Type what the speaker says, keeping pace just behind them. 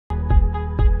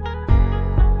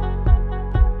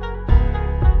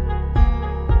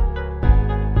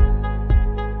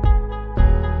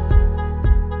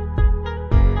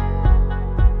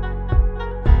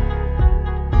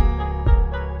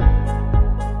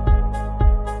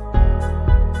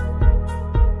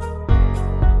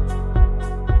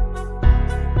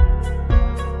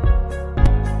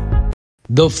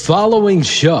The following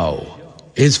show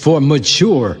is for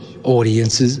mature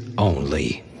audiences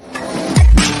only.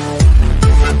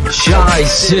 Shy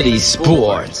City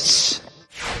Sports.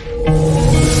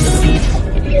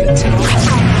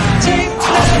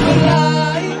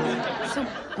 So,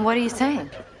 what are you saying?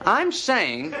 I'm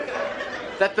saying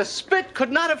that the spit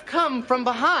could not have come from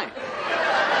behind.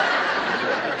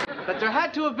 That there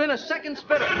had to have been a second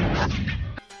spitter.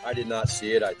 I did not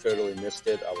see it. I totally missed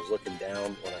it. I was looking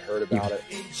down when I heard about it.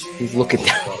 He's looking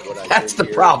down. That's the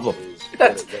problem.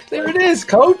 There it is,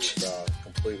 Coach.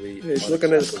 He's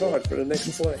looking at his card for the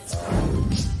next play.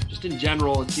 Just in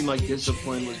general, it seemed like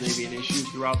discipline was maybe an issue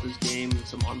throughout this game and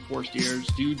some unforced errors.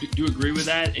 Do you agree with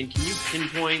that? And can you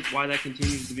pinpoint why that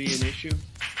continues to be an issue?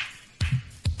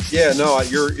 Yeah, no,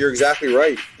 you're exactly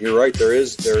right. You're right. There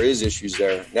is issues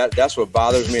there. That's what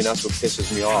bothers me, and that's what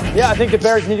pisses me off. Yeah, I think the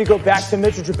Bears need to go back to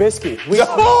Mitchell Trubisky.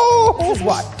 This is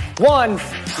why. One,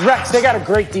 Rex, they got a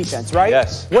great defense, right?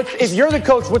 Yes. If you're the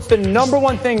coach, what's the number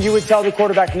one thing you would tell the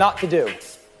quarterback not to do?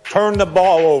 Turn the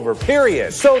ball over,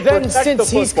 period. So then, Protect since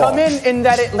the he's come in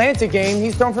that Atlanta game,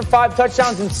 he's thrown for 5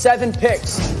 touchdowns and 7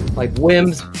 picks. Like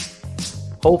Wims,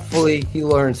 hopefully he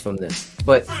learns from this.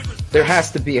 But there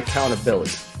has to be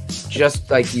accountability. Just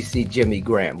like you see Jimmy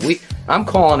Graham. I'm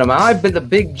calling him out. I've been the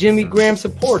big Jimmy Graham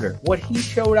supporter. What he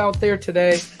showed out there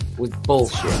today was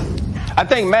bullshit. I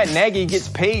think Matt Nagy gets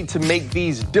paid to make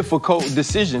these difficult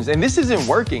decisions, and this isn't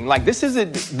working. Like, this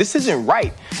isn't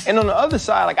right. And on the other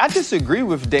side, like, I disagree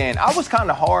with Dan. I was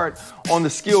kind of hard on the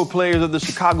skilled players of the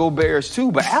Chicago Bears too,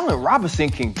 but Allen Robinson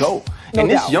can go. And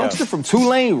this youngster from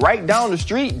Tulane right down the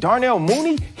street, Darnell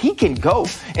Mooney, he can go.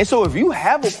 And so if you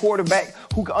have a quarterback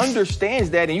who understands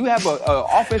that, and you have an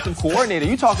offensive coordinator,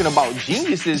 you're talking about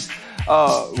geniuses,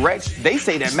 Rex, they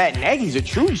say that Matt Nagy's a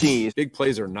true genius. Big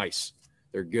plays are nice.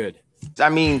 They're good. I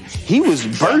mean, he was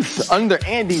birthed under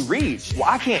Andy Reid. Well,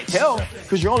 I can't tell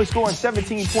because you're only scoring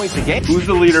 17 points a game. Who's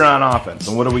the leader on offense,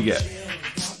 and what do we get?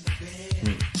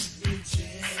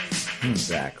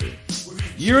 Exactly.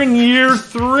 You're in year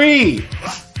 3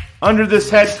 under this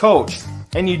head coach,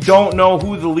 and you don't know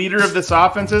who the leader of this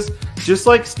offense is? Just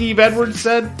like Steve Edwards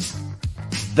said,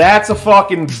 that's a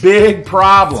fucking big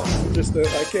problem.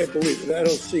 I can't believe it. I don't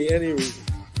see any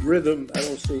rhythm. I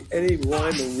don't see any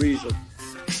rhyme or reason.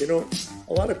 You know,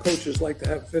 a lot of coaches like to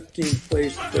have 15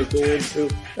 plays that they go into.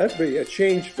 That'd be a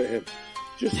change for him.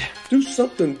 Just do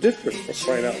something different, for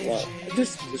crying out loud.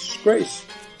 This is a disgrace.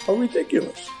 How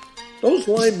ridiculous. Those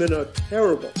linemen are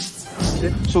terrible.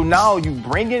 So now you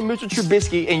bring in Mitchell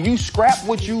Trubisky and you scrap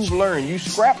what you've learned. You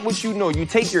scrap what you know. You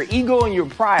take your ego and your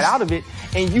pride out of it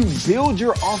and you build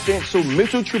your offense so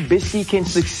Mitchell Trubisky can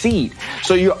succeed,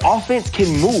 so your offense can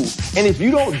move. And if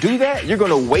you don't do that, you're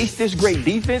going to waste this great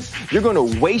defense. You're going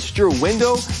to waste your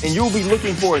window, and you'll be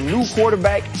looking for a new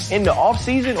quarterback in the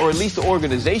offseason, or at least the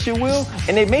organization will,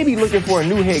 and they may be looking for a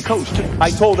new head coach too. I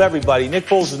told everybody, Nick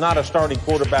Foles is not a starting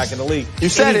quarterback in the league. You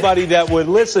said Anybody that would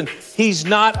listen, he's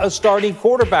not a starting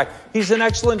quarterback. He's an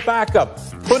excellent backup.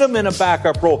 Put him in a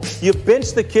backup role. You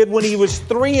benched the kid when he was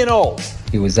 3-0.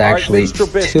 He was actually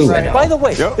 2-0. By the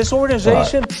way, this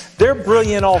organization, they're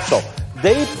brilliant also.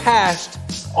 They passed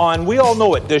on, we all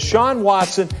know it, Deshaun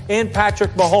Watson and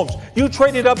Patrick Mahomes. You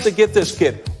traded up to get this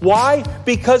kid. Why?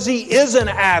 Because he is an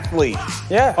athlete.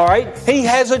 Yeah. All right? He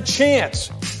has a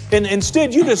chance. And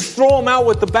instead, you just throw him out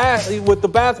with the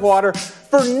bathwater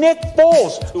for Nick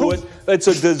Foles. It's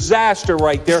a disaster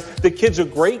right there. The kid's a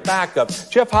great backup.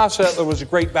 Jeff Hostetler was a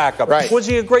great backup. Right. Was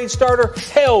he a great starter?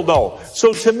 Hell no.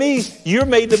 So to me, you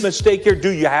made the mistake here. Do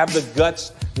you have the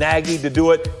guts, Nagy, to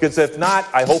do it? Because if not,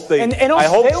 I hope I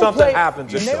hope something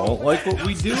happens. If you don't like what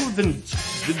we do, then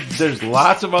there's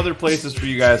lots of other places for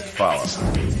you guys to follow.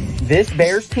 This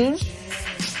Bears team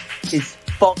is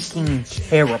fucking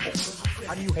terrible.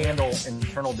 How do you handle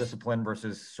internal discipline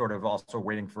versus sort of also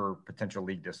waiting for potential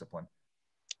league discipline?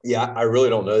 Yeah, I really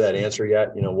don't know that answer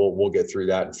yet. You know, we'll get through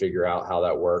that and figure out how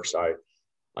that works. I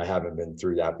haven't been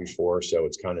through that before, so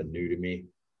it's kind of new to me.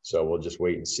 So we'll just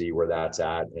wait and see where that's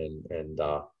at and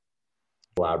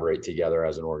collaborate together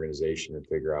as an organization and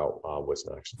figure out what's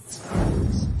next.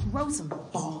 Grow some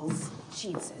balls.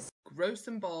 Jesus. Grow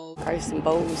some balls. Grow some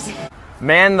balls.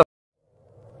 Man, the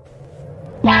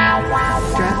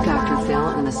Draft Dr. Phil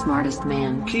and the smartest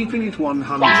man. Keeping it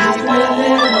 100.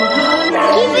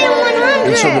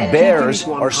 And so the Bears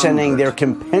are sending their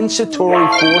compensatory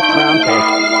 4th-round pick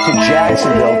to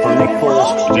Jacksonville for Nick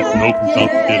Foles. Keeping it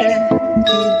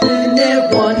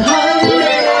 100.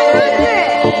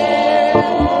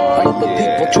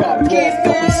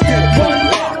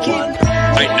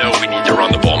 I know we need to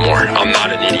run the ball more. I'm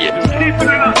not an idiot. Keeping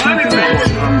it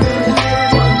 100.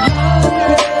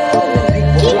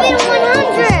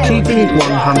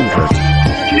 100.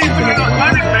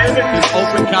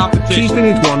 Open competition. Keeping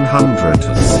it 100.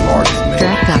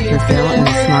 Draft Dr. Phil and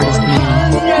the smartest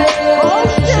man.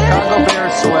 Chicago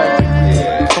Bears select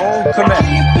Cole Kmet.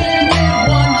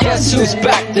 Guess who's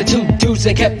back? The two dudes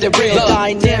that kept it real. The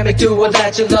dynamic duo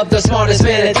that you love, the smartest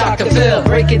man at Dr. Phil.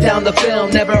 Breaking down the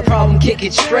film, never a problem, kick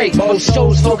it straight. Most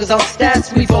shows focus on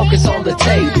stats, we focus on the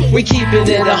tape. We keeping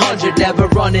it 100, never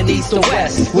running east or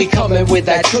west. We coming with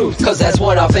that truth, cause that's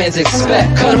what our fans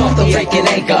expect. Cut off the freaking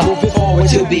anchor, moving forward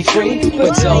to be free.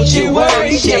 But don't you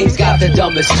worry, Shayne's got the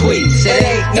dumbest tweets. It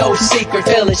ain't no secret,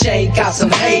 Phil and Shayne got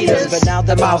some haters. But now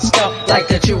they're moused up like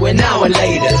the true and now and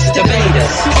laters.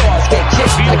 Debaters, claws get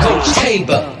kicked like Coach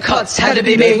Tabor. Cuts had to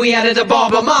be made, we added a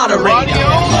barber moderator.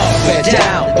 Up and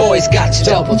down, boys got you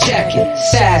double checking.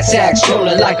 Sad sacks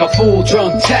trolling like a fool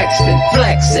drunk texting.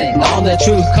 Flexing on the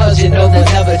truth cause you know they'll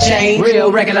never change.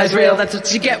 Real, recognize real, that's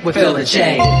what you get with Phil and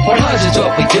Shayne. 100's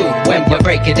what we do when we're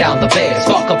breaking down the Bears.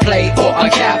 Fuck a play or a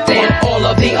captain, all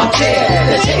of the upstairs.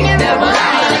 The tape never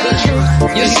lies, the truth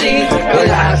you see,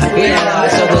 we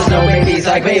analyze, so there's no babies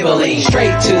like Maybelline.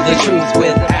 Straight to the truth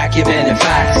with acumen and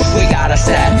facts. We got a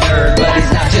sad nerd, but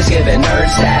he's not just giving nerd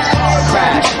stats. Hard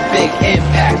crash, big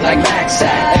impact like Max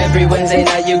Sack. Every Wednesday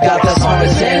night you got the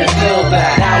smartest man and Phil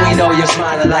back. Now we know you're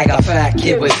smiling like a fat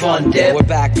kid with fun dip. We're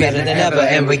back better than ever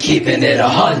and we're keeping it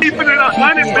 100. Keeping it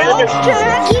 100, baby.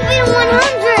 Keep it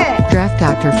 100. Draft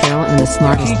Dr. Phil and the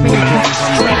smartest man.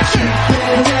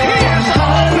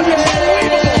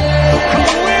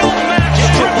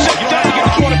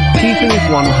 Keeping it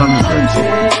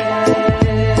 100.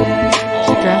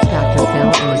 Draft Dr. Phil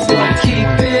and the smartest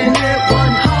man.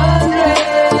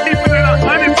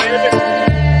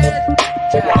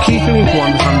 Keeping it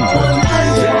 100.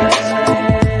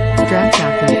 Draft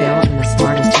Dr. Phil and the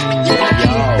smartest man.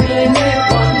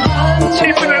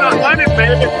 Keeping it 100,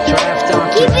 baby. Keep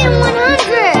it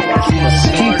 100.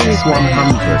 Keeping it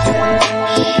 100.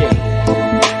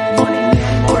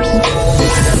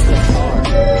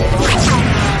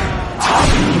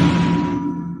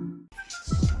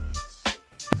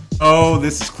 Oh,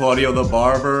 this is Claudio the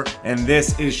Barber, and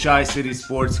this is Shy City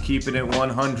Sports Keeping It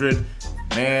 100.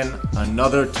 Man,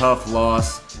 another tough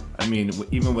loss. I mean,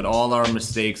 even with all our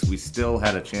mistakes, we still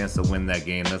had a chance to win that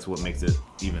game. That's what makes it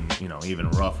even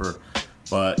rougher.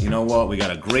 But you know what? We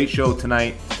got a great show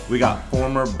tonight. We got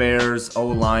former Bears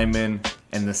O-lineman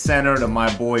and the center to my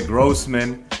boy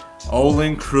Grossman,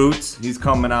 Olin Kreutz. He's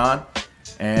coming on.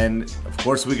 And of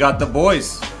course, we got the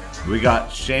boys. We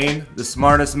got Shayne, the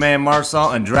smartest man,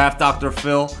 Marcel, and Draft Dr.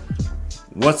 Phil.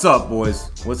 What's up,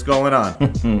 boys? What's going on?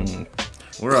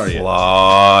 Where are you?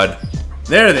 Claude.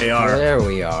 There they are. There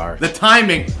we are. The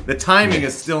timing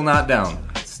is still not down.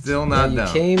 Still not down.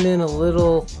 You came in a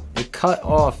little. It cut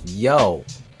off. Yo.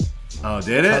 Oh,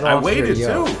 did it? I waited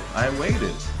too. I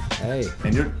waited. Hey.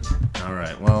 And you're all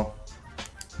right. Well,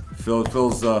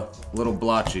 Phil's a little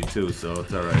blotchy too, so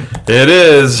it's all right. It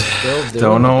is.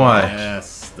 Don't know why.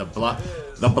 Yes. The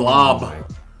blob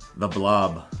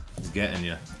is getting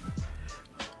you.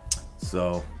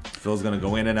 So Phil's gonna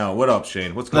go in and out. What up,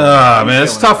 Shayne? What's going on? Man,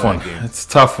 it's a tough one. It's a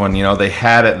tough one. You know, they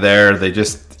had it there. They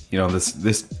just,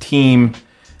 this team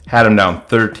had them down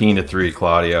 13-3.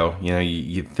 Claudio. You know,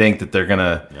 you think that they're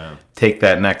gonna take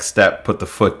that next step, put the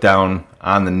foot down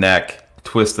on the neck,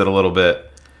 twist it a little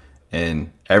bit, and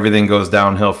everything goes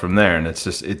downhill from there. And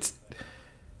it's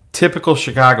typical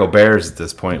Chicago Bears at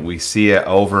this point. We see it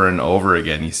over and over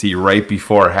again. You see right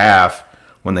before half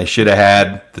when they should have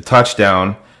had the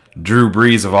touchdown, Drew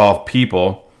Brees of all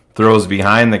people throws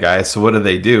behind the guy. So what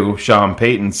do? Sean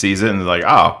Payton sees it and they're like,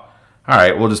 oh, all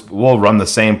right, we'll run the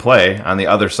same play on the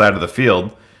other side of the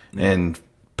field. And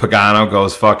Pagano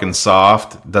goes fucking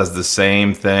soft, does the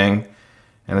same thing,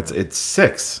 and it's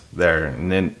 6 there. And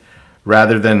then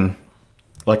rather than,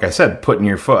 like I said, putting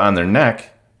your foot on their neck,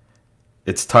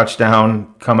 it's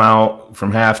touchdown, come out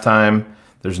from halftime.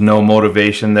 There's no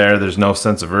motivation there. There's no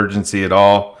sense of urgency at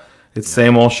all. It's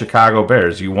same old Chicago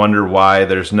Bears. You wonder why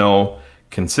there's no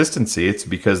consistency. It's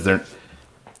because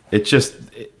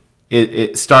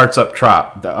it starts up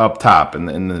top,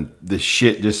 and the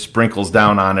shit just sprinkles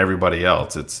down on everybody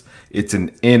else. It's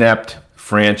an inept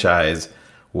franchise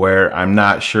where I'm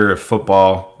not sure if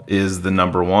football is the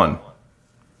number one.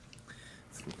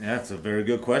 Yeah, that's a very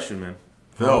good question, man.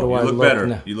 Phil, you look better.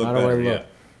 No. You look better. Yeah.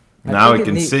 Now we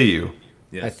can see you.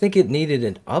 Yes. I think it needed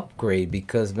an upgrade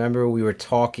because remember we were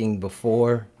talking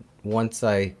before. Once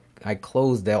I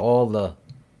closed all the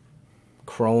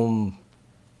Chrome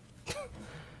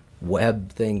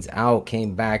web things out,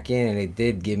 came back in, and it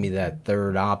did give me that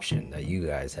third option that you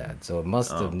guys had. So it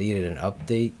must have needed an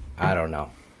update. I don't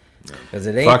know. Because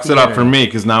it ain't Fucks the it up for internet. me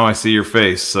because now I see your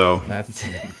face. So That's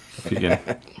it. if you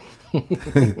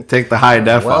can take the high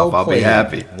def off, I'll be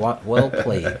happy. Well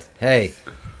played. Hey,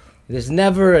 there's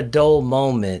never a dull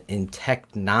moment in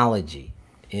technology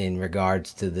in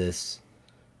regards to this,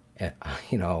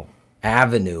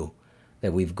 avenue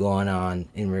that we've gone on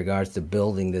in regards to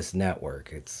building this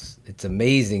network. It's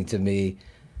amazing to me.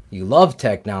 You love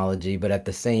technology, but at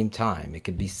the same time, it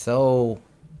could be so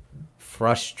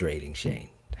frustrating, Shayne,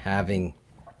 having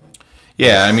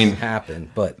happen.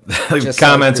 But just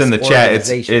comments like in the this chat,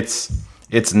 organization-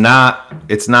 it's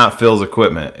not Phil's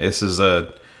equipment. This is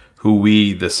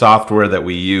the software that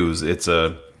we use. It's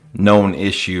a known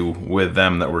issue with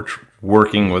them that we're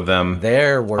working with them.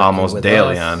 They're working almost with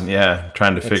daily us. on,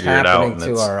 trying to figure it out. It's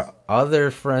happening to our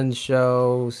other friends'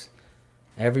 shows.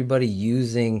 Everybody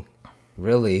using,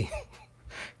 really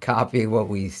copying what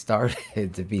we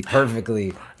started to be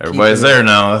perfectly. Everybody's there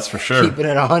now, that's for sure. Keeping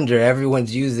it 100.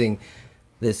 Everyone's using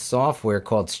this software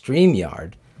called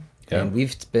StreamYard. Yeah. And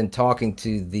we've been talking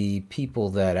to the people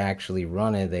that actually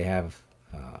run it. They have,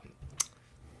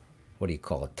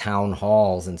 town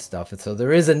halls and stuff. And so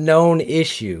there is a known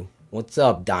issue. What's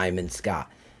up, Diamond Scott?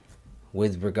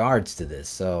 With regards to this.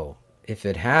 So if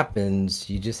it happens,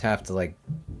 you just have to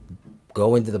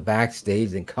go into the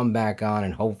backstage and come back on,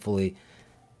 and hopefully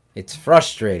it's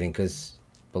frustrating because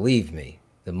believe me,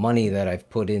 the money that I've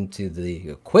put into the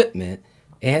equipment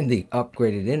and the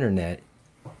upgraded internet,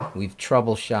 we've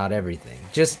troubleshot everything.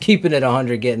 Just keeping it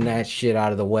 100, getting that shit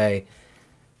out of the way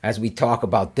as we talk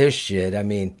about this shit. I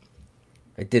mean,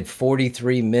 I did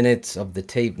 43 minutes of the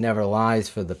Tape Never Lies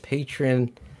for the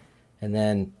Patreon, and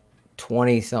then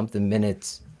 20-something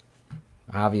minutes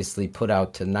obviously put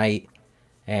out tonight.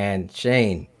 And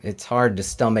Shayne, it's hard to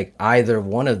stomach either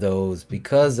one of those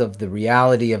because of the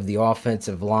reality of the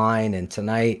offensive line. And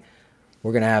tonight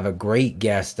we're going to have a great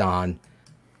guest on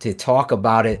to talk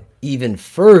about it even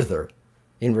further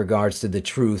in regards to the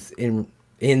truth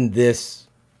in this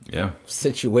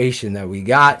situation that we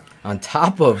got on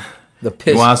top of the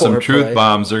piss. You want some poor truth play.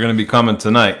 bombs? They're going to be coming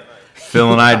tonight.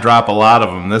 Phil and I drop a lot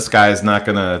of them. This guy's not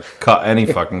going to cut any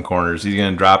fucking corners. He's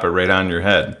going to drop it right on your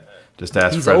head. Just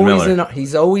ask Fred Miller.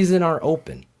 He's always in our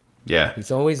open. Yeah. He's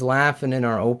always laughing in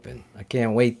our open. I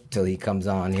can't wait till he comes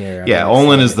on here. Yeah,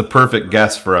 Olin is the perfect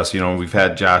guest for us. We've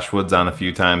had Josh Woods on a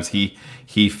few times.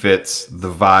 He fits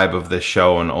the vibe of this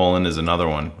show, and Olin is another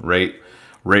one.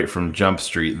 Right from Jump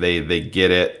Street. They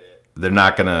get it. They're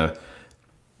not going to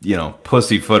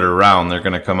pussyfoot around. They're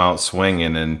going to come out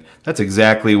swinging, and that's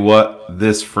exactly what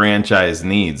this franchise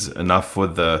needs. Enough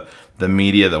with the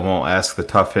media that won't ask the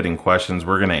tough-hitting questions.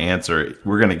 We're going to answer it.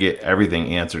 We're going to get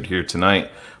everything answered here tonight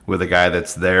with a guy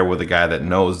that's there, with a guy that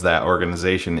knows that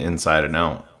organization inside and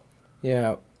out.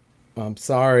 Yeah, I'm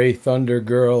sorry, Thunder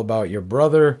Girl, about your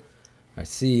brother. I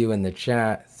see you in the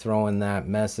chat throwing that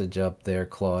message up there,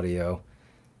 Claudio.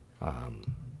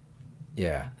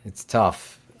 Yeah, it's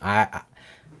tough. The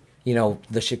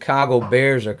Chicago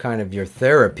Bears are kind of your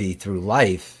therapy through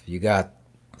life. You got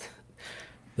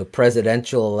the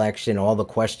presidential election, all the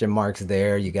question marks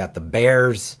there. You got the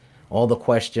Bears, all the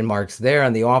question marks there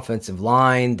on the offensive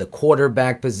line, the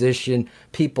quarterback position.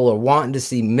 People are wanting to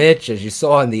see Mitch, as you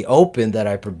saw in the open that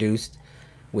I produced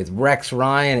with Rex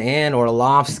Ryan and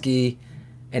Orlovsky.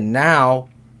 And now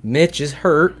Mitch is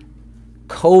hurt.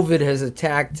 COVID has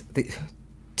attacked the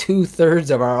 2/3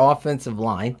 of our offensive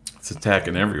line. It's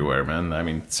attacking everywhere, man. I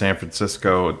mean, San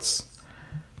Francisco, it's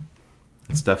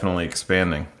definitely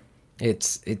expanding.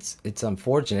 It's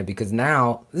unfortunate because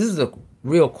now this is a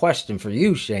real question for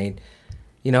you, Shayne.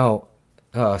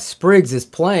 Spriggs is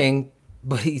playing,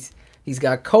 but he's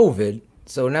got COVID,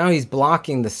 so now he's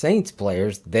blocking the Saints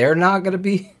players. They're not going to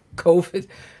be COVID.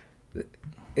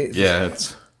 You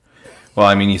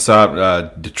saw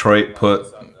Detroit put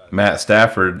Matt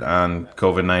Stafford on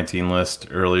COVID-19 list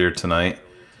earlier tonight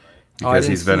because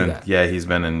he's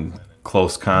been in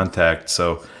close contact.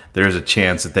 So there's a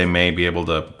chance that they may be able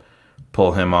to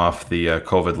pull him off the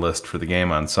COVID list for the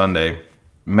game on Sunday.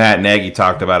 Matt Nagy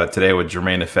talked about it today with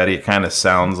Jermaine Ifedi. It kind of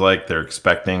sounds like they're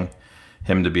expecting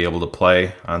him to be able to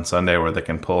play on Sunday where they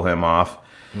can pull him off.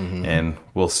 Mm-hmm. And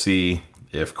we'll see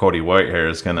if Cody Whitehair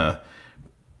is going to,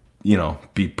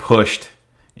 be pushed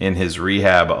in his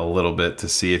rehab a little bit to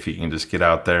see if he can just get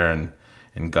out there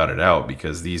and gut it out,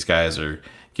 because these guys are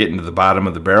getting to the bottom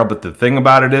of the barrel. But the thing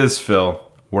about it is, Phil,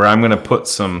 where I'm going to put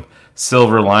some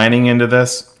silver lining into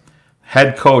this,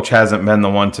 head coach hasn't been the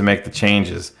one to make the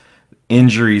changes.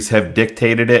 Injuries have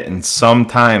dictated it, and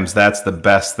sometimes that's the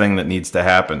best thing that needs to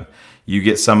happen. You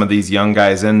get some of these young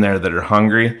guys in there that are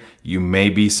hungry, you may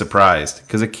be surprised,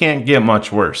 because it can't get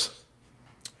much worse.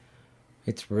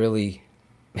 It's really,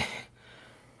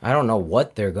 I don't know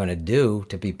what they're going to do,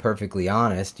 to be perfectly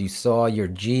honest. You saw your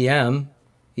GM,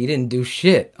 he didn't do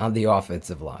shit on the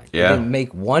offensive line. Yeah. He didn't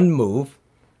make one move.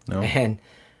 No. And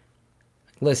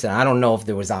listen, I don't know if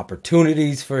there was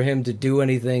opportunities for him to do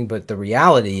anything, but the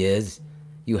reality is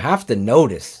you have to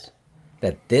notice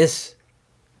that this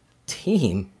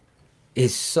team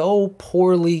is so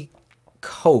poorly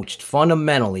coached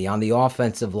fundamentally on the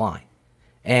offensive line.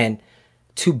 And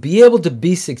to be able to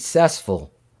be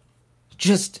successful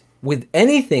just with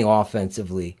anything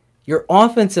offensively, your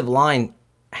offensive line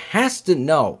has to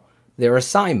know their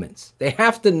assignments. They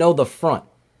have to know the front.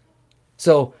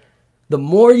 So the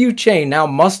more you change, now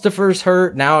Mustafa's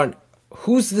hurt. Now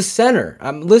who's the center?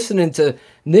 I'm listening to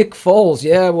Nick Foles.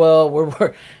 Yeah, well,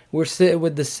 we're sitting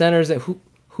with the centers.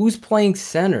 Who's playing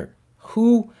center?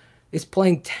 Who is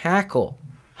playing tackle?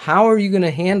 How are you going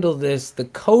to handle this? The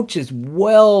coach is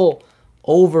well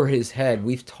over his head.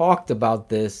 We've talked about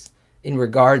this in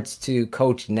regards to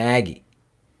Coach Nagy.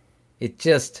 It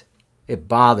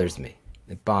bothers me.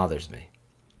 It bothers me.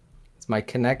 Is my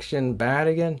connection bad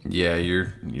again? Yeah,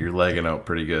 you're lagging out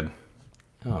pretty good.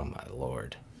 Oh my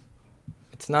Lord.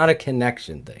 It's not a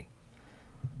connection thing.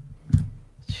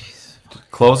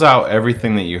 Close out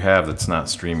everything that you have that's not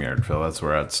StreamYard, Phil. That's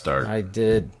where I'd start. I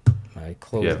did. I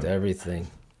closed everything.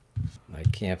 I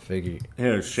can't figure.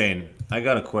 Here, Shayne, I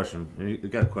got a question. You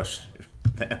got a question.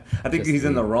 I think he's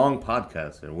in the wrong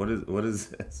podcast here. What is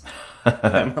this?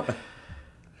 Has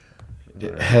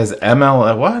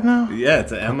MLS what now? Yeah,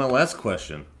 it's an MLS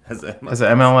question. Has the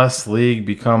MLS league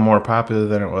become more popular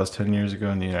than it was 10 years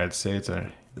ago in the United States? I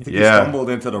think you stumbled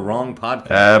into the wrong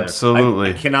podcast. Absolutely.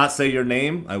 I cannot say your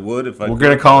name. I would if I We're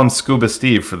going to call him Scuba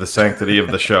Steve for the sanctity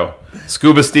of the show.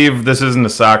 Scuba Steve, this isn't a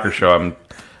soccer show.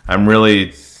 I'm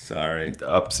really sorry.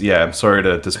 I'm sorry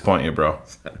to disappoint you, bro.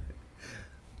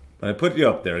 But I put you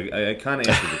up there. I kind of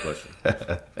answered the question.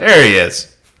 There he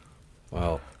is.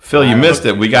 Wow. Phil, you missed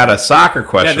it. We got a soccer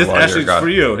question. Yeah, this actually is for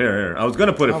you. Here. I was going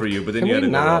to put it for you, but then you had to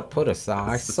not put a soccer.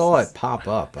 I saw it pop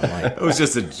up. I'm like, it was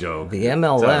just a joke. The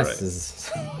MLS is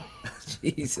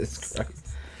Jesus Christ.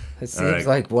 It seems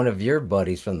like one of your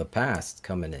buddies from the past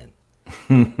coming in.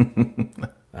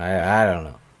 I don't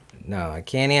know. No, I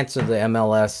can't answer the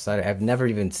MLS. I've never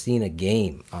even seen a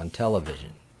game on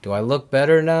television. Do I look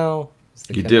better now?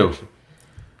 You do.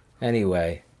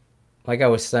 Anyway, like I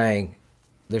was saying,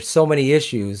 there's so many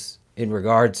issues in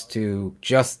regards to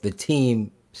just the team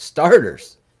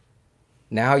starters.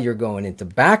 Now you're going into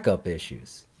backup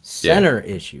issues, center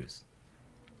issues,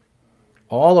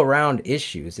 all around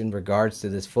issues in regards to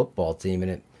this football team.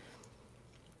 And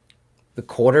the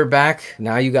quarterback,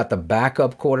 now you got the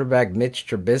backup quarterback, Mitch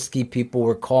Trubisky. People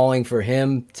were calling for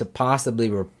him to possibly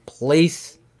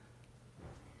replace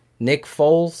Nick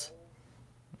Foles.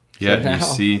 Yeah, so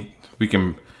you see, we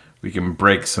can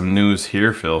break some news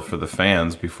here, Phil, for the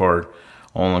fans before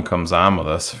Olin comes on with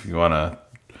us. If you want to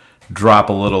drop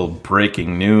a little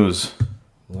breaking news.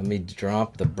 Let me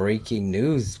drop the breaking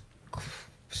news.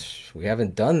 We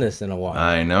haven't done this in a while.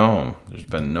 I know. There's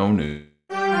been no news.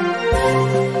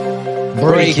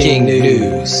 Breaking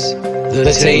news.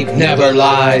 The tape never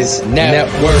lies.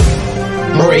 Network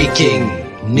breaking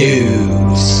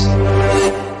news.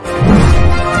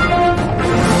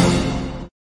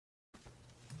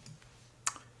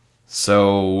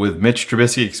 So, with Mitch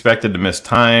Trubisky expected to miss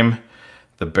time,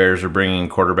 the Bears are bringing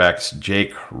quarterbacks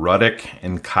Jake Ruddick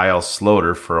and Kyle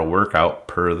Sloter for a workout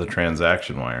per the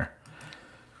transaction wire.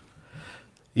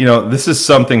 You know, this is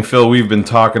something, Phil, we've been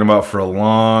talking about for a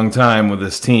long time with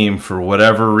this team. For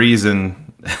whatever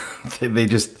reason,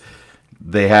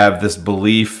 they have this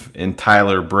belief in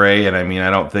Tyler Bray, and I mean,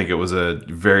 I don't think it was a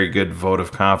very good vote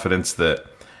of confidence that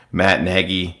Matt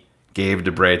Nagy gave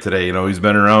to Bray today. You know, he's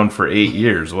been around for 8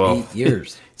 years. Well, 8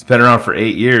 years. He's been around for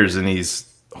 8 years, and he's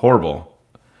horrible.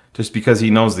 Just because he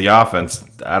knows the offense,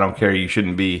 I don't care. You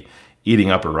shouldn't be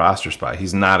eating up a roster spot.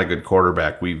 He's not a good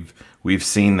quarterback. We've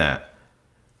seen that.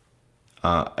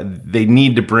 They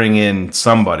need to bring in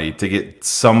somebody to get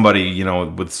somebody, you know,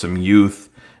 with some youth,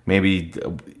 maybe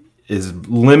as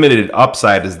limited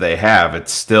upside as they have.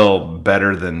 It's still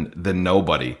better than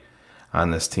nobody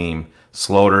on this team.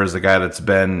 Sloter is a guy that's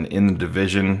been in the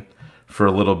division for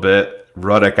a little bit.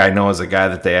 Ruddick, I know, is a guy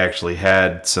that they actually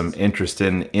had some interest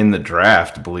in the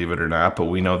draft, believe it or not. But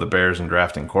we know the Bears in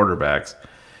drafting quarterbacks,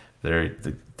 there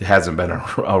hasn't been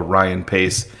a Ryan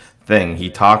Pace thing. He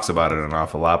talks about it an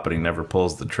awful lot, but he never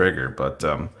pulls the trigger. But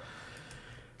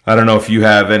I don't know if you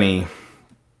have any,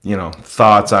 you know,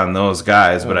 thoughts on those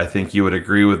guys, but I think you would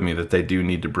agree with me that they do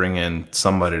need to bring in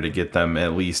somebody to get them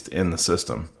at least in the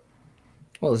system.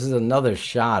 Well, this is another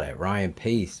shot at Ryan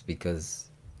Pace because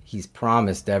he's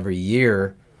promised every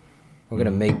year we're going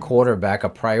to make quarterback a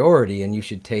priority and you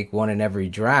should take one in every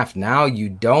draft. Now you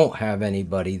don't have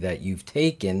anybody that you've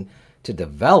taken to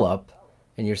develop,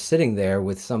 and you're sitting there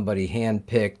with somebody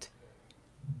handpicked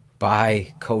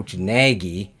by Coach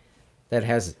Nagy that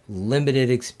has limited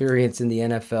experience in the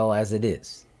NFL as it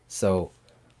is. So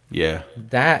yeah,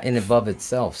 that in and above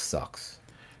itself sucks.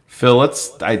 Phil,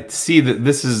 I see that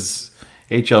this is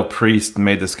H.L. Priest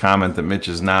made this comment that Mitch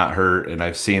is not hurt, and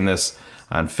I've seen this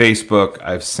on Facebook.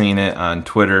 I've seen it on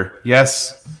Twitter.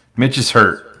 Yes, Mitch is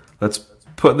hurt. Let's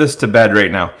put this to bed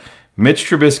right now. Mitch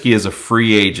Trubisky is a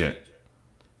free agent.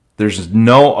 There's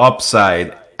no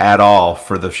upside at all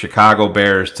for the Chicago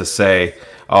Bears to say,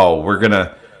 oh, we're going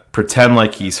to pretend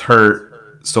like he's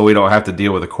hurt so we don't have to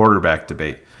deal with a quarterback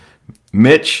debate.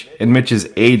 Mitch and Mitch's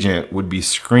agent would be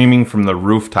screaming from the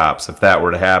rooftops if that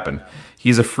were to happen.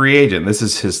 He's a free agent. This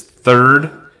is his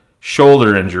third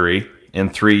shoulder injury in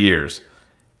 3 years.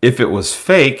 If it was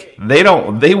fake, they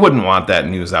wouldn't want that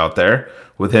news out there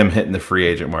with him hitting the free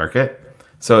agent market.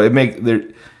 So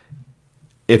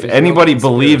if anybody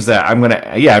believes that, I'm gonna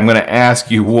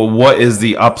ask you, well, what is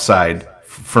the upside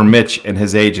for Mitch and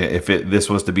his agent if this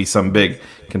was to be some big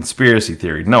conspiracy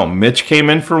theory? No, Mitch came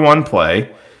in for one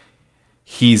play.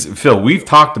 Phil, we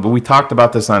talked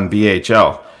about this on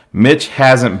BHL. Mitch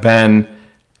hasn't been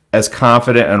as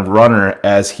confident a runner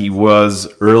as he was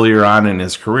earlier on in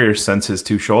his career since his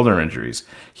 2 shoulder injuries.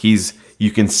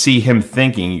 You can see him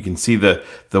thinking, you can see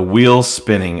the wheels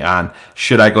spinning on,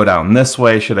 should I go down this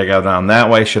way? Should I go down that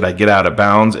way? Should I get out of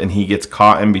bounds? And he gets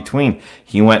caught in between.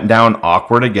 He went down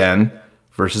awkward again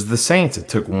versus the Saints. It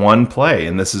took one play,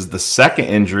 and this is the second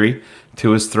injury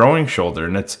to his throwing shoulder,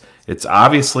 and it's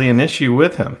obviously an issue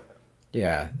with him.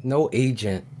 Yeah, no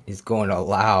agent is going to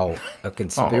allow a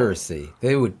conspiracy.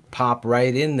 They would pop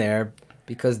right in there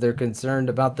because they're concerned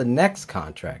about the next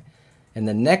contract and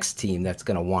the next team that's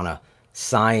going to want to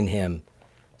sign him.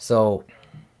 So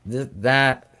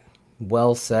that,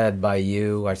 well said by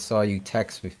you. I saw you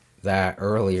text me that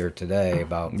earlier today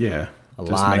about a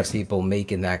lot of people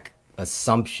making that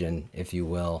assumption, if you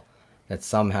will, that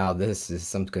somehow this is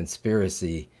some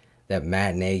conspiracy that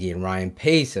Matt Nagy and Ryan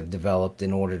Pace have developed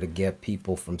in order to get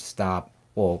people from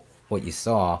what you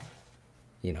saw,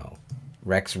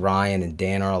 Rex Ryan and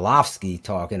Dan Orlovsky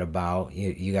talking about.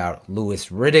 You got Louis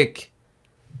Riddick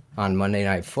on Monday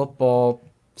Night Football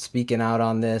speaking out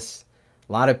on this.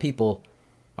 A lot of people,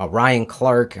 Ryan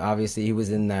Clark, obviously he was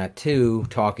in that too,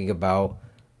 talking about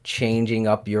changing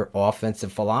up your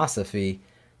offensive philosophy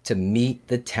to meet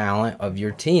the talent of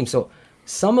your team. So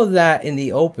some of that in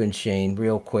the open, Shayne,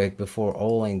 real quick before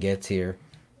Olin gets here,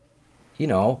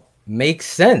 makes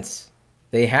sense.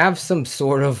 They have some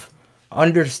sort of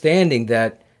understanding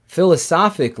that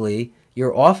philosophically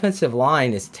your offensive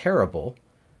line is terrible.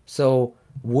 So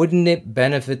wouldn't it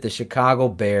benefit the Chicago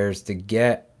Bears to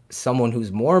get someone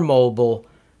who's more mobile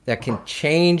that can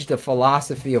change the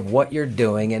philosophy of what you're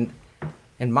doing?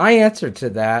 And my answer to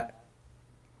that,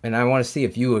 and I want to see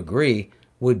if you agree,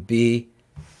 would be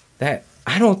that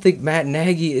I don't think Matt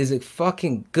Nagy is a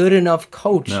fucking good enough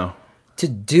coach to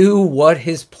do what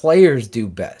his players do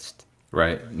best.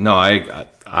 Right. No,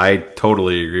 I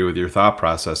totally agree with your thought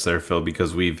process there, Phil,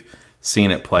 because we've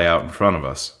seen it play out in front of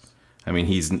us. I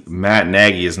mean, Matt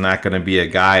Nagy is not going to be a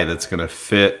guy that's going to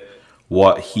fit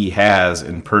what he has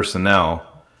in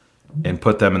personnel and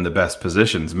put them in the best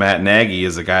positions. Matt Nagy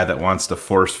is a guy that wants to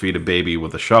force feed a baby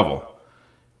with a shovel.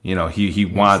 He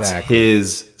wants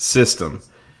his system.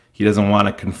 He doesn't want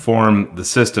to conform the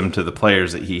system to the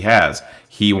players that he has.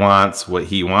 He wants what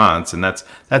he wants, and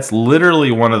that's literally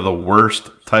one of the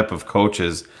worst type of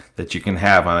coaches that you can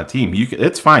have on a team.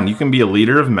 It's fine. You can be a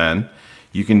leader of men.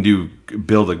 You can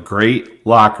build a great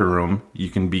locker room. You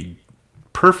can be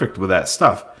perfect with that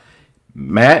stuff.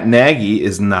 Matt Nagy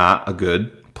is not a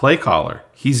good play caller.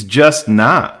 He's just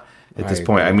not at this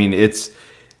point. I mean, it's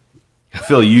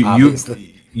Phil.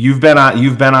 You've been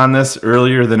on this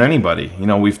earlier than anybody.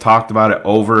 We've talked about it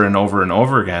over and over and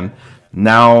over again.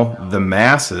 Now the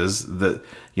masses, the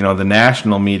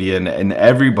national media and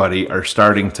everybody are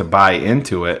starting to buy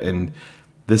into it, and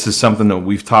this is something that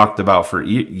we've talked about for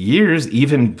years.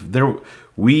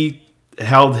 We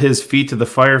held his feet to the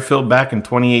fire, Phil, back in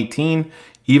 2018,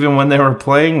 even when they were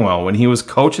playing well, when he was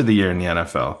coach of the year in the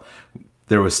NFL.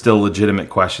 There was still legitimate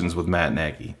questions with Matt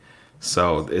Nagy.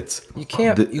 So you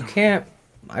can't.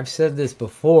 I've said this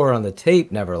before on the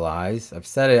tape, Never Lies. I've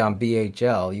said it on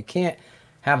BHL. You can't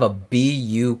have a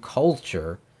BU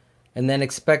culture and then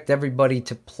expect everybody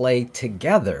to play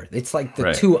together. It's like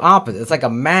the two opposites. It's like a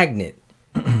magnet.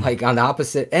 like on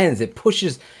opposite ends. It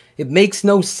pushes. It makes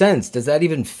no sense. Does that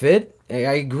even fit? I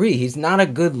agree. He's not a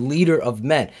good leader of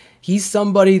men. He's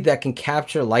somebody that can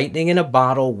capture lightning in a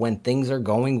bottle when things are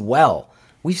going well.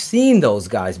 We've seen those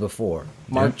guys before.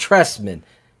 Mark Trestman,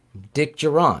 Dick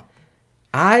Duran.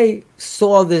 I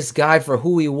saw this guy for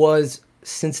who he was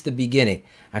since the beginning.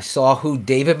 I saw who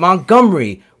David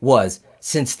Montgomery was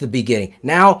since the beginning.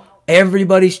 Now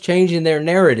everybody's changing their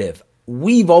narrative.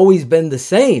 We've always been the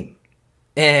same.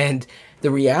 And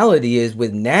the reality is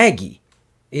with Nagy,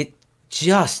 it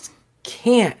just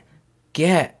can't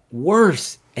get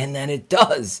worse. And then it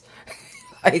does.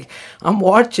 Like, I'm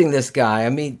watching this guy. I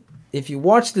mean, if you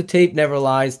watch the tape Never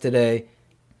Lies today,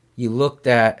 you looked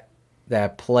at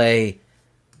that play,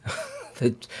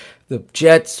 the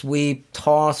jet sweep,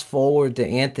 toss forward to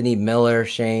Anthony Miller,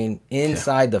 Shayne,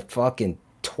 inside the fucking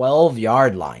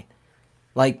 12-yard line.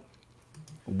 Like,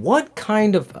 what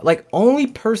kind of, like, only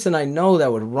person I know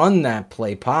that would run that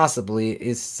play possibly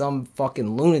is some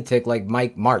fucking lunatic like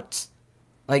Mike Martz.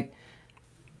 Like,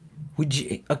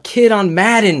 a kid on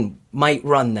Madden might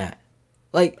run that.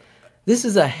 Like, this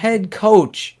is a head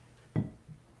coach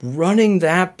running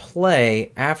that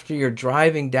play after you're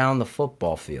driving down the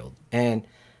football field. And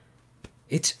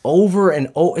it's over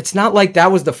and over. It's not like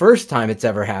that was the first time it's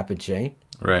ever happened, Shayne.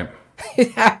 Right.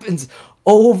 It happens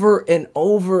over and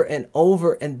over and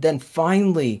over. And then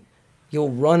finally,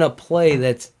 you'll run a play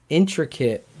that's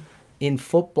intricate in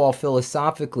football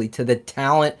philosophically to the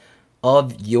talent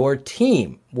of your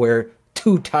team, where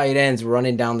 2 tight ends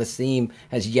running down the seam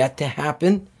has yet to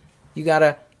happen. You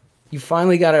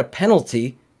finally got a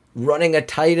penalty running a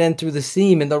tight end through the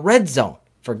seam in the red zone,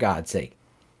 for God's sake.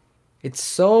 It's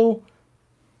so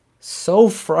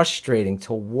frustrating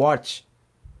to watch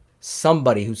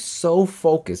somebody who's so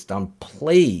focused on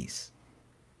plays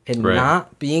and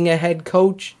not being a head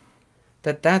coach,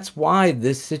 that's why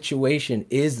this situation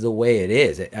is the way it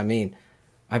is. I mean,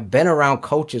 I've been around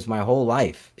coaches my whole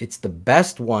life. It's the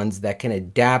best ones that can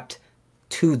adapt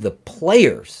to the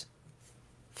players,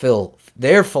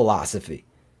 their philosophy.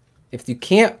 If you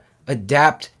can't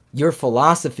adapt your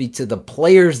philosophy to the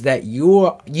players that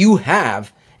you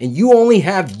have, and you only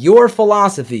have your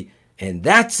philosophy, and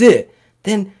that's it,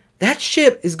 then that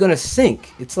ship is going to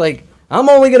sink. It's like, I'm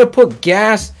only going to put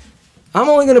gas. I'm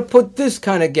only going to put this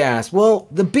kind of gas. Well,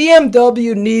 the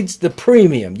BMW needs the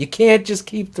premium. You can't just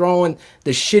keep throwing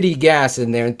the shitty gas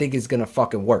in there and think it's going to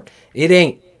fucking work. It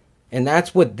ain't. And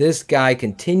that's what this guy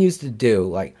continues to do.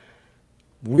 Like,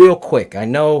 real quick, I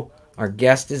know our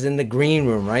guest is in the green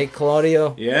room, right,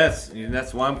 Claudio? Yes, and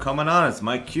that's why I'm coming on. It's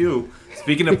my cue.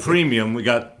 Speaking of premium, we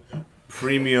got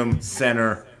premium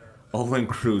center Olin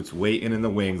Kreutz waiting in the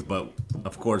wings. But,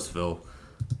 of course, Phil,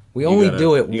 we only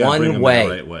do it one way.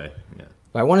 The right way.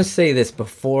 I want to say this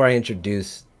before I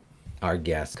introduce our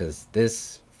guest, because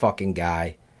this fucking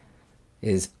guy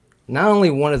is not only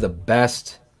one of the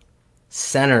best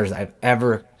centers I've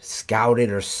ever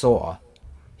scouted or saw,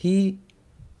 and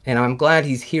I'm glad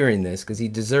he's hearing this because he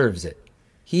deserves it.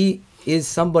 He is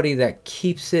somebody that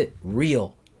keeps it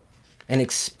real and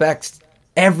expects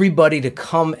everybody to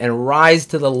come and rise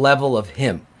to the level of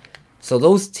him. So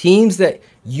those teams that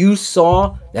you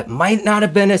saw that might not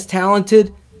have been as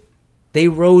talented, they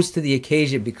rose to the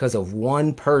occasion because of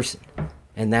one person.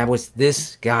 And that was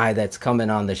this guy that's coming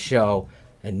on the show.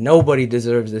 And nobody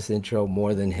deserves this intro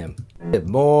more than him.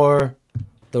 More,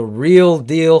 the real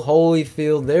deal,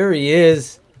 Holyfield. There he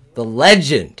is. The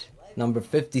legend. Number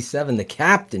 57, the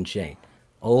captain, Shayne.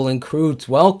 Olin Kreutz.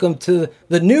 Welcome to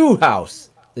the new house.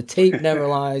 The tape never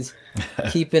lies.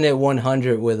 Keeping it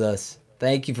 100 with us.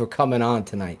 Thank you for coming on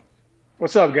tonight.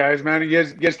 What's up, guys, man? You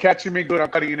guys catching me good? I'm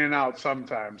cutting in and out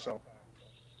sometimes, so.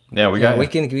 Yeah, we got. We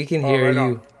can hear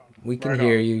you. We can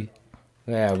hear you.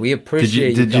 Yeah, we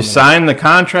appreciate. Did you sign the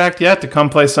contract yet to come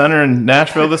play center in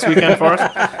Nashville this weekend for us?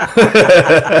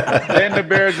 Then the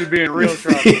Bears would be in real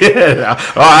trouble. Yeah.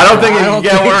 Oh, I don't think it can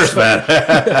get worse, man.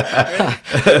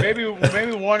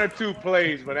 maybe 1 or 2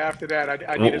 plays, but after that,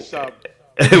 I need a sub.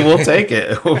 We'll take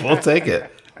it. We'll take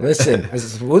it. Listen,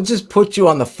 we'll just put you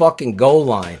on the fucking goal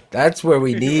line. That's where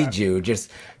we need you.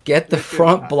 Just get the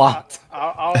front blocked.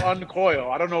 I'll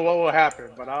uncoil. I don't know what will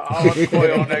happen, but I'll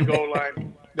uncoil on that goal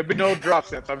line. There'll be no drop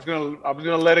sets. I'm just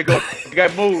gonna let it go. If the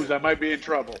guy moves, I might be in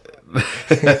trouble.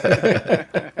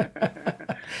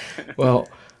 Well,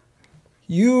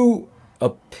 you're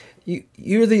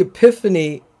the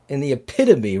epiphany and the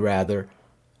epitome, rather,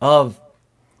 of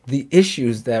the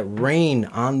issues that reign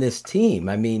on this team.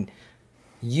 I mean,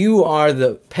 you are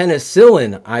the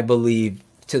penicillin, I believe,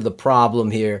 to the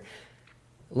problem here.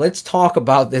 Let's talk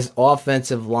about this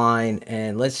offensive line,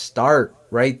 and let's start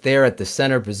right there at the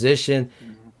center position.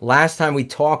 last time we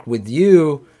talked with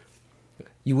you,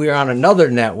 we were on another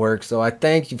network, so I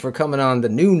thank you for coming on the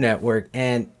new network,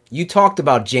 and you talked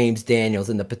about James Daniels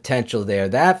and the potential there.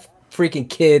 That freaking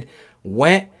kid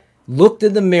went, looked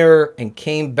in the mirror, and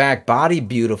came back body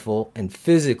beautiful and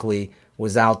physically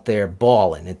was out there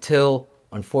balling until,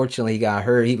 unfortunately, he got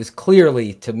hurt. He was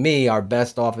clearly, to me, our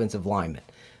best offensive lineman.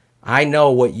 I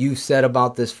know what you said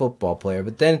about this football player,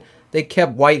 but then they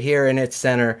kept Whitehair in at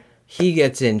center. He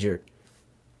gets injured.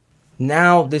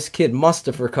 Now this kid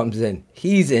Mustafa comes in.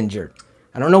 He's injured.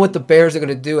 I don't know what the Bears are going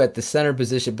to do at the center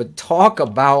position, but talk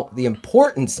about the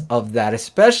importance of that,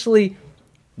 especially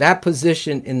that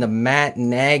position in the Matt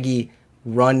Nagy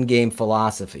run game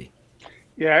philosophy.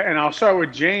 Yeah, and I'll start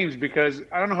with James because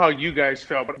I don't know how you guys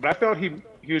felt, but I thought he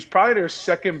was probably their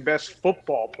second best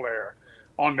football player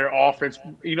on their offense.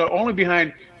 You know, only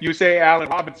behind, you say, Allen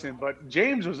Robinson, but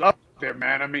James was up there,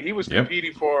 man. I mean, he was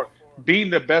competing for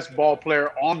being the best ball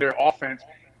player on their offense,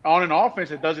 on an offense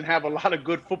that doesn't have a lot of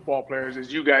good football players,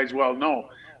 as you guys well know.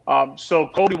 So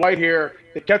Cody Whitehair,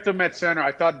 they kept him at center.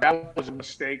 I thought that was a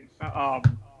mistake. I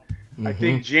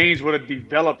think James would have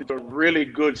developed into a really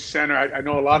good center. I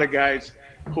know a lot of guys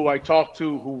who I talked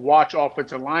to who watch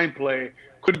offensive line play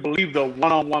couldn't believe the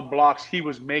one-on-one blocks he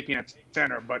was making at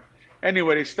center. But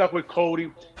anyway, they stuck with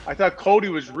Cody. I thought Cody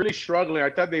was really struggling.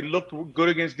 I thought they looked good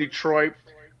against Detroit.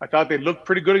 I thought they looked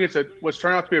pretty good against what's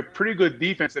turned out to be a pretty good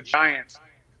defense, the Giants,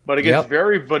 but against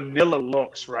very vanilla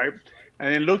looks, right?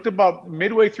 And then looked about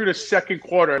midway through the second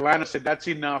quarter, Atlanta said, that's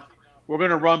enough. We're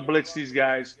going to run blitz these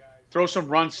guys, throw some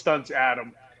run stunts at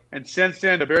them. And since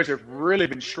then, the Bears have really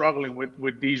been struggling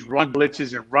with these run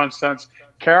blitzes and run stunts.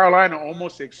 Carolina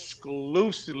almost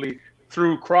exclusively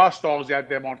threw cross dogs at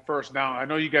them on first down. I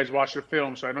know you guys watched the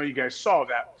film, so I know you guys saw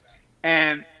that.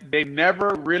 And they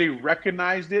never really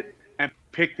recognized it and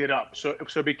picked it up. So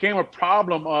it became a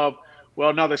problem of,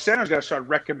 well, now the center's got to start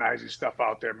recognizing stuff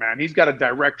out there, man. He's got to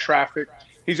direct traffic.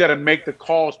 He's got to make the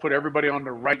calls, put everybody on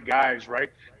the right guys, right?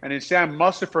 And then Sam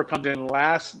Mustafa comes in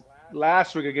last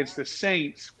week against the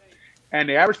Saints, and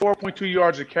they averaged 4.2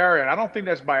 yards a carry. And I don't think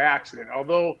that's by accident.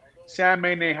 Although Sam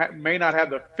may not have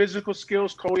the physical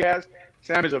skills Cody has,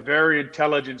 Sam is a very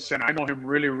intelligent center. I know him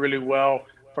really, really well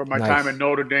from my time at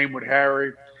Notre Dame with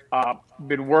Harry.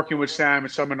 Been working with Sam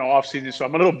and some in the offseason, so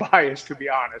I'm a little biased, to be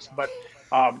honest. But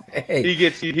he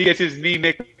gets his knee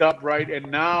nicked up, right? And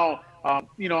now,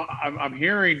 I'm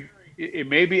hearing it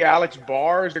may be Alex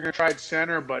Bars. They're going to try at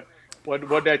center, but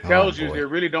what that tells you is they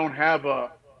really don't have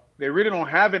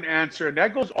an answer, and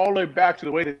that goes all the way back to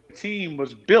the way the team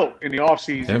was built in the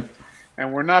offseason.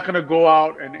 And we're not going to go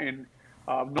out and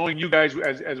knowing you guys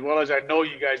as well as I know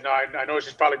you guys now. I know it's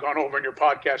just probably gone over in your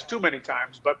podcast too many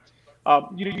times, but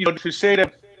to say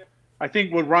that, I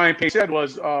think what Ryan Pace said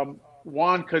was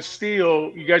Juan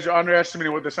Castillo. You guys are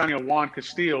underestimating what the signing of Juan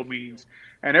Castillo means,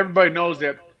 and everybody knows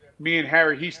that me and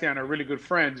Harry Heastan are really good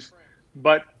friends,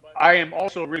 but I am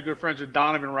also really good friends with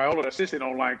Donovan Raiola, the assistant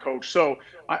O-line coach. So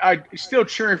I still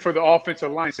cheering for the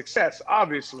offensive line success,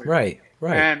 obviously. Right.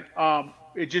 And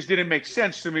it just didn't make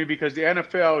sense to me because the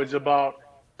NFL is about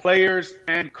players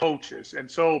and coaches. And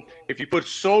so if you put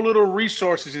so little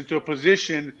resources into a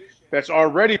position that's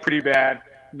already pretty bad,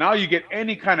 now you get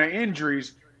any kind of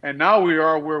injuries, and now we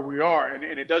are where we are, and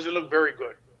it doesn't look very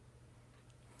good.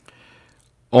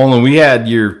 Olin, we had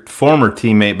your former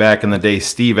teammate back in the day,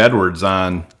 Steve Edwards,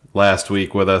 on last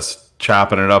week with us,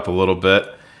 chopping it up a little bit.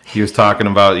 He was talking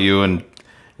about you, and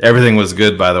everything was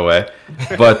good, by the way.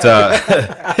 But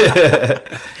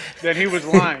then he was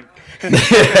lying. He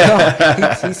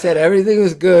said everything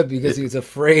was good because he was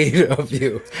afraid of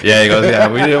you. Yeah, he goes,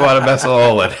 yeah, we didn't want to mess with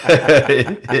Olin.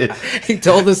 He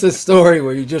told us a story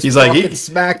where you just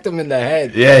smacked him in the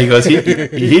head. Yeah, he goes,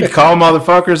 he'd call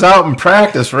motherfuckers out in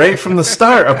practice right from the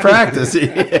start of practice.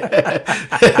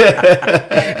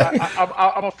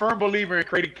 I'm a firm believer in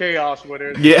creating chaos with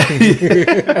it. Yeah.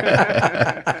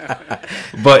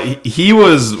 But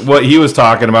what he was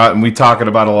talking about, and we talking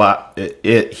about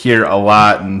it here a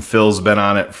lot, and Phil's been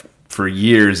on it for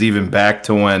years, even back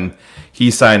to when he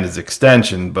signed his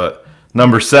extension. But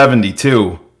number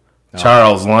 72,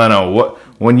 Charles Leno.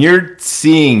 When you're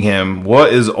seeing him,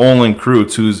 what is Olin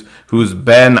Kreutz, who's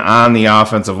been on the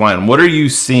offensive line? What are you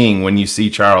seeing when you see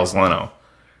Charles Leno?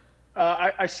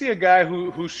 I see a guy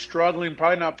who's struggling,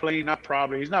 he's not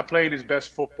playing his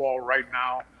best football right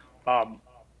now.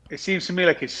 It seems to me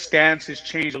like his stance has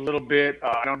changed a little bit.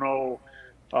 I don't know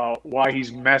why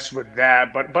he's messed with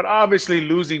that, but obviously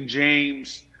losing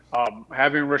James,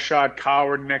 having Rashad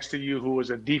Coward next to you, who was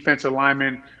a defensive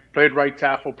lineman, played right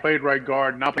tackle, played right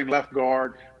guard, now playing left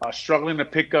guard, struggling to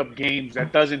pick up games,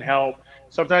 that doesn't help.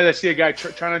 Sometimes I see a guy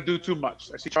trying to do too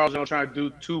much. I see Charles Leno trying to do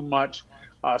too much.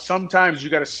 Sometimes you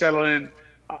got to settle in.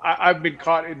 I've been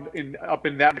caught up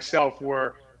in that myself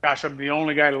where, gosh, I'm the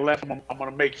only guy left. I'm going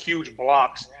to make huge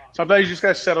blocks. Sometimes you just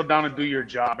got to settle down and do your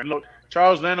job. And look,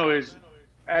 Charles Leno is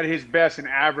at his best an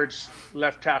average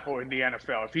left tackle in the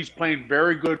NFL. If he's playing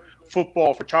very good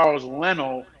football for Charles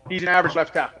Leno, he's an average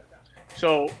left tackle.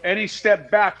 So any step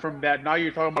back from that, now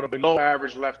you're talking about a below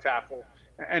average left tackle.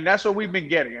 And that's what we've been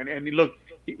getting. And look,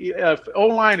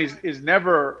 O-line is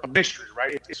never a mystery,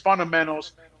 right? It's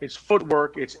fundamentals, it's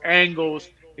footwork, it's angles,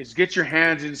 it's get your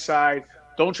hands inside.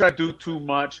 Don't try to do too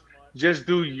much. Just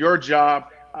do your job.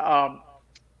 I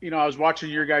was watching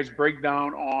your guys'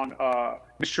 breakdown on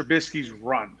Mr. Trubisky's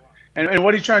run. And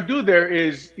what he's trying to do there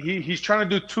is he's trying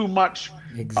to do too much.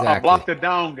 Exactly. Block the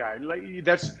down guy.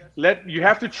 You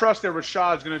have to trust that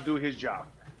Rashad's going to do his job.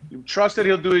 You trust that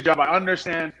he'll do his job. I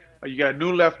understand you got a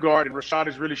new left guard, and Rashad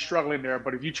is really struggling there.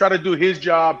 But if you try to do his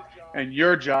job and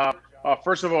your job,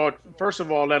 first of all,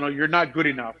 Leno, you're not good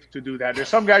enough to do that. There's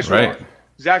some guys who are.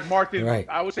 Zach Martin,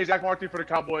 I would say Zach Martin for the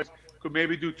Cowboys could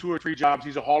maybe do 2 or 3 jobs.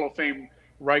 He's a Hall of Fame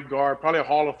right guard, probably a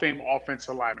Hall of Fame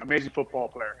offensive lineman, amazing football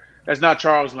player. That's not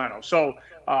Charles Leno. So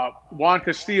Juan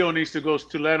Castillo needs to go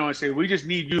to Leno and say, we just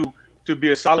need you to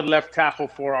be a solid left tackle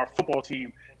for our football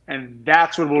team, and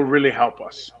that's what will really help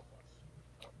us.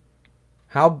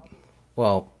 I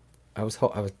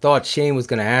thought Shayne was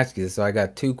going to ask you this, so I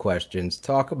got 2 questions.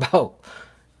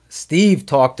 Steve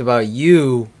talked about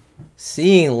you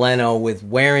seeing Leno with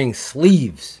wearing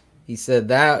sleeves. He said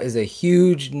that is a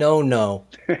huge no-no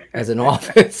as an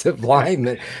offensive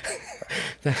lineman.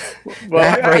 I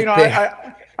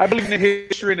believe in the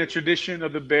history and the tradition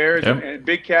of the Bears, and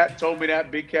Big Cat told me that.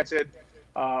 Big Cat said,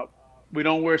 we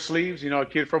don't wear sleeves. A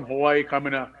kid from Hawaii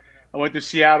I went to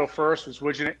Seattle first,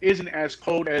 which isn't as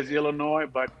cold as Illinois,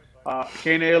 but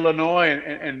came to Illinois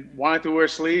and wanted to wear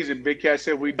sleeves, and Big Cat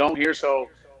said we don't here. So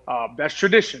that's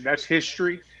tradition. That's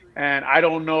history. And I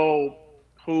don't know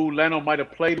who Leno might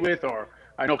have played with, or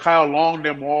I know Kyle Long,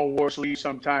 them all wore sleeves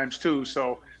sometimes too.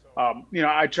 So,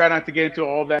 I try not to get into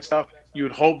all that stuff. You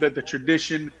would hope that the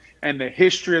tradition and the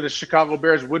history of the Chicago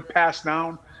Bears would pass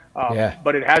down,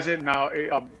 but it hasn't. Now,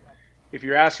 if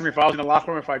you're asking me if I was in the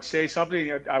locker room, if I'd say something,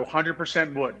 I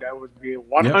 100% would. That would be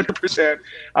 100%.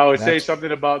 I would say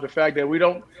something about the fact that we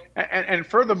don't. And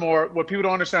furthermore, what people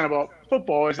don't understand about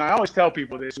football is, and I always tell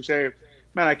people this, who say,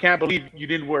 man, I can't believe you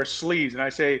didn't wear sleeves. And I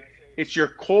say, it's your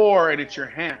core and it's your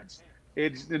hands.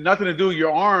 It's nothing to do with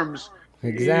your arms.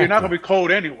 Exactly. You're not going to be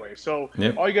cold anyway. So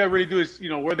all you got to really do is,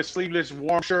 wear the sleeveless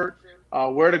warm shirt,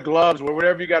 wear the gloves, wear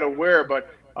whatever you got to wear. But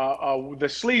the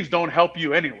sleeves don't help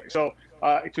you anyway. So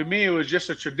to me, it was just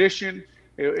a tradition.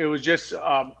 It was just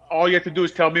all you have to do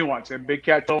is tell me once. And Big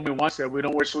Cat told me once that we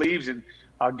don't wear sleeves. And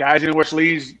guys didn't wear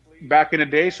sleeves back in the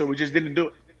day, so we just didn't do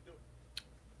it.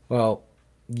 Well,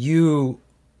 you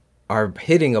are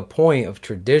hitting a point of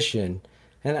tradition.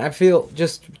 And I feel,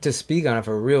 just to speak on it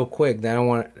for real quick, then I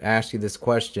want to ask you this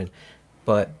question.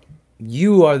 But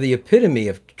you are the epitome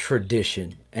of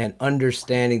tradition and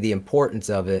understanding the importance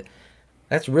of it.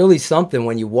 That's really something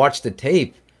when you watch the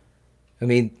tape. I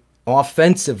mean,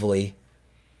 offensively,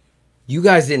 you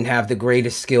guys didn't have the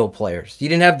greatest skill players. You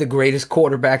didn't have the greatest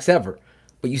quarterbacks ever.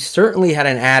 But you certainly had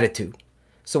an attitude.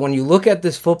 So when you look at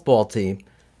this football team,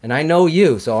 and I know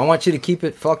you, so I want you to keep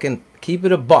it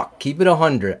a buck, keep it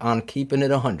 100 on Keeping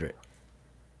It 100.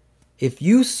 If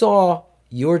you saw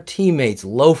your teammates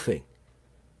loafing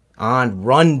on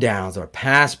rundowns or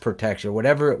pass protection or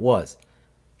whatever it was,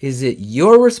 is it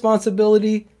your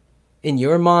responsibility in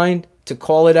your mind to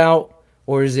call it out,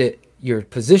 or is it your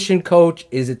position coach?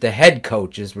 Is it the head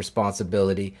coach's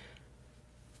responsibility?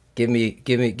 Give me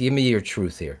your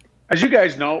truth here. As you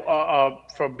guys know,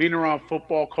 from being around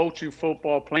football, coaching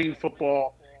football, playing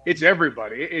football, it's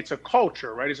everybody. It's a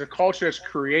culture, right? It's a culture that's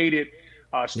created,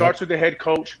 starts with the head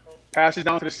coach, passes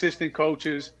down to the assistant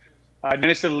coaches, and then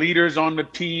it's the leaders on the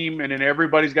team, and then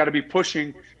everybody's got to be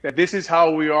pushing that this is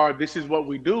how we are, this is what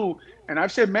we do. And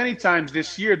I've said many times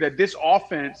this year that this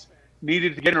offense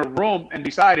needed to get in a room and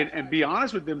decide and be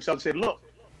honest with themselves and say, look,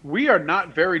 we are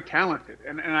not very talented.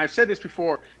 And I've said this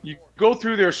before. You go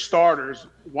through their starters,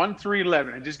 1 through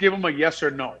 11, and just give them a yes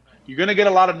or no. You're going to get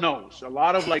a lot of no's, a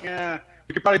lot of like,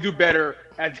 we could probably do better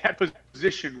at that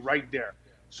position right there.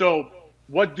 So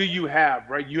what do you have,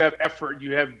 right? You have effort.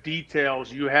 You have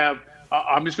details. You have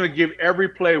I'm just going to give every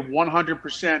play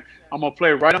 100%. I'm going to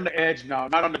play right on the edge now,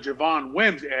 not on the Javon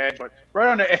Wims edge, but right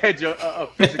on the edge of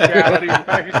physicality.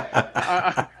 Right?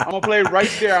 I'm going to play right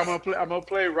there. I'm going to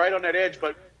play right on that edge.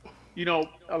 But, you know,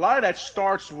 a lot of that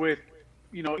starts with,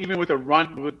 you know, even with a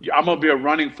run. I'm going to be a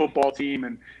running football team,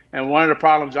 and And one of the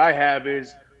problems I have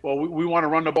is, well, we want to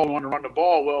run the ball. We want to run the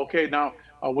ball. Well, okay, now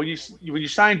when you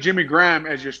sign Jimmy Graham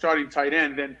as your starting tight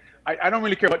end, then I don't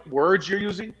really care what words you're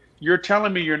using. You're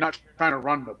telling me you're not trying to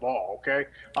run the ball, okay?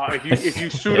 If you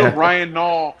suit up Ryan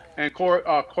Nall and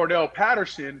Cordell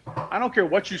Patterson, I don't care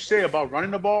what you say about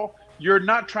running the ball. You're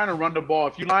not trying to run the ball.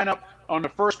 If you line up on the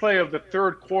first play of the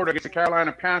third quarter against the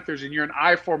Carolina Panthers and you're in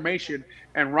I formation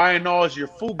and Ryan Nall is your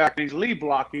fullback and he's lead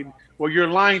blocking, well, you're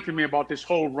lying to me about this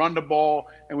whole run the ball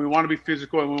and we want to be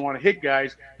physical and we want to hit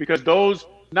guys, because those,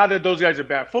 not that those guys are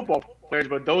bad football players,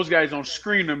 but those guys don't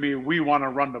scream to me, we want to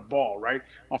run the ball, right?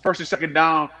 On first and second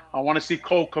down, I want to see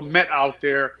Cole Kmet out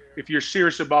there if you're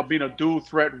serious about being a dual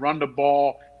threat, run the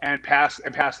ball and pass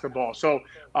the ball. So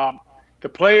the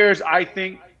players, I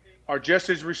think, are just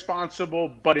as responsible,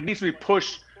 but it needs to be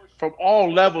pushed from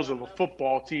all levels of a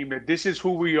football team that this is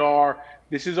who we are,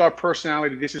 this is our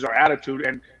personality, this is our attitude.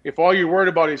 And if all you're worried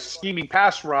about is scheming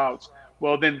pass routes,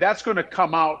 well, then that's going to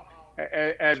come out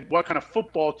as what kind of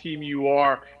football team you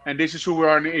are, and this is who we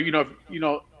are.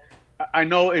 And I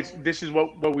know this is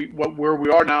where we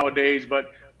are nowadays,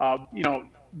 but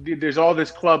there's all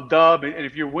this club dub, and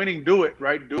if you're winning, do it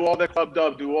right. Do all that club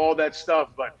dub, do all that stuff,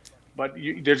 but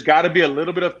there's got to be a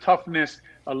little bit of toughness,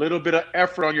 a little bit of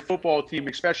effort on your football team,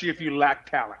 especially if you lack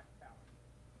talent.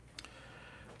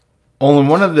 Olin,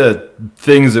 one of the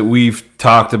things that we've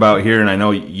talked about here, and I know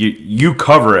you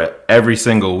cover it every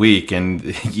single week, and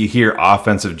you hear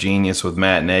offensive genius with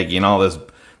Matt Nagy and all this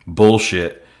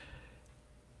bullshit.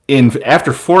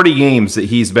 After 40 games that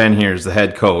he's been here as the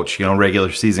head coach,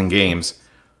 regular season games,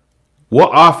 what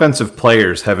offensive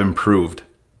players have improved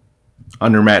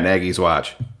under Matt Nagy's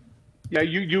watch? Yeah,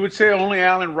 you would say only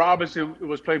Allen Robinson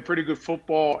was playing pretty good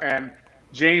football, and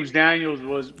James Daniels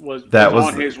was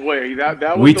on his way.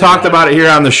 We talked about it here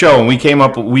on the show, and we came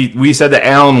up. We said that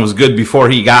Allen was good before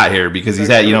he got here because he's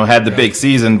had the big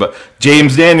season. But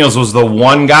James Daniels was the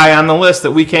one guy on the list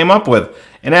that we came up with.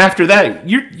 And after that,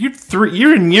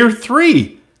 you're in year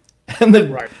 3, and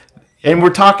we're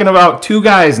talking about 2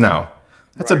 guys now.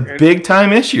 That's a big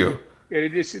time issue.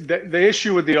 The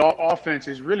issue with the offense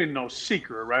is really no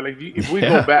secret, right? Like if we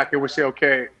go back and we say,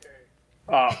 okay,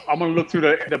 I'm going to look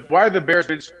through why have the Bears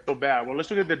been so bad? Well,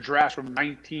 let's look at the draft from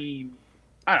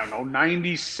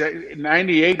 97,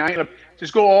 98, 90.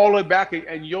 Just go all the way back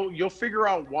and you'll figure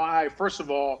out why. First of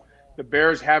all, the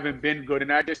Bears haven't been good.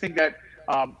 And I just think that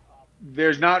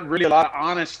there's not really a lot of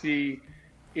honesty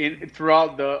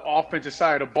throughout the offensive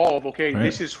side of the ball.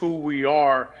 This is who we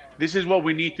are. This is what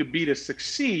we need to be to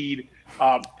succeed.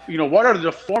 What are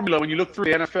the formula when you look through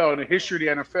the NFL and the history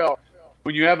of the NFL?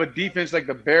 When you have a defense like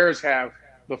the Bears have,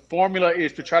 the formula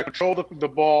is to try to control the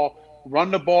ball,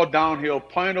 run the ball downhill,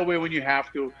 punt it away when you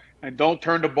have to, and don't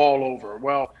turn the ball over.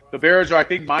 Well, the Bears are, I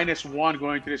think, -1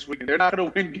 going into this weekend. They're not going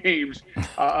to win games.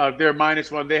 They're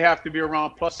 -1. They have to be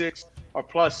around +6 or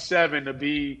 +7 to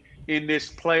be in this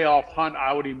playoff hunt,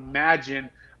 I would imagine.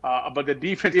 But the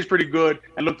defense is pretty good.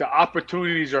 And look, the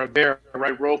opportunities are there,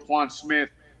 right? Roquan Smith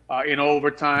in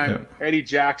overtime, Eddie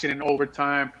Jackson in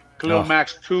overtime. Khalil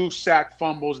Mack's 2 sack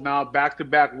fumbles now,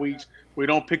 back-to-back weeks. We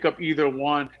don't pick up either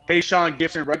one. Tayshaun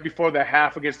Gibson, right before the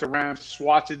half against the Rams,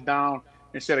 swats it down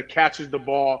instead of catches the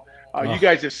ball. You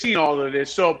guys have seen all of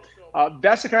this. So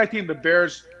that's the kind of team the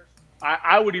Bears,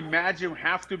 I would imagine,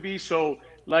 have to be. So,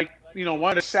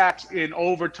 one of the sacks in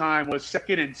overtime was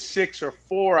 2nd and 6 or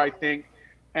 4, I think.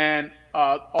 And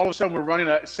all of a sudden we're running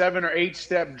a 7 or 8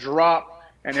 step drop,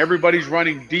 and everybody's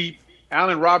running deep.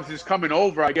 Allen Robinson's coming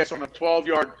over, I guess, on a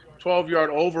 12-yard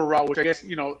over route, which I guess,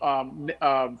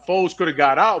 Foles could have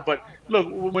got out. But look,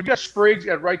 when you got Spriggs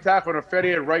at right tackle and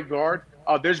Fetty at right guard,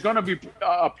 there's going to be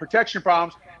protection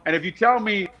problems. And if you tell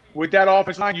me with that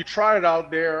offensive line, you tried it out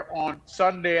there on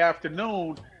Sunday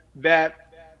afternoon, that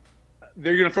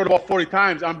they're going to throw the ball 40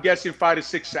 times, I'm guessing 5 to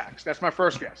 6 sacks. That's my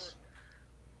first guess.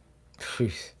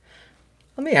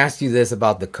 Let me ask you this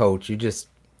about the coach. You just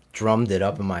drummed it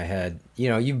up in my head.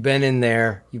 You've been in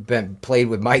there. You've played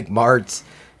with Mike Martz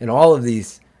and all of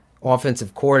these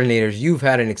offensive coordinators you've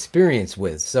had an experience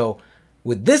with. So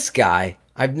with this guy,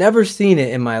 I've never seen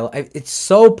it in my life. It's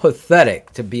so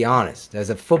pathetic, to be honest. As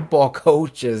a football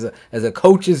coach, as a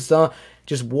coach's son,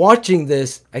 just watching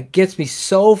this, it gets me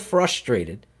so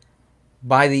frustrated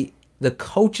by the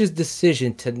coach's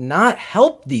decision to not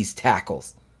help these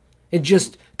tackles and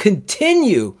just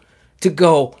continue to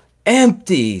go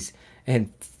empties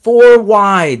and 4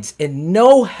 wides and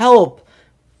no help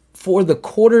for the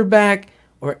quarterback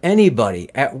or anybody.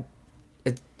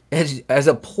 As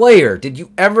a player, did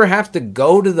you ever have to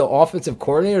go to the offensive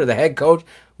coordinator or the head coach?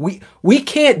 We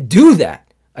can't do that.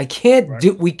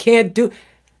 We can't do.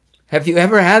 Have you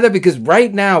ever had that? Because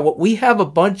right now, we have a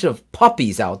bunch of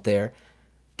puppies out there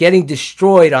getting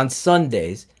destroyed on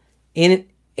Sundays in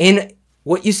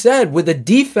what you said, with a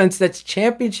defense that's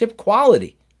championship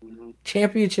quality.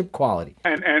 Championship quality.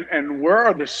 And where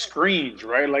are the screens,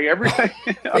 right? Like everything.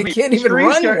 They can't even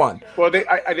run one. Well,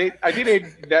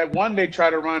 that one they tried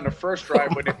to run the first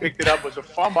drive, but they picked it up was a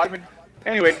fumble. I mean,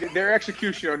 anyway, their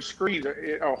execution on screens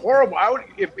are horrible.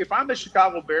 If I'm the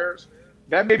Chicago Bears,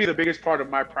 that may be the biggest part of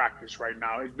my practice right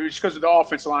now. It's because of the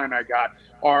offensive line I got.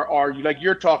 Are you, like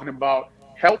you're talking about,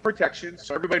 help protection,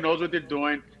 so everybody knows what they're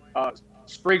doing.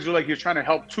 Spriggs looked like he was trying to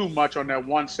help too much on that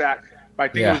one sack. I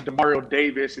think it was Demario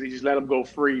Davis, and he just let him go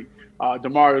free.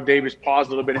 Demario Davis paused a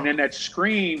little bit, and then that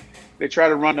screen they tried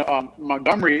to run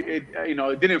Montgomery.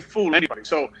 It didn't fool anybody.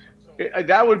 So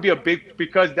that would be a big,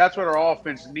 because that's what our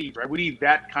offense needs, right? We need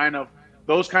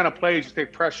those kind of plays to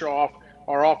take pressure off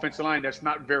our offensive line. That's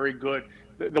not very good.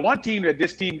 The one team that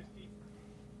this team,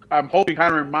 I'm hoping,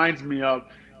 kind of reminds me of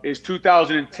is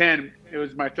 2010. It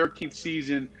was my 13th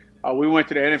season. We went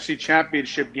to the NFC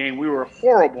Championship game. We were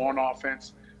horrible on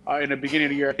offense. In the beginning of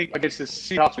the year, I think against the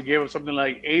Seahawks, we gave them something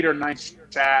like 8 or 9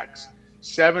 sacks,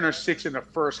 7 or 6 in the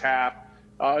first half.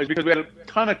 It's because we had a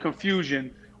ton of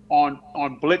confusion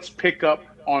on blitz pickup,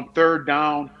 on third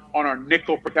down, on our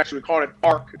nickel protection. We called it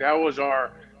ARC. That was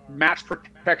our max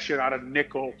protection out of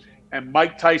nickel. And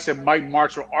Mike Tyson, Mike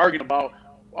Martz were arguing about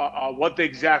what the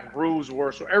exact rules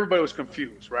were. So everybody was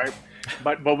confused, right?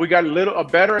 But we got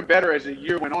better and better as the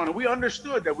year went on. And we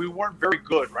understood that we weren't very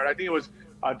good, right? I think it was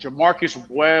Jamarcus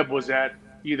Webb was at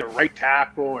either right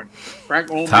tackle, and Frank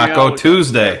Omiyale Taco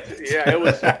Tuesday. Yeah, it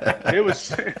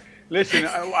was. Listen,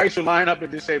 I used to line up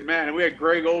and just say, man, and we had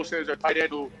Greg Olsen as our tight end,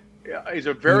 who is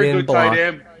a very good tight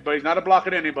end, but he's not a block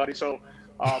at anybody. So,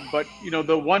 but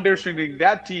the one difference between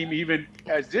that team, even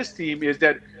as this team, is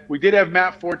that we did have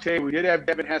Matt Forte, we did have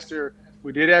Devin Hester,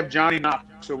 we did have Johnny Knox.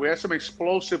 So we had some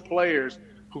explosive players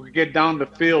who could get down the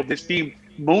field. This team,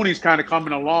 Mooney's kind of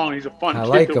coming along. He's a fun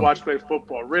kid to watch play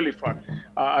football. Really fun.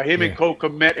 Him and Cole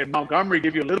Kmet and Montgomery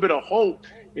give you a little bit of hope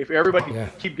if everybody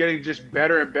keep getting just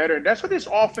better and better. And that's what this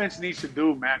offense needs to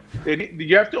do, man.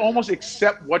 You have to almost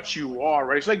accept what you are,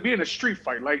 right? It's like being in a street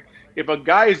fight. Like, if a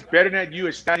guy is better than you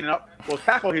is standing up, well,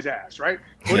 tackle his ass, right?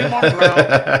 Put him on the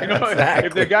ground. Exactly.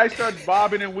 If the guy starts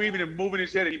bobbing and weaving and moving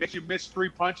his head and he makes you miss 3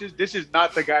 punches, this is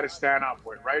not the guy to stand up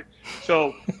with, right?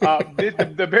 So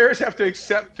the Bears have to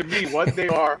accept, to me, what they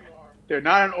are. They're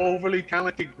not an overly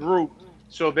talented group,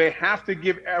 so they have to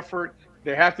give effort.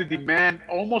 They have to demand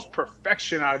almost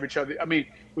perfection out of each other. I mean,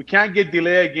 we can't get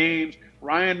delayed games.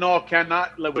 Ryan Nall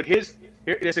cannot, with his,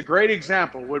 it's a great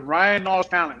example. With Ryan Nall's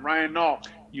talent, Ryan Nall,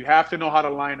 you have to know how to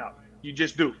line up. You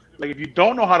just do. Like, if you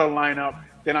don't know how to line up,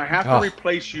 then I have to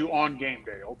replace you on game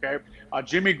day, okay?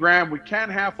 Jimmy Graham, we can't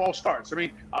have false starts. I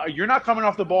mean, you're not coming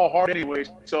off the ball hard anyways,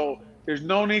 so there's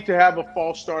no need to have a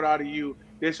false start out of you.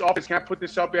 This offense can't put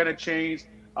this up in a chains.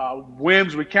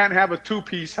 Wims, we can't have a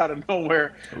two-piece out of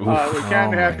nowhere. We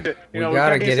can't have to, we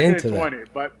gotta get into 20.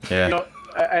 That.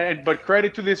 But but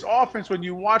credit to this offense. When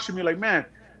you watch them, you're like, man,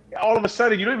 all of a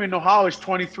sudden you don't even know how it's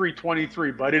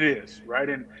 23-23, but it is, right?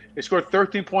 And they scored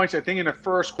 13 points, I think, in the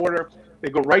first quarter. They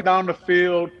go right down the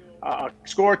field,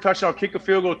 score a touchdown, kick a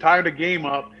field goal, tie the game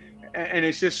up, and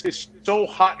it's so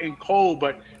hot and cold.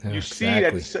 But you see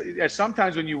that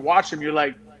sometimes when you watch them, you're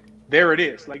like, there it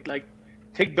is. Like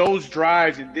take those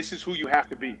drives, and this is who you have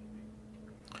to be.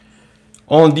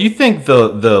 Olin, do you think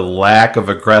the lack of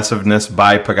aggressiveness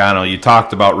by Pagano, you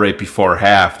talked about right before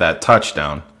half, that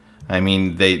touchdown? I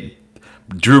mean,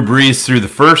 Drew Brees threw the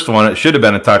first one. It should have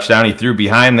been a touchdown. He threw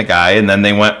behind the guy, and then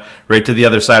they went right to the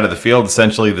other side of the field,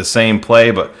 essentially the same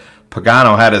play. But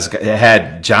Pagano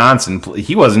had Johnson.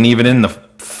 He wasn't even in the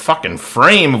fucking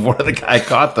frame of where the guy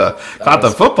caught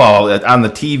the football on the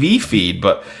TV feed.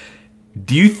 But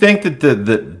do you think that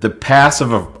the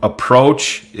passive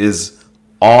approach is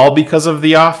all because of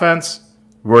the offense,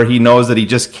 where he knows that he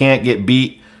just can't get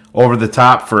beat over the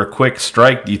top for a quick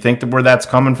strike? Do you think where that's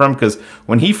coming from? Because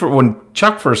when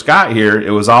Chuck first got here,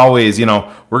 it was always,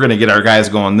 we're going to get our guys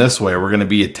going this way. We're going to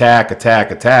be attack,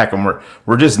 and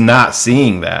we're just not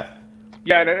seeing that.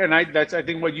 Yeah, and I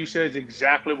think what you said is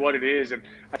exactly what it is, and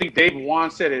I think Dave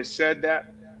Wanstead has said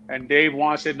that, and Dave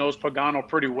Wanstead knows Pagano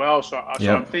pretty well. So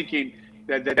I'm thinking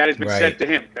that has been said to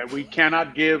him, that we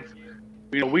cannot give.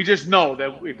 We just know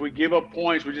that if we give up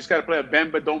points, we just got to play a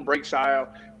bend but don't break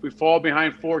style. If we fall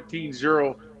behind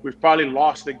 14-0, we've probably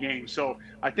lost the game. So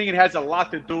I think it has a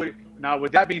lot to do with it. Now,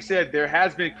 with that being said, there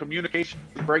has been communication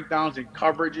breakdowns in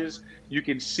coverages. You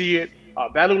can see it.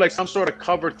 That looked like some sort of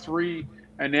cover 3,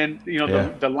 and then the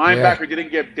linebacker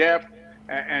didn't get depth,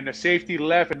 and the safety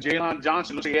left, and Jalen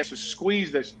Johnson looks like he has to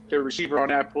squeeze the receiver on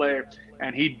that play,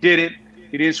 and he didn't.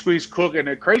 He didn't squeeze Cook. And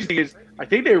the crazy thing is, I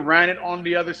think they ran it on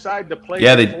the other side the play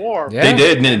before. They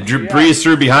did, and it breezed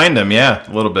through behind them, a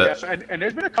little bit. Yes, and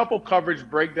there's been a couple coverage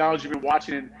breakdowns you've been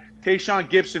watching, and Tayshaun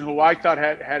Gibson, who I thought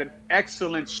had an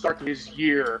excellent start to his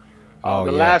year.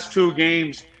 The last 2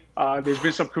 games, there's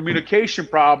been some communication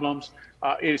problems,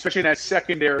 especially in that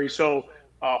secondary. So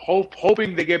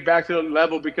hoping they get back to the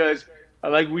level because,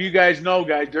 like you guys know,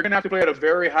 they're going to have to play at a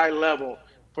very high level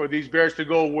for these Bears to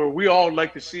go where we all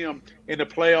like to see them in the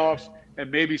playoffs and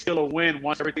maybe still a win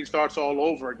once everything starts all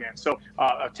over again. So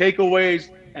takeaways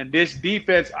and this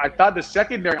defense, I thought the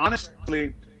secondary,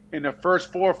 honestly, in the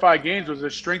first 4 or 5 games was the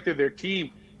strength of their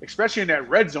team, especially in that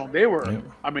red zone. They were,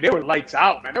 they were lights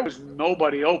out, man. There was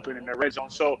nobody open in the red zone.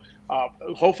 So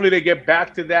hopefully they get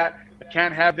back to that. I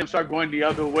can't have them start going the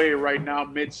other way right now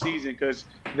mid-season because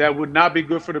that would not be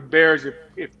good for the Bears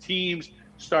if teams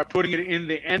start putting it in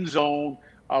the end zone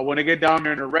when they get down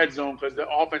there in the red zone because the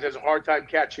offense has a hard time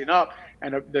catching up.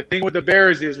 And the thing with the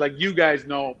Bears is, like you guys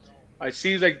know, it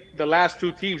seems like the last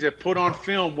 2 teams have put on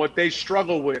film what they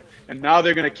struggle with, and now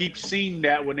they're going to keep seeing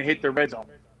that when they hit the red zone.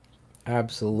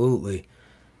 Absolutely.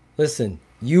 Listen,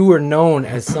 you were known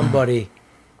as somebody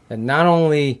that not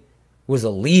only was a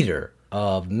leader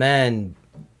of men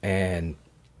and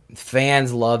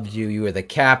fans loved you, you were the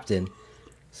captain.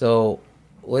 So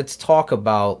let's talk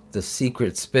about the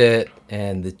secret spit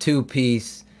and the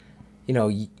 2-piece. You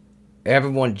know,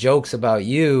 everyone jokes about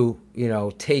you,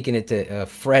 taking it to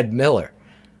Fred Miller,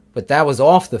 but that was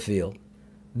off the field.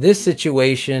 This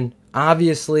situation,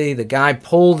 obviously, the guy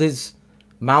pulled his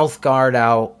mouth guard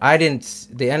out. The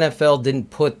NFL didn't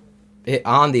put it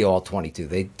on the All-22.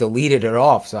 They deleted it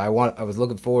off, so I was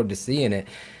looking forward to seeing it,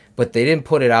 but they didn't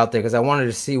put it out there because I wanted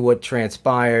to see what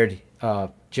transpired.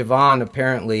 Javon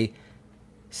apparently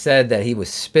said that he was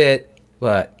spit,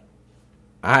 but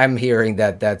I'm hearing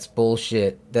that that's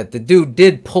bullshit. That the dude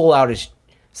did pull out his.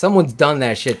 Someone's done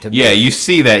that shit to me. Yeah, you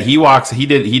see that he walks. He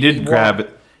did grab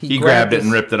it. He grabbed it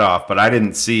and ripped it off. But I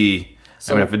didn't see.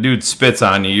 So, if a dude spits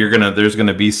on you, there's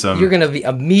gonna be some. You're gonna be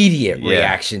immediate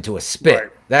reaction to a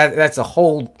spit. Right. That's a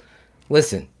whole.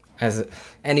 Listen,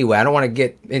 anyway, I don't want to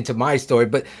get into my story,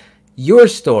 but your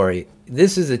story.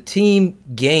 This is a team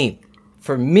game.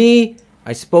 For me,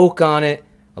 I spoke on it.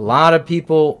 A lot of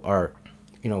people are.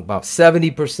 About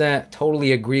 70%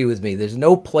 totally agree with me. There's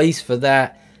no place for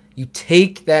that. You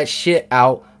take that shit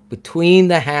out between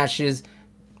the hashes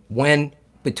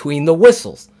between the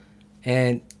whistles.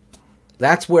 And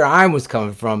that's where I was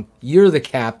coming from. You're the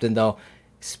captain, though.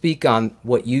 Speak on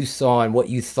what you saw and what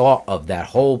you thought of that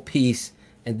whole piece.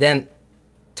 And then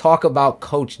talk about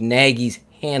Coach Nagy's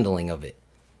handling of it.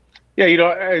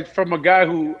 Yeah, from a guy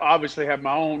who obviously had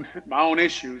my own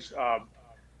issues,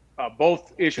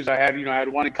 both issues I had, I had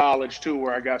one in college too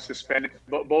where I got suspended.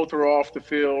 Both are off the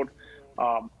field.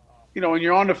 When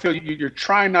you're on the field, you're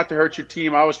trying not to hurt your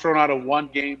team. I was thrown out of one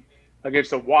game against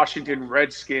the Washington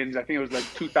Redskins. I think it was like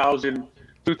 2000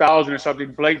 or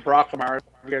something. Blake Brockemeyer, if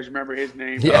you guys remember his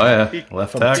name. Yeah,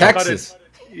 left tackle. Texas.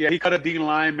 He cut a D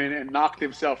lineman and knocked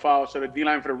himself out. So the D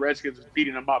lineman for the Redskins was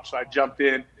beating him up. So I jumped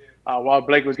in. While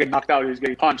Blake was getting knocked out, he was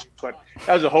getting punched. But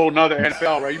that was a whole nother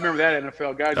NFL, right? You remember that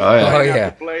NFL, guys?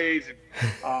 The plays.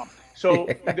 So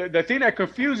the thing that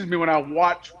confuses me when I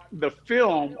watch the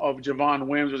film of Javon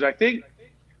Wims was I think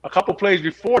a couple plays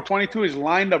before, 22 is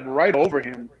lined up right over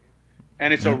him,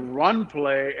 and it's a run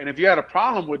play. And if you had a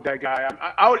problem with that guy,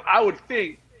 I would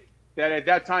think that at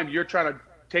that time you're trying to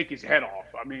take his head off.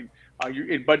 I mean,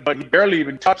 but he barely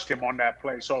even touched him on that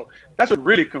play. So that's what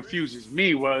really confuses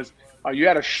me was you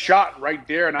had a shot right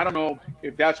there, and I don't know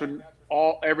if that's when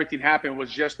everything happened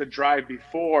was just the drive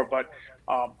before. But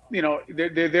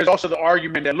there's also the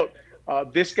argument that look,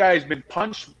 this guy's been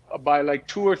punched by like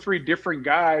 2 or 3 different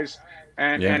guys,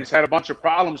 and has had a bunch of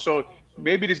problems. So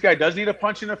maybe this guy does need a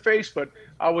punch in the face. But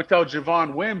I would tell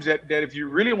Javon Wims that if you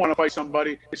really want to fight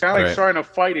somebody, it's kind of like starting a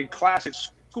fight in class at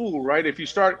school, right? If you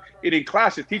start it in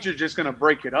class, the teacher's just going to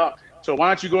break it up. So why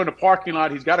don't you go in the parking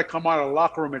lot? He's got to come out of the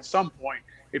locker room at some point.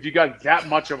 If you got that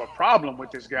much of a problem with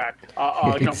this guy,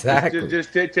 exactly.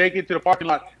 Just take it to the parking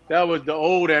lot. That was the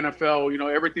old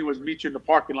NFL. Everything was meet you in the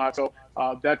parking lot. So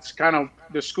that's kind of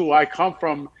the school I come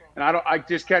from, and I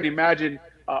just can't imagine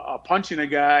punching a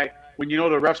guy when the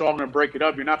refs are all going to break it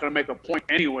up. You're not going to make a point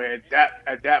anyway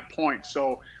at that point.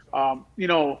 So and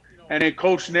then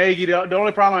Coach Nagy. The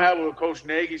only problem I had with what Coach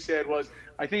Nagy said was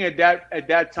I think at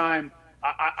that time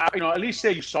at least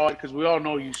say you saw it because we all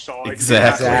know you saw it.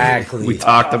 Exactly. We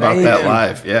talked about that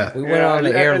live. Yeah. We went on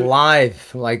the air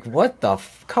live. Like, what the?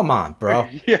 Come on, bro.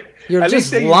 Yeah. You're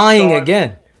just lying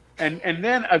again. And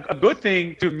then a good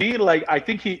thing to me, like I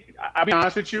think I'll be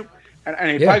honest with you,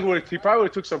 and he probably would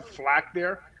have took some flack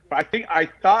there. But I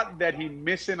thought that he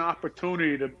missed an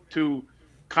opportunity to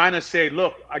kind of say,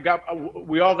 look,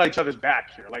 we all got each other's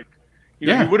back here. Like, he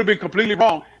would have been completely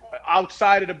wrong.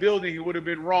 Outside of the building, he would have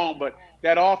been wrong. But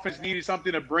that offense needed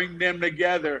something to bring them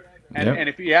together. And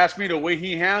if you ask me, the way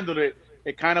he handled it,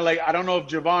 it kind of like, I don't know if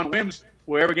Javon Wims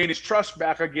will ever gain his trust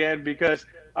back again because,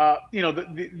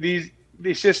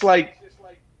 it's just like,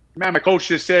 man, my coach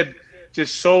just said,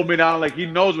 just sold me down. Like, he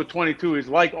knows what 22 is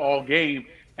like all game.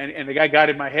 And the guy got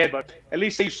in my head. But at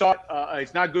least he saw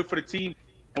it's not good for the team.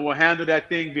 And we'll handle that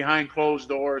thing behind closed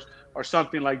doors or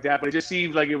something like that. But it just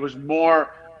seems like it was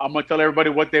more, I'm going to tell everybody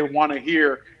what they want to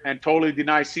hear and totally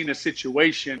deny seeing the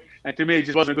situation. And to me, it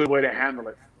just wasn't a good way to handle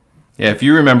it. Yeah, if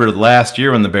you remember last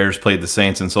year when the Bears played the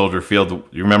Saints in Soldier Field,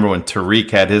 you remember when Tariq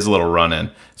had his little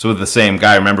run-in. So with the same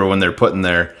guy, remember when they're putting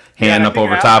their hand up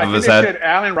over top of his head? Said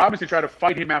Allen Robinson tried to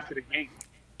fight him after the game.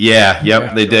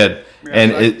 Yeah, they did.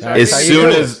 And as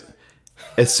soon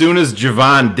as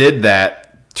Javon did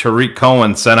that, Tariq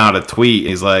Cohen sent out a tweet.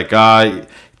 He's like,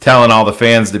 telling all the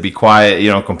fans to be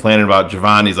quiet, complaining about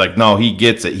Javon. He's like, no, he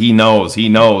gets it. He knows.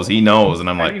 And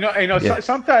I'm like,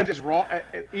 sometimes it's wrong,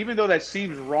 even though that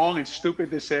seems wrong and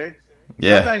stupid to say.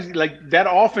 Yeah. Sometimes like that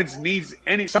offense needs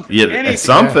something. Yeah,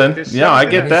 something. Yeah, I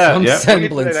get that. Some yeah.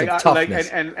 semblance of toughness.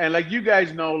 And like you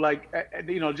guys know,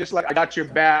 just like I got your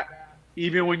back,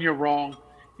 even when you're wrong.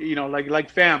 Like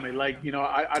family. Like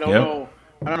I don't know.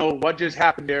 I don't know what just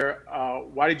happened there.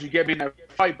 Why did you get me in that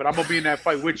fight? But I'm gonna be in that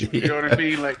fight with you. You know what I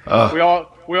mean? Like we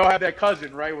all have that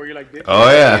cousin, right? Where you're like,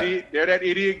 there that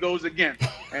idiot goes again.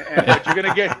 But you're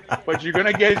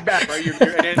gonna get his back,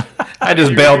 right? I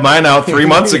just bailed mine out 3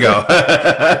 months ago.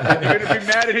 You're gonna be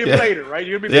mad at him later, right?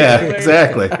 You're gonna be mad at him later.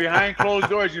 Exactly. Behind closed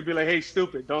doors, you'd be like, hey,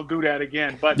 stupid, don't do that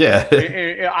again. But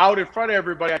out in front of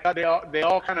everybody, I thought they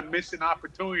all kind of missed an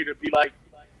opportunity to be like,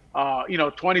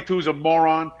 22's a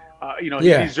moron. He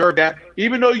deserved that.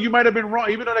 Even though you might have been wrong,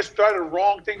 even though that's the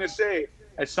wrong thing to say,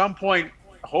 at some point,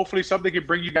 hopefully something can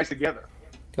bring you guys together.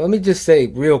 Let me just say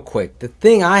real quick, the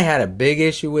thing I had a big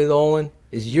issue with, Olin,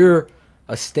 is you're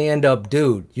a stand-up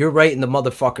dude. You're right in the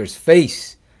motherfucker's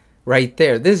face right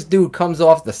there. This dude comes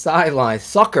off the sideline,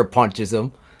 sucker punches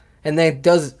him, and then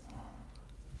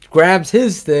grabs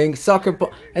his thing,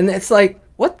 and it's like,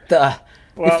 what the?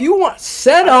 Well, if you want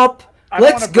set up,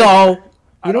 let's go.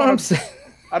 You know what I'm saying?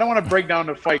 I don't want to break down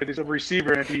the fight because there's a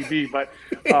receiver in TV, but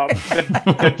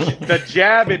the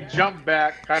jab and jump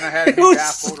back kind of had me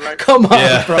baffled, right? Come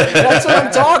on, bro. That's what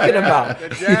I'm talking about. The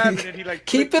jab and then he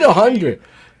keep it 100.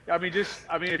 I mean, if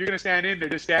you're gonna stand in there,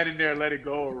 just stand in there and let it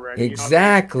go already.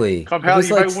 Exactly. Come hell,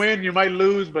 you might win, you might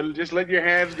lose, but just let your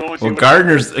hands go. And well,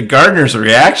 Gardner's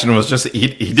reaction was just he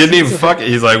didn't even fuck it.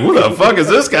 He's like, "Who the fuck is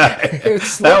this guy?"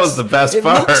 That was the best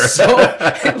part.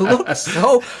 It looked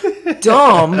so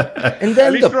dumb, and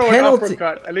then the penalty.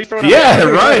 At least throw an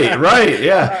uppercut. Right,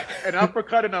 yeah. An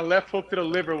uppercut and a left hook to the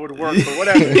liver would work, but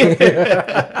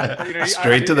whatever.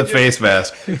 Straight to the face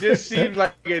mask. It just seems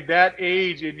like at that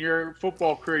age in your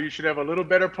football career, you should have a little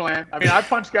better plan. I mean, I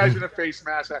punched guys in the face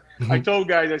mask. I told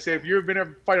guys, I said, if you've been a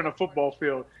fight on a football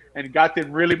field and got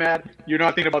them really mad, you're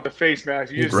not thinking about the face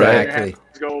mask. You just let your hands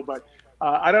go. But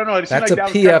I don't know. It That's like a that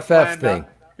PFF thing.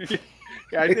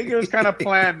 Yeah, I think it was kind of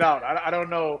planned out. I don't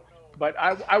know. But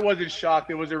I wasn't shocked.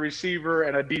 It was a receiver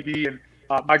and a DB. And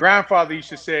my grandfather used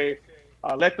to say,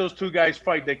 let those two guys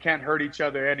fight. They can't hurt each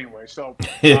other anyway. So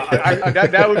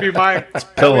that would be my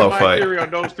theory on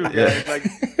those two guys. Like,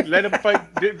 let them fight.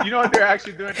 You know what they're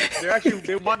actually doing?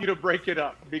 They want you to break it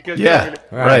up because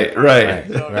right.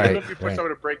 So they're looking for someone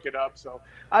to break it up. So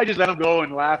I just let them go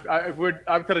and laugh.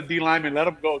 I'm to the D lineman, let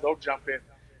them go. Don't jump in.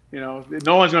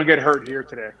 No one's gonna get hurt here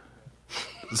today.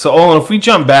 So Olin, if we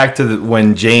jump back to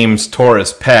when James tore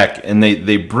his pec and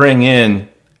they bring in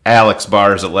Alex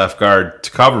Bars at left guard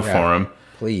to cover for him.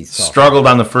 Please. Struggled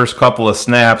on the first couple of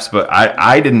snaps, but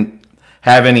I didn't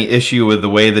have any issue with the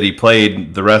way that he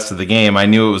played the rest of the game. I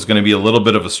knew it was going to be a little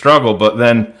bit of a struggle, but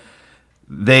then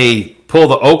they pull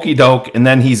the okey doke and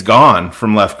then he's gone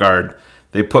from left guard.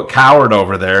 They put Coward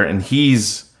over there and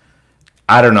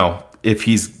I don't know if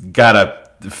he's got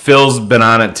Phil's been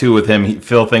on it too with him.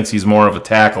 Phil thinks he's more of a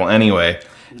tackle anyway,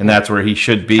 and that's where he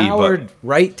should be. Coward,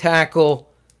 right tackle.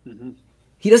 Mm-hmm.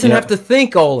 He doesn't have to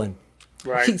think, Olin.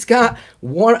 Right. He's got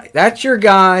one. That's your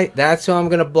guy. That's who I'm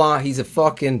going to block. He's a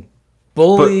fucking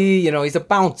bully. He's a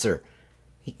bouncer.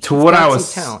 To what I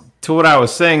was to what I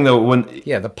was saying though, when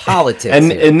the politics.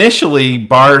 And initially,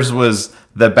 Bars was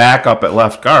the backup at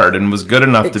left guard and was good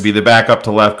enough to be the backup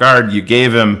to left guard. You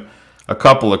gave him a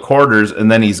couple of quarters,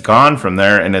 and then he's gone from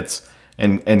there. And it's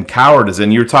and Coward is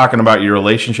in. You're talking about your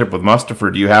relationship with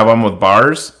Mustapher. Do you have one with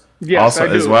Bars? Yes, also I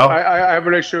do. as well. I have a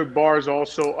relationship with Bars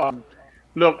also.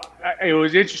 Look, it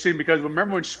was interesting because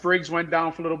remember when Spriggs went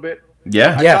down for a little bit?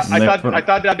 Yeah. I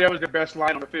thought that was the best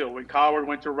line on the field when Coward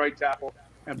went to right tackle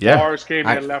and Bars came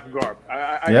in at left guard.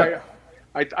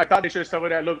 I thought they should have stuck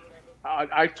with that. Look,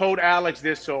 I told Alex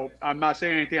this, so I'm not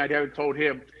saying anything I haven't told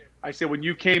him. I said when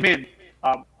you came in,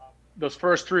 those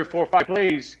first 3 or 4 or 5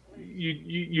 plays,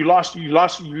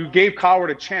 you gave Coward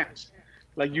a chance.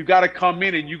 Like you got to come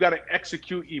in and you got to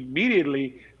execute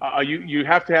immediately. You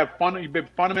have to have fun. You've been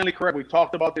fundamentally correct. We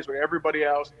talked about this with everybody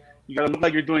else. You got to look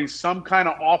like you're doing some kind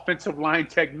of offensive line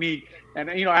technique. And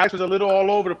Alex was a little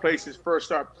all over the place his first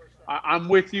start. I'm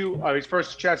with you. His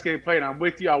first chance getting played. I'm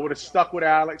with you. I would have stuck with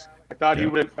Alex. I thought he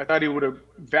would have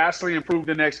vastly improved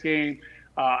the next game.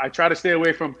 I try to stay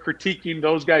away from critiquing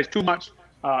those guys too much.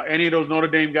 Any of those Notre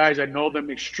Dame guys, I know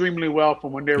them extremely well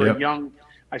from when they were young.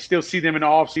 I still see them in the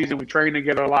offseason. We train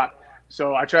together a lot.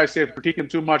 So I try to say critique him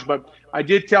too much. But I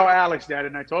did tell Alex that,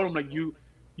 and I told him, like, you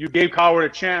gave Coward a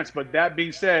chance. But that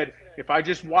being said, if I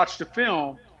just watch the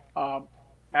film,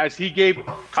 as he gave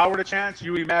Coward a chance,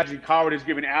 you imagine Coward is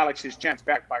giving Alex his chance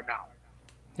back by now.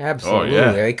 Absolutely.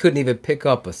 They couldn't even pick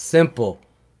up a simple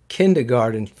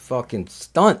kindergarten fucking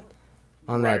stunt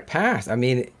on that pass. I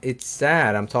mean, it's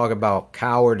sad. I'm talking about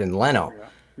Coward and Leno.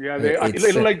 Yeah, it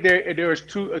looked like there was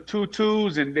two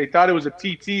twos, and they thought it was a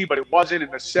TT, but it wasn't,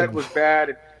 and the set was bad.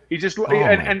 And he just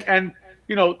and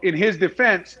in his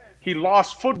defense, he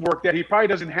lost footwork that he probably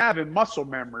doesn't have in muscle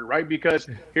memory, right? Because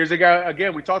here's a guy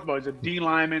again we talked about. He's a D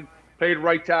lineman, played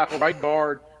right tackle, right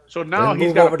guard. So now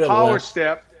he's got a power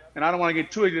step, and I don't want to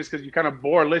get too into this because you kind of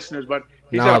bore listeners, but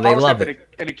he's got a power step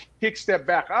and a kick step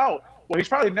back out. Well, he's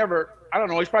probably never. I don't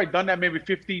know. He's probably done that maybe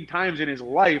 15 times in his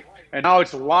life, and now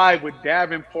it's live with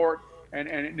Davenport, and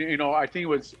I think it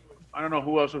was I don't know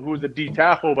who was the D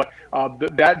tackle, but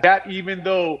that even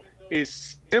though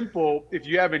is simple, if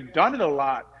you haven't done it a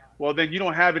lot, well then you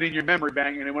don't have it in your memory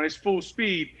bank, and when it's full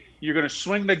speed, you're gonna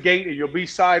swing the gate and you'll be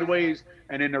sideways,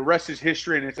 and then the rest is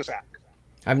history, and it's a sack.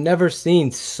 I've never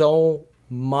seen so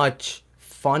much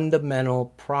fundamental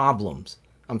problems.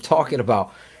 I'm talking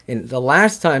about, and the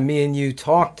last time me and you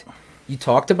talked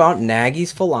about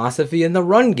Nagy's philosophy in the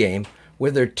run game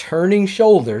where they're turning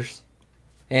shoulders.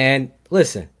 And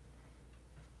listen,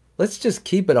 let's just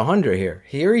keep it 100 here.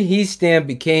 Harry Hiestand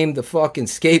became the fucking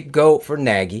scapegoat for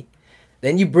Nagy.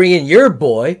 Then you bring in your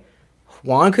boy,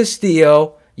 Juan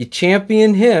Castillo. You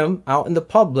champion him out in the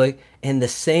public, and the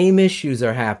same issues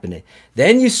are happening.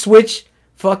 Then you switch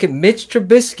fucking Mitch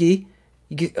Trubisky.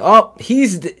 He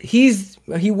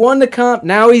won the comp.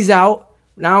 Now he's out.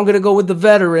 Now I'm going to go with the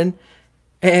veteran.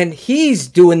 And he's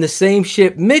doing the same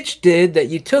shit Mitch did that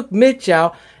you took Mitch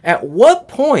out. At what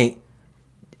point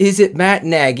is it Matt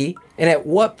Nagy? And at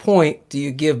what point do you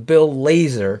give Bill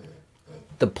Lazor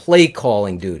the play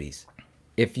calling duties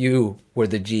if you were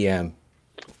the GM?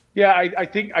 Yeah, I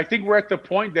think we're at the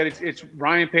point that it's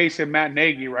Ryan Pace and Matt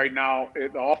Nagy right now.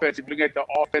 The offense, if you look at the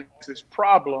offense's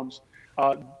problems,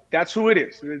 that's who it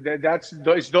is.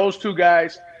 It's those two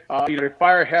guys. They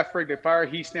fire Heffrick, they fire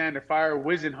Hiestand, they fire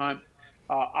Wisenhunt.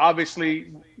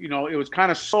 Obviously, it was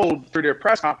kind of sold through their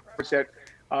press conference that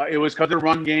it was because of the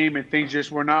run game and things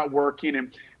just were not working.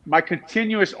 And my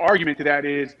continuous argument to that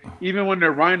is even when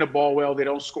they're running the ball well, they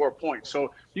don't score points.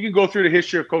 So you can go through the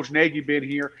history of Coach Nagy being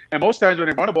here, and most times when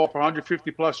they run the ball for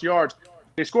 150-plus yards,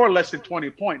 they score less than 20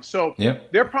 points. So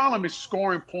their problem is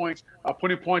scoring points,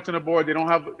 putting points on the board. They don't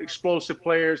have explosive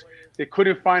players. They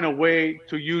couldn't find a way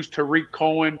to use Tariq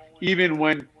Cohen even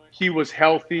when he was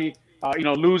healthy.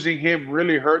 Losing him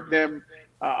really hurt them.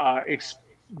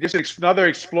 Just another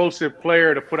explosive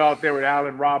player to put out there with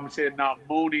Allen Robinson, now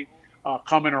Mooney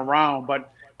coming around.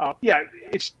 But,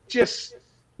 it's just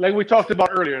like we talked about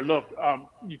earlier. Look,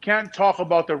 you can't talk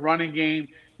about the running game.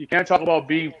 You can't talk about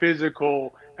being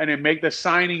physical and then make the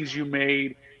signings you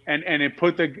made and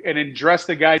then dress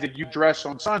the guys that you dress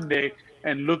on Sunday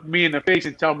and look me in the face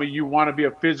and tell me you want to be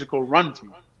a physical run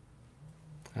team.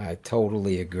 I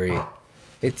totally agree.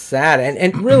 It's sad.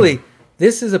 And really,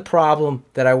 this is a problem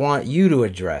that I want you to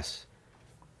address.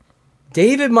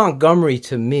 David Montgomery,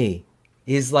 to me,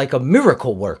 is like a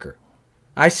miracle worker.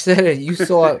 I said it. You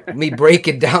saw me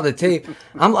breaking down the tape.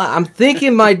 I'm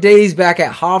thinking my days back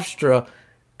at Hofstra,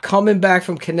 coming back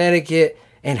from Connecticut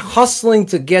and hustling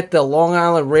to get the Long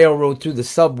Island Railroad through the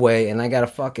subway, and I got to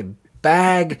fucking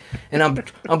bag, and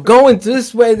I'm going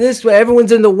this way,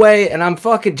 everyone's in the way, and I'm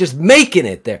fucking just making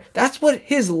it there. That's what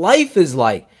his life is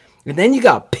like. And then you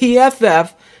got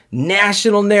PFF,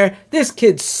 National in there. This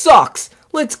kid sucks.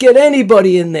 Let's get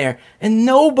anybody in there. And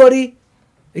nobody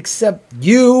except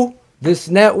you, this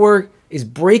network, is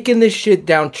breaking this shit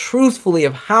down truthfully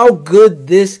of how good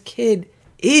this kid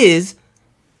is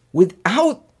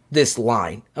without this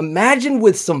line. Imagine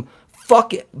with some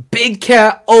fucking Big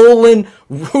Cat, Olin,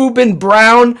 Ruben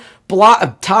Brown,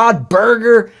 Todd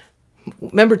Berger.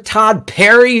 Remember Todd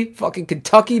Perry, fucking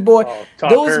Kentucky boy?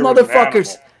 Those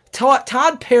motherfuckers.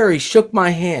 Todd Perry shook my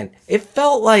hand. It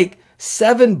felt like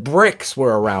 7 bricks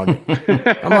were around him.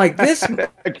 I'm like, this,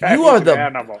 you are the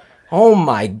animal. Oh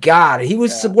my God. He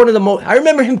was one of the most, I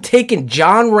remember him taking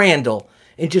John Randall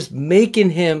and just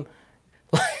making him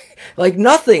like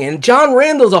nothing. And John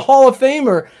Randall's a Hall of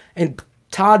Famer, and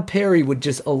Todd Perry would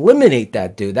just eliminate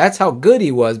that dude. That's how good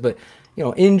he was. But, you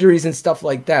know, injuries and stuff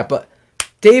like that. But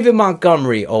David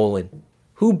Montgomery, Olin,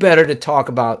 who better to talk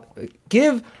about?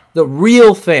 Give the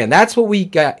real fan. That's what we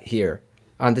got here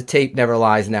on the Tape Never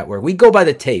Lies Network. We go by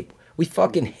the tape. We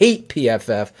fucking hate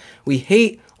PFF. We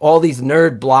hate all these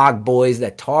nerd blog boys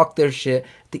that talk their shit.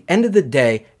 At the end of the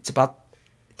day, it's about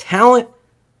talent,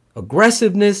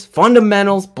 aggressiveness,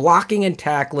 fundamentals, blocking and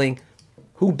tackling.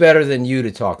 Who better than you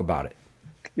to talk about it?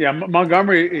 Yeah,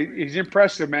 Montgomery, he's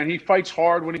impressive, man. He fights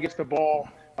hard when he gets the ball.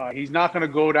 He's not going to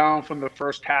go down from the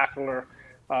first tackler.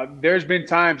 There's been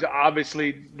times,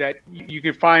 obviously, that you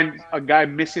can find a guy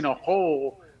missing a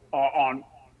hole on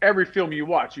every film you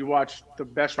watch. You watch the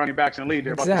best running backs in the league.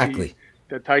 They're about to see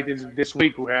the Titans this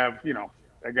week who have, you know,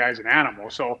 that guy's an animal.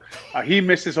 So he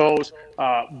misses holes.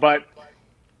 But,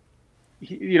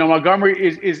 you know, Montgomery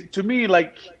is to me,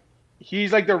 like,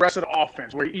 he's like the rest of the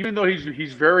offense, where even though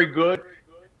he's very good,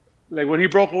 like when he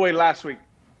broke away last week,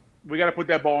 we got to put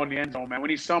that ball in the end zone, man. We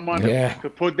need someone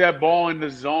to put that ball in the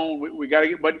zone. We got to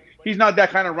get, but he's not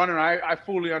that kind of runner. I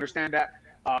fully understand that.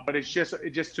 But it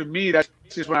just to me, that's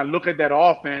just when I look at that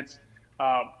offense,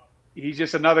 he's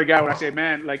just another guy. When I say,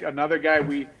 man, like another guy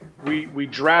we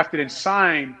drafted and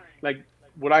signed. Like,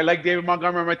 would I like David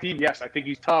Montgomery on my team? Yes, I think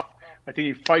he's tough. I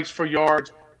think he fights for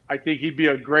yards. I think he'd be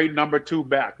a great number 2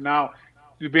 back. Now,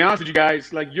 to be honest with you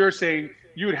guys, like you're saying,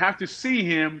 you would have to see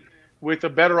him with a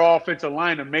better offensive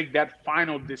line to make that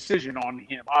final decision on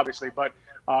him, obviously. But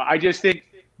I just think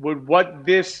with what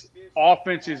this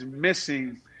offense is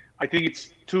missing, I think it's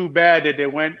too bad that they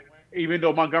went, even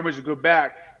though Montgomery's a good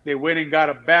back, they went and got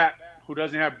a back who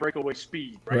doesn't have breakaway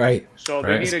speed. Right. So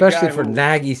they need especially a guy for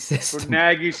Nagy's system. For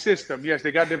Nagy's system, yes.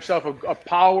 They got themselves a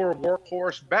power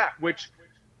Coach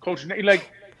Nagy, like,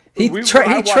 he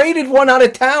traded one out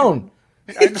of town.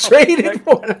 He traded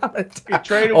one out of town. He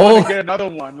traded one to get another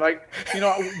one. Like, you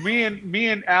know, me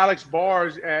and Alex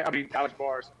Brown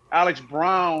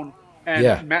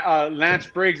and Lance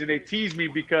Briggs, and they tease me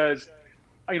because,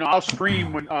 you know, I'll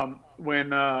scream when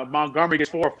Montgomery gets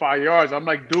 4 or 5 yards. I'm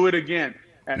like, do it again.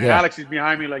 And Alex is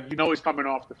behind me like, you know, he's coming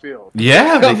off the field.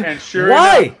 Yeah. And sure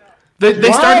why? enough,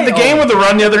 They started the game with a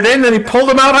run the other day, and then he pulled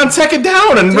them out on second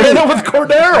down and ran it with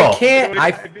Cordero.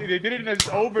 They did it in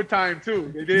overtime,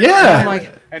 too. They did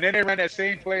and then they ran that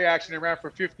same play action and ran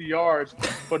for 50 yards,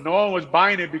 but no one was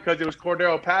buying it because it was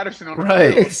Cordero Patterson on the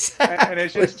field. Exactly. And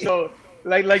it's just so,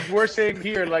 like we're saying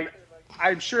here, like,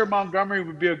 I'm sure Montgomery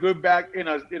would be a good back in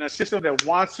a system that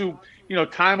wants to, you know,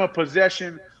 time of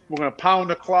possession. We're going to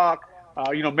pound the clock.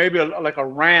 You know, maybe like a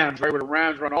Rams, right, where the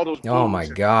Rams run all those. Oh my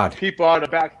God! People out of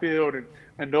the backfield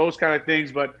and those kind of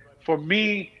things. But for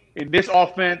me, in this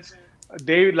offense,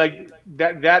 David, like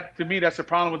that to me, that's the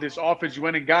problem with this offense. You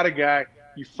went and got a guy,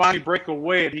 you finally break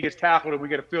away, and he gets tackled, and we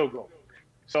get a field goal.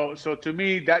 So to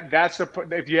me, that's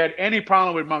if you had any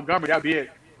problem with Montgomery, that'd be it.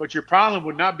 But your problem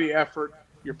would not be effort.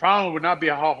 Your problem would not be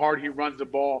how hard he runs the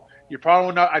ball. Your problem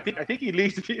would not. I think he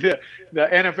leads the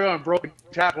NFL in broken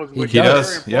tackles, which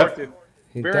is very important.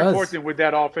 Very important with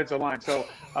that offensive line. So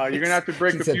you're going to have to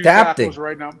break a few tackles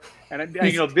right now. And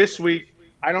you know, this week,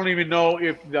 I don't even know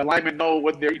if the linemen know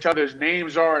what each other's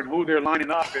names are and who they're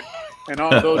lining up and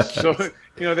all those. So,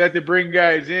 you know, they have to bring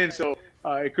guys in. So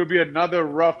it could be another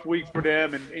rough week for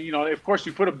them. And you know, of course,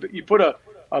 you put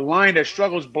a line that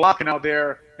struggles blocking out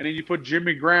there, and then you put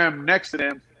Jimmy Graham next to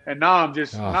them. And now I'm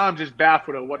just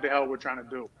baffled at what the hell we're trying to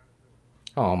do.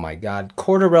 Oh, my God.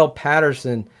 Cordero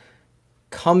Patterson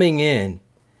coming in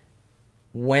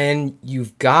when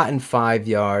you've gotten 5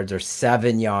 yards or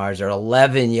 7 yards or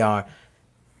 11 yards.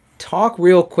 Talk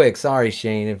real quick. Sorry,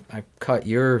 Shayne, if I cut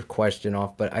your question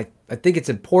off, but I think it's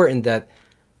important that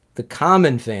the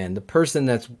common fan, the person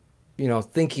that's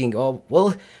thinking, oh,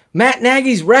 well, Matt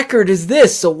Nagy's record is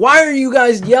this, so why are you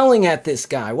guys yelling at this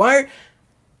guy?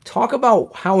 Talk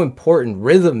about how important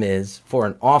rhythm is for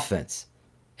an offense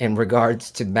in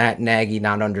regards to Matt Nagy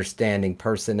not understanding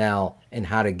personnel and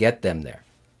how to get them there.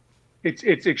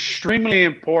 It's extremely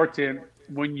important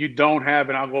when you don't have,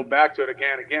 and I'll go back to it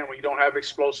again, when you don't have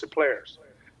explosive players.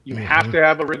 You have to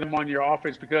have a rhythm on your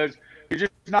offense because you're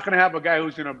just not going to have a guy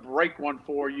who's going to break one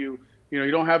for you. You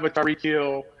don't have a Tyreek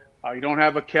Hill. You don't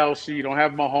have a Kelsey. You don't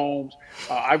have Mahomes.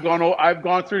 I've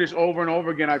gone through this over and over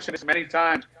again. I've said this many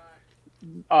times.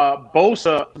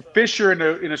 Bosa, Fisher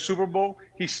in a Super Bowl,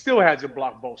 he still hasn't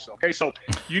blocked Bosa. Okay, so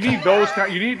you need those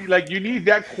kind. You need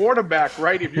that quarterback,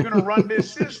 right? If you're going to run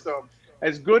this system,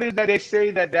 as good as that they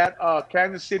say that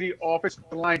Kansas City offensive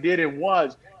line did and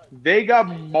was, they got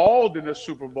mauled in the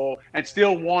Super Bowl and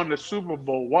still won the Super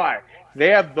Bowl. Why? They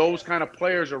have those kind of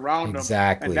players around them.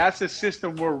 And that's the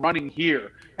system we're running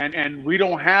here. And we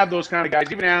don't have those kind of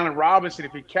guys. Even Allen Robinson,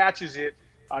 if he catches it,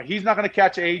 he's not going to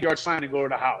catch an 8-yard sign and go to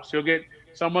the house.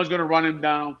 Someone's going to run him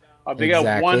down. They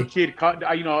got one kid.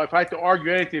 If I had to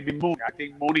argue anything, it'd be Mooney. I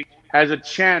think Mooney has a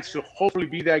chance to hopefully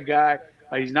be that guy.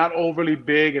 He's not overly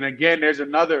big. And again, there's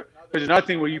another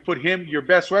thing where you put your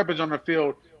best weapons on the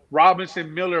field.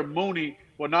 Robinson, Miller, Mooney.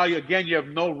 Well, now you have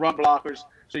no run blockers.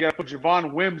 So you got to put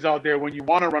Javon Wims out there when you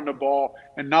want to run the ball.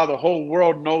 And now the whole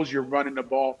world knows you're running the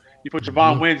ball. You put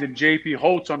Javon Wims and J.P.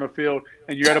 Holtz on the field,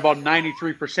 and you're at about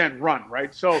 93% run,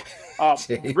 right? So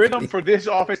rhythm for this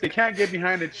offense, they can't get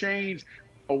behind the chains.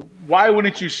 Why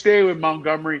wouldn't you stay with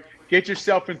Montgomery? Get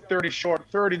yourself in 30 short,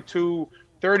 32,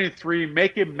 33,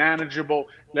 make it manageable.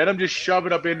 Let them just shove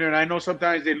it up in there. And I know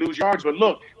sometimes they lose yards, but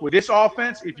look, with this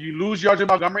offense, if you lose yards with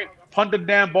Montgomery, punt the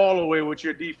damn ball away with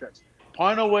your defense.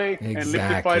 Punt away and live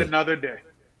to fight another day.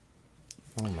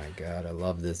 Oh, my God. I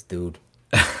love this dude.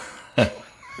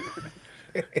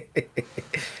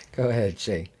 Go ahead,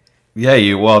 Shayne. Yeah,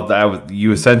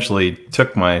 you essentially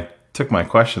took my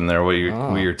question there. What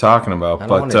you're talking about, I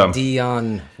don't want to D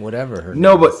on whatever. Her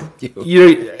no, but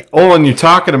Olin, you're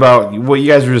talking about what you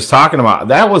guys were just talking about.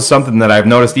 That was something that I've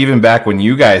noticed even back when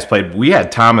you guys played. We had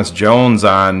Thomas Jones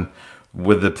on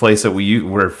with the place that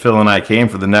where Phil and I came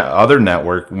for the other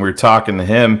network, and we were talking to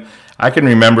him. I can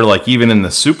remember, like, even in the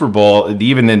Super Bowl,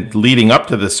 even in leading up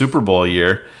to the Super Bowl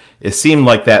year, it seemed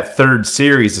like that third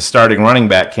series, the starting running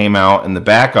back came out and the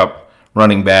backup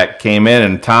running back came in,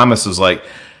 and Thomas was like,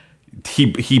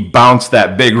 he bounced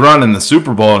that big run in the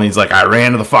Super Bowl, and he's like, I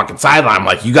ran to the fucking sideline. I'm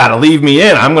like, you got to leave me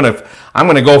in. I'm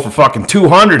gonna go for fucking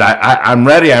 200. I'm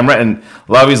ready. And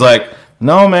Lovey's like,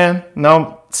 no, man,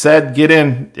 no. Said, get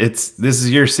in. This is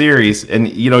your series, and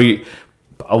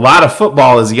a lot of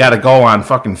football is you got to go on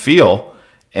fucking feel,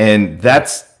 and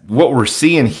that's what we're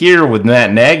seeing here with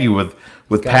Matt Nagy with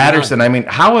Patterson. I mean,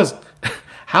 how is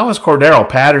Cordero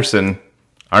Patterson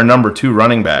our number 2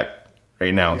 running back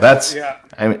right now?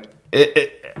 I mean,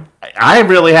 I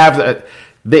really have.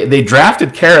 They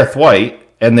drafted Kareth White,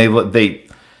 and they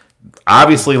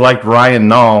obviously liked Ryan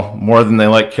Nall more than they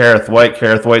liked Kareth White.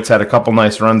 Kareth White's had a couple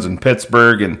nice runs in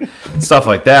Pittsburgh and stuff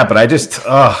like that, but it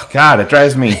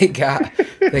drives me. They got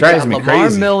Lamar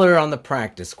crazy. Miller on the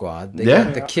practice squad. They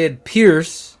got the kid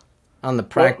Pierce on the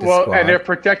practice squad. And they're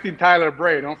protecting Tyler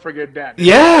Bray. Don't forget that.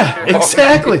 Yeah,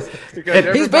 exactly.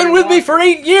 He's been with me for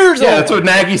 8 years. Yeah, that's what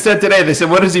Nagy said today. They said,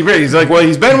 what does he bring? He's like, well,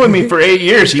 he's been with me for 8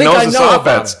 years. He knows this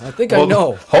offense. I think I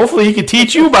know. Hopefully he can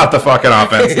teach you about the fucking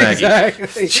offense, Nagy.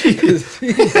 Exactly. Jesus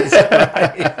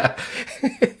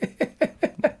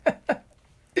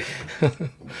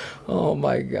oh,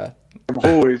 my God.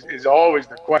 Who is always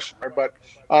the question. But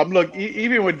look,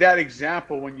 even with that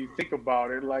example, when you think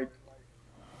about it, like,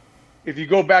 if you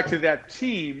go back to that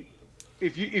team,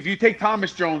 if you take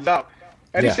Thomas Jones out,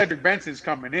 Cedric Benson's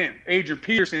coming in. Adrian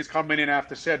Peterson's coming in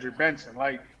after Cedric Benson.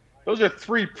 Like, those are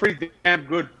 3 pretty damn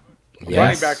good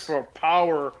running backs for a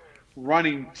power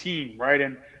running team, right?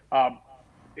 And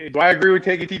do I agree with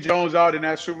taking T. Jones out in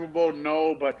that Super Bowl?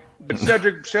 No, but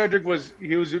Cedric was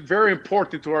very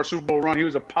important to our Super Bowl run. He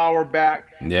was a power back.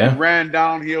 Yeah. He ran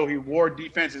downhill. He wore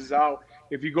defenses out.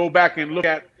 If you go back and look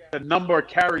at the number of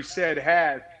carries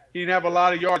had, he didn't have a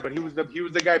lot of yards, but he was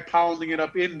the guy pounding it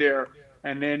up in there,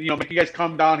 and then making guys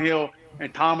come downhill,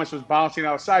 and Thomas was bouncing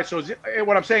outside. So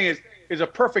what I'm saying is a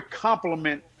perfect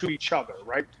complement to each other,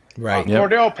 right? Right.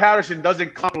 Cordell Patterson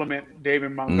doesn't complement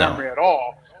David Montgomery at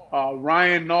all.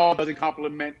 Ryan Nall doesn't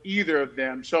complement either of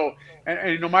them. So,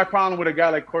 and my problem with a guy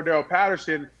like Cordell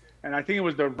Patterson, and I think it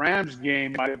was the Rams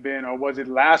game, might have been, or was it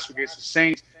last week against the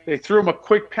Saints? They threw him a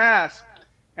quick pass.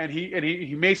 and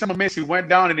he made some miss. He went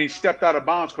down and he stepped out of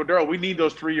bounds. Cordero, we need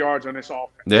those 3 yards on this offense.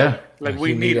 Yeah, like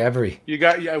we need every. We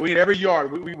need every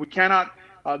yard. We cannot.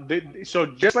 So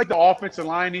just like the offensive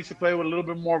line needs to play with a little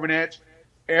bit more of an edge,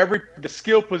 the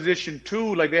skill position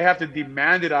too, like they have to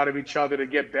demand it out of each other to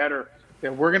get better.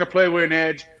 That we're going to play with an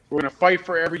edge. We're going to fight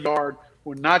for every yard.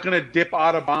 We're not going to dip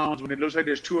out of bounds when it looks like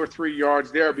there's 2 or 3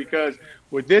 yards there, because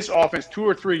with this offense, 2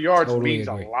 or 3 yards means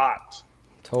a lot.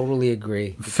 Totally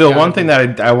agree. Phil, one thing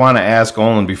that I want to ask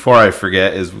Olin before I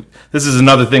forget is, this is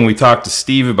another thing we talked to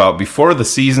Steve about. Before the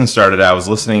season started, I was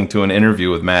listening to an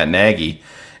interview with Matt Nagy,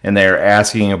 and they were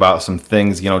asking about some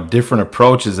things, different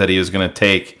approaches that he was going to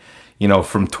take,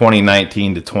 from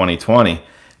 2019 to 2020.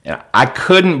 And I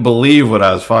couldn't believe what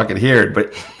I was fucking hearing.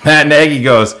 But Matt Nagy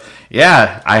goes,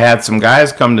 yeah, I had some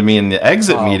guys come to me in the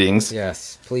exit meetings.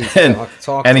 Yes, please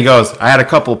talk. And he goes, I had a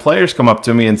couple of players come up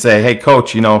to me and say, hey,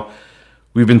 coach,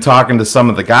 we've been talking to some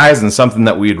of the guys, and something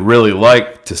that we'd really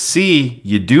like to see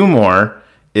you do more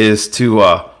is to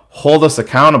hold us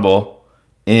accountable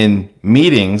in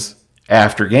meetings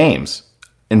after games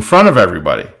in front of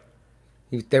everybody.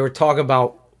 They were talking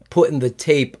about putting the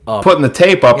tape up.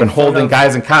 And holding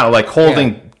guys accountable, like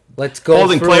holding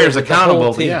players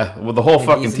accountable. With the whole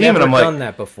fucking team. And I'm like, done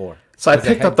that before. So I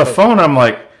picked up the phone. I'm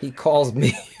like, he calls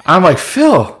me. I'm like,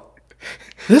 Phil,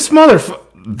 this motherfucker.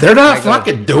 They're not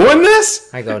fucking doing this?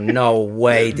 I go, no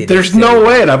way. There's no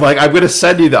way. And I'm like, I'm going to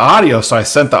send you the audio. So I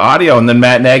sent the audio, and then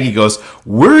Matt Nagy goes,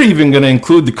 we're even going to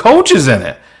include the coaches in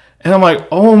it. And I'm like,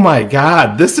 oh my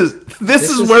God, this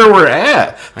is where we're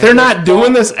at. They're not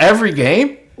doing this every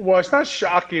game? Well, it's not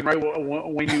shocking, right?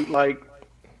 When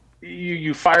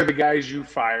you fire the guys you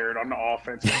fired on the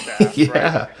offensive staff,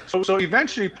 yeah. Right? So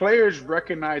eventually players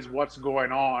recognize what's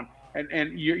going on. And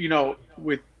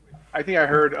I think I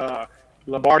heard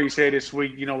Lombardi say this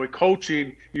week, with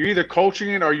coaching, you're either coaching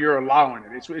it or you're allowing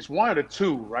it. It's one of the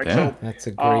two, right? Yeah. So that's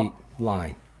a great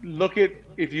line. Look at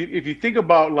if you think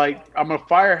about, like, I'm gonna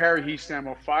fire Harry Houston, I'm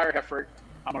gonna fire Heffert,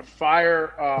 I'm gonna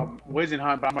fire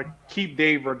Wisenhunt, but I'm gonna keep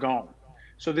Dave Ragone.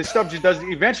 So this stuff just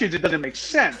doesn't make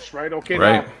sense, right? Okay,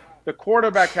 right. Now the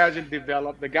quarterback hasn't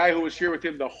developed. The guy who was here with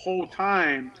him the whole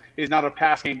time is not a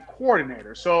pass game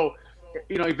coordinator. So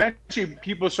eventually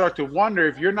people start to wonder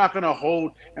if you're not going to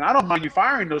hold, and I don't mind you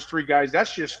firing those 3 guys.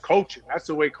 That's just coaching. That's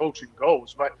the way coaching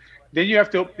goes. But then you have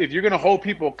to, if you're going to hold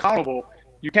people accountable,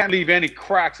 you can't leave any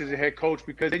cracks as a head coach,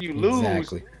 because then you lose,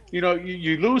 exactly.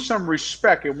 You lose some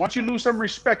respect. And once you lose some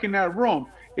respect in that room,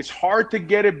 it's hard to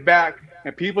get it back,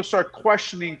 and people start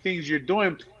questioning things you're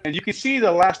doing. And you can see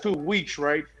the last 2 weeks,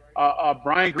 right?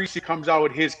 Brian Greasy comes out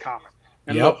with his comment.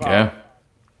 And yep. Look,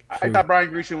 I thought Brian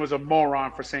Greasy was a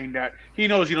moron for saying that. He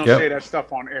knows you don't say that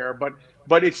stuff on air,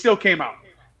 but it still came out.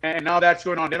 And now that's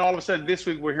going on. Then all of a sudden this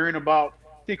week we're hearing about,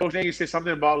 I think Coach Nagy said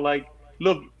something about, like,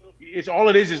 look, it's all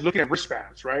it is looking at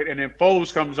wristbands, right? And then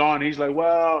Foles comes on and he's like,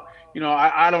 well,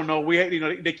 I don't know.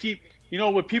 They keep,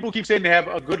 when people keep saying they have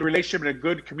a good relationship and a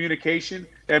good communication,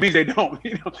 that means they don't.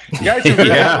 Guys who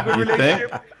have a good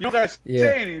relationship, you don't gotta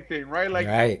say anything, right? Like,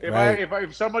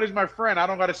 if somebody's my friend, I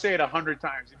don't gotta say it 100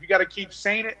 times. If you gotta keep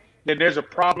saying it, then there's a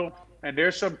problem, and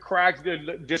there's some cracks.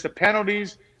 Just the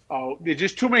penalties. There's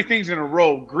just too many things in a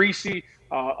row. Greasy,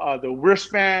 the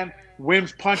wristband,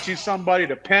 Wims punching somebody,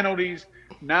 the penalties.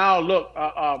 Now look,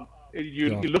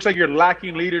 it looks like you're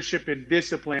lacking leadership and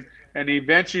discipline. And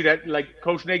eventually, that, like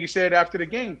Coach Nagy said after the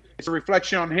game, it's a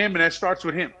reflection on him, and that starts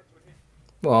with him.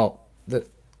 Well, the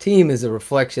team is a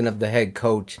reflection of the head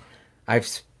coach. I've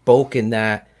spoken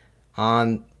that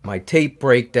on my tape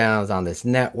breakdowns on this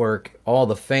network. All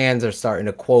the fans are starting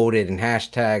to quote it and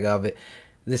hashtag of it.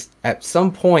 This, at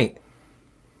some point,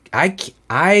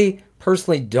 I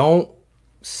personally don't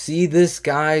see this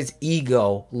guy's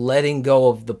ego letting go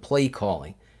of the play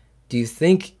calling. Do you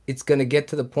think it's going to get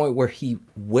to the point where he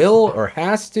will or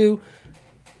has to?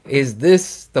 Is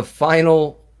this the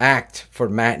final act for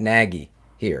Matt Nagy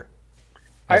here?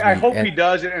 I hope he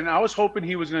does it, and I was hoping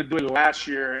he was going to do it last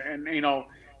year. And,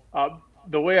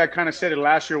 the way I kind of said it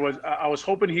last year was I was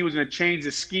hoping he was going to change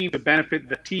the scheme to benefit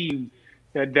the team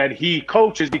that he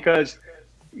coaches, because,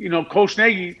 Coach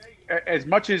Nagy, as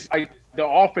much as the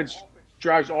offense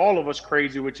drives all of us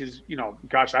crazy, which is,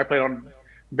 gosh, I played on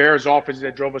Bears offense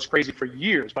that drove us crazy for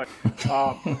years. But,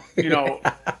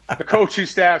 the coaching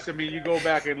staffs, you go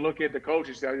back and look at the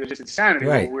coaching staff, it's just insanity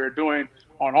what we're doing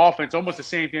on offense, almost the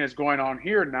same thing that's going on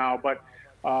here now. But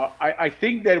I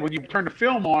think that when you turn the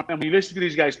film on and when you listen to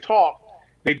these guys talk,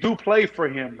 they do play for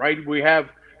him, right? We have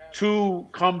 2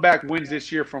 comeback wins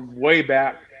this year from way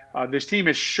back. This team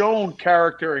has shown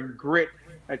character and grit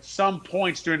at some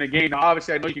points during the game. Now,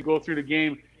 obviously, I know you can go through the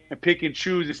game and pick and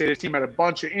choose and say this team had a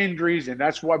bunch of injuries and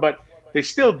that's why, but they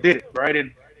still did it, right?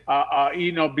 And,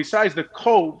 you know, besides the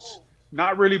Colts,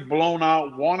 not really blown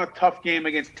out, won a tough game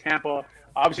against Tampa.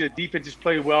 Obviously, the defense has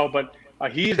played well, but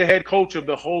he's the head coach of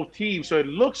the whole team. So it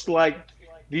looks like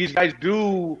these guys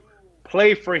do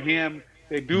play for him.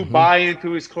 They do buy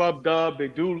into his club dub. They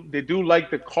do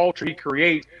like the culture he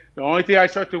creates. The only thing I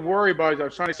start to worry about is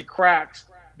I'm starting to see cracks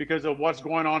because of what's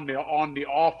going on the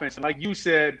offense. And like you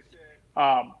said,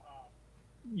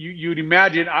 you'd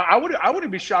imagine I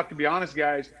wouldn't be shocked, to be honest,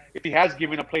 guys, if he has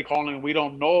given a play calling and we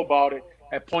don't know about it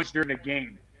at points during the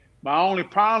game. My only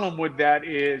problem with that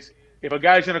is if a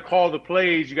guy's going to call the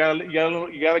plays, you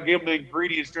gotta give him the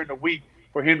ingredients during the week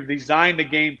for him to design the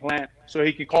game plan so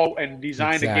he can call and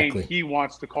design the game he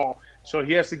wants to call. So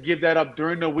he has to give that up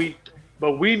during the week.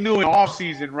 But we knew in off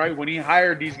season, right, when he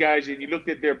hired these guys and you looked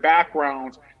at their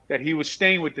backgrounds, that he was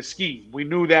staying with the scheme. We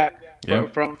knew that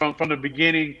from the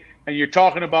beginning. And you're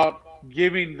talking about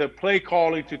giving the play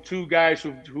calling to two guys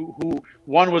who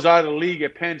one was out of the league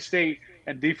at Penn State,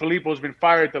 and DeFilippo's been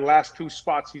fired the last two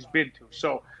spots he's been to.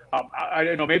 So I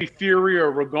don't know, maybe Fury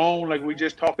or Ragone, like we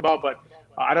just talked about, but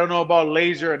I don't know about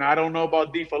Laser and I don't know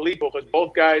about DeFilippo because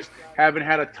both guys haven't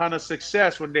had a ton of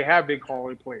success when they have been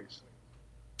calling plays.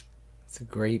 It's a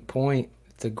great point.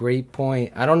 It's a great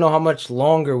point. I don't know how much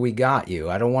longer we got you.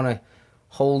 I don't want to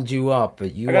hold you up,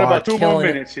 but you I got are about 2 more killing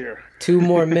minutes it. here. 2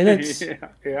 more minutes?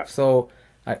 Yeah. So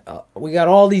we got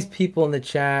all these people in the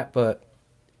chat, but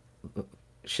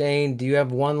Shayne, do you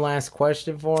have one last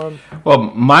question for him? Well,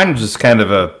 mine's just kind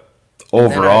of a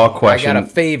overall question. I got a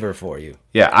favor for you.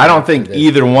 Yeah, I don't think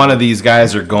either one of these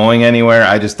guys are going anywhere.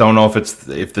 I just don't know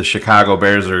if the Chicago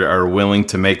Bears are willing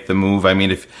to make the move. I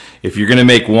mean, if you're going to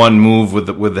make one move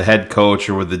with the head coach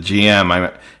or with the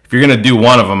GM, if you're going to do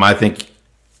one of them, I think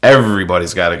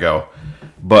everybody's got to go.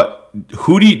 But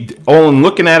who do you, Olin,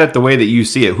 looking at it the way that you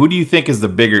see it, who do you think is the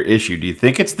bigger issue? Do you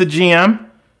think it's the GM,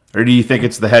 or do you think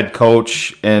it's the head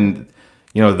coach and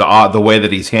the way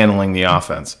that he's handling the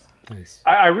offense?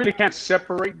 I really can't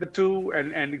separate the two,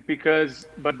 and because,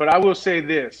 but I will say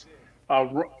this: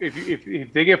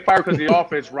 if they get fired because of the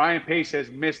offense, Ryan Pace has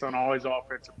missed on all his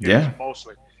offensive games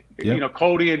mostly. Yeah. You know,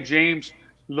 Cody and James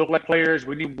look like players.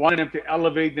 We need one of them to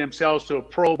elevate themselves to a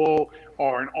Pro Bowl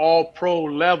or an All-Pro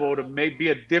level to be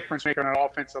a difference maker on an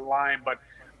offensive line. But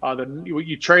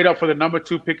you trade up for the number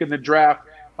 2 pick in the draft.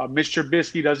 Mr.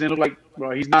 Trubisky doesn't look like,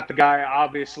 well, he's not the guy,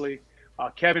 obviously.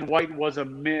 Kevin White was a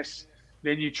miss.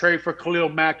 Then you trade for Khalil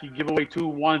Mack. You give away 2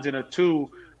 1s and a 2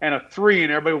 and a 3,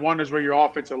 and everybody wonders where your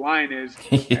offensive line is.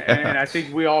 And I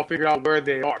think we all figure out where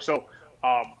they are. So,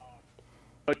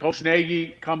 but Coach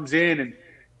Nagy comes in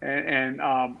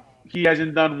and he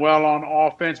hasn't done well on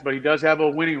offense, but he does have a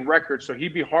winning record. So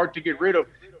he'd be hard to get rid of.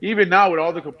 Even now, with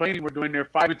all the complaining we're doing, they're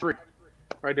 5-3.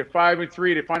 Right? They're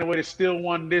 5-3. They find a way to steal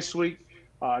one this week.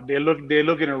 They look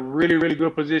in a really, really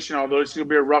good position, although it's going to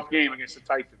be a rough game against the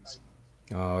Titans.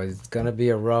 Oh, it's going to be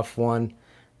a rough one.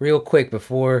 Real quick,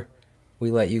 before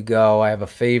we let you go, I have a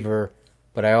favor,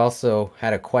 but I also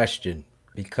had a question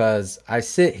because I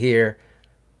sit here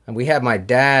and we had my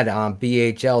dad on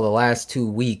BHL the last 2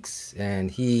 weeks,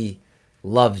 and he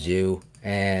loves you,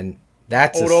 and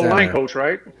that's old line coach,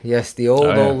 right? Yes, the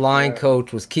old line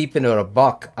coach was keeping it a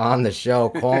buck on the show,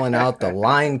 calling out the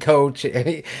line coach.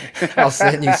 I'll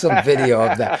send you some video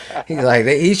of that. He's like,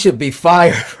 he should be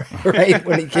fired right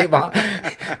when he came on.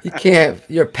 You can't.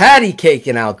 You're patty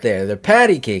caking out there. They're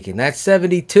patty caking. That's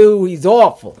 72. He's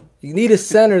awful. You need a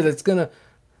center that's gonna.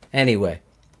 Anyway,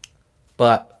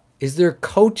 but is there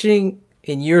coaching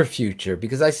in your future?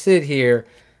 Because I sit here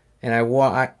and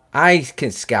I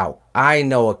can scout. I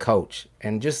know a coach.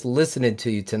 And just listening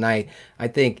to you tonight, I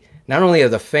think not only are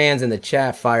the fans in the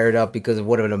chat fired up because of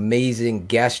what an amazing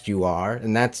guest you are,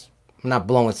 and that's, I'm not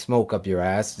blowing smoke up your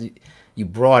ass. You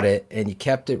brought it and you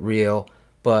kept it real.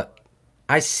 But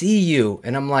I see you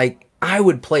and I'm like, I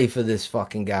would play for this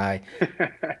fucking guy.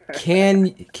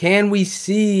 Can we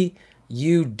see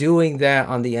you doing that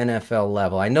on the NFL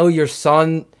level? I know your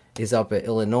son is up at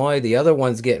Illinois. The other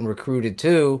one's getting recruited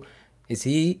too. Is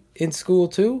he in school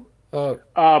too?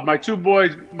 My 2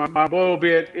 boys, my boy will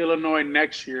be at Illinois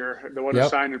next year, the one who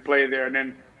signed to play there. And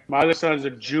then my other son's a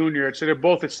junior. So they're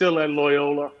both still at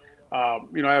Loyola. I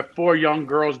have 4 young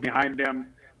girls behind them.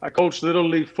 I coach Little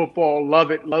League football,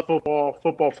 love it, love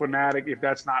football fanatic, if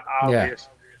that's not obvious.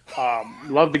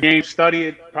 Love the game, study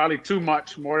it probably too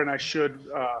much, more than I should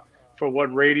for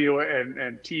what radio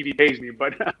and TV pays me.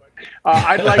 But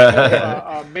I'd like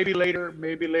to maybe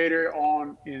later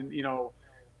on in,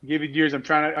 given years,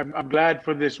 I'm glad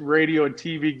for this radio and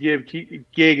TV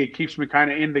gig. It keeps me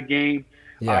kind of in the game.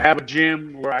 Yeah. I have a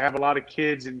gym where I have a lot of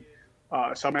kids, and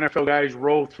some NFL guys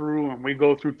roll through, and we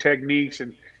go through techniques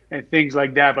and things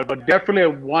like that. But definitely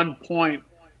at one point,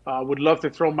 would love to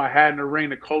throw my hat in the ring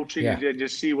to coaching and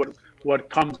just see what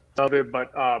comes of it.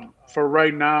 But for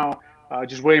right now,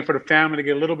 just waiting for the family to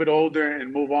get a little bit older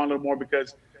and move on a little more,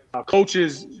 because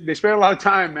coaches, they spend a lot of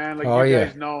time, man. Like you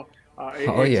guys know,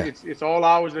 it's all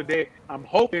hours a day. I'm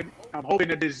hoping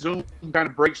that this Zoom kind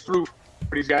of breaks through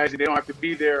for these guys, and they don't have to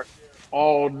be there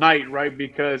all night, right?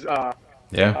 Because to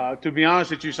be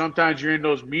honest with you, sometimes you're in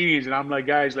those meetings, and I'm like,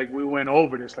 guys, like we went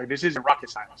over this. Like this isn't rocket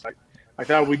science. Like I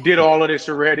thought we did all of this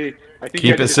already. I think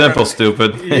keep it simple,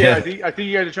 stupid. Yeah, I think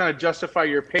you guys are trying to justify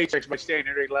your paychecks by staying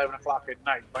here at 11 o'clock at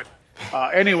night. But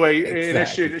anyway,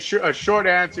 a short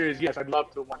answer is yes, I'd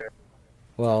love to one day.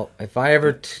 Well, if I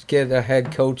ever get a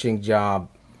head coaching job,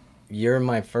 you're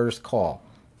my first call.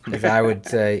 Because I would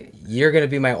say, you're going to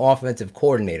be my offensive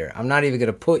coordinator. I'm not even going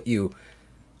to put you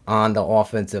on the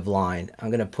offensive line. I'm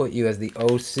going to put you as the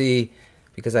OC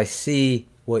because I see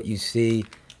what you see,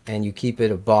 and you keep it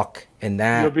a buck. And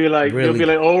that you'll be like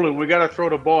Olin, we got to throw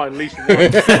the ball at least once.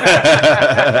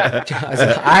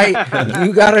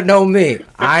 You got to know me.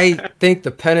 I think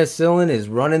the penicillin is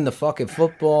running the fucking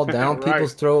football down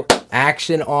people's throat,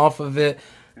 action off of it,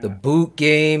 the boot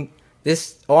game.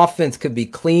 This offense could be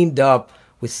cleaned up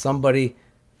with somebody,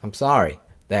 I'm sorry,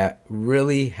 that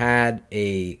really had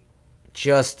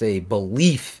just a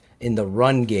belief in the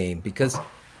run game. Because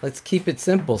let's keep it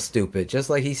simple, stupid.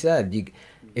 Just like he said,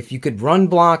 if you could run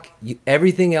block,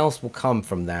 everything else will come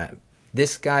from that.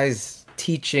 This guy's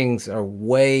teachings are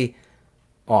way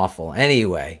awful.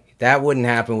 Anyway, that wouldn't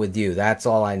happen with you. That's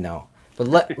all I know.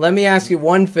 But let me ask you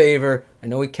one favor. I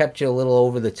know we kept you a little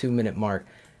over the 2-minute mark.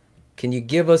 Can you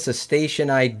give us a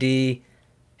station ID?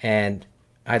 And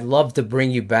I'd love to bring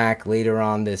you back later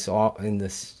on in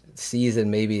this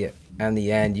season, maybe at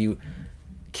the end. You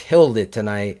killed it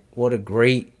tonight. What a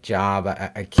great job.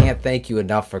 I can't thank you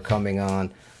enough for coming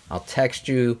on. I'll text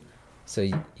you so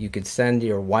you could send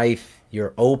your wife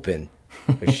your open,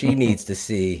 but she needs to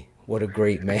see what a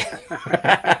great man.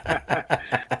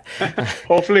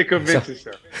 Hopefully it convinces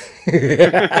her.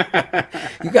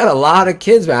 You got a lot of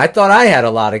kids, man. I thought I had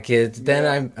a lot of kids.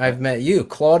 Then I've met you.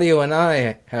 Claudio and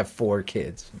I have 4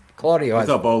 kids. Claudio. What's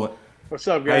up, Olin? What's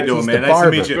up, guys? How you doing, man? Nice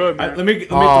to meet you. Good, let me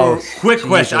throw a quick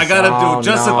question. I gotta do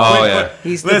just a quick.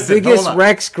 He's the biggest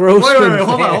Rex Grossman. Wait,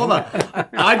 hold on.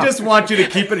 I just want you to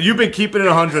keep it. You've been keeping it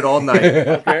 100 all night.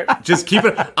 Okay. Just keep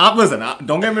it. Listen,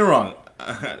 don't get me wrong.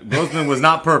 Grossman was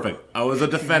not perfect. I was a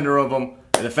defender of him.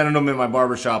 I defended him in my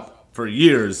barbershop for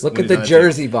years. Look at the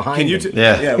jersey behind him.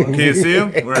 Yeah. Can you see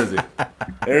him? Where is he?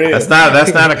 There he is.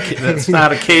 That's not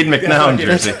a Cade McNown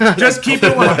jersey. Just keep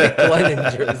it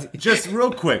one. Just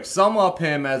real quick, sum up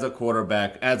him as a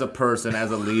quarterback, as a person,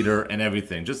 as a leader, and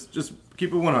everything. Just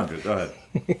keep it 100. Go ahead.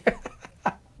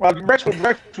 Well, Rex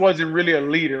wasn't really a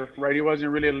leader, right? He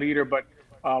wasn't really a leader, but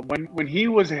when he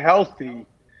was healthy,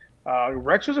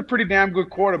 Rex was a pretty damn good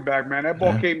quarterback, man. That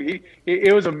ball came.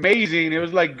 It was amazing. It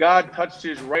was like God touched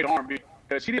his right arm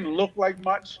because he didn't look like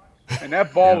much, and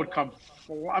that ball would come.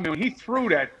 I mean, when he threw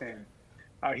that thing,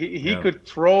 he could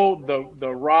throw the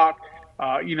rock.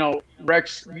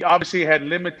 Rex obviously had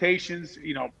limitations.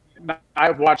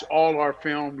 I've watched all our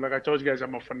film. Like I told you guys,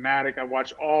 I'm a fanatic. I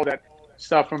watched all that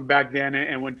stuff from back then,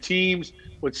 and when teams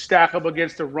would stack up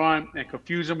against the run and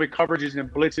confuse him with coverages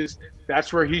and blitzes,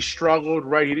 that's where he struggled,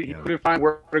 right? He couldn't find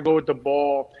where to go with the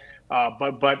ball.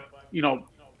 But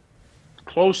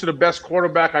close to the best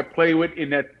quarterback I played with in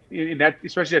that,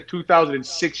 especially that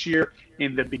 2006 year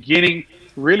in the beginning.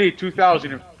 Really,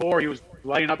 2004, he was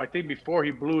lighting up. I think before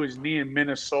he blew his knee in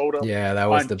Minnesota. Yeah, that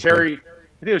was I think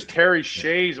it was Terry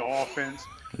Shea's offense.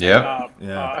 Yeah.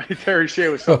 Terry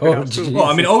Shayne was something else too. Well,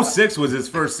 I mean, 06 was his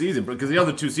first season because the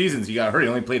other 2 seasons he got hurt. He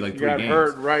only played like 3 games. He got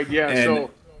hurt, right? Yeah.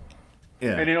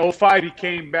 And in 05 he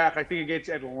came back. I think against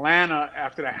Atlanta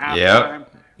after the halftime.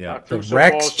 Yeah. The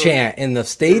Rex chant in the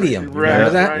stadium.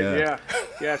 Remember that? Right,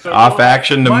 yeah. So off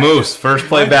action to Moose. First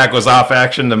play back was off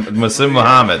action to Masim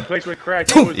Muhammad. I think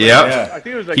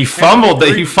it was like he fumbled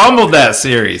that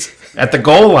series at the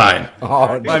goal line.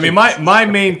 I mean, my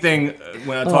main thing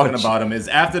when I'm talking about him is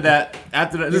after that,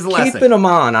 this is the last thing. Keeping him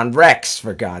on Rex,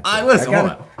 for God's sake. Listen, hold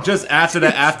on. Just after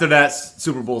that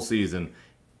Super Bowl season,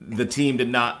 the team did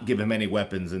not give him any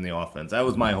weapons in the offense. That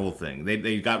was my whole thing.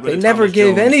 They got rid of never Thomas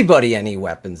gave Jones. anybody any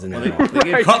weapons in the offense.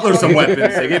 They gave Cutler some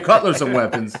weapons. They gave Cutler some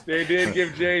weapons. They did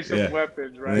give Jay some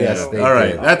weapons, right? Yes, so, they all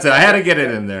right, did. that's it. I had to get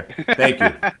it in there. Thank you.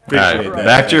 Appreciate that.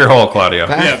 Back to your hole, Claudio.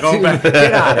 Go back.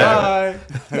 Get out of here.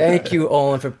 Thank you,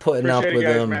 Olin, for putting up with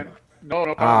him. Man.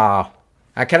 No problem.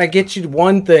 Can I get you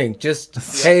one thing? Just,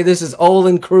 hey, this is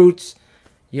Olin Kreutz.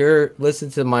 You're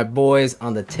listening to my boys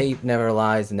on the Tape Never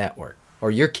Lies Network.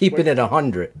 Or you're keeping it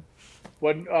 100.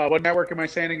 What network am I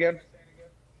saying again?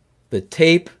 The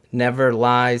Tape Never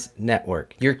Lies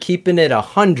Network. You're keeping it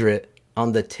 100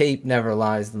 on the Tape Never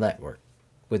Lies Network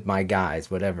with my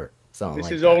guys, whatever. Something This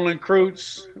like is that. Olin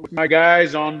Kreutz with my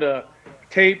guys on the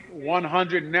Tape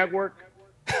 100 Network.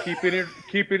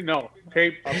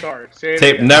 Tape. I'm sorry. Say it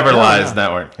Tape again. Never Lies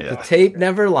Network. The Yeah. Tape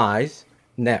Never Lies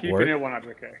Network. Keeping it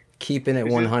 100. Okay. Keeping It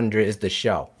 100 is the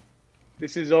show.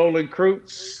 This is Olin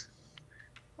Kreutz.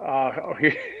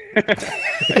 The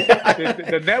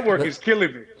network is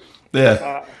killing me.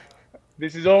 Yeah.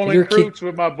 This is Olin You're Kreutz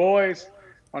with my boys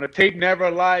on the Tape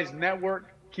Never Lies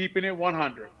Network, keeping it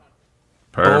 100.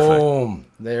 Perfect. Boom.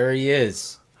 There he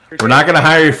is. We're not going to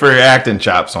hire you for your acting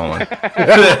chops only.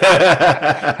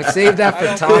 Save that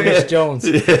for Thomas Jones.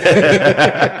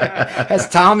 Has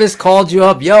Thomas called you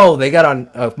up? Yo, they got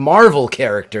a Marvel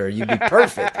character. You'd be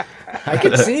perfect. I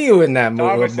could see you in that movie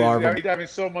Thomas with Marvel. He's having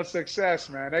so much success,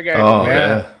 man. That guy. Oh,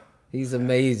 man. yeah. He's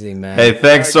amazing, man. Hey,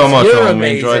 thanks so much, You're Owen. We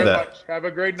amazing. enjoyed that. Have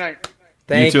a great night.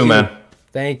 Thank you too, man.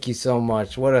 Thank you so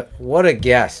much. What a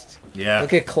guest. Yeah.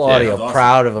 Look at Claudio, Yeah, awesome.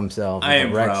 proud of himself. I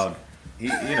am Rex. proud.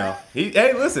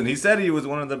 Hey, listen. He said he was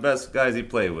one of the best guys he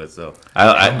played with. So The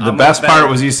I'm best not part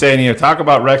bad. was you saying, talk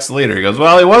about Rex the leader. He goes,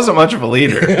 well, he wasn't much of a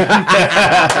leader.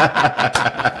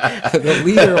 The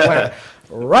leader went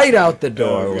right out the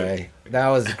doorway. That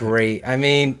was great. I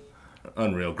mean,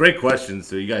 unreal. Great questions.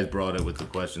 So you guys brought it with the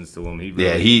questions to him.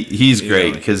 He's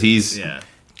great because he's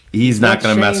not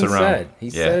going to mess Shayne around. said. He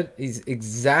said he's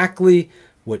exactly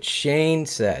what Shayne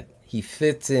said. He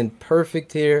fits in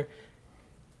perfect here.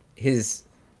 His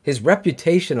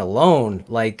reputation alone,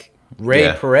 like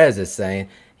Ray Perez is saying,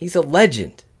 he's a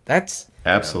legend. That's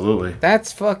absolutely.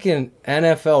 That's fucking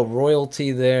NFL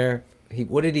royalty there.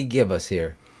 What did he give us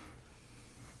here?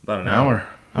 About an hour.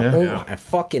 A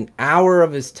fucking hour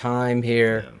of his time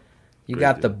here. You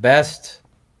got the best.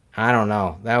 I don't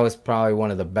know. That was probably one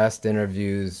of the best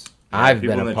interviews I've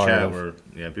been a part of.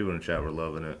 People in the chat were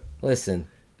loving it. Listen,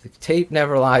 the Tape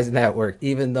Never Lies Network,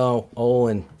 even though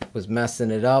Olin was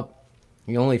messing it up,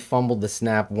 he only fumbled the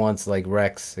snap once like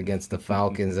Rex against the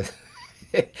Falcons.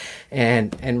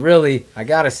 and really, I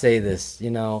got to say this,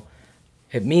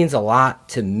 it means a lot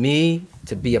to me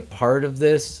to be a part of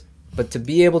this, but to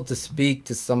be able to speak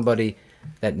to somebody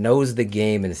that knows the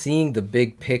game and seeing the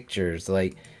big pictures,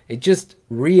 like it just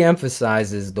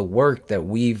re-emphasizes the work that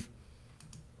we've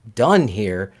done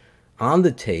here on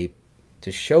the tape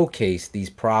to showcase these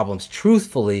problems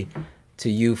truthfully to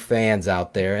you fans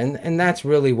out there. And that's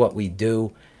really what we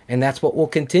do. And that's what we'll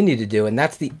continue to do. And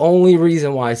that's the only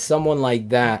reason why someone like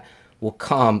that will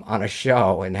come on a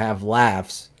show and have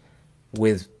laughs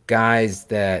with guys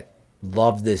that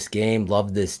love this game,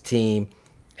 love this team,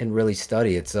 and really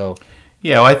study it. So,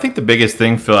 yeah, well, I think the biggest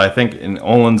thing, Phil, and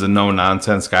Olin's a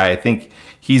no-nonsense guy. I think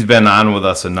he's been on with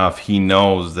us enough. He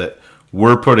knows that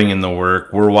we're putting in the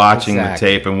work. We're watching the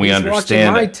tape, and we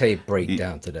understand watching my tape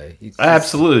breakdown today.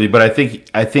 Absolutely, but I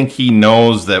think he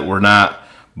knows that we're not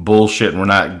bullshit and we're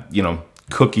not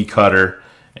cookie cutter,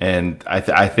 and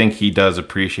I think he does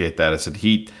appreciate that. I said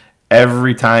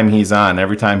every time he's on,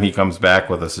 every time he comes back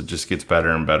with us, it just gets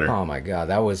better and better. Oh my God,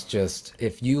 that was just,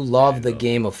 if you love the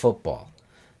game of football,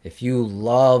 if you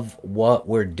love what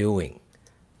we're doing,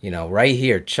 right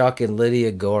here, Chuck and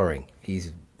Lydia Goring,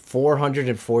 he's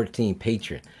 414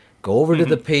 Patreon. Go over to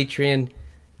the Patreon,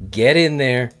 get in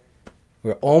there.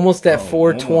 We're almost at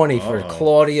 420 for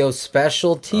Claudio's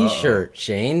special T-shirt.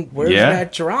 Shayne, where's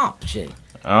that drop, Shayne?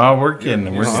 Oh, we're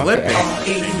getting, we're slipping.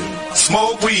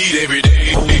 Smoke weed every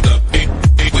day.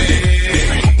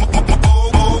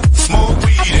 Smoke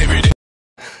weed every day.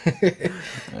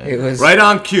 It was right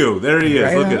on cue. There he is.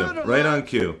 Right Look on. at him. Right on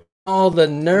cue. All the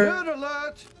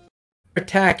nerds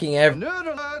attacking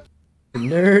the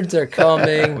nerds are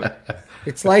coming.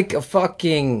 It's like a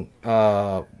fucking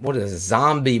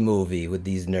zombie movie with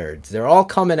these nerds. They're all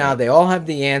coming out. They all have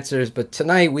the answers. But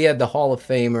tonight we had the Hall of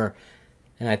Famer,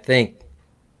 and I think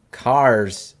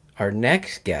Cars, our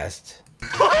next guest.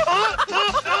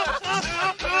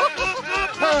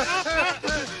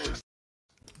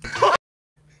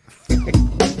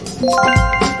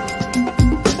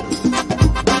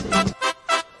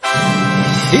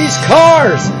 He's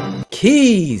Cars!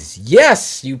 Keys!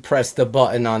 Yes, you pressed the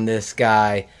button on this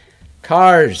guy.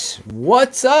 Cars,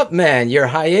 what's up, man? Your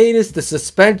hiatus, the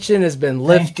suspension has been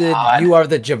lifted. You are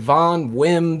the Javon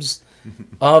Wims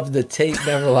of the Tape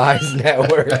Never Lies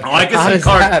Network. Oh, I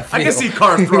can see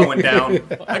Carr throwing down.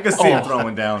 I can see him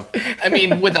throwing down. I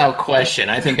mean, without question,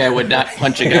 I think I would not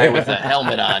punch a guy with a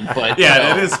helmet on. But yeah,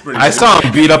 that is pretty. I saw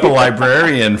him beat up a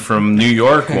librarian from New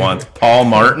York once. Paul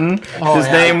Martin, his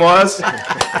name was.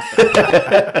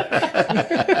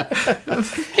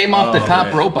 Came off the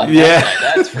top rope on that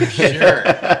guy, that's for sure.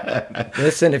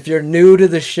 Listen, if you're new to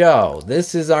the show,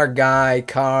 this is our guy,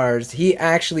 Cars. He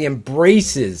actually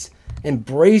embraces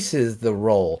the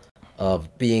role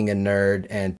of being a nerd,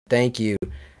 and thank you.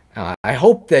 I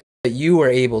hope that you were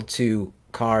able to,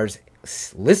 Cars,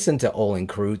 listen to Olin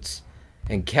Kreutz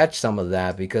and catch some of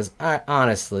that, because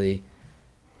honestly,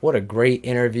 what a great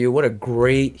interview, what a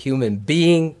great human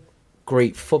being,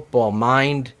 great football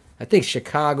mind. I think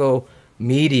Chicago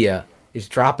media is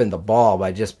dropping the ball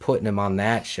by just putting him on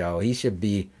that show. He should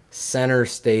be center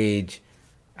stage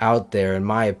out there, in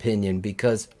my opinion,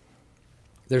 because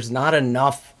there's not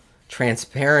enough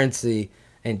transparency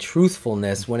and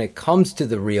truthfulness when it comes to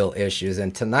the real issues.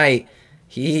 And tonight,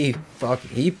 he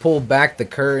pulled back the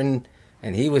curtain,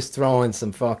 and he was throwing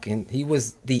some he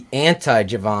was the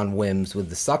anti-Javon Wims with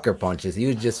the sucker punches.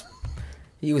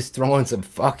 He was throwing some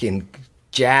fucking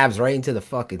jabs right into the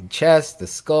fucking chest, the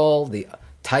skull, the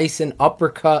Tyson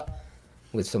uppercut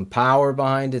with some power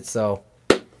behind it. So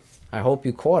I hope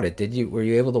you caught it. Were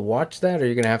you able to watch that, or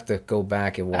you're gonna have to go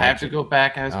back and watch it? I have to go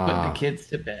back. I was putting the kids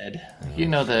to bed. You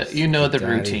know the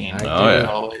routine.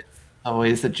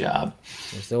 Always the job.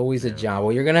 There's always a job.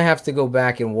 Well, you're gonna have to go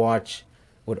back and watch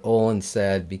what Olin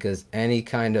said, because any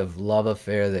kind of love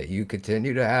affair that you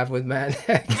continue to have with Matt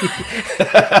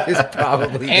is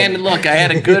probably. And look, I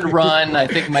had a good run. I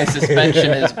think my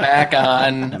suspension is back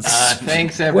on.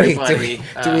 Thanks, everybody. Wait,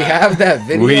 do we have that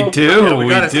video? We do. Yeah, we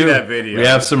gotta see that video. We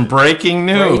have some breaking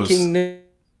news.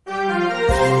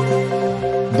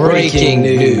 Breaking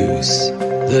news.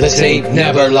 The Tape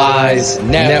Never Lies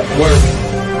Network.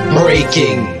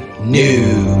 Breaking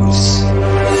news.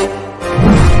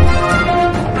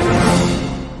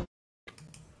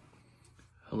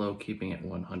 Hello, Keeping It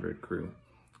 100 crew.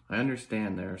 I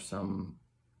understand there are some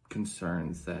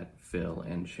concerns that Phil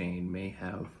and Shayne may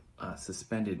have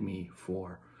suspended me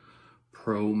for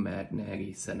pro-Matt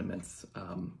Nagy sentiments,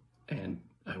 and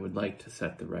I would like to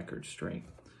set the record straight.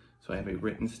 So I have a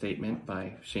written statement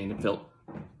by Shayne and Phil,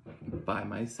 by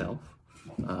myself,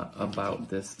 about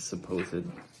this supposed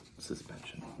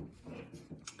suspension.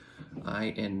 I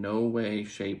in no way,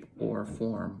 shape, or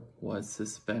form was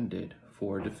suspended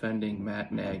for defending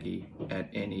Matt Nagy at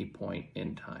any point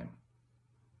in time.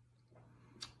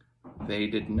 They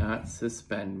did not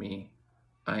suspend me.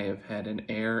 I have had an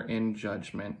error in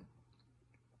judgment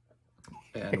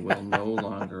and will no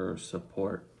longer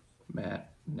support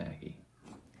Matt Nagy,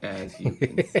 as you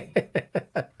can see.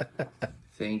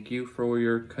 Thank you for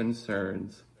your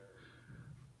concerns,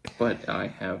 but I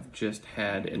have just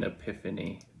had an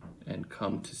epiphany and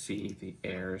come to see the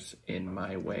errors in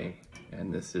my way,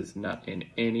 and this is not in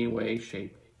any way,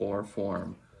 shape, or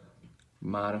form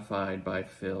modified by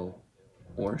Phil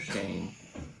or Shayne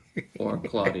or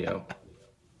Claudio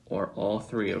or all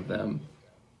three of them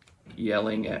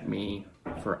yelling at me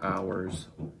for hours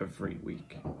every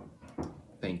week.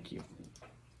 Thank you.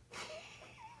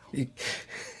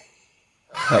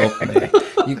 Help me.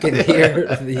 You can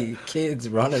hear the kids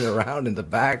running around in the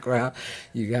background.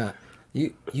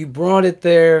 You brought it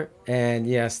there, and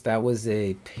yes, that was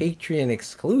a Patreon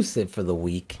exclusive for the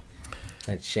week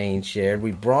that Shayne shared.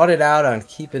 We brought it out on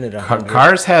Keeping It 100.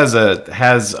 Cars has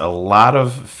a lot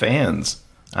of fans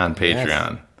on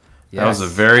Patreon. Yes. That was a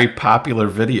very popular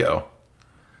video.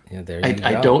 Yeah, there you go.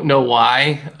 I don't know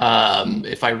why.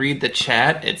 If I read the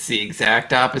chat, it's the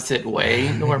exact opposite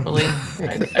way normally.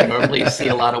 I normally see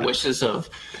a lot of wishes of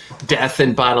death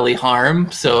and bodily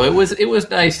harm. So it was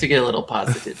nice to get a little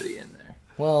positivity in there.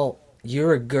 Well,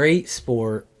 you're a great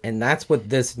sport, and that's what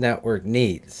this network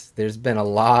needs. There's been a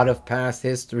lot of past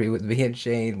history with me and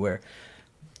Shayne where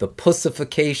the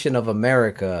pussification of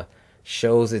America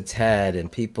shows its head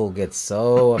and people get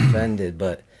so offended,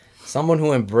 but someone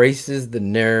who embraces the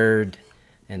nerd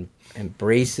and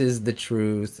embraces the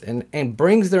truth and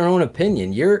brings their own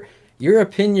opinion. Your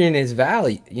opinion is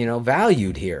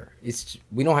valued here.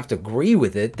 We don't have to agree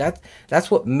with it.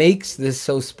 That's what makes this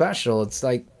so special. It's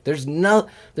like there's no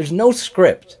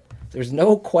script. There's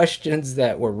no questions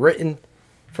that were written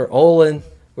for Olin.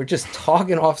 We're just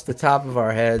talking off the top of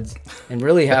our heads and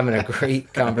really having a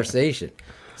great conversation.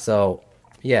 So,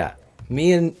 yeah,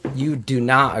 me and you do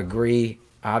not agree.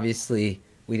 Obviously,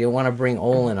 we didn't want to bring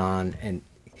Olin on, and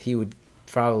he would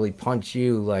probably punch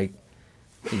you like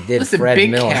he did Fred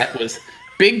Miller.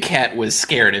 Big Cat was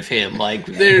scared of him. Like,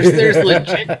 there's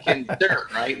legit concern,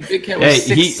 right? Big Cat was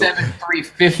 6'7",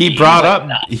 350.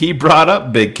 He brought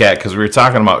up Big Cat because we were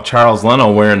talking about Charles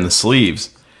Leno wearing the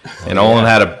sleeves, and Olin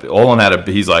had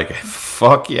a. He's like,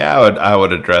 fuck yeah, I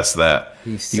would address that.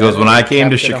 He goes, when I came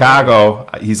to Chicago,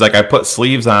 he's like, I put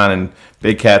sleeves on, and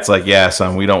Big Cat's like, yeah,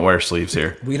 son, we don't wear sleeves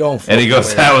here. We don't. And he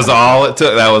goes, that was all it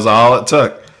took. That was all it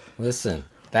took. Listen,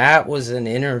 that was an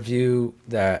interview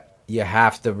that you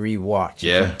have to rewatch.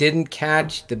 Yeah. If you didn't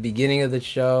catch the beginning of the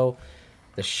show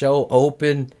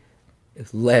opened,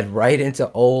 it led right into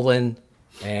Olin,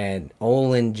 and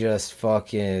Olin just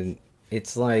fucking,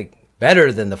 it's like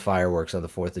better than the fireworks on the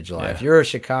 4th of July. Yeah. If you're a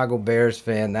Chicago Bears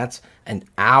fan, that's an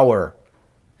hour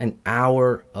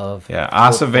of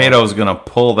Acevedo's gonna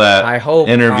pull that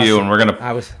interview, and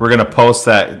we're gonna post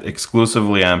that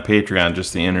exclusively on Patreon,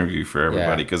 just the interview for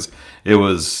everybody, because it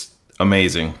was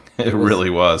amazing. It really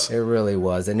was. It really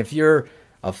was. And if you're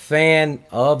a fan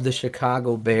of the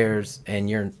Chicago Bears and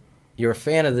you're a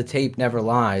fan of The Tape Never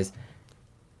Lies,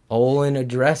 Olin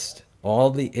addressed all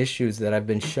the issues that I've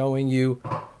been showing you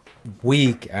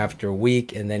week after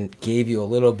week, and then gave you a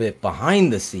little bit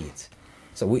behind the scenes.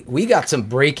 So we got some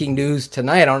breaking news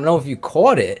tonight. I don't know if you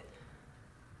caught it.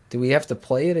 Do we have to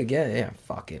play it again? Yeah,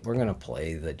 fuck it. We're going to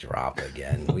play the drop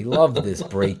again. We love this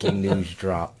breaking news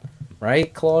drop.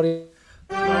 Right, Claudia?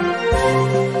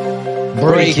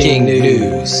 Breaking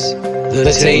news.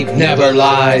 The Tape Never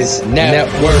Lies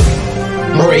Network.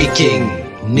 Breaking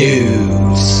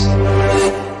news.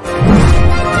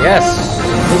 Yes.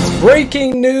 It's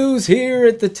breaking news here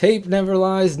at the Tape Never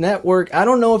Lies Network. I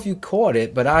don't know if you caught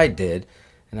it, but I did.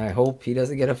 And I hope he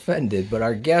doesn't get offended. But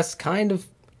our guest kind of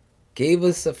gave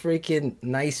us a freaking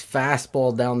nice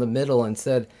fastball down the middle and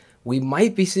said we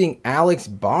might be seeing Alex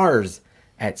Bars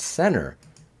at center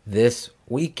this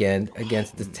weekend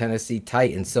against the Tennessee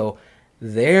Titans. So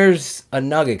there's a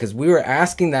nugget, because we were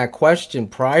asking that question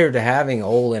prior to having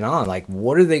Olin on. Like,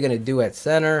 what are they going to do at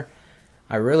center?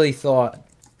 I really thought,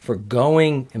 for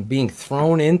going and being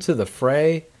thrown into the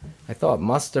fray, I thought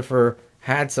Mustafa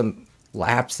had some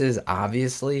lapses,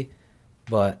 obviously,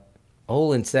 but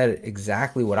Olin said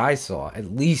exactly what I saw.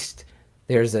 At least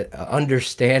there's an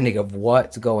understanding of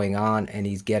what's going on, and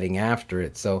he's getting after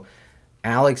it. So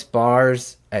Alex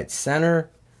Bars at center.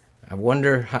 I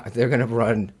wonder how they're going to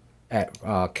run at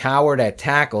Coward at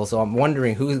tackle. So I'm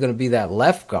wondering who's going to be that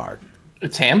left guard.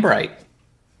 It's Hambright.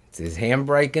 Is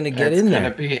Hambright going to get in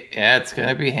there? It's going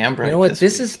to be Hambright. You know what?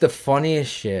 This is the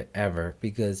funniest shit ever,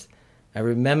 because I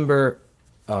remember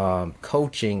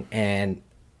coaching, and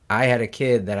I had a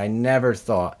kid that I never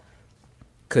thought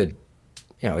could,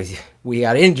 we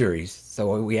had injuries,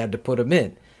 so we had to put him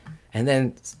in. And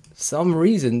then some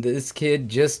reason this kid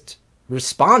just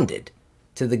responded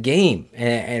to the game,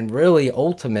 and really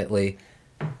ultimately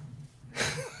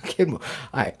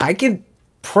I can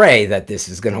pray that this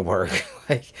is going to work.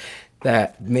 Like,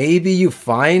 that maybe you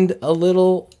find a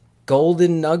little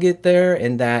golden nugget there,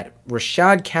 and that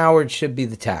Rashad Coward should be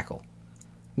the tackle.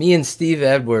 Me and Steve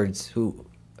Edwards,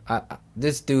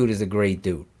 this dude is a great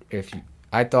dude.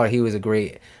 I thought he was a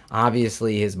great,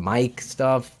 obviously his mic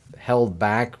stuff held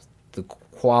back the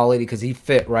quality, because he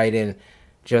fit right in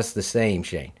just the same,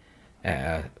 Shayne,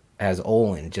 as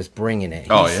Olin, just bringing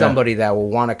it. He's somebody that will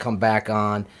want to come back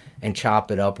on and chop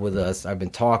it up with us. I've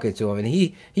been talking to him, and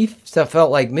he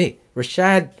felt like me.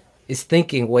 Rashad is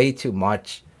thinking way too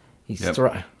much.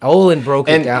 Olin broke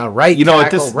it down. Right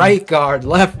tackle, right guard,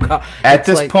 left guard. At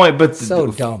this point, but so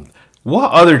dumb.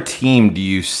 What other team do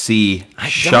you see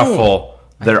shuffle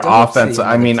their offense?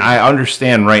 I mean, I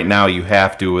understand right now you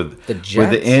have to with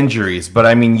the injuries, but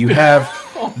I mean, you have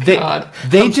they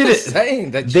did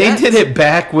it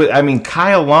back with. I mean,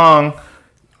 Kyle Long,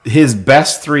 his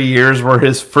best 3 years were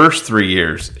his first 3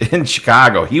 years in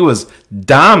Chicago. He was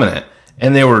dominant,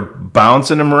 and they were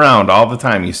bouncing him around all the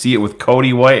time. You see it with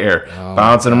Cody Whitehair,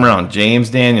 bouncing him around. James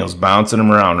Daniels bouncing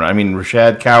him around. I mean,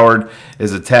 Rashad Coward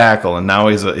is a tackle, and now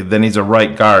he's a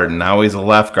right guard, and now he's a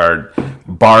left guard.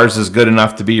 Bars is good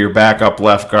enough to be your backup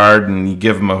left guard, and you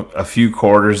give him a few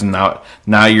quarters, and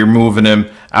now you're moving him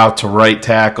out to right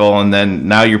tackle, and then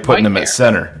now you're putting him at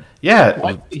center.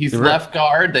 Yeah, he's left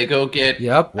guard. They go get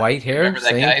Whitehair. Remember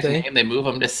that guy's name? They move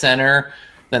him to center.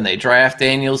 Then they draft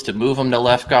Daniels to move him to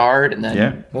left guard, and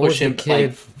then push him. The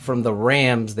kid from the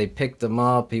Rams, they picked him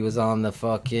up. He was on the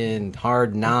fucking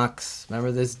Hard Knocks.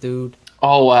 Remember this dude?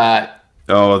 The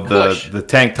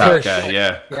tank top Kush. guy.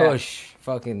 Yeah, Kush.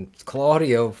 Fucking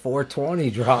Claudio 420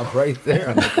 drop right there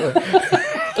on the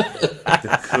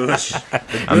Kush.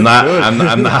 I'm not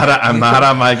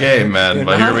on my game, man.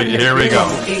 But here we go.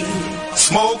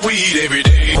 Smoke weed every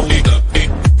day.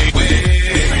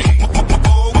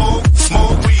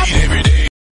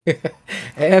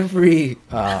 Every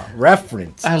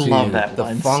reference I to love that the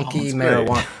line. funky Sounds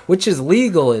marijuana, great. which is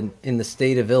legal in the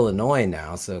state of Illinois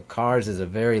now. So Cars is a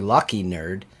very lucky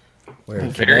nerd. Where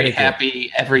in Very Connecticut-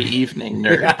 happy every evening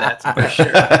nerd, that's for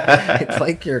sure. It's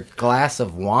like your glass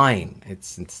of wine.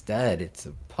 It's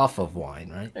a puff of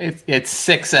wine, right? It's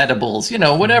 6 edibles,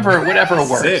 whatever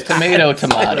works. Six. Tomato, Six.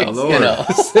 tomato,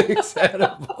 6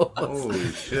 edibles.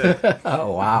 Holy shit.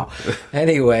 Oh wow.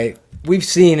 Anyway, we've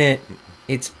seen it.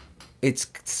 It's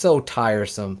so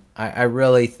tiresome. I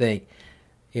really think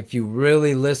if you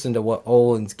really listen to what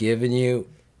Olin's giving you,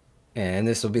 and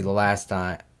this will be the last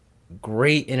time,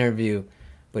 great interview,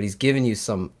 but he's giving you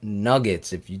some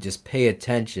nuggets if you just pay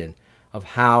attention of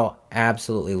how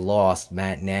absolutely lost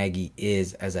Matt Nagy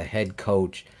is as a head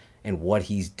coach and what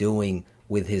he's doing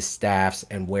with his staffs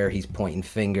and where he's pointing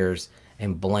fingers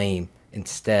and blame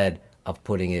instead of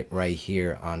putting it right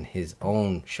here on his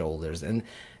own shoulders. And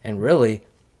really,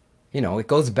 it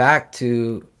goes back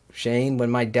to Shayne when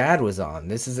my dad was on.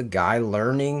 This is a guy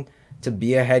learning to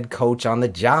be a head coach on the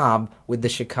job with the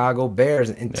Chicago Bears.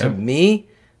 And to me,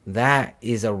 that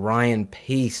is a Ryan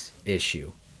Pace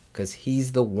issue because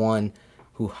he's the one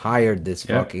who hired this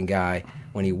fucking guy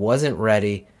when he wasn't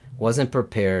ready, wasn't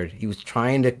prepared. He was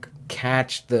trying to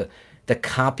catch the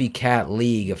copycat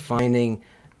league of finding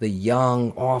the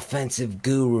young offensive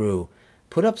guru.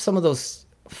 Put up some of those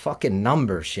fucking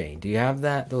numbers, Shayne. Do you have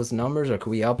those numbers, or can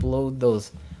we upload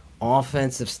those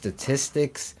offensive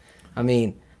statistics? I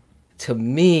mean, to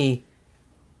me,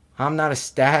 I'm not a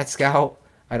stat scout.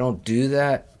 I don't do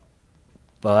that.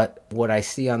 But what I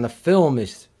see on the film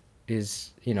is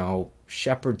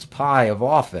shepherd's pie of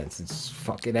offense. It's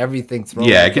fucking everything thrown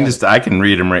together. I can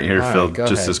read them right here, All Phil, right, go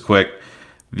just ahead. as quick.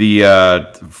 The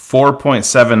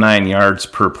 4.79 yards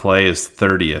per play is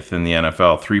 30th in the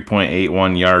NFL.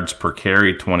 3.81 yards per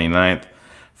carry, 29th.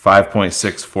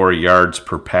 5.64 yards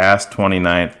per pass,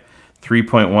 29th.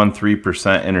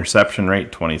 3.13% interception rate,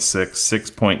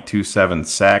 26th. 6.27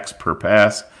 sacks per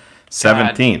pass,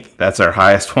 17th. That's our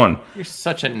highest one. You're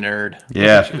such a nerd.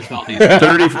 Yeah. Look at you with all these-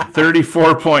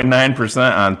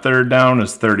 34.9% on third down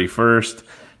is 31st.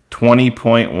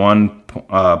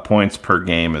 20.1 points per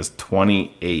game is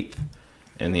 28th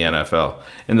in the NFL.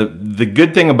 And the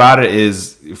good thing about it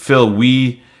is, Phil,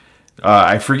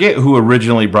 I forget who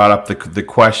originally brought up the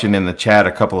question in the chat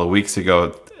a couple of weeks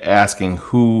ago, asking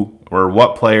who or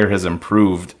what player has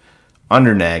improved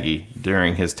under Nagy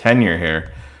during his tenure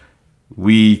here.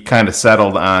 We kind of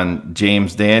settled on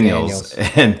James Daniels.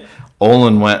 And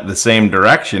Olin went the same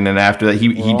direction, and after that,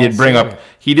 he did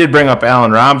bring up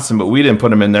Allen Robinson, but we didn't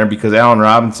put him in there because Allen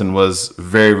Robinson was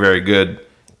very, very good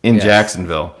in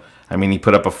Jacksonville. I mean, he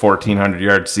put up a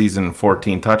 1,400-yard season and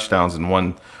 14 touchdowns in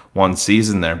one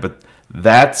season there. But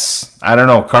I don't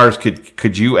know, Cars,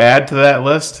 could you add to that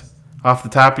list off the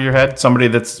top of your head somebody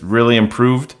that's really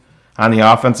improved on the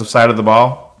offensive side of the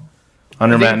ball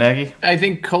under Matt Nagy? I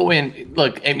think Cohen.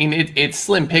 Look, I mean, it's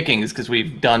slim pickings because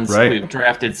we've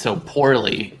drafted so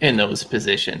poorly in those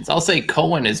positions. I'll say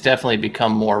Cohen has definitely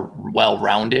become more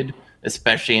well-rounded,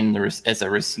 especially as a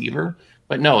receiver.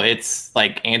 But no, it's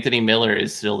like Anthony Miller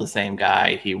is still the same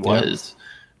guy he was.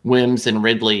 Wims and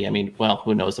Ridley. I mean, well,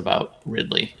 who knows about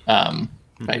Ridley? You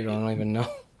don't even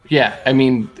know. Yeah, I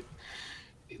mean,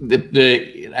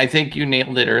 I think you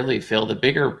nailed it early, Phil. The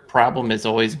bigger problem has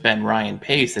always been Ryan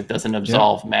Pace. It doesn't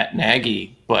absolve Matt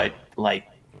Nagy, but like,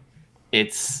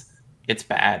 it's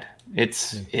bad.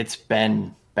 It's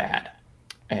been bad,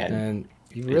 and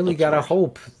you really gotta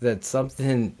hope that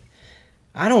something.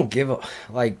 I don't give a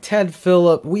like Ted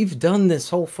Phillip. We've done this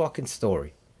whole fucking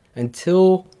story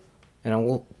until,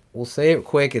 and we'll say it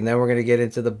quick, and then we're gonna get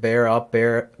into the bear up,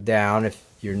 bear down. If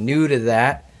you're new to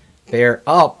that. Bear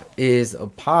up is a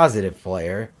positive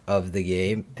player of the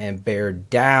game, and bear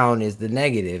down is the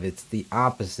negative. It's the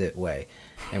opposite way.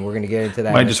 And we're going to get into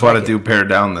that. Might just want to do bear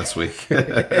down this week.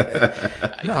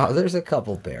 No, there's a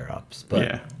couple bear ups.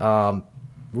 But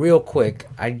real quick,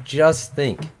 I just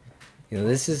think,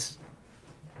 this is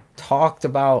talked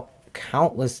about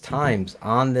countless times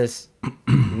on this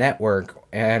network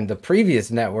and the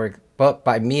previous network, but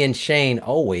by me and Shayne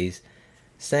always,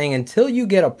 saying until you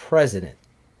get a president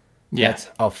that's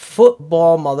a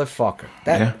football motherfucker.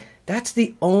 That's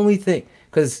the only thing.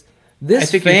 Because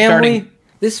this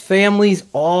family's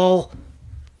all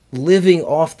living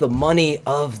off the money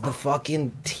of the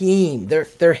fucking team.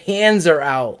 Their hands are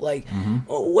out. Like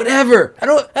whatever. I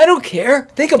don't care.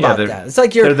 Think about that. It's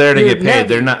like they're there to get paid.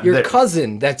 They're not your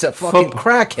cousin that's a fucking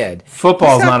crackhead.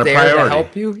 Football's not a priority. To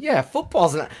help you. Yeah,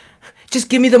 football's not. Just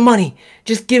give me the money.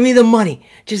 Just give me the money.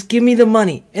 Just give me the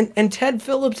money. And Ted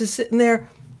Phillips is sitting there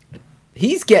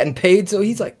he's getting paid, so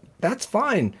he's like, that's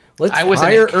fine. Let's I was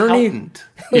hire an Ernie. accountant.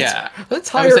 Yeah.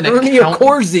 Let's I was hire an Ernie accountant.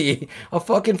 Accorsi, a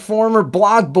fucking former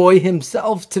blog boy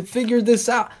himself, to figure this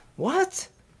out. What?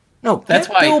 No, That's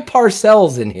get why- Bill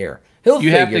Parcells in here. He'll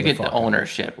You have to figure get the the fuck out.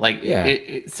 ownership. Like,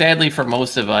 Yeah. sadly for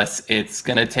most of us, it's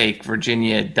going to take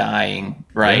Virginia dying,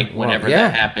 right? Yeah, well, Whenever yeah.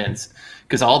 that happens.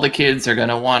 Because all the kids are going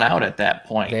to want out at that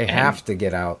point. They And have to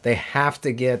get out. They have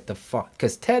to get the fuck.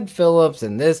 Because Ted Phillips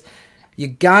and this, you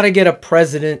got to get a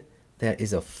president that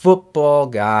is a football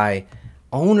guy.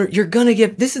 Owner, you're going to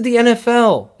get, this is the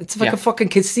NFL. It's like Yeah. a fucking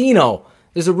casino.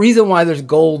 There's a reason why there's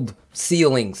gold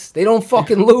ceilings. They don't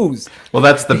fucking lose. Well,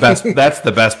 that's the best. That's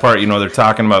the best part. You know, they're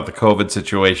talking about the COVID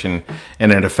situation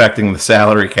and it affecting the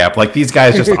salary cap. Like these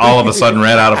guys just all of a sudden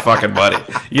ran out of fucking money.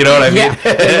 You know what I mean? Yeah,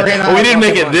 they ran out But we of didn't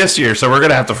make fucking it this year, so we're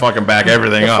gonna have to fucking back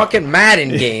everything The up. fucking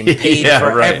Madden game paid Yeah,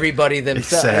 for right. everybody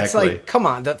themselves. It's Exactly. like, come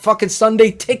on, the fucking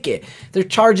Sunday ticket. They're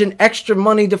charging extra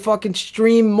money to fucking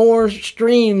stream more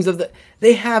streams of the.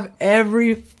 They have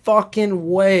every fucking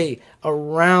way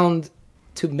around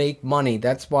to make money.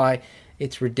 That's why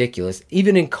it's ridiculous.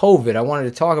 Even in COVID, I wanted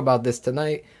to talk about this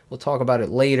tonight. We'll talk about it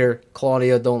later.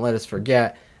 Claudia, don't let us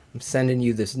forget. I'm sending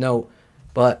you this note.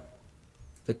 But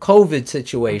the COVID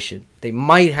situation, they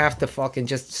might have to fucking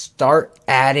just start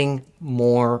adding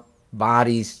more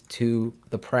bodies to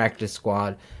the practice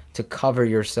squad to cover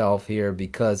yourself here,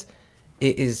 because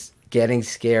it is getting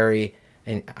scary.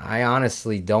 And I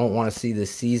honestly don't want to see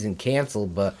this season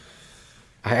canceled, but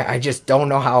I just don't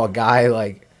know how a guy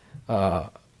like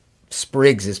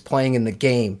Spriggs is playing in the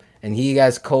game and he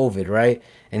has COVID, right?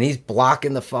 And he's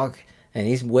blocking the fuck and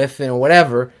he's whiffing or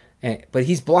whatever. But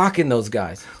he's blocking those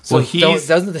guys. So Well,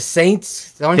 doesn't the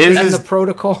Saints aren't they in the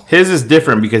protocol? His is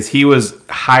different because he was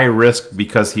high risk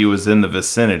because he was in the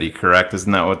vicinity. Correct?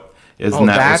 Isn't that what? Isn't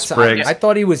that with Spriggs? I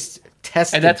thought he was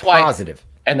tested And that's why- positive.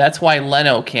 And that's why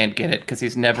Leno can't get it, because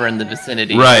he's never in the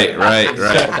vicinity. Right.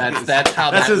 So that's how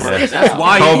that works That's out.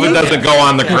 why COVID doesn't go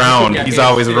on the ground. He's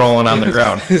always rolling on the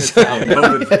ground.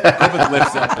 COVID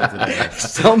lifts up today.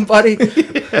 Somebody,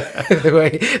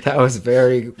 wait, that was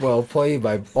very well played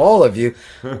by all of you.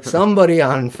 Somebody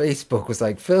on Facebook was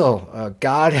like, Phil,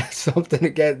 God has something to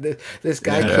get this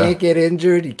guy Yeah. can't get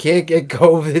injured. He can't get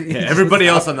COVID. Yeah, everybody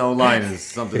else on the O-line is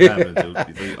something happened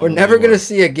to. We're never going to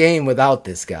see a game without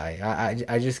this guy.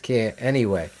 I just can't.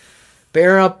 Anyway,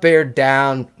 bear up, bear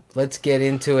down. Let's get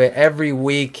into it. Every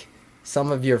week,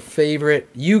 some of your favorite.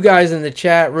 You guys in the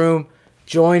chat room,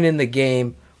 join in the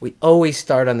game. We always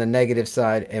start on the negative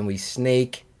side, and we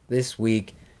snake this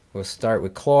week. We'll start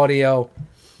with Claudio.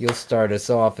 You'll start us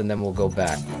off, and then we'll go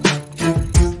back.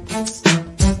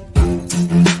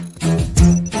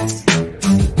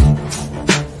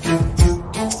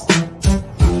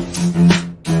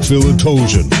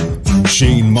 Philatosion,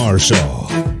 Shayne Marshall,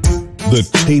 the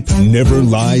Tape Never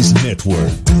Lies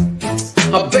Network.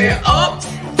 A bear up,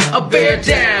 a bear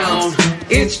down.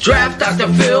 It's Draft Dr.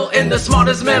 Phil and the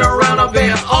smartest man around. A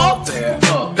bear up,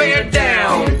 a bear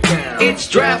down. It's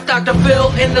Draft Dr.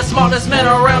 Phil and the smartest man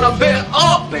around. A bear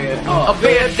up, a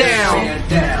bear down.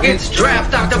 It's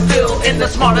Draft Dr. Phil and the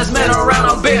smartest man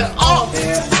around. A bear up,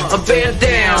 a bear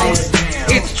down.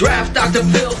 It's Draft Dr.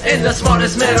 Phil and the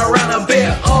smartest man around. A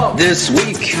bear up. This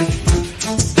week,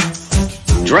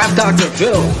 Draft Dr.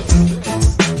 Phil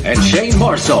and Shayne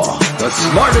Marshall, the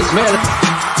smartest man.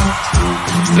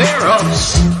 Bear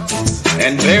ups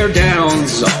and bear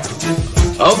downs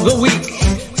of the week.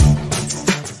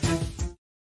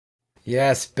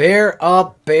 Yes, bear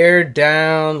up, bear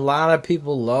down. A lot of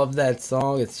people love that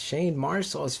song. It's Shayne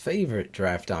Marshall's favorite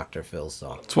Draft Dr. Phil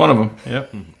song. It's one of them.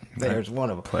 Yep. There's one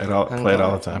of them. Play it all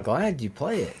the time. I'm glad you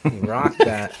play it. You rock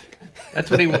that. That's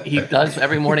what he does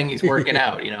every morning. He's working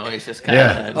out. You know, he's just kind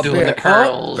of A doing bear the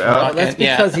curls. up. That's walking,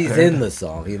 because he's in the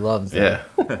song. He loves it. Yeah.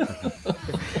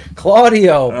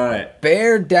 Claudio, All right.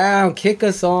 bear down. Kick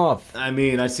us off. I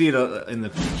mean, I see it in the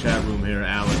chat room here,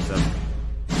 Alex.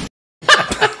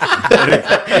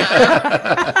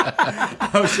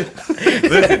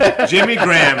 Listen, Jimmy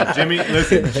Graham. Jimmy.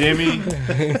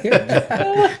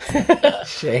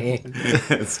 Shayne.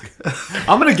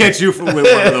 I'm gonna get you with one of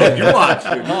those. You watch.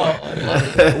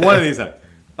 Dude. One of these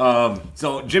times.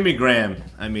 So Jimmy Graham.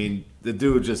 I mean, the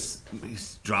dude he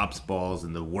drops balls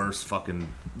in the worst fucking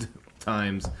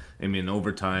times. I mean,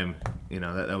 overtime. You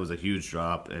know that was a huge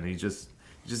drop, and he's just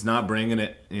not bringing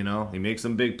it. You know, he makes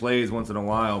some big plays once in a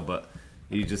while, but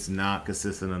he's just not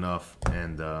consistent enough.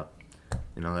 And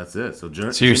you know that's it. So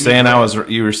you're saying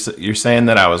you're saying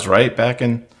that I was right back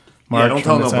in March. Yeah, don't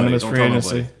tell when the nobody. Senators Don't free tell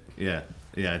agency? nobody. Yeah.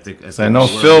 Yeah, I think. So I know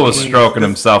Phil was stroking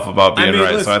himself about being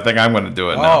right, so I think I'm going to do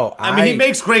it now. I mean, he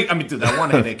makes great. I mean, dude, that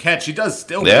one-handed catch, he does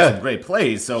still make some great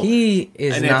plays. So he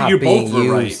is and not I think being both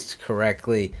were used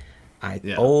correctly.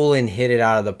 Olin hit it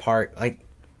out of the park. Like,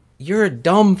 you're a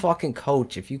dumb fucking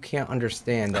coach if you can't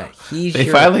understand that he's.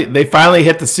 They finally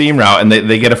hit the seam route, and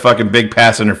they get a fucking big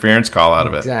pass interference call out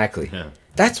of it. Exactly. Yeah.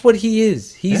 That's what he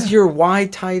is. He's your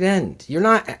wide tight end. You're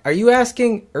not. Are you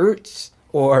asking Ertz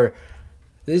or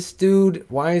this dude?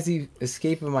 Why is he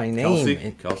escaping my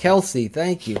name? Kelsey.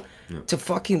 Thank you. Yeah. To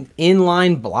fucking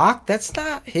inline block. That's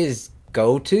not his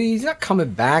go-to. He's not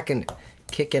coming back and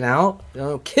kicking out. You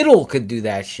know, Kittle could do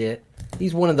that shit.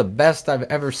 He's one of the best I've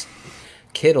ever seen.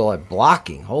 Kittle at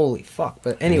blocking. Holy fuck.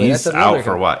 But anyway, he's that's out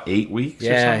for what, 8 weeks?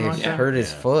 Yeah, or something he hurt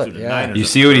his foot. Yeah. You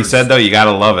see what he said though? You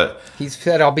gotta love it. He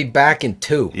said, "I'll be back in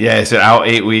 2." Yeah, he said out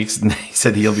 8 weeks, and he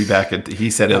said he'll be back in.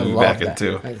 He said he'll be back in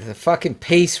 2. The fucking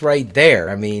pace right there.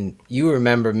 I mean, you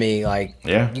remember me like,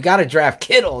 you got to draft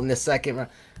Kittle in the second round.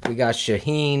 We got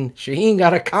Shayne. Shayne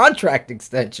got a contract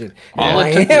extension. All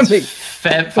it took was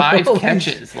 5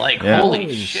 catches. Like,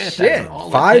 holy shit. That's all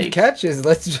 5 catches.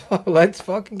 Let's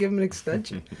fucking give him an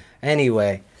extension.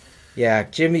 Anyway, yeah,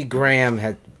 Jimmy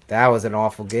Graham that was an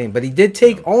awful game, but he did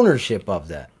take ownership of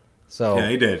that. So yeah,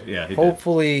 he did. Yeah, he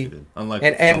hopefully, did. Unlike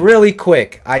and really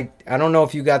quick, I don't know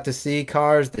if you got to see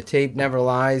Cars. The tape never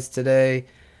lies today.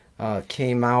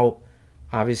 Came out.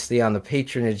 Obviously, on the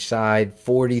patronage side,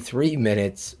 43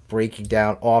 minutes breaking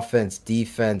down offense,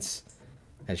 defense,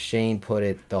 as Shayne put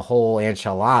it, the whole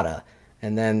enchilada.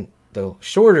 And then the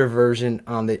shorter version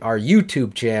on our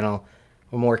YouTube channel,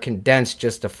 more condensed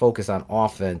just to focus on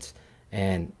offense.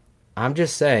 And I'm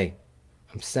just saying,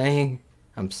 I'm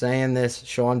saying this,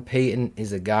 Sean Payton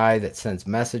is a guy that sends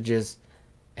messages,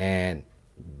 and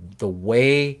the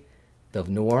way the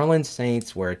New Orleans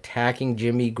Saints were attacking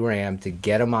Jimmy Graham to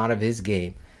get him out of his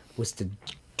game was to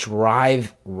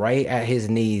drive right at his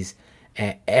knees,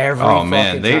 and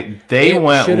every they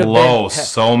went low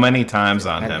so many times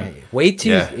on him. Wait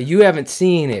till you haven't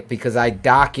seen it, because I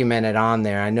documented on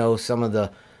there. I know some of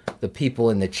the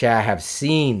people in the chat have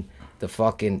seen the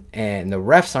fucking, and the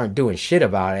refs aren't doing shit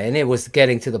about it, and it was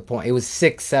getting to the point. It was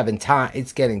 6-7 times.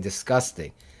 It's getting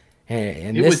disgusting.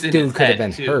 And this dude could have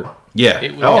been hurt. Yeah.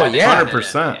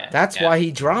 100%. That's why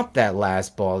he dropped that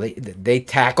last ball. They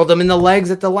tackled him in the legs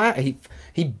at the last.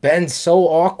 He bends so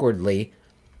awkwardly.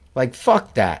 Like,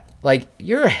 fuck that. Like,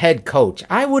 you're a head coach.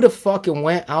 I would have fucking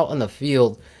went out on the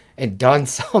field and done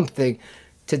something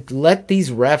to let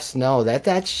these refs know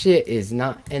that shit is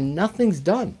not, and nothing's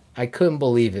done. I couldn't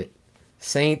believe it.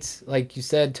 Saints, like you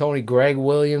said, Tony, Greg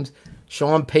Williams,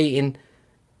 Sean Payton.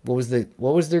 What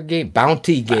was their game?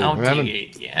 Bounty game. Remember?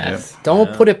 Yes.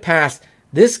 Don't put it past.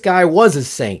 This guy was a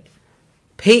Saint.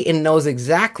 Peyton knows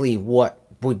exactly what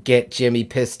would get Jimmy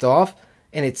pissed off,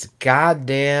 and it's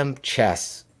goddamn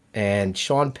chess. And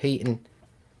Sean Payton,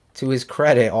 to his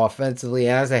credit, offensively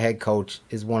as a head coach,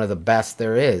 is one of the best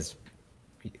there is.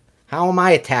 How am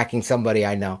I attacking somebody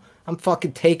I know? I'm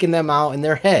fucking taking them out in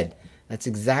their head. That's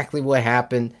exactly what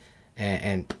happened,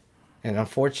 and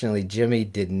unfortunately, Jimmy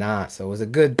did not. So it was a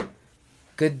good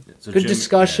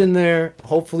discussion there.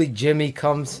 Hopefully, Jimmy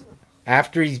comes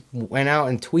after he went out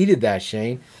and tweeted that,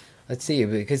 Shayne. Let's see,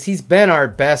 because he's been our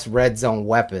best red zone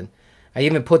weapon. I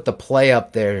even put the play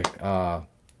up there,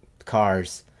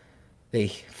 Cars. They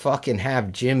fucking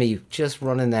have Jimmy just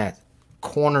running that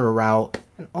corner route,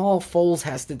 and all Foles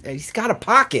has to, he's got a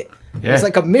pocket. Yeah. It's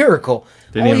like a miracle.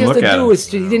 All he has to do is,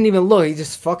 he didn't even look. He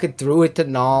just fucking threw it to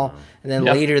Nall, and then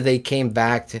later they came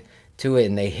back to it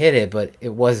and they hit it, but it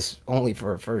was only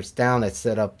for a first down that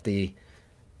set up the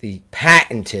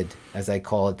patented, as I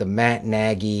call it, the Matt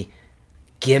Nagy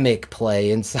gimmick play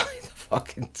inside the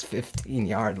fucking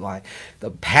 15-yard line.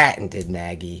 The patented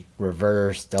Nagy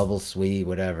reverse, double sweep,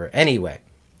 whatever. Anyway,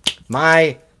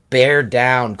 my bear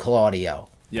down, Claudio.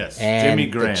 Yes, and Jimmy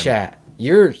Graham. The chat.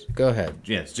 Yours. Go ahead.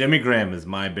 Yes, Jimmy Graham is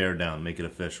my bear down. Make it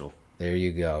official. There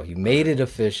you go. You made it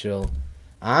official.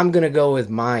 I'm going to go with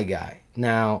my guy.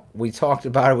 Now, we talked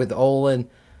about it with Olin.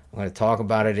 I'm going to talk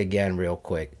about it again real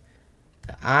quick.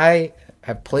 I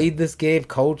have played this game,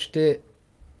 coached it.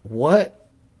 What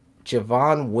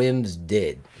Javon Wims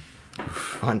did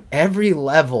on every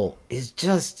level is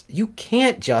just, you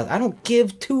can't just, I don't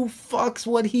give 2 fucks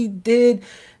what he did.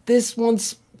 This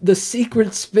one's the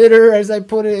secret spitter, as I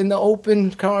put it in the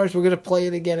open Cars. We're going to play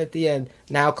it again at the end.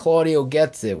 Now Claudio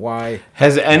gets it. Why?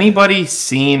 Has anybody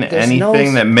seen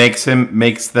anything that makes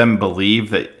them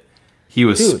believe that he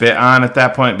was spit on at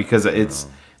that point? Because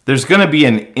there's going to be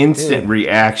an instant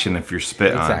reaction if you're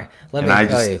spit on. Let me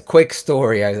tell you a quick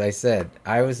story. As I said,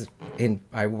 I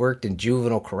worked in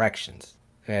juvenile corrections.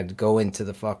 I had to go into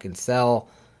the fucking cell.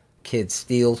 Kids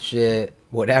steal shit,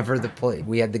 whatever the play.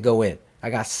 We had to go in. I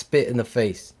got spit in the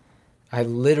face. I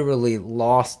literally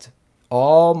lost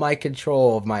all my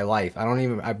control of my life.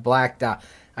 I blacked out.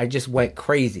 I just went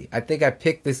crazy. I think I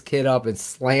picked this kid up and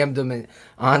slammed him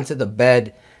onto the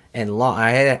bed, and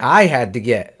I had to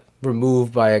get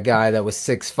removed by a guy that was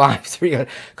 6'5", 300,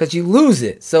 because you lose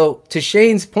it. So to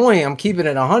Shayne's point, I'm keeping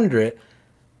it 100.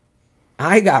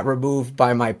 I got removed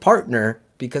by my partner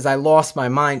because I lost my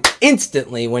mind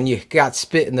instantly when you got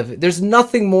spit in the... There's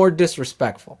nothing more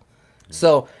disrespectful.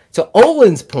 So to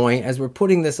Olin's point, as we're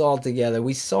putting this all together,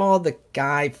 we saw the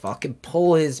guy fucking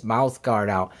pull his mouth guard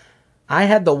out. I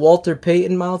had the Walter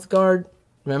Payton mouth guard.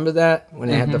 Remember that? When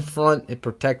it had the front, it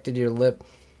protected your lip.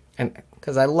 And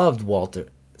because I loved Walter.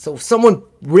 So someone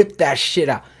ripped that shit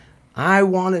out. I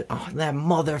wanted... Oh, that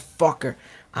motherfucker.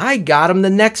 I got him the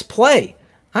next play.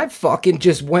 I fucking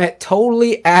just went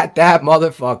totally at that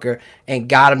motherfucker and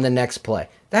got him the next play.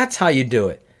 That's how you do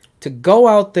it. To go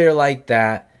out there like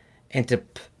that and to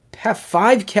have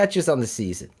 5 catches on the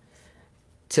season,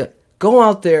 to go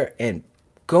out there and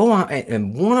go out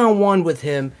and one-on-one with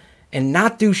him and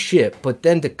not do shit, but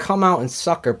then to come out and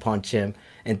sucker punch him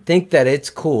and think that it's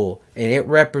cool and it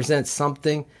represents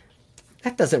something,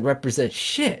 that doesn't represent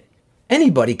shit.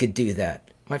 Anybody could do that.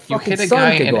 My fucking you hit a son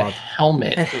guy could in go a out.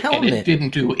 helmet, and it didn't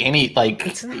do any, like...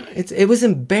 It was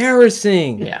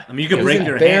embarrassing. Yeah. I mean, you could break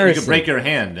your hand. You could break your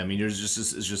hand. I mean, it's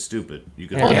just stupid. You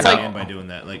could break your hand by doing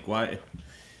that. Like, why?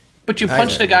 But you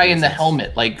punched a guy in the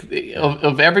helmet. Like,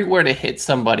 of everywhere to hit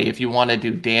somebody, if you want to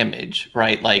do damage,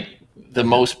 right? Like, the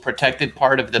most protected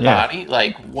part of the body.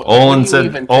 Like, Olin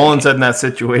said in that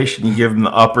situation, you give him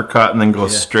the uppercut and then go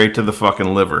straight to the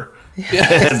fucking liver.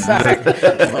 Yeah, exactly.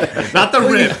 Not the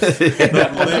ribs.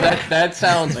 that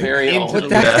sounds very old.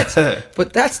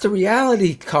 But that's the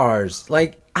reality, Cars.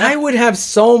 Like, I would have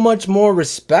so much more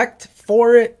respect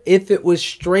for it if it was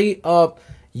straight up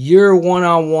you're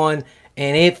one-on-one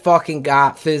and it fucking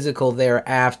got physical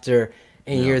thereafter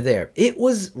and you're there. It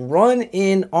was run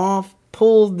in, off,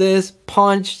 pull this,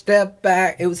 punch, step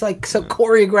back. It was like some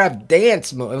choreographed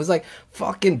dance move. It was like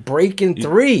fucking breaking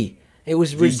 3. It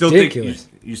was ridiculous.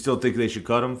 You still think they should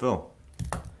cut him, Phil?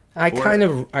 I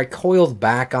coiled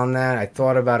back on that. I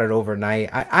thought about it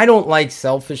overnight. I don't like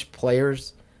selfish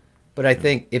players, but I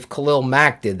think if Khalil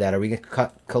Mack did that, are we going to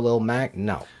cut Khalil Mack?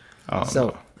 No.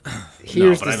 So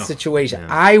here's the situation. Yeah.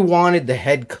 I wanted the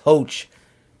head coach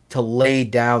to lay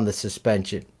down the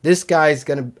suspension. This guy's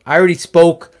going to... I already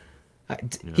spoke.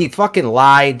 He fucking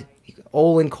lied.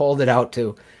 Olin called it out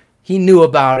too. He knew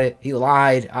about it. He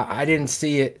lied. I didn't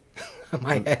see it.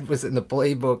 My head was in the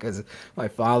playbook, as my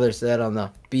father said on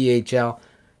the BHL.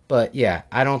 But, yeah,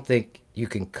 I don't think you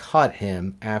can cut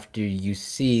him after you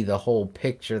see the whole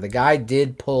picture. The guy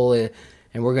did pull it,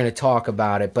 and we're going to talk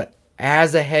about it. But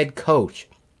as a head coach,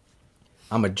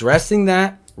 I'm addressing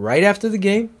that right after the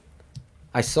game.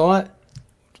 I saw it.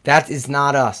 That is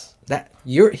not us.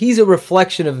 He's a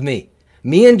reflection of me.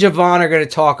 Me and Javon are going to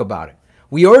talk about it.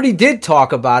 We already did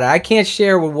talk about it. I can't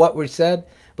share with what we said,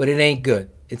 but it ain't good.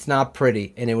 It's not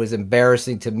pretty, and it was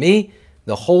embarrassing to me,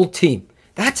 the whole team.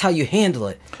 That's how you handle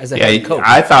it as a head coach.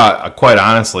 I thought, quite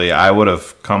honestly, I would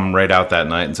have come right out that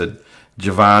night and said,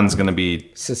 Javon's going to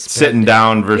be sitting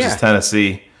down versus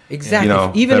Tennessee. Exactly. You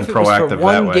know, even if it was for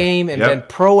one game and been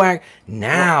proactive.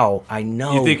 Now I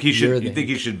know. You think he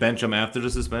should bench him after the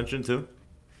suspension too?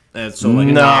 I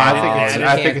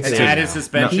think it's added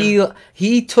suspension.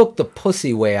 He took the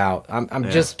pussy way out.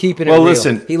 I'm just keeping it real.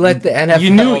 Listen, he let the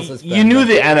NFL suspend you knew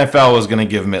the NFL was going to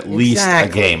give him at least a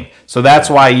game. So that's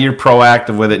why you're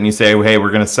proactive with it and you say, hey,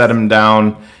 we're going to set him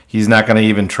down. He's not going to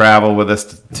even travel with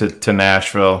us to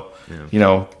Nashville. Yeah. You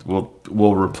know,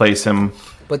 we'll replace him.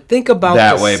 But think about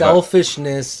the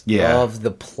selfishness of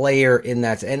the player in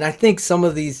that. And I think some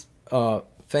of these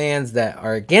fans that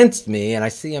are against me, and I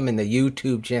see them in the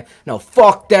YouTube channel, no,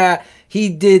 fuck that, he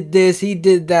did this, he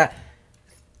did that.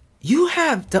 You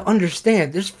have to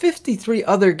understand, there's 53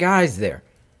 other guys there.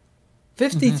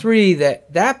 53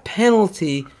 that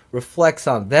penalty reflects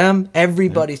on them.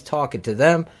 Everybody's talking to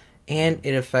them, and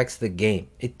it affects the game.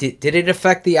 Did it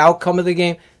affect the outcome of the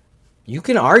game? You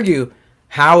can argue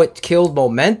how it killed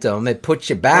momentum. It puts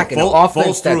you back in an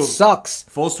offense that sucks.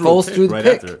 Falls through the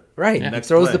pick. After. Right. Yeah.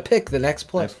 Throws the pick the next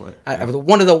play.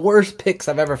 One of the worst picks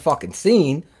I've ever fucking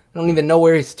seen. I don't even know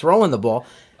where he's throwing the ball.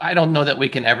 I don't know that we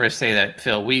can ever say that,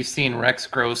 Phil. We've seen Rex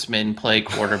Grossman play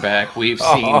quarterback. We've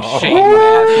seen Shayne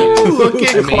Matthews. Look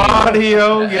at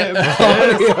Claudio.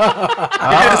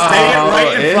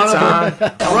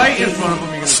 Right in front of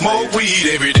him. Smoke weed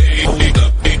every day.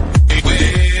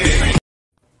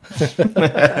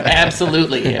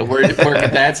 Absolutely. Yeah,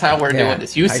 that's how we're doing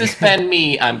this. You suspend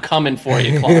me, I'm coming for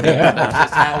you, Claudio.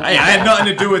 I had nothing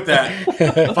to do with that.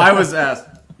 If I was asked,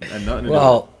 I had nothing to do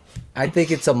with it. I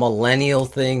think it's a millennial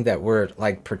thing that we're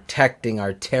like protecting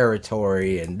our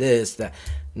territory and this, that.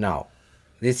 No,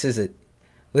 this isn't.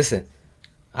 Listen,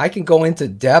 I can go into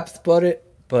depth,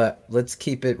 but let's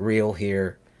keep it real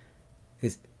here.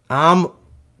 I'm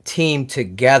team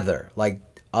together. Like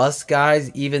us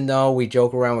guys, even though we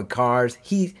joke around with cars,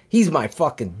 he's my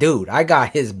fucking dude. I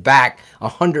got his back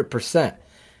 100%.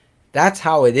 That's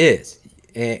how it is.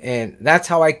 And that's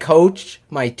how I coach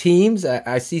my teams.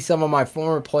 I see some of my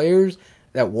former players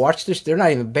that watch this. They're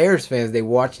not even Bears fans. They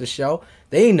watch the show.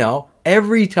 They know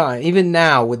every time, even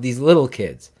now with these little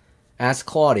kids. Ask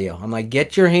Claudio. I'm like,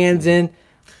 get your hands in.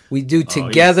 We do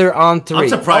together on 3. I'm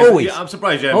surprised. Always. I'm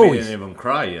surprised you haven't made any of them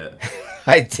cry yet.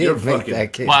 I did make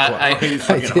that kid cry. He's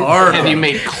fucking hard. Have you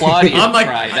made Claudio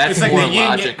cry? That's more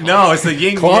logical. No, it's the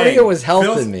yin. Claudio was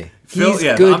helping me. He's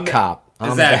good cop.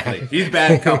 Exactly. He's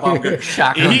bad cop. I'm good.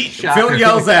 Shocker. Phil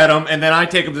yells at him, and then I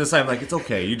take him to the side. I'm like, it's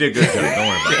okay. You did good. Don't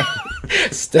worry about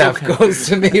it. Steph goes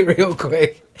to me real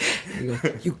quick. He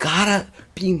goes, you gotta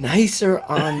be nicer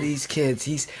on these kids.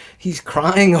 He's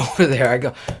crying over there. I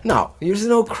go, no, there's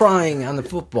no crying on the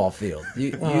football field.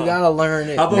 You gotta learn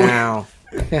it now.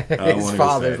 His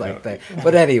father's like that.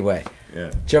 But anyway,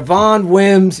 Javon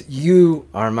Wims, you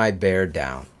are my bear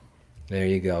down. There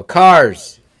you go.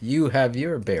 Cars, you have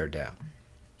your bear down.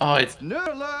 Oh, it's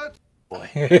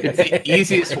it's the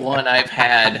easiest one I've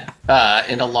had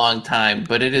in a long time,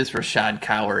 but it is Rashad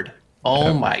Coward.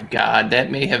 Oh my God,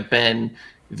 that may have been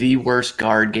the worst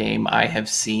guard game I have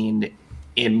seen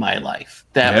in my life.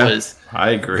 That was.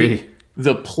 I agree.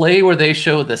 The play where they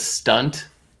show the stunt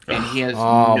and he has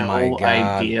no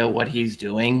idea what he's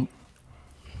doing.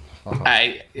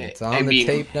 It's on the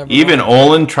tape. Even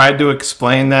Olin tried to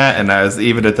explain that, and I was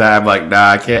even at that. I'm like,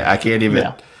 nah, I can't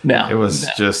even. No, it was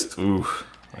just oof.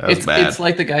 That was bad. It's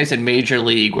like the guys in Major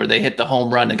League where they hit the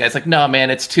home run. The guy's like, "No, man,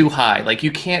 it's too high. Like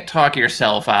you can't talk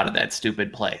yourself out of that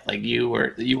stupid play. Like you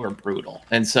were brutal."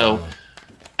 And so,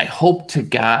 I hope to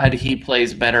God he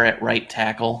plays better at right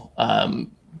tackle.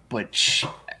 But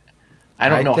I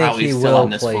don't know how he's still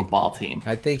on this football team.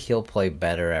 I think he'll play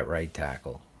better at right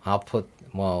tackle.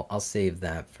 I'll save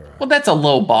that for. Well, that's a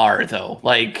low bar, though.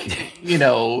 Like,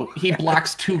 he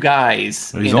blocks 2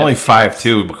 guys. He's only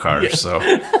 5'2", Bakar, so.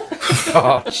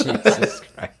 Oh, Jesus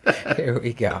Christ. Here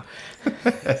we go.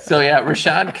 So, yeah,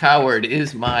 Rashad Coward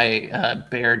is my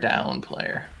bear down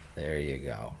player. There you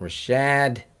go.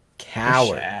 Rashad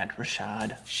Coward.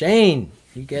 Rashad. Shayne,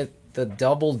 you get the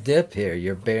double dip here.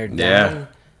 You're bear down. Yeah.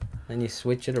 Then you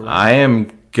switch it around. I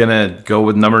am gonna go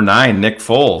with number 9, Nick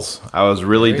Foles. I was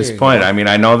really disappointed. I mean,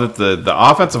 I know that the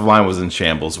offensive line was in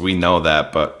shambles. We know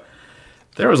that, but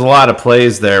there was a lot of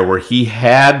plays there where he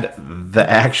had the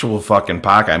actual fucking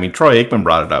pocket. I mean, Troy Aikman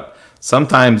brought it up.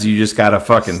 Sometimes you just gotta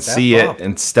fucking see it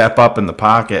and step up in the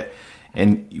pocket.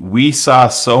 And we saw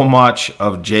so much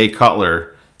of Jay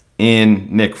Cutler in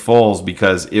Nick Foles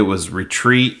because it was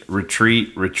retreat,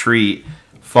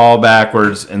 fall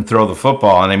backwards, and throw the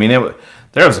football. And I mean,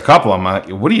 there was a couple. I'm like,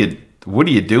 what are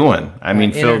you doing? I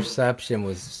mean, interception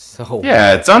was so.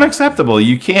 Yeah, it's unacceptable.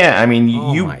 You can't. I mean,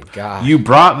 you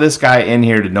brought this guy in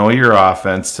here to know your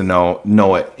offense, to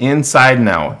know it inside and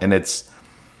out, and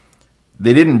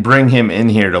they didn't bring him in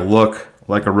here to look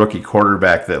like a rookie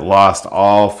quarterback that lost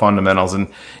all fundamentals. And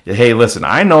hey, listen,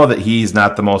 I know that he's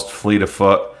not the most fleet of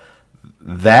foot.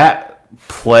 That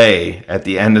play at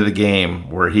the end of the game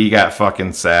where he got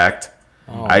fucking sacked,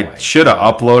 I should have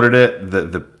uploaded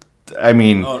it. I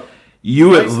mean,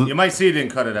 you might see it and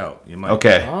cut it out. You might.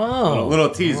 Okay. Little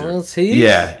teaser.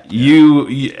 Yeah,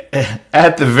 you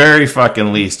at the very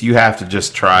fucking least, you have to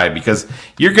just try because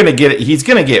you're gonna get it. He's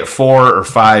gonna get 4 or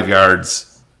 5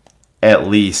 yards at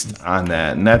least on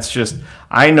that, and that's just.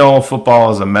 I know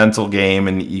football is a mental game,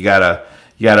 and you gotta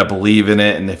believe in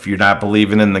it. And if you're not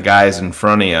believing in the guys in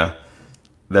front of you,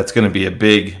 that's going to be a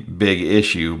big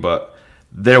issue. But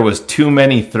there was too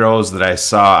many throws that I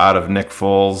saw out of Nick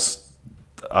Foles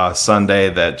Sunday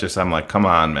that just I'm like, come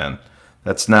on, man.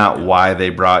 That's not why they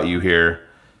brought you here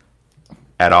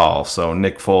at all. So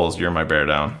Nick Foles, you're my bear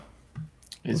down.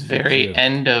 His very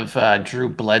end of Drew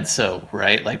Bledsoe,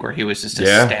 right? Like where he was just a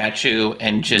statue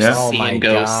and just seeing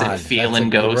ghosts and feeling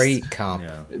ghosts. Great comp.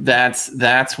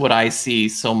 That's what I see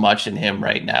so much in him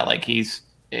right now. Like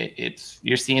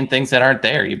you're seeing things that aren't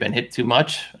there. You've been hit too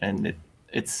much, and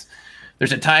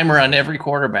there's a timer on every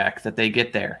quarterback that they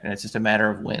get there, and it's just a matter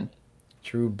of when.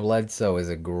 Drew Bledsoe is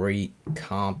a great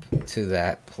comp to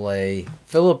that play.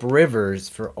 Phillip Rivers,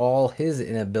 for all his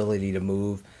inability to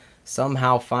move,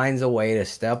 somehow finds a way to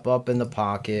step up in the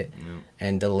pocket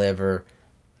and deliver.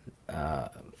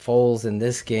 Foles in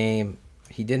this game,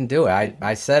 he didn't do it.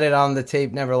 I said it on the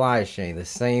tape never lies, Shane. The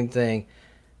same thing.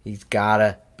 He's got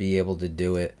to be able to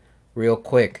do it. Real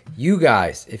quick, you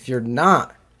guys, if you're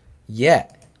not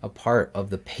yet a part of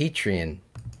the Patreon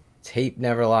Tape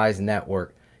Never Lies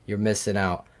Network, you're missing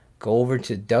out. Go over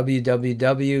to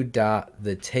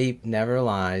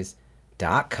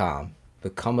www.thetapeneverlies.com.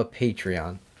 Become a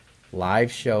Patreon.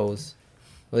 Live shows.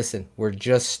 Listen, we're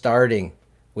just starting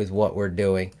with what we're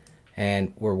doing,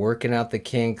 and we're working out the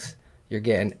kinks. You're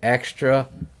getting extra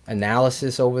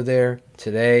analysis over there.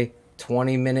 Today,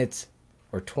 20 minutes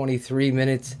or 23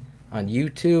 minutes on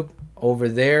YouTube. Over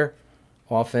there,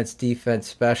 offense, defense,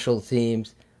 special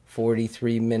teams,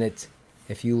 43 minutes.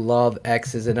 If you love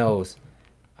X's and O's,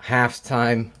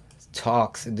 halftime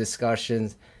talks and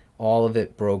discussions, all of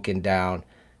it broken down.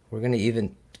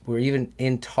 We're even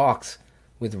in talks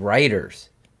with writers.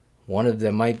 One of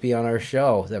them might be on our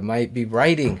show that might be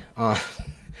writing on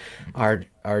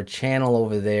our channel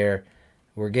over there.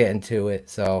 We're getting to it.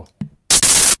 So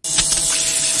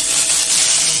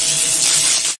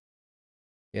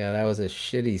yeah, that was a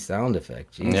shitty sound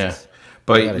effect. Jesus. Yeah,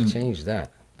 but you gotta change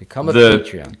that. Become a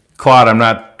Patreon. Claude, I'm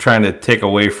not trying to take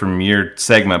away from your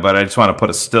segment, but I just want to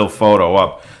put a still photo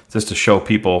up just to show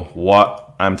people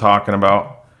what I'm talking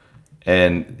about.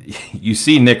 And you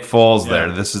see Nick Foles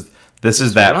there. This is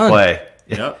that play.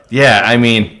 Yep. Yeah, I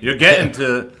mean, you're getting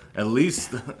to at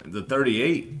least the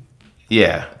 38.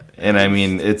 Yeah, and I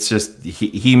mean, it's just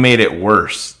he made it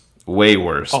worse, way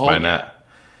worse by not.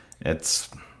 It's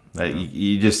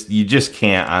you just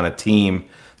can't on a team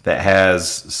that has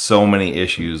so many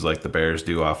issues like the Bears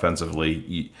do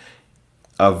offensively.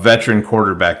 A veteran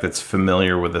quarterback that's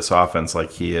familiar with this offense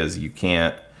like he is, you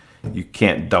can't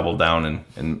double down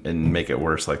and make it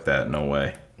worse like that. No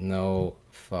way. No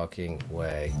fucking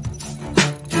way.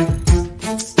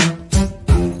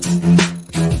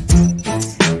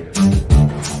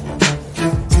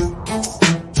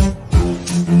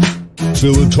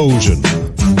 Philatogen,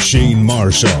 Shane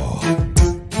Marshall,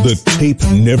 the Tape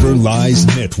Never Lies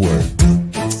Network.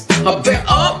 Bear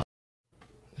up.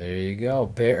 There you go.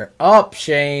 Bear up,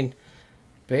 Shane.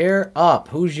 Bear up.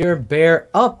 Who's your bear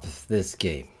up this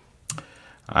game?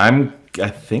 I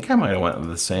think I might have went with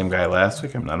the same guy last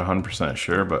week. I'm not 100%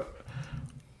 sure, but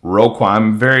Roquan,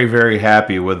 I'm very, very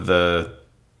happy with the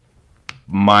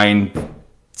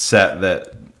mindset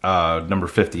that number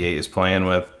 58 is playing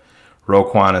with.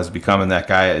 Roquan is becoming that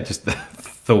guy. Just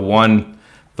the one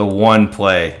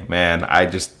play, man. I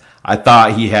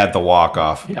thought he had the walk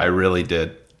off. Yeah. I really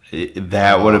did.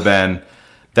 That would have been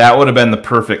the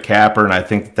perfect capper, and I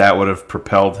think that would have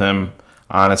propelled him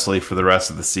honestly for the rest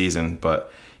of the season.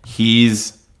 But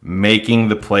he's making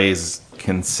the plays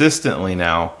consistently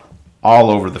now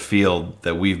all over the field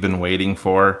that we've been waiting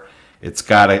for. It's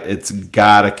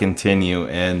gotta continue.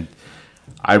 And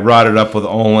I brought it up with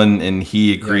Olin, and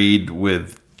he agreed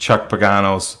with Chuck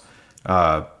Pagano's,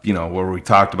 where we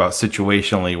talked about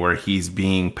situationally where he's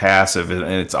being passive, and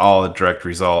it's all a direct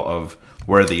result of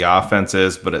where the offense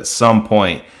is. But at some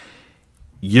point,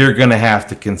 you're going to have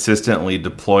to consistently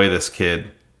deploy this kid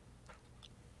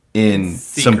in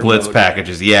some blitz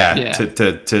packages.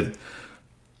 To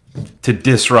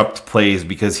disrupt plays,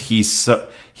 because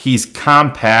he's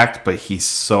compact, but he's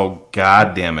so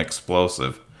goddamn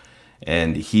explosive.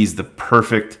 And he's the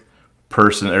perfect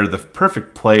person, or the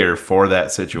perfect player for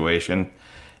that situation.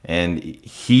 And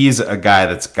he's a guy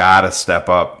that's got to step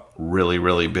up really,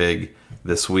 really big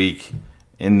this week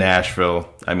in Nashville.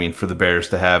 I mean, for the Bears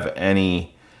to have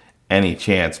any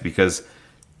chance, because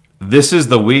this is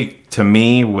the week to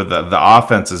me with the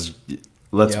offenses.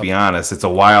 Let's be honest, it's a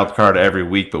wild card every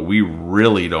week, but we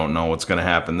really don't know what's going to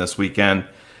happen this weekend.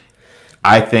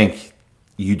 I think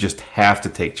you just have to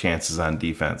take chances on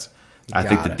defense. I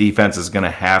think the defense is going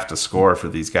to have to score for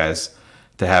these guys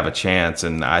to have a chance,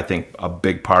 and I think a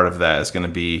big part of that is going to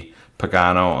be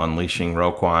Pagano unleashing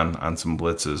Roquan on some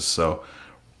blitzes. So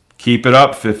keep it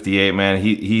up, 58, man.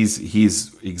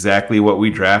 He's exactly what we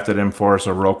drafted him for.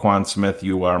 So Roquan Smith,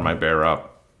 you are my bear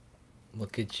up.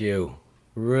 Look at you.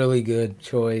 Really good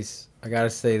choice. I got to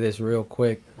say this real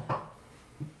quick.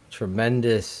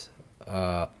 Tremendous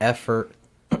effort.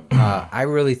 I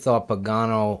really thought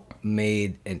Pagano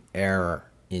made an error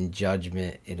in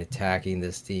judgment in attacking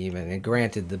this team. And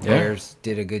granted, the Bears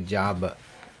did a good job, but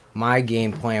my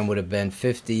game plan would have been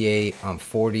 58 on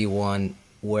 41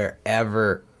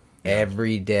 wherever,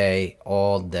 every day,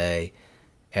 all day.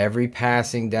 Every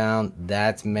passing down,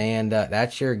 that's manned up.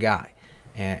 That's your guy.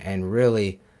 And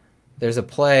really, there's a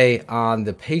play on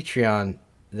the Patreon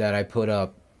that I put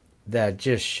up that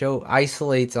just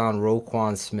isolates on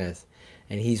Roquan Smith,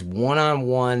 and he's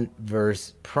one-on-one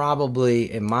versus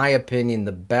probably, in my opinion,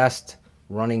 the best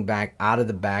running back out of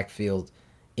the backfield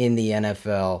in the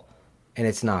NFL, and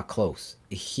it's not close.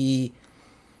 He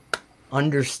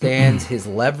understands his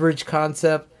leverage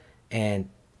concept, and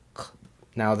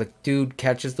now the dude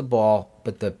catches the ball,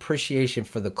 but the appreciation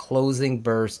for the closing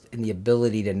burst and the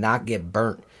ability to not get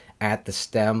burnt at the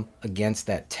stem against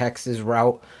that Texas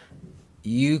route,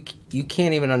 you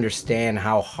can't even understand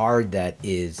how hard that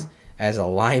is as a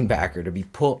linebacker to be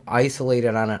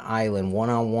isolated on an island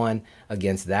one-on-one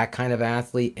against that kind of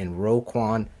athlete. And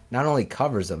Roquan not only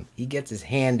covers him, he gets his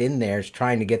hand in there, is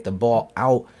trying to get the ball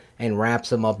out and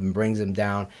wraps him up and brings him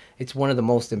down. It's one of the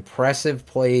most impressive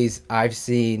plays I've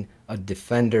seen a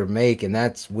defender make, and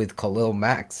that's with Khalil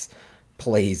Mack's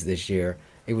plays this year.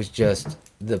 It was just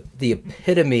the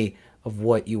epitome of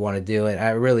what you want to do, and I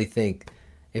really think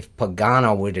if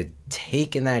Pagano would have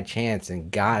taken that chance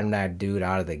and gotten that dude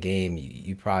out of the game,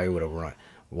 you probably would have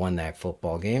won that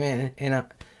football game.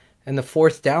 And the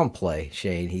fourth down play,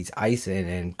 Shayne, he's icing,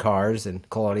 and Cars and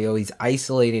Claudio, he's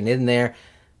isolating in there.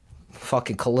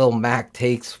 Fucking Khalil Mack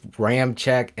takes ram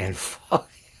check and fuck.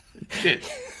 Dude,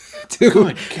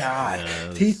 Good God.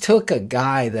 He took a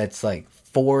guy that's like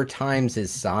 4 times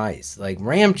his size. Like,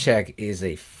 Ramchek is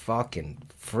a fucking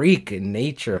freak in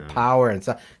nature, power, and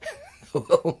stuff.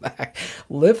 Khalil Mack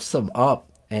lifts him up,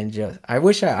 and just, I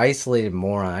wish I isolated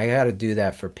more. I got to do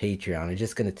that for Patreon. I'm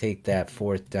just going to take that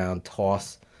fourth down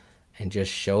toss and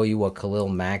just show you what Khalil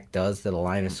Mack does to the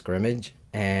line of scrimmage.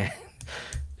 And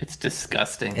it's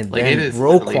disgusting. And like, then it is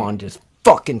Roquan really... just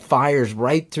fucking fires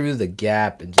right through the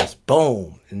gap and just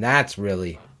boom. And that's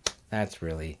really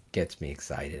gets me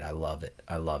excited. I love it.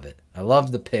 I love it. I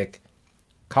love the pick.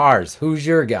 Cars, who's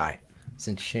your guy?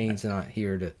 Since Shayne's not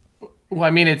here to... Well,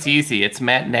 I mean, it's easy. It's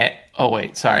Matt Net. Oh,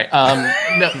 wait, sorry. No,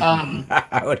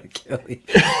 I would have killed you.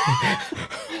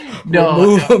 No.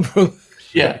 Remove him from...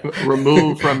 Yeah,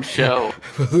 remove from show.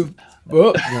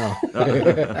 No.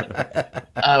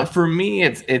 For me,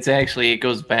 it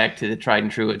goes back to the tried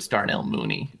and true. It's Darnell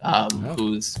Mooney,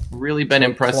 who's really been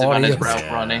impressive on his route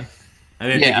running. I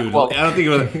don't think it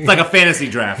was. It's like a fantasy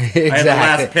draft. Exactly. I had the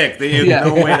last pick. There's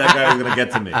no way that guy was gonna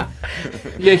get to me.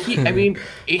 Yeah,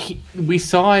 we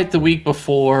saw it the week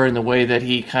before in the way that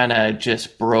he kind of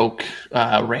just broke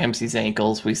Ramsey's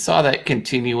ankles. We saw that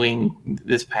continuing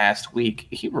this past week.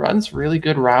 He runs really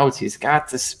good routes. He's got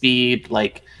the speed.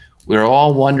 Like, we were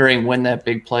all wondering when that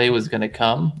big play was going to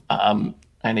come,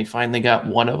 and he finally got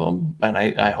one of them. And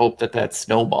I hope that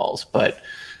snowballs. But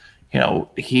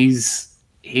he's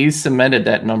cemented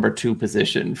that number 2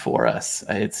 position for us.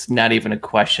 It's not even a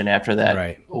question after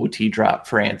that OT drop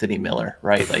for Anthony Miller,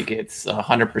 right? Like, it's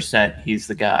 100% he's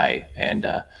the guy, and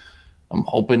I'm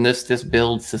hoping this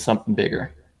builds to something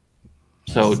bigger.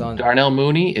 So Darnell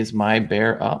Mooney is my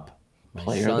bear up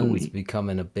player of the week. My son's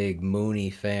becoming a big Mooney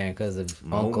fan because of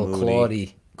Uncle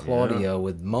Claudio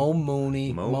with Mo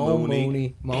Mooney.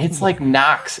 It's like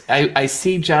Knox. I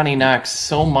see Johnny Knox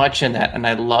so much in that, and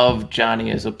I love Johnny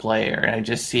as a player. And I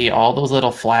just see all those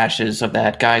little flashes of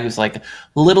that guy who's like a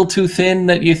little too thin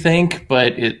that you think,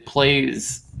 but it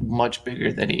plays much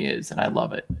bigger than he is, and I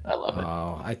love it. I love it.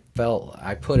 Oh,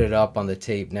 I put it up on the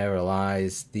tape, never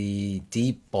lies. The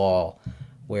deep ball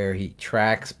where he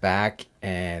tracks back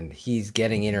and he's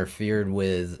getting interfered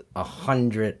with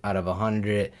 100 out of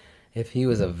 100. If he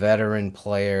was a veteran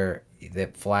player,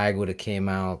 that flag would have came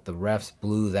out. The refs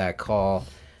blew that call.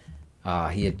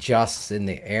 He adjusts in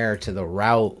the air to the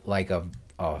route like a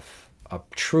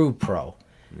true pro.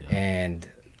 Yeah. And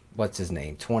what's his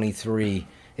name? 23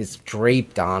 is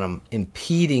draped on him,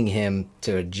 impeding him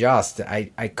to adjust.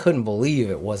 I couldn't believe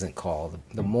it wasn't called.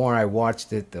 The more I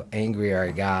watched it, the angrier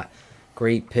I got.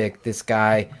 Great pick. This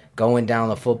guy going down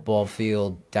the football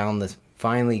field,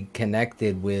 finally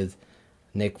connected with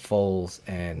Nick Foles,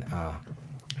 and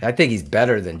I think he's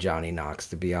better than Johnny Knox,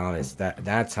 to be honest.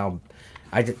 That's how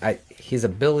his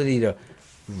ability to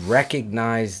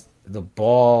recognize the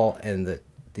ball and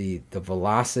the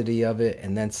velocity of it,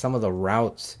 and then some of the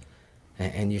routes,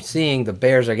 and you're seeing the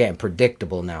Bears are getting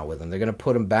predictable now with him. They're going to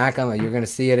put him back on you're going to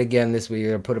see it again this week.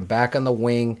 You're going to put him back on the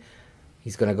wing.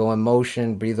 He's going to go in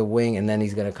motion, breathe the wing, and then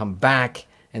he's going to come back,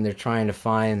 and they're trying to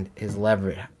find his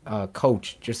leverage.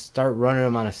 Coach, just start running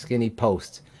him on a skinny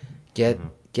post. Get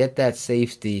that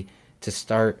safety to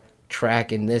start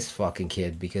tracking this fucking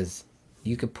kid, because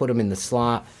you could put him in the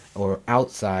slot or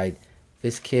outside.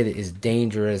 This kid is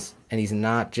dangerous, and he's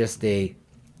not just a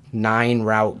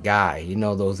 9-route guy. You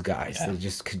know those guys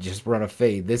that could just run a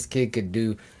fade. This kid could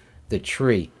do the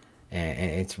tree, and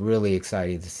it's really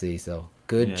exciting to see. So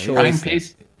good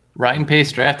choice. Ryan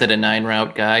Pace drafted a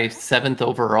 9-route guy, 7th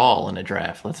overall in a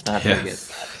draft. Let's not forget that.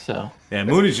 So yeah,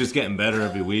 Mooney's just getting better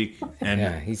every week. And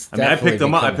yeah, he's. I picked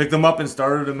him up. I picked him up and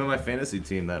started him in my fantasy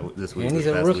team this week. And he's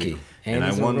a rookie. And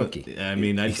he's a rookie. I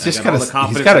mean, he's just got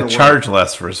to charge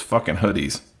less for his fucking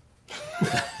hoodies.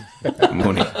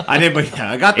 Mooney. I did, but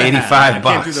yeah, I got the $85. I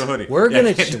can't do the hoodie. We're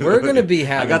gonna be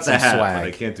having some swag. But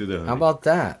I can't do the hoodie. How about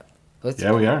that?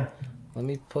 Yeah, we are. Let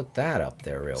me put that up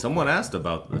there real Someone quick. asked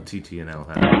about the TTNL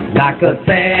hat. Like a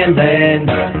sandman,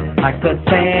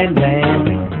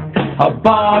 a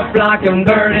bar flock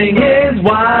converting his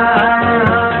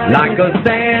wine. Like a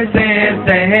sand.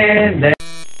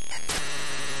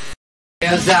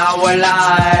 There's our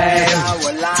life.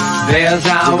 There's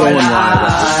our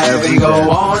life. We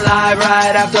go on live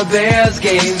right after Bears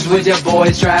games with your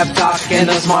boys Draft Talk and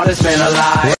the smartest man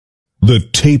alive. The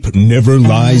Tape Never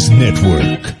Lies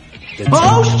Network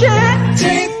Oh shit!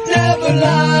 Tape never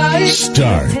lies.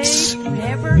 starts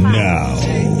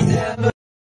now.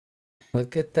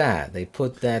 Look at that. They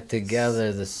put that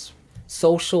together. This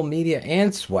social media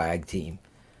and swag team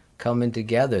coming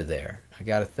together there. I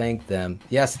got to thank them.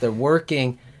 Yes, they're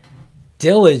working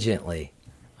diligently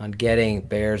on getting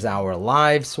Bears Hour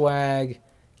Live swag,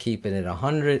 Keeping It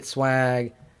 100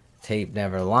 swag, Tape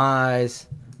Never Lies,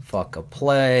 Fuck a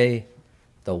Play,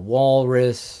 The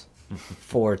Walrus,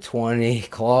 420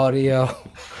 Claudio,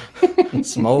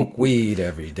 smoke weed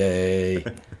every day.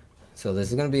 So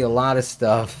there's going to be a lot of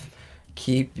stuff.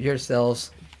 Keep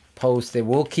yourselves posted.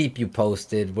 We'll keep you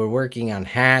posted. We're working on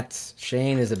hats.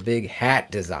 Shayne is a big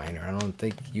hat designer. I don't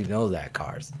think you know that,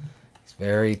 Cars. He's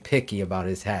very picky about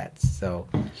his hats. So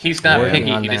he's not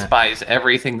picky. He just buys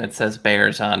everything that says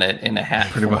Bears on it in a hat.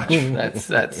 Pretty much.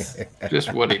 That's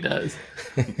just what he does.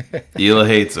 Hila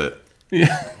hates it.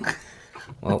 Yeah.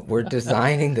 Well, we're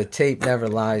designing the Tape Never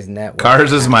Lies network.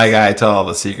 Cars is my guy. I tell all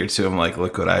the secrets to him. Like,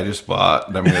 look what I just bought.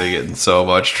 And I'm going to get in so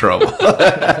much trouble.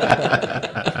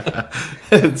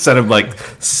 Send him like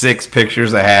 6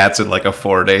 pictures of hats in like a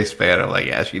 4-day span. I'm like,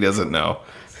 yeah, she doesn't know.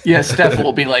 Yeah, Steph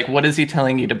will be like, what is he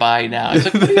telling you to buy now? He's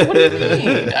like, what do you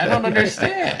mean? I don't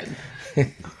understand.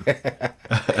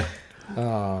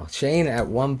 Oh, Shayne at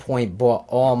one point bought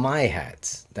all my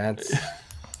hats. That's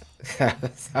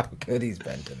how good he's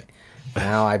been to me.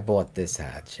 Now I bought this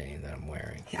hat, Shayne, that I'm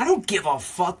wearing. I don't give a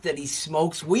fuck that he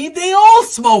smokes weed. They all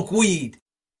smoke weed.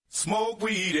 Smoke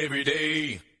weed every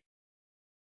day.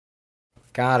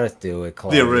 Gotta do it,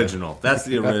 Claudio. The original. That's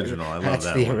the original. I love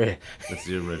that one. That's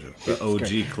the original. The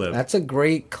OG clip. That's a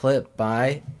great clip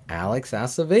by Alex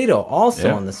Acevedo,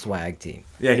 also on the swag team.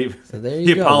 Yeah, he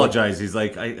apologized. He's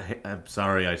like, I'm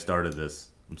sorry I started this.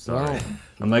 I'm sorry.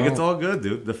 I'm like, it's all good,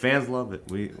 dude. The fans love it.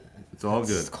 It's all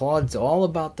good. Claude's all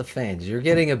about the fans. You're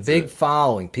getting a big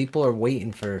following. People are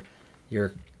waiting for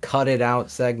your Cut It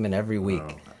Out segment every week.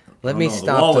 Let me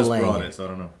stop delaying. So I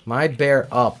don't know. My bear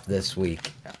up this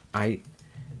week. I'm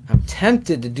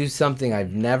tempted to do something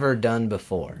I've never done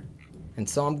before. And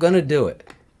so I'm going to do it.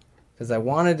 Because I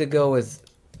wanted to go with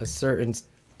a certain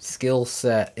skill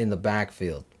set in the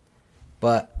backfield.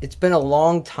 But it's been a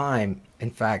long time. In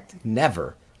fact,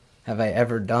 never have I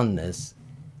ever done this.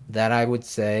 That I would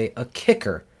say a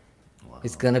kicker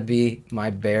is going to be my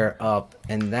bear up.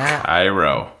 And that...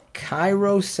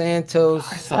 Cairo Santos.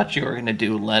 I thought you were going to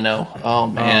do Leno. Oh,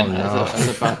 man. Oh, no. I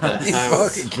was about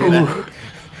to...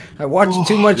 I watched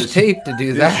too much tape to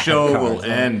do that. This show will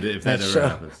end if that ever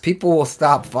happens. People will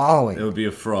stop following. It would be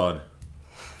a fraud.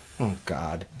 Oh,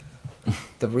 God.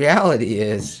 The reality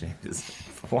is,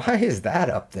 why is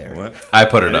that up there? What? I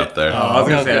put it up there. Oh, I was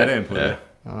going to say I didn't put it.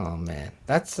 Oh, man.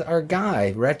 That's our guy,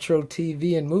 Retro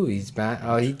TV and Movies, Matt.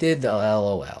 Oh, he did the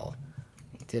LOL.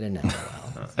 He did an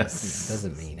LOL.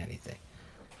 Doesn't mean anything.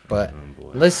 But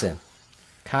listen,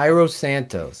 Cairo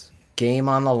Santos, game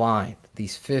on the line.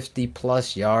 These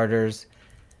 50-plus yarders.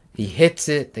 He hits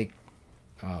it.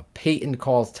 Peyton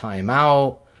calls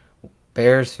timeout.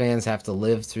 Bears fans have to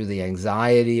live through the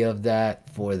anxiety of that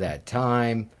for that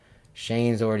time.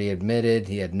 Shayne's already admitted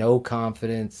he had no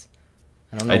confidence.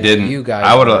 I don't know. I didn't. You guys.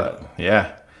 I would have.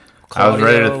 Yeah.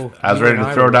 Claudio, I was ready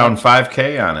to throw down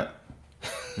 5K on it.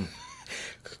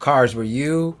 Cars, were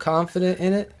you confident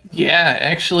in it? Yeah,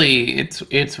 actually,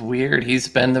 it's weird. He's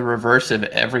been the reverse of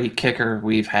every kicker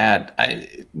we've had.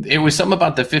 It was something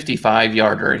about the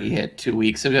 55-yarder he hit 2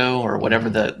 weeks ago or whatever,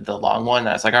 the long one.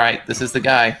 I was like, all right, this is the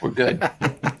guy. We're good.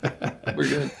 We're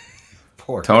good.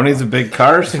 Poor Tony's a big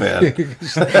Cars fan.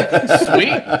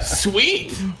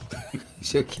 Sweet.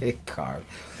 Should kick Cars.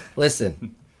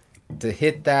 Listen, to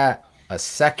hit that a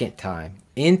second time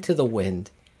into the wind,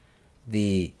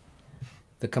 the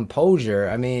composure,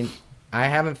 I mean, I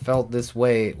haven't felt this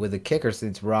way with a kicker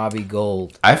since Robbie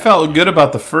Gould. I felt good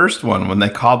about the first one when they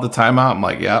called the timeout. I'm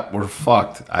like, yep, we're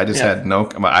fucked. I just had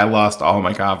I lost all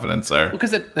my confidence there.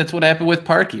 Because that's what happened with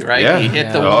Parkey, right? Yeah. He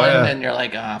hit the one, and you're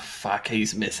like, ah, fuck,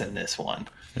 he's missing this one.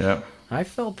 Yeah. I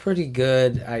felt pretty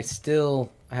good. I still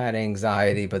had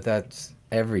anxiety, but that's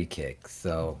every kick.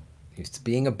 So, used to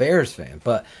being a Bears fan.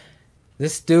 But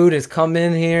this dude has come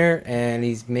in here and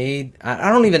he's made... I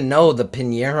don't even know the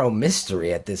Pinheiro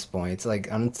mystery at this point. It's like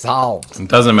unsolved. It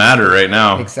doesn't matter right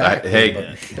now. Exactly.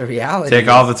 Hey, the reality take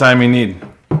all the time you need.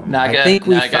 Not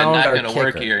our gonna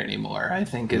work kicker. here anymore. I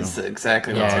think is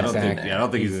exactly what I I'm don't think. saying. Yeah, I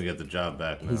don't think he's gonna get the job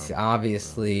back now. He's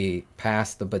obviously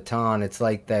passed the baton. It's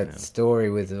like that story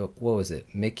with, what was it,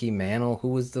 Mickey Mantle? Who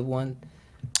was the one?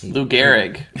 Lou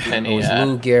Gehrig. It was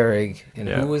Lou Gehrig. And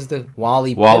who was the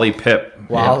Wally Pip.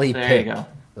 Wally There Pip. you go.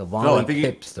 The Wally I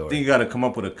Pip story. I think you got to come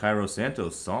up with a Cairo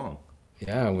Santos song.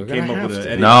 Yeah, we're Came gonna up have with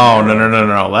to. a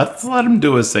No. Let's let him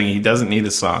do his thing. He doesn't need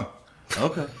a song.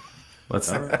 Okay. Let's.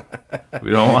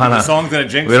 We don't want to. The song's gonna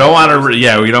jinx. We don't want to.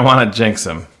 Yeah, we don't want to jinx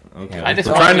him. Okay. I just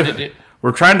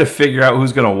We're trying to figure out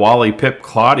who's gonna Wally Pip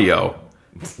Claudio.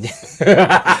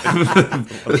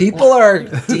 People are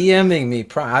DMing me.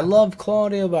 I love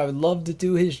Claudio, but I would love to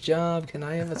do his job. Can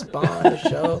I have a spot on the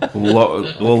show?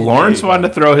 Well, Lawrence wanted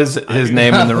to throw his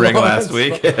name in the ring last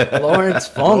week. Lawrence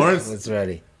Funk was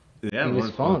ready. Yeah, he was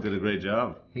Lawrence Funk did a great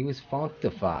job. He was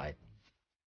functified.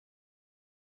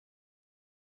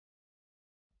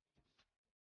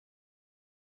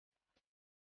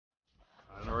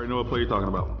 I already know what play you're talking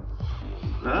about.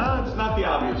 Nah, it's not the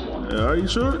obvious one. Yeah, are you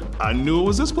sure? I knew it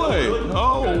was this play.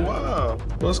 Oh, wow.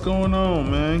 What's going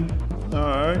on, man? All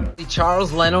right.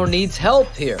 Charles Leno needs help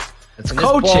here. It's And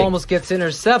coaching. This ball almost gets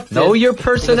intercepted. Know your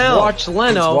personnel. Watch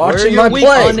Leno. It's watching Where my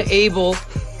you're play. unable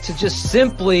to just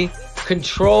simply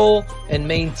control and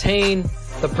maintain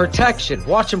the protection.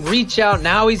 Watch him reach out.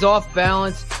 Now he's off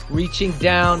balance, reaching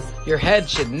down. Your head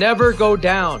should never go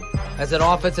down as an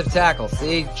offensive tackle.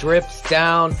 See, drips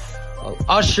down,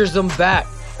 ushers him back.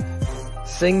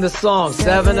 Sing the song,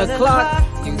 7 o'clock.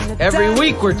 Every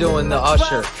week we're doing the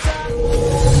usher.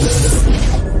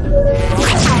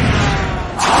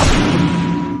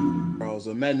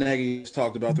 Matt Nagy has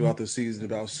talked about throughout the season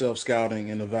about self-scouting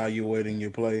and evaluating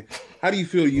your play. How do you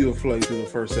feel you have played through the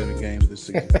first 7 games this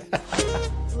season?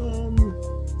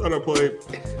 Thought I played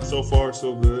so far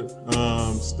so good.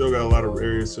 Still got a lot of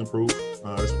areas to improve.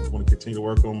 I just want to continue to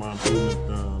work on my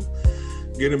improvement.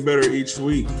 Getting better each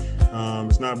week.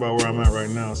 It's not about where I'm at right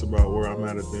now. It's about where I'm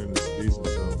at the end of the season.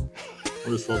 So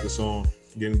we'll just focus on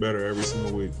getting better every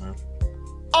single week, man.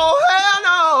 Oh, hell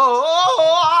no!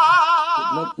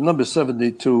 Number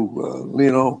 72,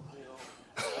 Leno.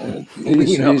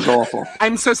 He's awful.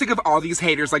 I'm so sick of all these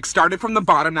haters. Like, started from the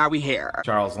bottom, now we here.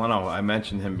 Charles Leno, I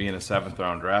mentioned him being a 7th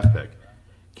round draft pick.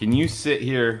 Can you sit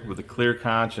here with a clear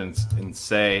conscience and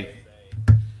say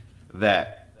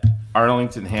that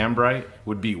Arlington Hambright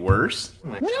would be worse?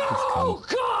 No,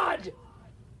 God!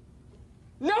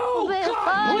 No,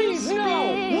 God, please,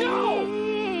 no! No!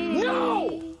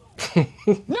 No!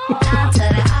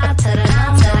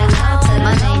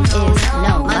 My name is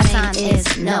no. My sign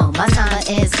is no. My number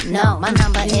is no. My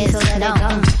number is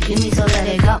no. Give me so let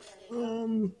it go.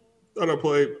 Thought I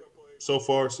played so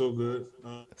far so good.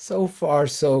 So far,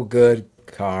 so good,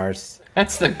 Cars.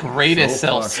 That's the greatest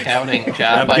self-scouting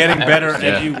job. I'm getting I've better ever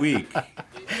seen. every week.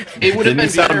 It would have Didn't been he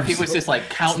sound- better if he was just like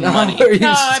counting not money. where you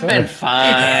No, I've been started.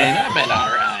 fine. I've been all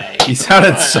right. He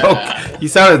sounded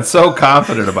so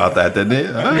confident about that, didn't he?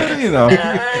 You know.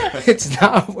 It's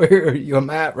not where I'm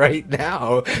at right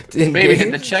now. Maybe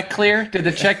did the check clear? Did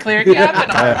the check clear? Yeah, I've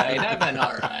been all right. I've been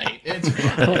all right. It's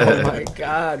Oh my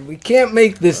God, we can't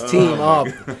make this team up.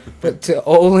 But to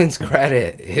Olin's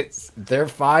credit, they're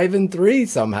 5-3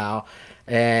 somehow,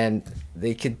 and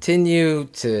they continue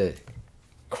to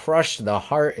crush the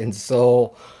heart and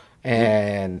soul.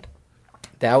 And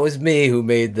that was me who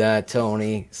made that,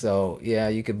 Tony. So yeah,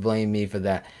 you could blame me for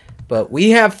that. But we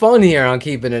have fun here on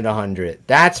Keeping It 100.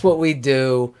 That's what we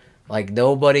do, like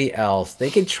nobody else. They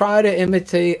can try to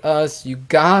imitate us. You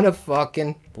gotta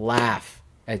fucking laugh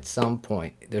at some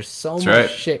point. There's so That's much right.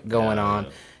 shit going on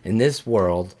in this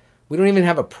world. We don't even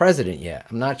have a president yet.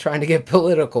 I'm not trying to get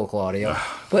political, Claudio.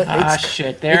 But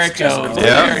shit, there it just goes. crazy.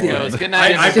 There it goes. Good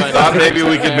night, I everybody. thought maybe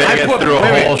we could make it through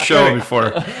a whole show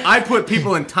before. I put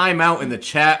people in timeout in the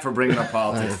chat for bringing up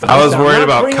politics. I was worried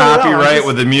about bringing it up. copyright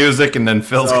with the music, and then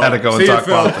Phil's got to go and See ya, talk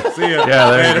Phil. politics. See ya.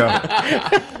 Yeah, there you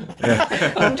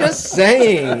go. I'm just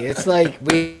saying. It's like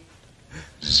we...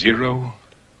 0.0.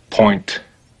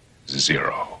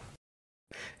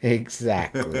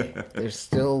 Exactly. They're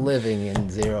still living in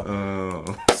zero.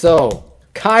 So,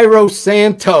 Cairo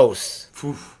Santos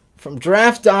from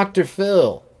Draft Dr.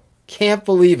 Phil. Can't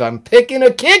believe I'm picking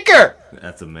a kicker.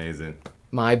 That's amazing.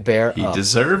 My bear He up.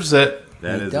 deserves it.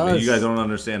 That He is. does. You guys don't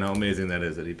understand how amazing that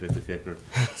is that he picked the kicker.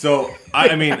 So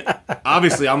I mean,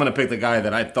 obviously, I'm gonna pick the guy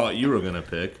that I thought you were gonna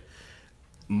pick.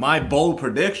 My bold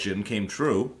prediction came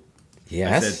true.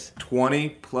 Yes. I said 20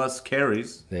 plus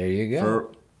carries. There you go. For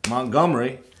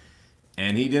Montgomery,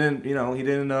 and he didn't. You know, he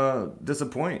didn't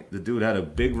disappoint. The dude had a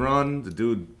big run. The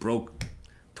dude broke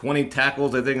 20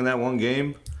 tackles, I think, in that one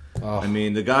game. Oh. I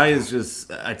mean, the guy is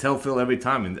just. I tell Phil every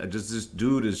time, and just this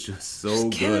dude is just so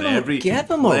good. Give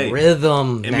him a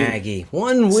rhythm, Nagy.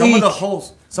 1 week. Some of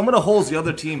the holes the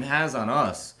other team has on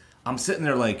us. I'm sitting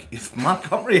there like, if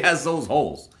Montgomery has those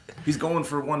holes, he's going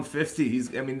for 150. He's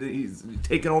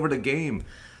taking over the game.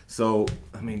 So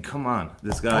I mean, come on,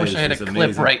 this guy. I wish is I had a just clip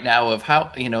amazing. right now of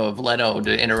how of Leno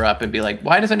to interrupt and be like,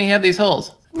 "Why doesn't he have these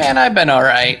holes?" Man, I've been all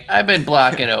right. I've been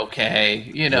blocking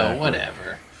okay. Exactly.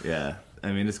 Whatever. Yeah.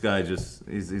 I mean, this guy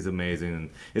he's amazing, and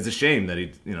it's a shame that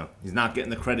he's not getting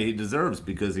the credit he deserves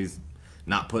because he's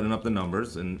not putting up the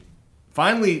numbers. And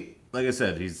finally, like I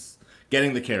said, he's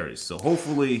getting the carries. So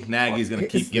hopefully Nagy's going to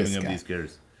keep giving him these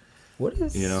carries. What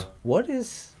is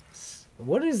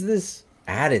this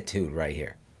attitude right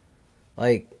here?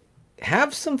 Like,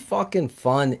 have some fucking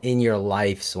fun in your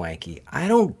life, Swanky. I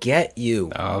don't get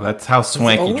you. Oh, that's how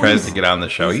Swanky tries to get on the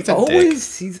show. He's a dick.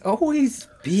 He's always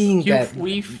being that.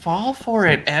 We fall for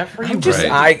it every.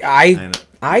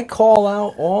 I call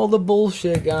out all the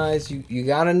bullshit, guys. You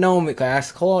gotta know me.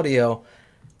 Ask Claudio.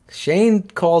 Shayne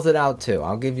calls it out too.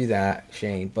 I'll give you that,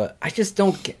 Shayne. But I just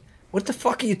don't get. What the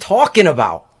fuck are you talking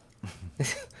about?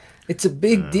 It's a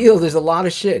big deal. There's a lot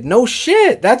of shit. No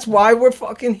shit. That's why we're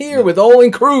fucking here with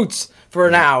Olin Kreutz for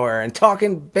an hour and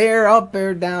talking bear up,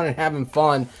 bear down, and having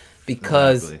fun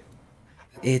because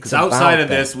it's outside of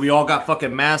that. this, we all got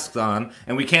fucking masks on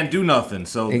and we can't do nothing.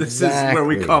 So this is where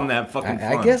we come that fucking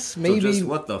fun. I guess maybe so just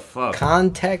what the fuck?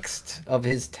 Context of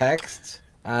his text.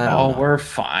 I don't know. We're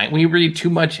fine. We read too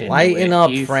much into Lighten it. up,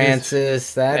 Jesus.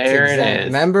 Francis. That's There it exactly. is.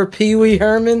 Remember Pee Wee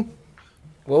Herman?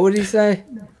 What would he say?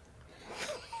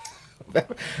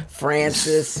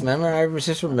 Francis, remember? I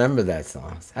just remember that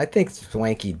song. I think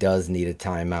Swanky does need a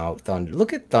timeout. Thunder,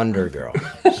 look at Thunder Girl.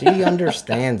 She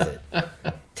understands it.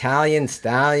 Italian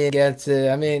Stallion gets it.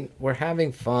 I mean, we're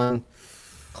having fun.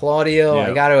 Claudio,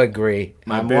 I got to agree.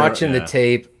 I'm watching the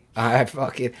tape. I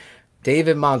fucking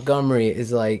David Montgomery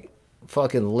is like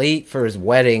fucking late for his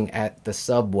wedding at the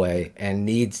subway and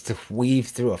needs to weave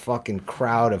through a fucking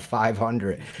crowd of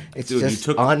 500. It's just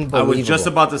unbelievable. I was just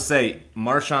about to say,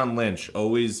 Marshawn Lynch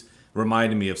always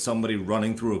reminded me of somebody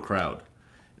running through a crowd.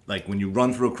 Like when you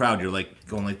run through a crowd, you're like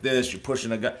going like this, you're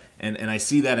pushing a guy, and I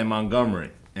see that in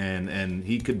Montgomery, and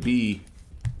he could be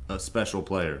a special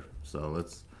player. So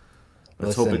let's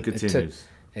hope it continues.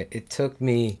 It took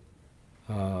me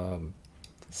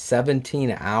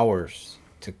 17 hours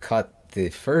to cut the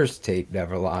first tape,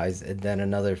 Never Lies, and then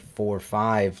another 4 or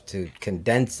 5 to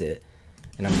condense it.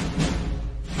 And I'm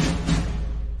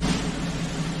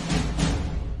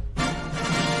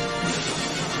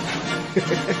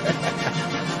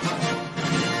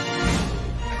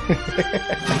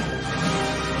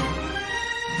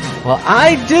well,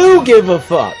 I do give a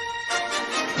fuck.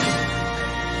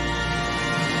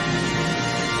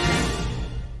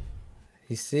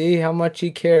 You see how much he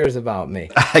cares about me.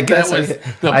 I guess I hit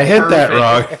that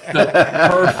wrong.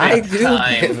 I do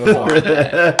give a fuck.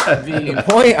 The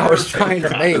point I was trying to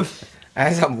make,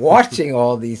 as I'm watching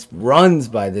all these runs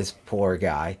by this poor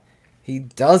guy, he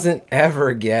doesn't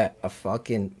ever get a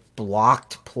fucking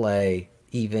blocked play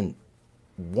even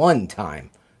one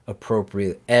time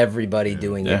appropriate. Everybody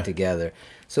doing it together.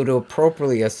 So to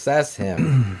appropriately assess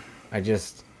him,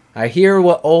 I hear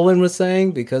what Olin was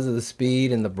saying because of the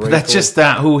speed and the break. That's just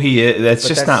not who he is. That's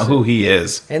just not who he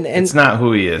is. And it's not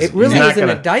who he is. It really is an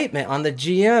indictment on the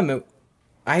GM.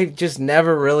 I just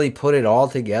never really put it all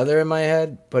together in my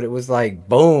head, but it was like,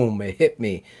 boom, it hit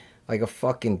me like a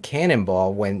fucking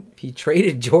cannonball when he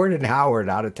traded Jordan Howard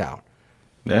out of town.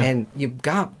 Yeah. And you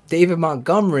got David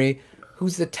Montgomery,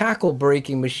 who's the tackle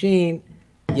breaking machine.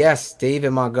 Yes,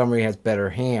 David Montgomery has better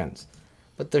hands,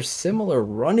 but they're similar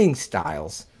running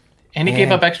styles. And he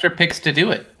gave up extra picks to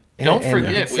do it. Don't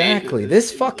forget. Exactly.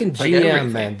 This fucking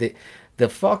GM, man, the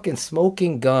fucking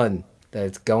smoking gun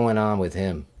that's going on with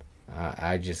him.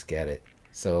 I just get it.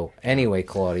 So anyway,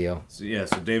 Claudio. So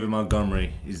David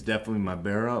Montgomery, he's definitely my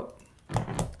bear up.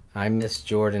 I miss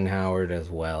Jordan Howard as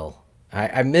well.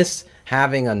 I miss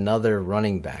having another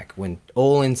running back. When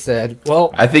Olin said,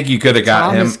 "Well, I think you could have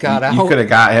got him. You could out." have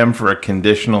got him for a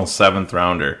conditional 7th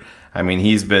rounder. I mean,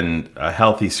 he's been a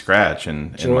healthy scratch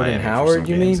in Jordan Miami for Howard, some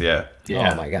you games. mean?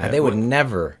 Yeah. Oh my God, they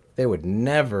would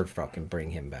never fucking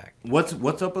bring him back. What's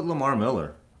up with Lamar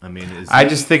Miller? I mean, I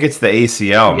just think it's the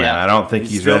ACL, man. Yeah. I don't think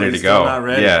he's still- ready to he's still go. not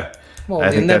ready. Yeah. Well, I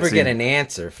you'll think never that's get the- an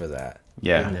answer for that.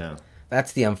 Yeah. And Yeah.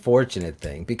 That's the unfortunate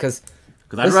thing because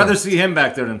I'd listen, rather see him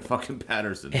back there than fucking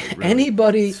Patterson. Really.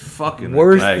 anybody fucking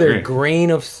worth I their agree.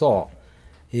 grain of salt.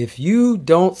 If you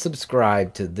don't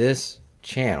subscribe to this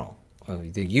channel,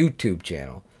 the YouTube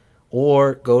channel,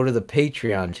 or go to the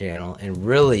Patreon channel and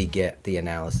really get the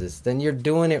analysis, then you're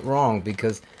doing it wrong,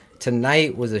 because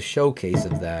tonight was a showcase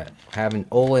of that. Having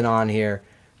Olin on here,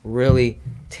 really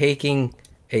taking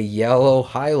a yellow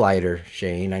highlighter,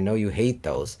 Shayne. I know you hate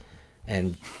those.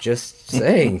 And just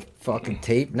saying, fucking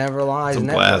tape never lies. It's a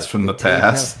never. blast from the tape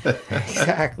past.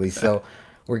 Exactly. So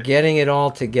we're getting it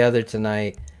all together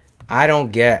tonight. I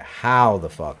don't get how the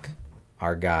fuck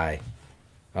our guy,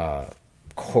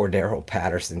 Cordero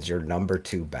Patterson's your number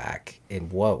 2 back. In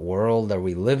what world are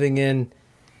we living in?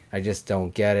 I just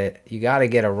don't get it. You got to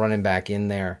get a running back in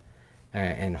there,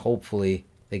 and hopefully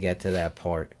they get to that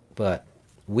part. But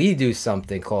we do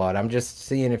something, Claude. I'm just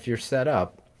seeing if you're set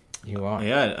up. You are.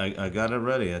 Yeah, I got it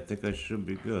ready. I think I should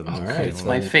be good. All right. It's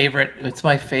my favorite. It's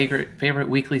my favorite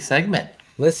weekly segment.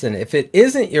 Listen, if it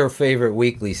isn't your favorite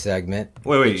weekly segment,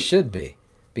 wait. it should be.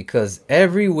 Because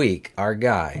every week our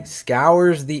guy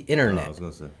scours the internet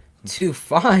to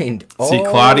find all See,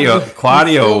 Claudio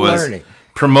was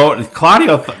promoting.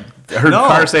 Claudio heard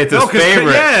Carr say it's his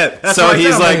favorite. So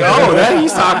he's like, oh,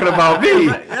 he's talking about me.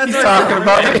 He's talking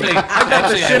about me. I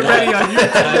got the shit ready on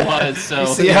YouTube.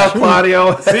 You see how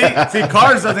Claudio... see,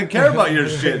 Cars doesn't care about your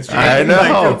shit. I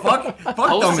know. Like, fuck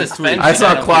dumbest tweet. I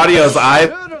saw Claudio's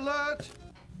eye.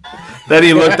 Then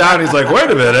he looked down. He's like, "Wait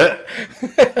a minute."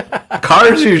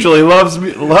 Cars usually loves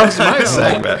my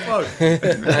segment.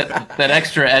 that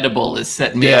extra edible is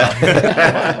setting me up.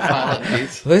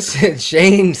 Listen,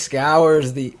 Shayne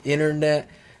scours the internet,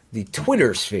 the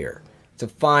Twitter sphere, to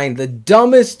find the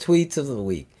dumbest tweets of the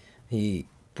week. He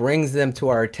brings them to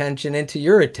our attention and to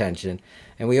your attention,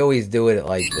 and we always do it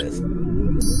like this.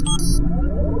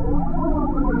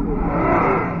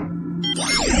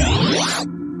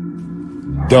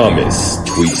 Dumbest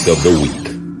tweets of the week.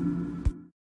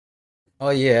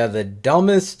 Oh yeah, the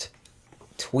dumbest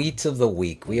tweets of the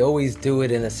week. We always do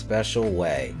it in a special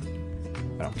way.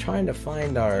 But I'm trying to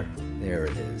find our... There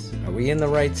it is. Are we in the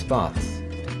right spots?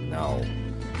 No.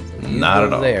 So you Not go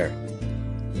at all. there.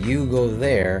 You go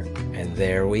there, and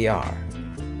there we are.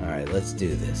 Alright, let's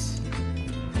do this.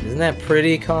 Isn't that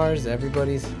pretty, Cars?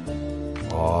 Everybody's...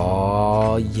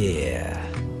 Oh, yeah.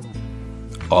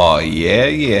 Oh,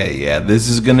 yeah. This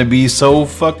is going to be so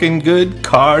fucking good.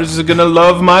 Cars are going to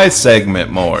love my segment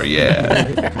more, yeah.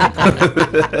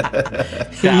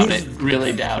 Doubt it.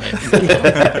 Really doubt it.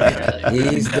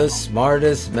 He's the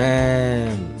smartest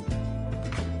man.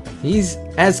 He's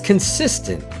as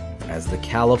consistent as the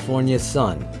California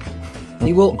sun.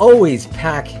 He will always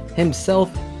pack himself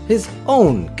his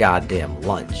own goddamn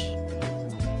lunch.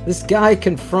 This guy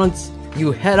confronts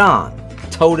you head on,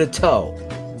 toe to toe.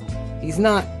 He's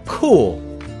not cool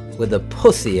with a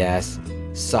pussy-ass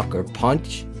sucker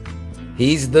punch.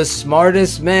 He's the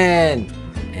smartest man.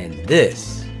 And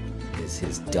this is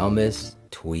his dumbest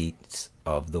tweets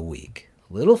of the week.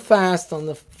 A little fast on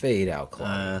the fade-out,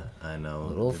 Claude. I know. A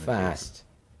little fast.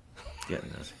 Getting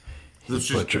this.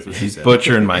 He's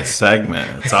butchering my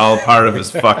segment. It's all part of his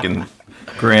fucking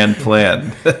grand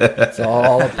plan. It's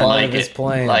all a part of his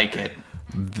plan. Like it.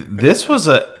 This was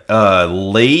a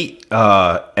late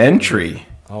entry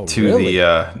to really?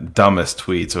 the dumbest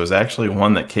tweets. It was actually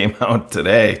one that came out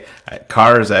today.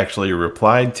 Cars actually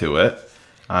replied to it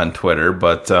on Twitter,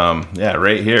 but yeah,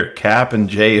 right here, Cap and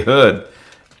J Hood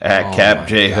at Cap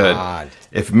J Hood.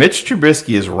 If Mitch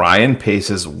Trubisky is Ryan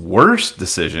Pace's worst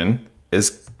decision,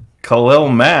 is Khalil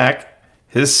Mack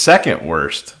his second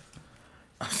worst?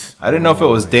 I didn't know if it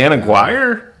was Dan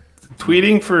Aguirre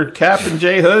tweeting for Cap and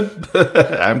J Hood.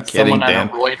 I'm kidding, Someone Dan.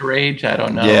 on a roid rage? I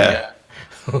don't know. Yeah.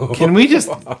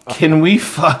 Can we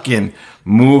fucking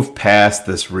move past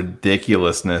this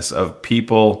ridiculousness of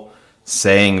people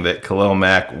saying that Khalil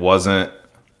Mack wasn't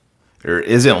or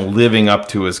isn't living up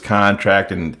to his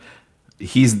contract, and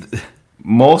he's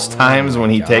most times when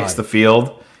he takes the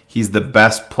field, he's the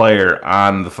best player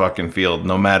on the fucking field,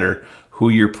 no matter who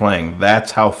you're playing.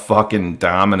 That's how fucking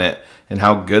dominant and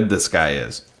how good this guy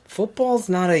is. Football's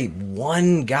not a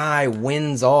one guy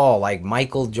wins all like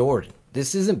Michael Jordan.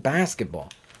 This isn't basketball.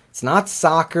 It's not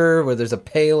soccer where there's a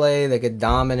Pele that could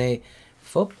dominate.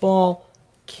 Football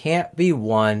can't be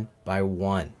won by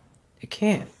one. It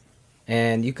can't.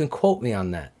 And you can quote me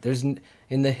on that. There's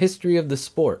in the history of the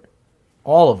sport,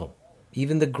 all of them,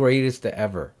 even the greatest to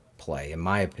ever play, in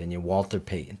my opinion, Walter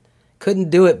Payton, couldn't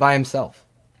do it by himself.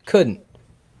 Couldn't.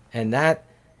 And that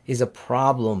is a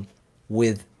problem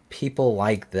with people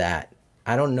like that.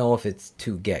 I don't know if it's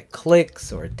to get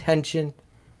clicks or attention,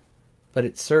 but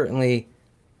it's certainly,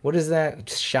 what is that?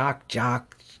 Shock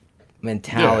jock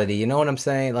mentality. You know what I'm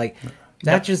saying? Like,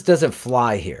 that just doesn't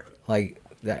fly here. Like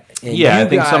that. Yeah, I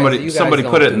think somebody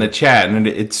put it in the chat, and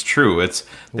it's true.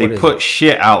 They put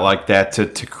shit out like that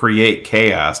to create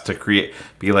chaos,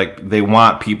 be like they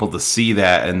want people to see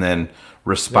that and then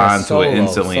respond to it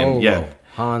instantly. And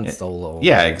Han Solo.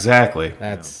 Yeah, exactly.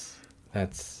 That's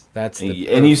the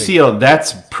and you see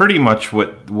that's pretty much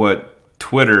what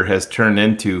Twitter has turned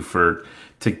into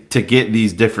to get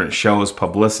these different shows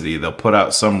publicity. They'll put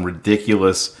out some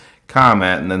ridiculous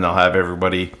comment and then they'll have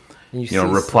everybody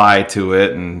reply to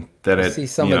it, and then it see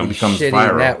some of these becomes shitty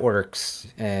viral. networks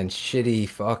and shitty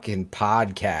fucking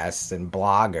podcasts and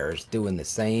bloggers doing the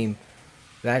same.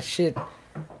 That shit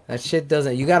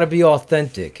doesn't. You got to be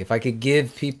authentic. If I could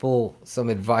give people some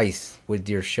advice with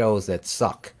your shows that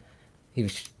suck, you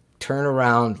turn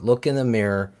around, look in the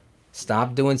mirror,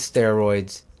 stop doing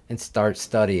steroids, and start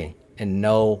studying and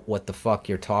know what the fuck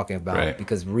you're talking about. Right.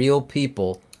 Because real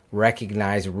people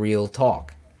recognize real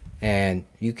talk, and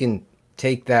you can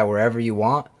take that wherever you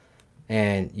want,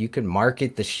 and you can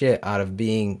market the shit out of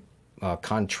being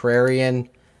contrarian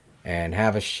and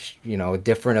have a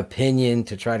different opinion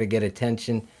to try to get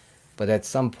attention. But at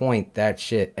some point, that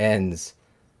shit ends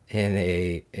in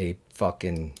a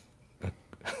fucking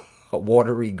a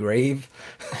watery grave.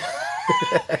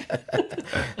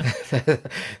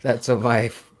 That's what my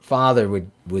father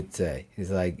would say.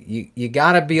 He's like, you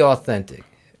gotta be authentic.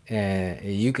 And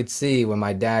you could see when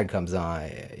my dad comes on,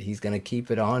 he's gonna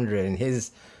keep it 100 in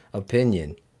his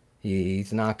opinion.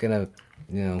 He's not gonna,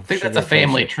 I think that's a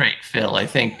family trait, Phil. I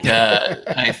think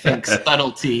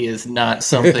subtlety is not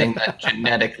something that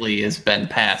genetically has been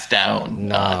passed down.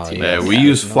 We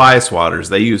use fly swatters.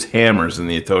 They use hammers in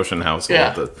the Atoshan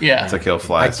household to kill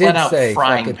flies. I did say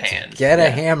get a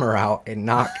hammer out and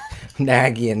knock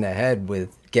Nagy in the head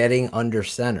with getting under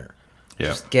center. Yeah.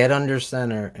 Just get under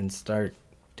center and start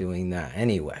doing that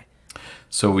anyway.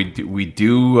 So we do we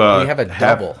have a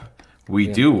double. We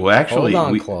do. Well, actually,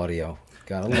 hold on, Claudio.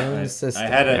 Gotta learn the system.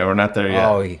 We're not there yet.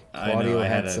 Oh, Claudio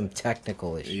had some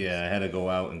technical issues. Yeah, I had to go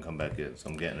out and come back in, so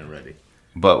I'm getting it ready.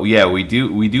 But yeah, we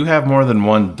do have more than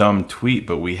one dumb tweet,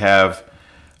 but we have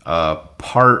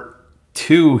part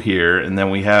 2 here, and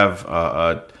then we have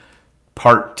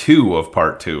part 2 of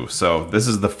part 2. So this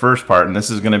is the first part, and this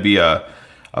is going to be a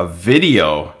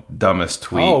video dumbest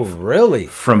tweet. Oh, really?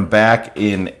 From back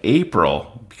in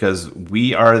April, because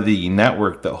we are the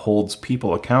network that holds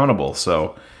people accountable.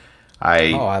 So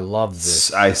I love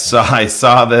this. I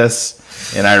saw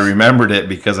this, and I remembered it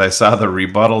because I saw the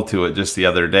rebuttal to it just the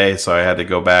other day. So I had to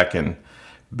go back a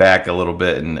little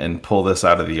bit and pull this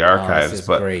out of the archives. This is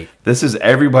but great. This is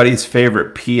everybody's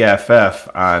favorite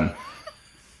PFF on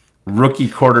rookie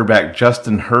quarterback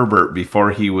Justin Herbert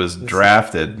before he was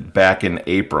drafted back in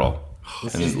April.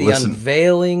 This is the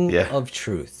unveiling of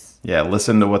truth. Yeah,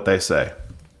 listen to what they say.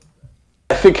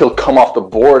 I think he'll come off the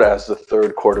board as the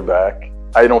third quarterback.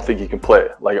 I don't think he can play.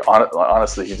 Like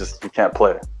honestly, he can't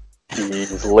play.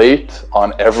 He's late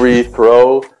on every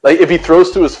throw. Like if he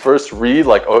throws to his first read,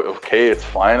 like okay, it's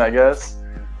fine, I guess.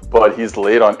 But he's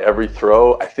late on every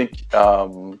throw. I think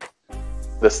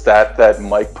the stat that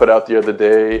Mike put out the other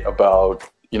day about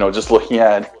just looking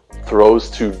at throws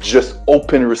to just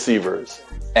open receivers,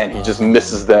 and he just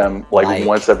misses them like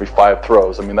once every 5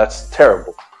 throws. I mean, that's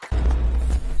terrible.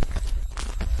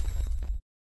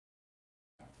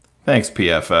 Thanks,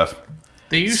 PFF.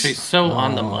 They're usually so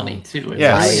on the money too.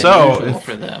 It's unusual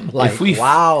for them.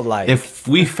 If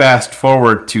we fast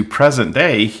forward to present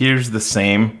day, here's the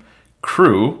same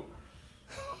crew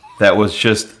that was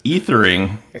just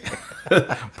ethering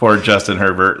poor Justin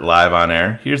Herbert live on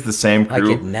air. Here's the same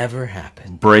crew. Like it never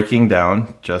happened. Breaking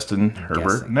down Justin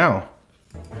Herbert now.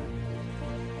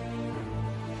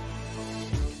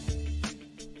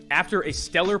 After a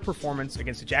stellar performance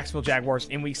against the Jacksonville Jaguars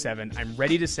in Week 7, I'm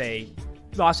ready to say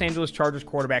Los Angeles Chargers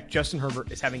quarterback Justin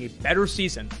Herbert is having a better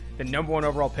season than #1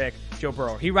 overall pick Joe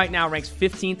Burrow. He right now ranks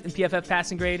 15th in PFF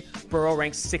passing grade. Burrow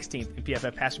ranks 16th in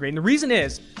PFF passing grade. And the reason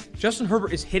is Justin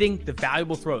Herbert is hitting the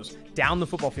valuable throws down the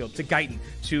football field to Guyton,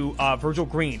 to Virgil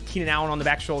Green, Keenan Allen on the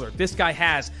back shoulder. This guy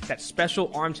has that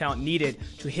special arm talent needed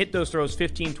to hit those throws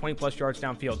 15, 20-plus yards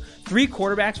downfield. 3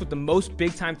 quarterbacks with the most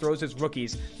big-time throws as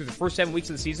rookies through the first 7 weeks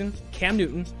of the season: Cam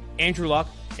Newton, Andrew Luck,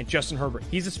 and Justin Herbert.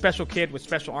 He's a special kid with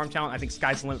special arm talent. I think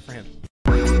sky's the limit for him.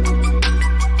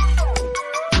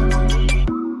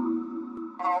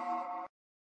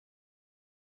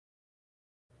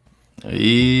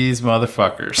 These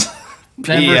motherfuckers.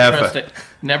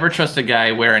 Never trust a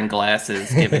guy wearing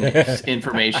glasses giving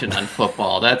information on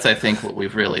football. That's, I think, what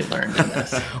we've really learned in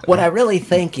this. What I really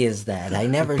think is that I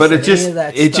never But said it just any of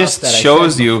that it stuff just that I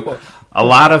shows said you before. a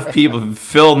lot of people.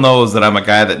 Phil knows that I'm a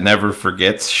guy that never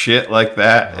forgets shit like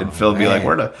that, and Phil be like, man.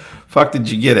 "Where the fuck did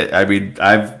you get it?" I mean,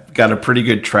 I've got a pretty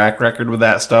good track record with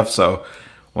that stuff. So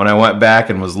when I went back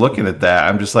and was looking at that,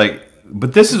 I'm just like,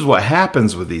 "But this is what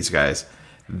happens with these guys.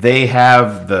 They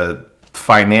have the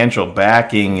financial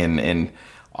backing and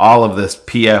all of this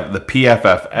the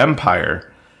PFF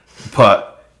empire,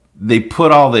 but they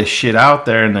put all this shit out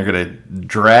there and they're gonna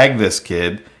drag this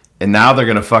kid, and now they're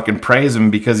gonna fucking praise him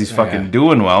because he's fucking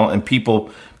doing well, and people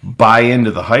buy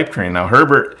into the hype train. Now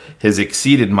Herbert has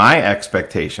exceeded my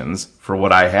expectations for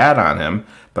what I had on him,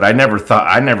 but I never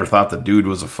thought the dude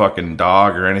was a fucking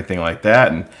dog or anything like that,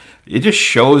 and it just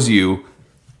shows you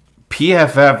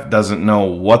PFF doesn't know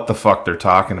what the fuck they're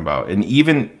talking about. And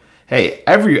even, hey,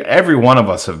 every one of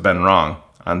us have been wrong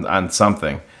on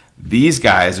something. These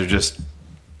guys are just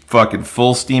fucking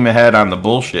full steam ahead on the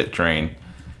bullshit train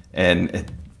and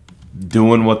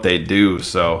doing what they do.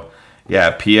 So,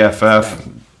 yeah, PFF,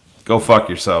 go fuck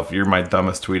yourself. You're my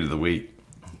dumbest tweet of the week.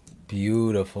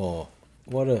 Beautiful.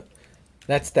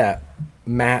 That's that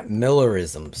Matt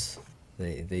Millerisms.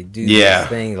 They do this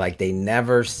thing like they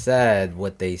never said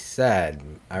what they said.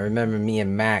 I remember me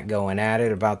and Matt going at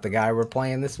it about the guy we're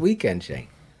playing this weekend, Shayne.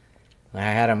 I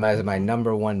had him as my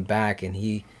 #1 back, and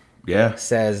he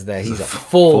says that he's a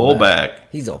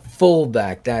fullback. He's a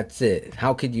fullback. That's it.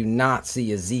 How could you not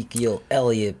see Ezekiel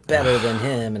Elliott better than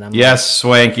him? And I'm yes,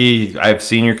 Swanky. I've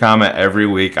seen your comment every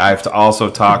week. I've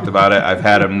also talked about it. I've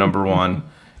had him #1.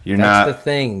 That's the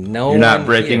thing. You're not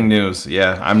breaking news.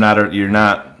 Yeah, I'm not. You're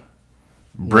not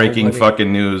breaking fucking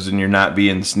news, and you're not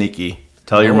being sneaky.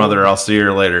 Tell your mother I'll see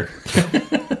her later.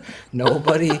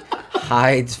 Nobody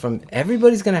hides from.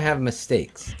 Everybody's gonna have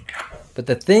mistakes, but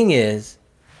the thing is,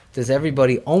 does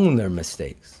everybody own their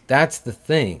mistakes? That's the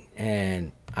thing.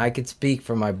 And I could speak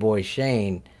for my boy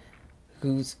Shayne,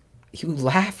 you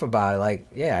laugh about it like,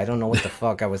 yeah, I don't know what the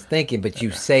fuck I was thinking, but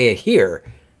you say it here.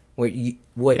 What you're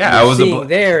seeing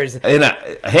there is, and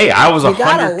hey, I was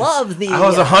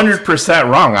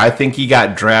 100% wrong. I think he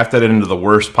got drafted into the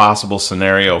worst possible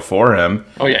scenario for him.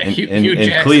 Oh yeah,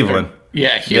 in Cleveland.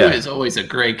 Yeah, Hugh is always a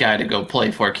great guy to go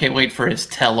play for. Can't wait for his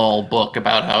tell-all book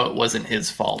about how it wasn't his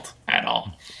fault at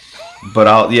all. But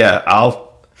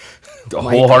I'll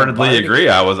wholeheartedly agree.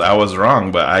 I was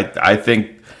wrong, but I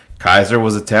think Kaiser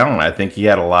was a talent. I think he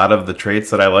had a lot of the traits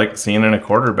that I like seeing in a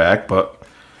quarterback, but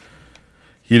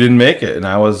he didn't make it, and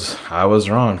I was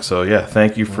wrong. So yeah,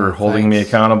 thank you for holding me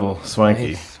accountable,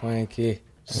 Swanky. Thanks, Swanky.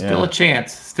 Still a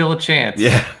chance. Still a chance.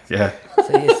 Yeah.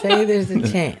 So you say there's a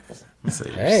chance.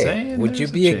 Hey, would you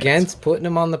be against putting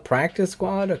him on the practice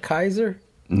squad of Kaiser?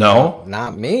 No.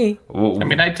 Not me. I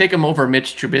mean, I'd take him over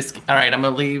Mitch Trubisky. All right, I'm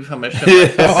going to leave. I'm going to show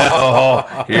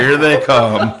Oh, here they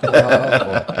come.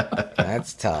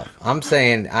 That's tough. I'm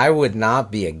saying I would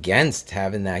not be against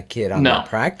having that kid on the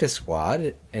practice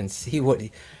squad and see what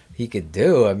he could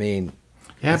do. I mean,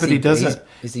 yeah, but he doesn't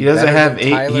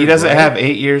have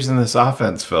 8 years in this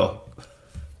offense, Phil.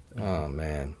 Oh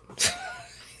man.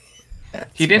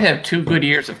 He did have 2 good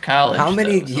years of college. How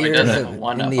many years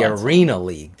in the Arena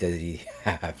League did he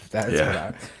have?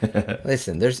 That's what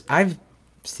listen, I've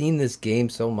seen this game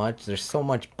so much. There's so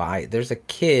much bias. There's a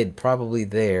kid probably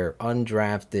there,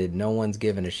 undrafted, no one's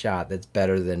given a shot, that's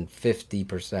better than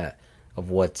 50% of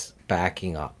what's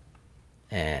backing up.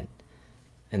 And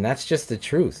that's just the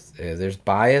truth. There's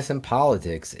bias and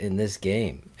politics in this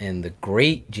game. And the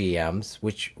great GMs,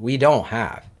 which we don't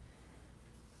have,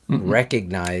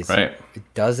 recognize it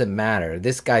doesn't matter.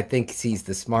 This guy thinks he's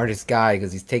the smartest guy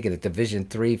because he's taking a Division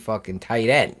III fucking tight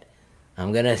end.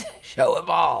 I'm going to show him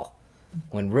all.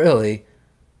 When really,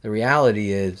 the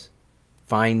reality is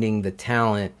finding the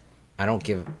talent. I don't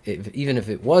give, even if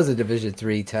it was a Division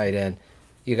III tight end,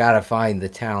 you got to find the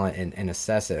talent and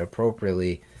assess it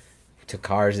appropriately. To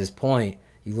Cars's point,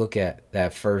 you look at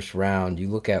that first round, you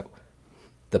look at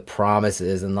the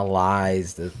promises and the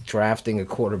lies, the drafting a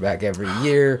quarterback every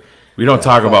year. We don't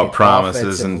talk about promises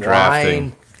offensive and drafting.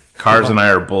 line. Cars and I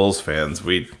are Bulls fans.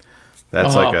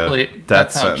 That's like a death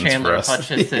that's how sentence Chandler for us.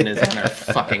 Hutchison is on our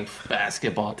fucking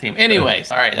basketball team.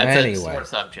 Anyways, all right, that's a sore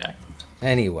subject.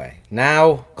 Anyway,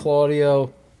 now,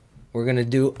 Claudio, we're going to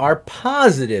do our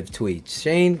positive tweets.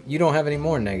 Shane, you don't have any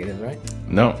more negative, right?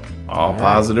 No, all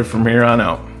positive from here on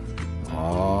out.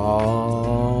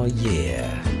 Oh, yeah.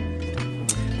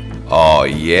 Oh,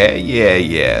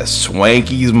 yeah.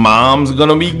 Swanky's mom's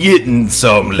gonna be getting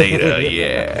some later,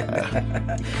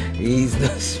 yeah. He's the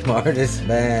smartest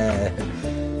man.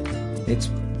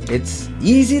 It's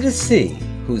easy to see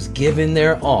who's giving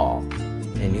their all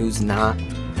and who's not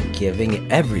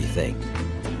giving everything.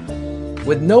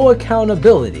 With no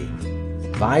accountability,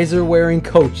 visor-wearing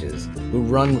coaches who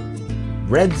run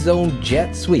red zone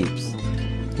jet sweeps.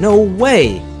 No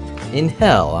way in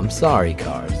hell, I'm sorry,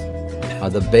 Cars, are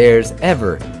the Bears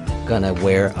ever gonna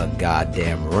wear a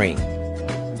goddamn ring.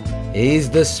 He's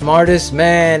the smartest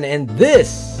man, and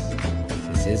this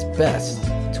is his best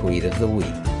tweet of the week.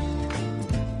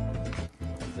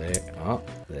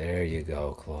 There you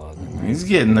go, Claude. He's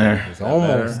getting there. He's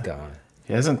almost gone.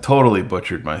 He hasn't totally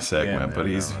butchered my segment, but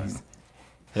he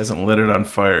hasn't lit it on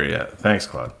fire yet. Thanks,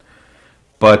 Claude.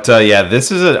 But yeah,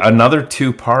 this is another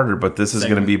two-parter, but this is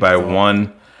going to be by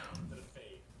one.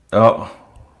 Oh.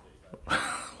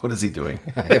 What is he doing?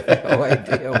 I have no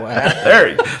idea what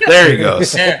happened. There he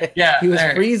goes. He was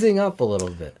freezing up a little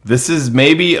bit. This is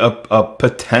maybe a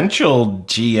potential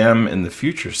GM in the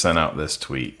future sent out this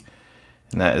tweet,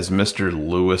 and that is Mr.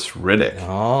 Louis Riddick.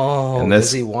 Oh, and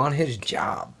does he want his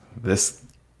job? This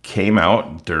came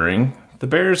out during the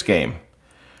Bears game.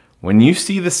 When you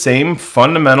see the same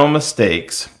fundamental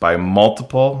mistakes by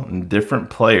multiple and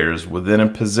different players within a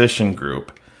position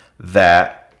group,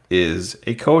 that is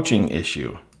a coaching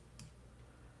issue.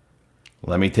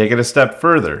 Let me take it a step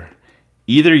further.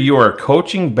 Either you are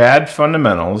coaching bad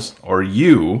fundamentals or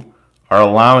you are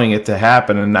allowing it to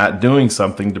happen and not doing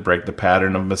something to break the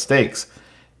pattern of mistakes.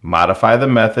 Modify the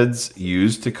methods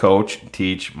used to coach,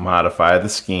 teach, modify the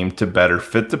scheme to better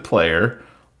fit the player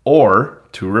or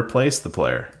to replace the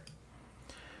player.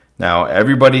 Now,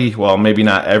 everybody, well, maybe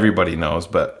not everybody knows,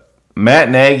 but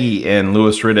Matt Nagy and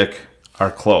Louis Riddick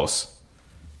are close.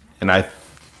 And I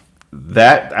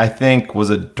think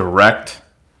was a direct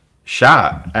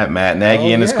shot at Matt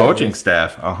Nagy and his coaching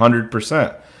staff,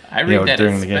 100%. I read that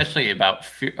especially about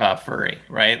Furry,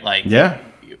 right? Like, yeah,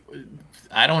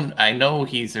 I know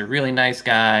he's a really nice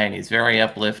guy and he's very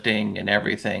uplifting and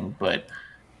everything, but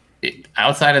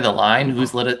outside of the line,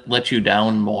 who's let you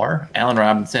down more? Allen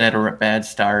Robinson had a bad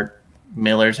start.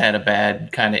 Miller's had a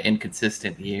bad, kind of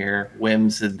inconsistent year.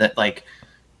 Wims, that like.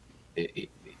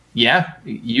 Yeah,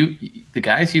 the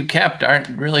guys you kept aren't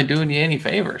really doing you any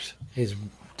favors.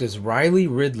 Does Riley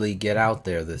Ridley get out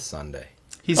there this Sunday?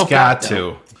 He's got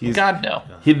to. God no.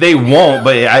 They won't,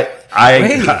 but I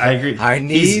agree. I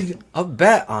need a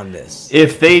bet on this.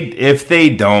 If they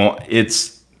don't,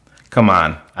 it's come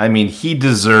on. I mean, he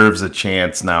deserves a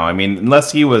chance now. I mean,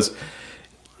 unless he was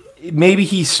maybe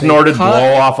he snorted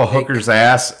blow off a hooker's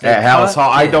ass at Hallis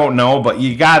Hall. I don't know, but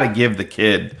you got to give the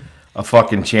kid a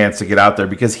fucking chance to get out there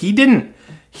because he didn't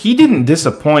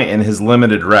disappoint in his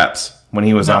limited reps when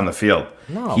he was on the field.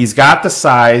 No. He's got the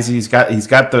size, he's got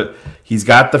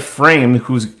the frame.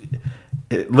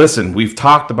 Listen, we've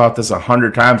talked about this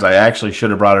 100 times. I actually should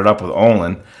have brought it up with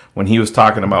Olin when he was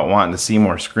talking about wanting to see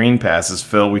more screen passes.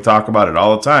 Phil, we talk about it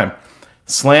all the time.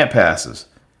 Slant passes.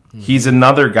 He's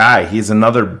another guy. He's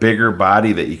another bigger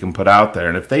body that you can put out there.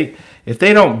 And if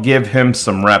they don't give him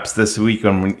some reps this week,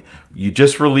 when you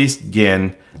just released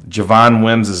Ginn, Javon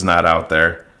Wims is not out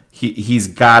there. He's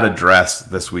got to dress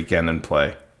this weekend and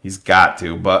play. He's got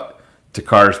to. But to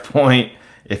Carr's point,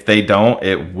 if they don't,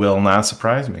 it will not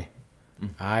surprise me.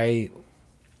 I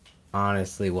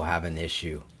honestly will have an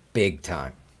issue, big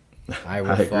time. I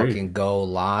will I agree. fucking go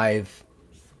live.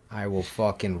 I will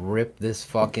fucking rip this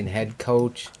fucking head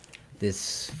coach,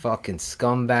 this fucking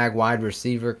scumbag wide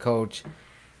receiver coach.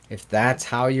 If that's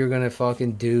how you're going to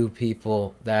fucking do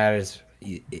people, that is...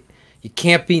 You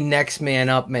can't be next man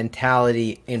up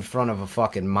mentality in front of a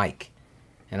fucking mic.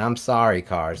 And I'm sorry,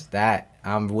 Cars.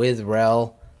 I'm with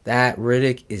Rel. That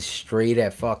Riddick is straight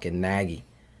at fucking Nagy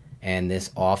and this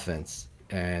offense.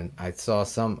 And I saw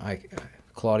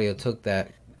Claudio took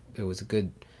that. It was a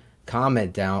good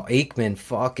comment down. Aikman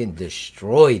fucking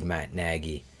destroyed Matt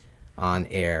Nagy on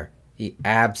air. He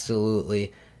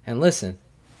absolutely... And listen,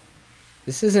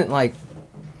 this isn't like,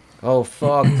 oh,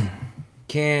 fuck,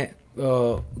 can't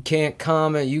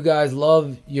comment. You guys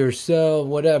love yourself,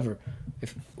 whatever.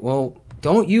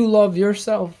 Don't you love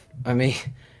yourself? I mean,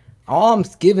 all I'm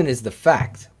giving is the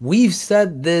fact. We've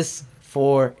said this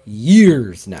for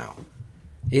years now.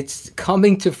 It's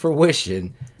coming to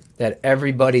fruition that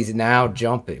everybody's now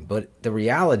jumping. But the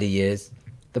reality is,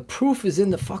 the proof is in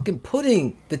the fucking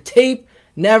pudding. The Tape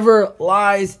Never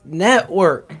Lies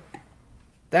Network.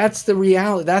 That's the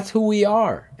reality. That's who we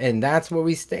are. And that's where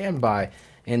we stand by.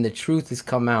 And the truth has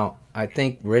come out. I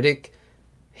think Riddick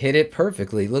hit it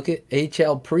perfectly. Look at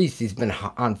H.L. Priest. He's been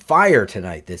on fire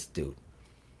tonight, this dude.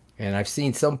 And I've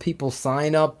seen some people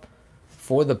sign up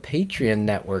for the Patreon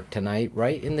network tonight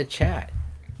right in the chat.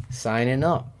 Signing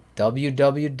up.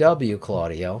 www,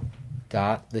 Claudio,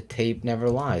 .the tape never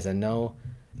lies. I know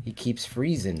he keeps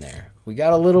freezing there. We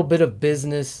got a little bit of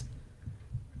business.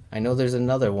 I know there's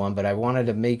another one, but I wanted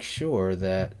to make sure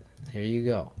that, here you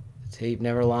go.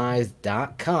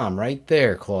 tapeneverlies.com right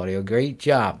there, Claudio. Great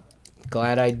job.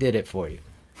 Glad I did it for you.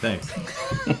 Thanks.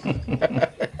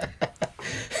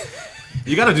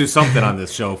 You got to do something on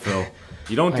this show, Phil.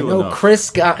 You don't do enough.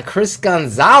 Chris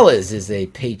Gonzalez is a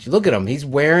page. Look at him. He's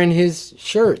wearing his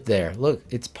shirt there. Look,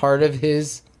 it's part of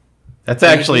his. That's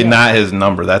actually not his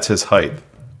number. That's his height.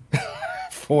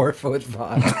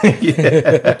 4'5".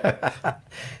 Yeah.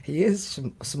 He is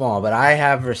small, but I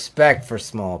have respect for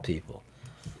small people.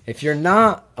 If you're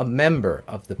not a member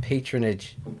of the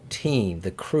patronage team,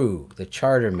 the crew, the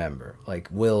charter member, like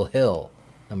Will Hill,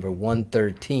 number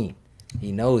 113,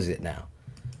 he knows it now.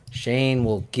 Shayne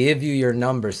will give you your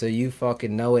number so you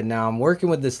fucking know it now. I'm working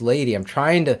with this lady. I'm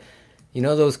trying to, you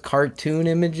know those cartoon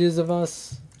images of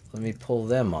us? Let me pull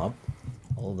them up.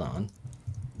 Hold on.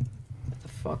 What the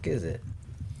fuck is it?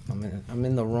 I'm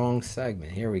in the wrong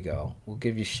segment. Here we go. We'll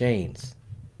give you Shayne's.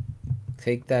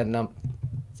 Take that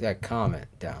comment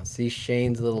down. See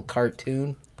Shayne's little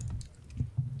cartoon?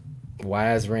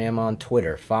 Wazram on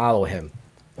Twitter. Follow him.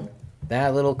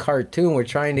 That little cartoon, we're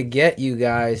trying to get you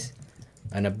guys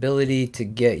an ability to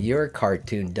get your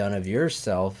cartoon done of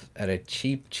yourself at a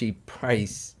cheap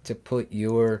price to put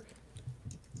your,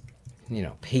 you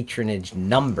know, patronage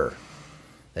number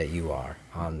that you are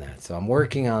on that. So I'm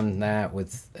working on that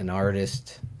with an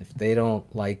artist. If they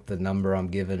don't like the number I'm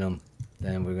giving them,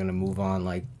 then we're going to move on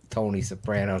like Tony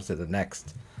Soprano to the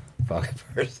next fucking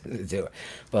person to do it.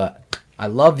 But I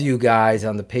love you guys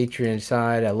on the Patreon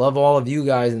side. I love all of you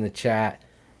guys in the chat.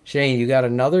 Shayne, you got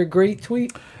another great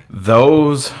tweet?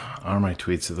 Those are my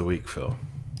tweets of the week, Phil.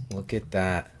 Look at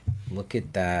that. Look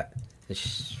at that.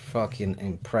 It's fucking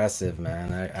impressive,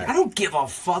 man. I don't give a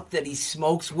fuck that he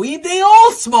smokes weed. They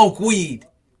all smoke weed.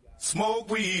 Smoke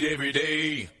weed every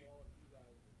day.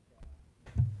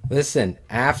 Listen,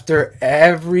 after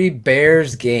every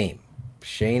Bears game,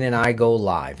 Shayne and I go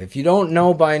live. If you don't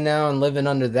know by now and living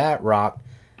under that rock,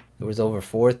 there was over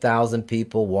 4,000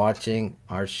 people watching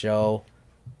our show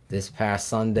this past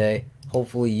Sunday.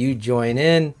 Hopefully you join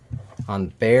in on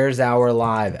Bears Hour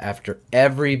Live after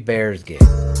every Bears game.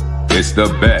 It's the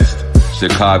best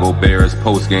Chicago Bears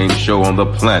postgame show on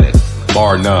the planet.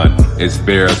 Bar none. It's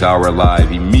Bears Hour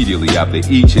Live immediately after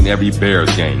each and every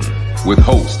Bears game. With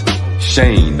host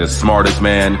Shayne, the smartest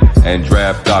man, and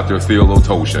draft Dr. Phil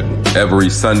Otoshan. Every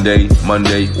Sunday,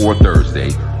 Monday, or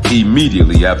Thursday,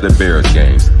 immediately after Bears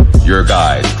games. Your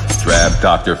guys, draft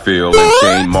Dr. Phil and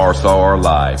Shayne Marsaw are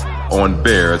live on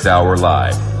Bears Hour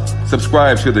Live.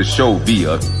 Subscribe to the show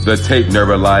via the Tape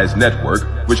Never Lies Network,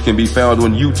 which can be found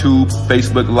on YouTube,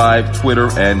 Facebook Live, Twitter,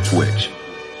 and Twitch.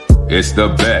 It's the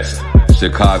best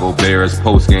Chicago Bears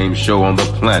postgame show on the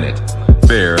planet.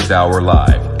 Bears Hour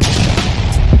Live.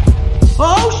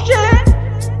 Oh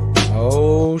shit!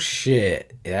 Oh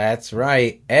shit. That's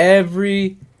right.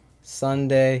 Every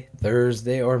Sunday,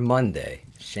 Thursday, or Monday.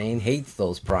 Shayne hates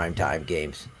those primetime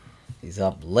games. He's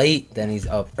up late, then he's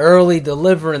up early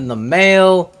delivering the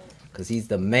mail because he's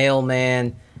the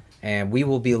mailman. And we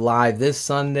will be live this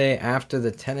Sunday after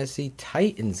the Tennessee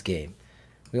Titans game.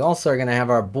 We also are going to have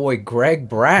our boy Greg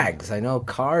Braggs. I know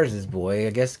Carr's his boy.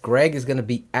 I guess Greg is going to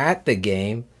be at the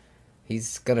game.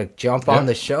 He's going to jump on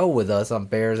the show with us on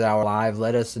Bears Hour Live.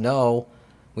 Let us know.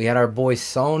 We had our boy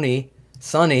Sonny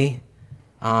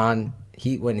on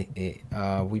when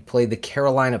we played the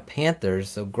Carolina Panthers.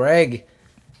 So Greg,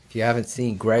 if you haven't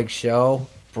seen Greg's show,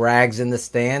 Braggs in the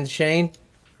stands, Shayne.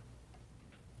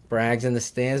 Braggs in the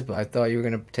stands, but I thought you were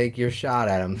gonna take your shot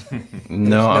at him.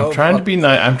 No, I'm trying to be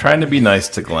nice. I'm trying to be nice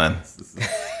to Glenn.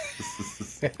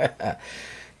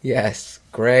 Yes,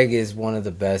 Greg is one of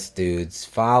the best dudes.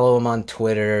 Follow him on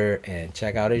Twitter and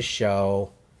check out his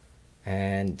show.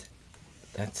 And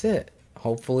that's it.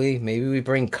 Hopefully, maybe we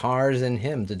bring Cars and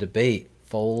him to debate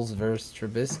Foles versus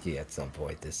Trubisky at some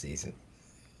point this season.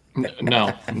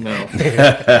 No.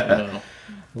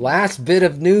 Last bit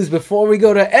of news before we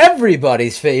go to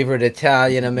everybody's favorite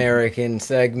Italian-American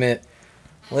segment.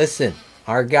 Listen,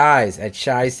 our guys at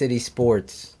Shy City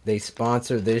Sports, they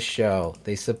sponsor this show.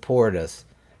 They support us.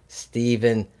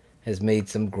 Steven has made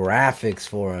some graphics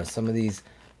for us. Some of these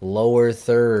lower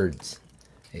thirds.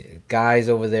 Guys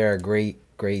over there are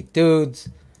great dudes.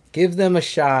 Give them a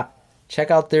shot.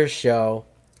 Check out their show.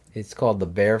 It's called the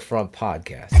Bearfront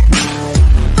Podcast.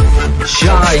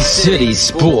 Shy City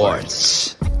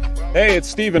Sports. Hey, it's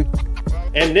Steven.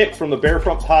 And Nick from the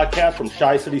Bearfront Podcast from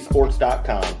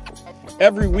ShyCitySports.com.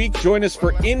 Every week, join us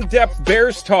for in-depth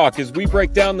Bears talk as we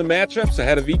break down the matchups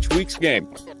ahead of each week's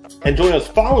game. And join us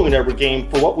following every game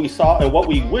for what we saw and what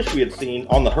we wish we had seen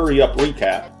on the Hurry Up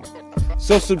Recap.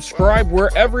 So subscribe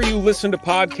wherever you listen to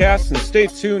podcasts and stay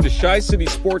tuned to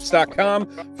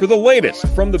ShyCitySports.com for the latest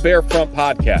from the Bearfront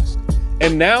Podcast.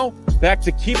 And now, back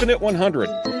to Keeping It 100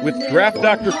 with Draft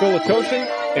Dr. Phil Atoshin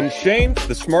and Shayne,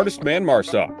 the smartest man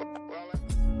Marsaw.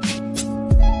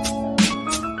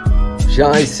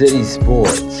 Shy City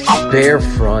Sports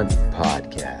Bearfront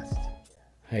Podcast.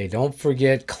 Hey, don't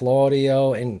forget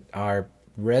Claudio and our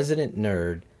resident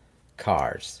nerd,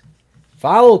 Cars.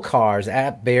 Follow Cars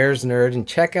at Bears Nerd and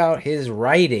check out his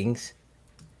writings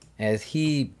as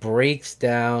he breaks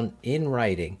down in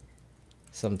writing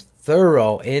some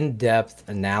thorough, in-depth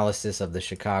analysis of the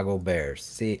Chicago Bears.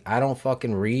 See, I don't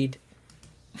fucking read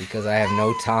because I have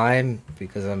no time,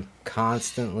 because I'm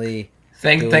constantly...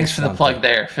 Thanks for the plug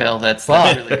there, Phil. That's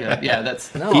really good. Yeah,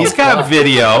 that's... No, he's got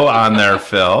video on there,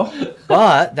 Phil.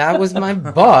 But that was my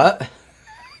butt.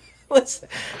 Listen,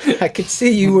 I could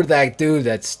see you were that dude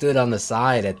that stood on the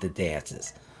side at the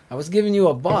dances. I was giving you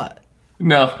a butt.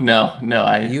 No.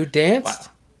 You danced?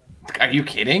 Wow. Are you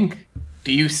kidding?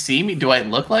 Do you see me? Do I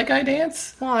look like I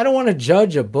dance? Well, I don't want to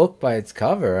judge a book by its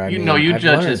cover. You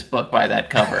judge this book by that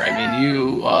cover. I mean,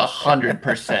 you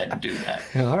 100% do that.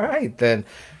 All right, then.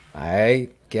 I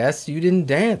guess you didn't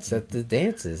dance at the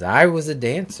dances. I was a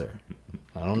dancer.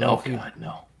 I don't know.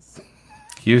 No.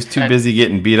 He was too busy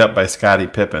getting beat up by Scottie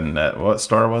Pippen. At what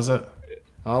store was it?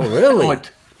 Oh, really?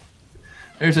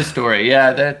 There's a story.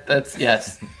 Yeah, that's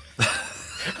yes.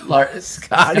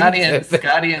 Scotty and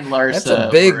Larsa. That's a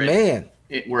big man.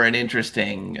 We're an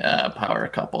interesting power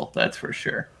couple. That's for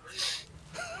sure.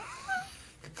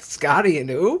 Scotty and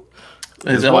who?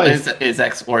 His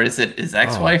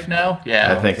ex-wife now?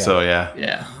 Yeah, I think so. Yeah.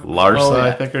 Yeah. Larsa,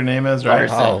 I think her name is, right?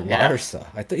 Oh, Larsa.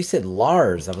 I thought you said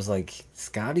Lars. I was like,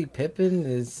 Scottie Pippen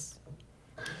is.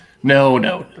 No.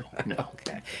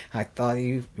 Okay. I thought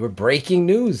you were breaking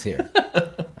news here.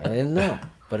 I didn't know.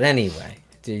 But anyway,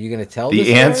 are you going to tell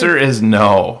the answer is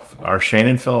no. Are Shayne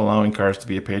and Phil allowing Cars to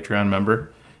be a Patreon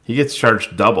member? He gets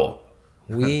charged double.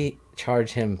 We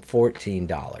charge him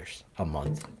 $14 a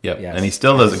month. Yep, yes. And he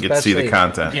still doesn't get to see the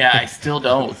content. Yeah, I still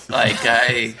don't.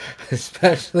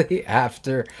 Especially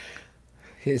after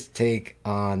his take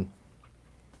on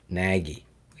Nagy.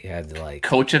 We had to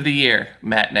Coach of the Year,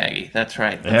 Matt Nagy. That's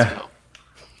right. Let's go.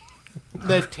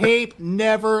 The Tape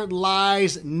Never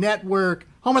Lies Network,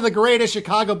 home of the greatest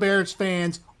Chicago Bears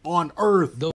fans on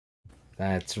earth.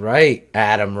 That's right,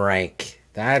 Adam Rank.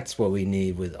 That's what we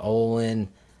need with Olin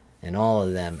and all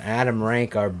of them. Adam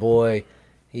Rank, our boy,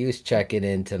 he was checking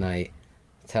in tonight,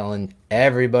 telling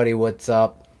everybody what's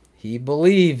up. He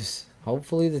believes.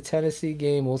 Hopefully the Tennessee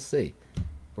game, we'll see.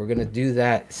 We're going to do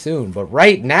that soon. But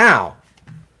right now...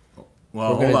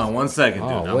 Well, hold on 1 second,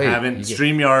 dude.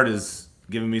 StreamYard is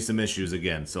giving me some issues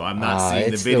again, so I'm not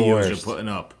seeing the videos you're putting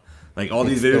up. All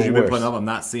these videos you've been putting up, I'm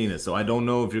not seeing it. So I don't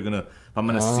know if I'm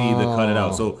gonna see the cut it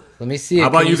out. So let me see it. How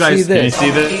about you guys? Can you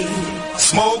see this?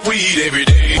 Smoke weed every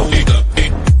day.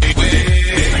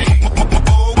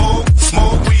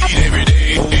 Smoke weed every day.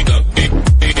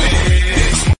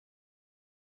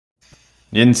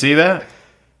 You didn't see that?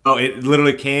 Oh, it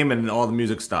literally came and all the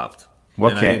music stopped.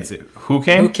 What came? Who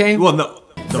came? Who came? Well, no,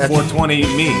 the 420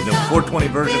 me, the 420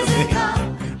 version of me.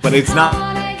 But it's not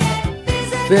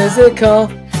physical.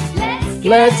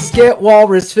 Let's get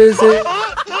walrus physical.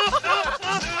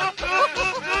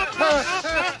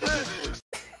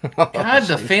 God,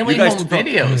 the family home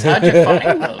videos. How'd you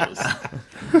find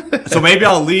those? So maybe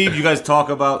I'll leave. You guys talk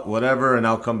about whatever, and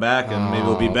I'll come back, and maybe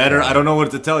it'll be better. I don't know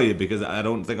what to tell you because I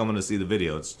don't think I'm going to see the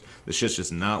video. The shit's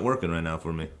just not working right now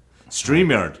for me.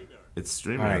 StreamYard. It's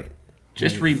StreamYard. All right.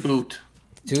 Just reboot.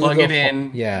 Plug it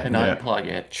in and unplug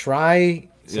it. Try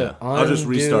I'll just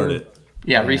restart it.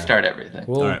 Yeah, restart everything.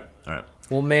 All right.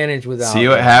 We'll manage without. See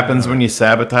what happens when you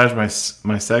sabotage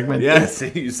my segment? Yeah,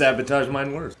 see, you sabotage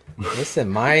mine worse. Listen,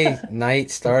 my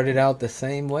night started out the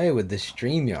same way with the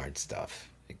StreamYard stuff.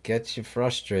 It gets you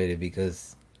frustrated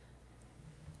because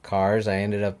cars. I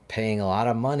ended up paying a lot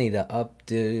of money to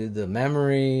updo the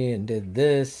memory and did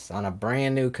this on a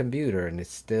brand new computer, and it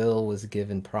still was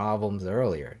giving problems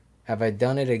earlier. Have I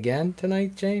done it again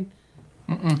tonight, Shayne?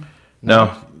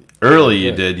 No. Early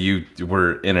you did. You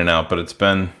were in and out, but it's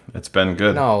been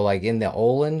good. No, like in the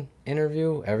Olin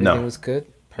interview, everything was good.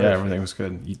 Perfect. Yeah, everything was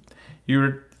good.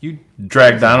 You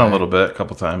dragged down a little bit a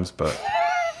couple times, but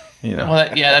you know.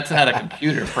 Well, yeah, that's not a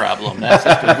computer problem. That's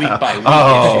just a week by week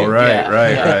Oh, issue.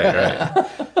 right.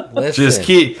 Listen. Just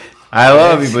keep. I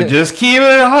love you, but just keep it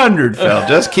at 100, Phil.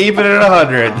 Just keep it at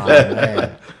 100. Oh,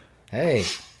 man. Hey.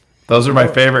 Those are my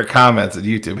favorite comments on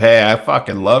YouTube. Hey, I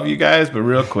fucking love you guys, but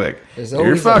real quick, There's your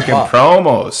always a fucking but.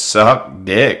 promos suck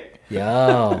dick.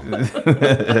 Yo.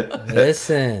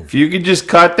 Listen. If you could just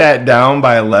cut that down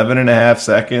by 11.5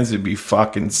 seconds, it'd be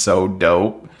fucking so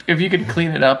dope. If you could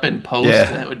clean it up in post,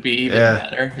 that would be even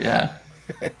better. Yeah.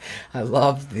 I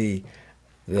love the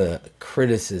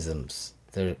criticisms.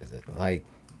 They're like,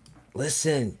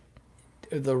 listen,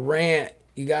 the rant,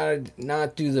 you gotta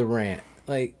not do the rant.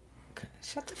 Like,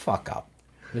 shut the fuck up.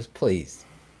 Just please.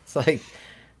 It's like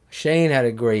Shayne had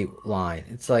a great line.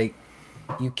 It's like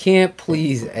you can't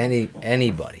please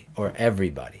anybody or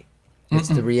everybody. It's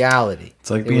the reality. It's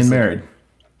like being married.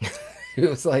 It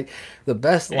was like the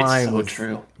best line so was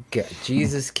true.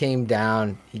 Jesus came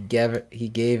down, he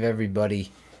gave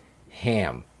everybody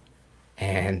ham.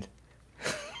 And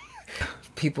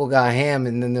people got ham,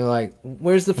 and then they're like,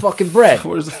 where's the fucking bread?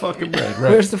 Where's the fucking bread?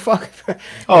 Right. Where's the fucking bread?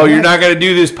 Oh, you're not going to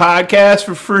do this podcast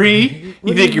for free?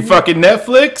 You think you're fucking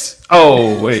Netflix?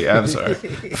 Oh, wait, I'm sorry.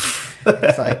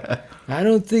 It's like, I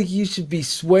don't think you should be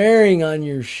swearing on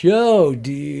your show,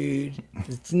 dude.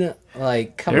 It's not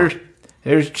like, come on.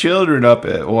 There's children up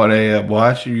at 1 a.m.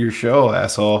 watching your show,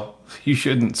 asshole. You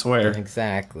shouldn't swear.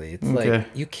 Exactly. It's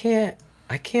Okay. like,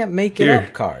 I can't make it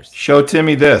up, Cars. Show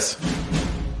Timmy this.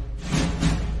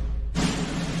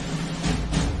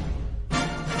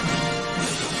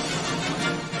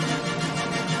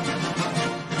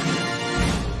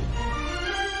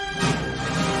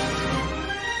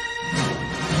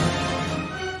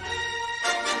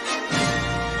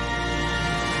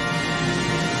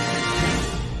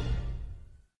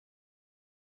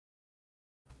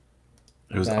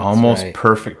 It was almost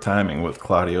perfect timing with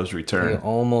Claudio's return. It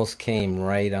almost came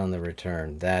right on the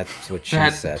return. That's what she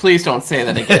said. Please don't say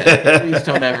that again. Please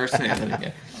don't ever say that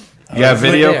again. You got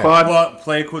video, Claude? Well,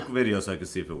 play a quick video so I can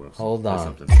see if it works. Hold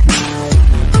on.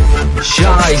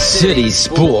 Shy City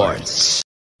Sports.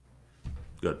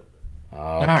 Good.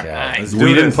 Okay.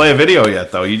 We didn't play a video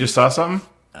yet, though. You just saw something?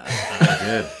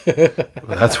 I did.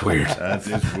 Well, that's weird. That's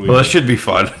weird. Well, it should be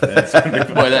fun. Boy,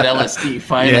 that LSD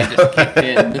finally just kicked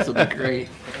in. This will be great.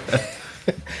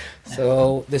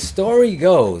 So the story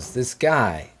goes, this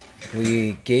guy,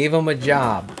 we gave him a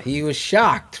job. He was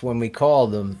shocked when we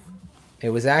called him. It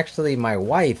was actually my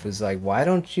wife was like, why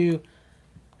don't you?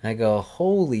 And I go,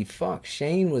 holy fuck,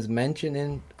 Shayne was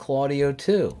mentioning Claudio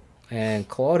too. And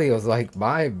Claudio's like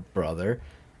my brother.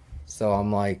 So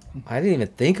I'm like, I didn't even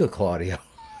think of Claudio.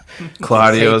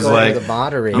 Claudio's like, the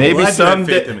moderator.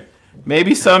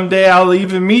 maybe someday I'll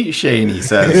even meet Shayne, he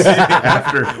says.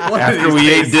 after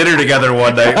we ate dinner together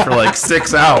one night for like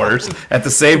 6 hours at the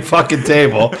same fucking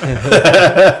table.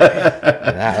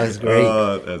 That was great.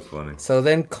 Oh, that's funny. So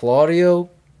then Claudio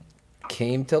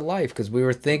came to life because we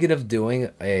were thinking of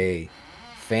doing a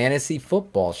fantasy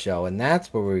football show, and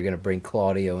that's where we were going to bring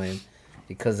Claudio in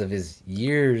because of his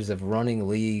years of running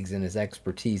leagues and his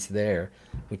expertise there,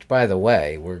 which, by the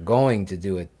way, we're going to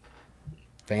do a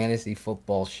fantasy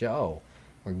football show.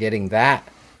 We're getting that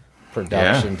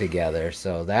production together,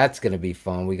 so that's going to be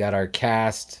fun. We got our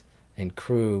cast and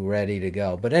crew ready to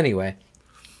go. But anyway,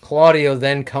 Claudio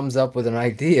then comes up with an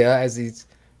idea as he's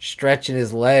stretching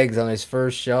his legs on his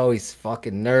first show. He's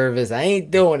fucking nervous. I ain't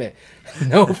doing it.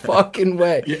 No fucking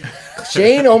way.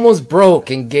 Shayne almost broke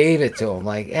and gave it to him.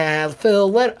 Like,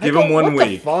 Phil, give him 1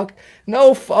 week. Fuck?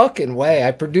 No fucking way.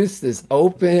 I produced this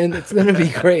open. It's gonna be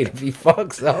great. If he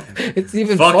fucks up, it's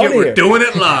even funnier. Fuck it, we're doing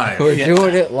it live. We're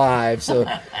doing it live. So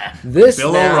this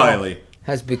Bill now O'Reilly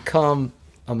has become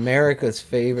America's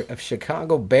favorite of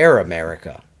Chicago Bear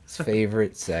America's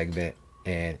favorite segment.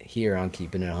 And here on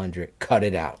Keepin' It 100, cut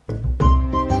it out.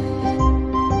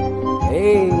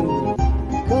 Hey,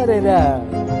 cut it out.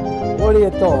 What are you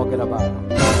talking about?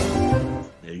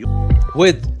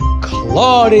 With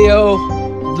Claudio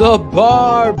the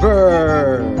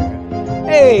Barber.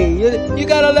 Hey, you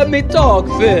gotta let me talk,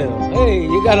 Phil. Hey,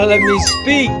 you gotta let me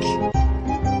speak.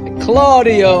 And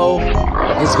Claudio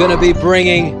is gonna be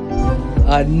bringing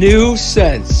a new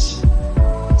sense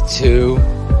to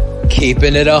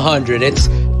Keepin' It 100. It's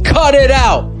cut it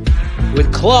out.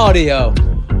 with Claudio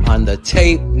on the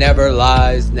Tape Never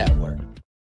Lies Network.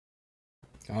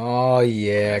 Oh,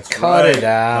 yeah. Cut it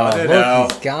out.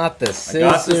 Look, he's got the scissors.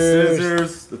 I got the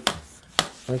scissors.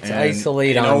 Let's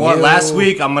isolate on you. You know what? Last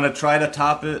week, I'm going to try to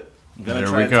top it. I'm going to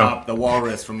try to top the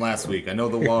walrus from last week. I know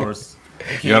the walrus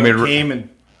came and...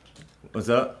 What's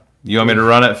up? You want me to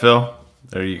run it, Phil?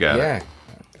 There you go. Yeah.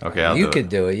 Okay, I'll you do it. could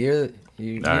do it.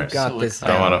 You got this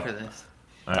down.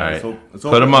 All right.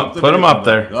 Put him up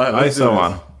there. ISO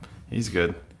on him. He's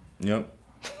good. Yep.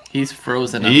 He's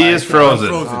frozen. He is frozen.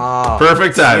 Oh,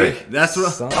 perfect timing. That's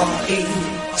what.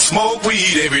 Smoke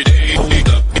weed every day.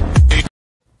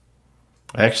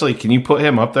 Actually, can you put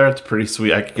him up there? It's pretty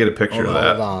sweet. I could get a picture of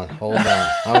that. Hold on.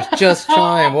 I was just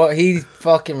trying. What he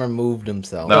fucking removed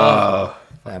himself. No.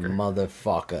 That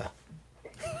motherfucker.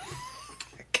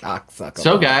 Cocksucker.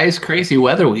 So, guys, crazy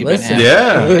weather we've been having.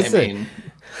 Yeah. Listen.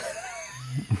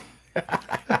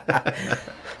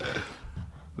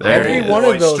 Every one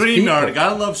of those StreamYard. people,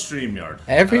 Gotta love StreamYard.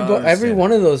 Every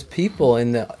one of those people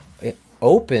in the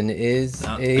Open is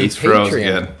a he's froze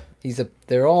Patreon. again.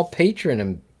 They're all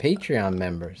Patreon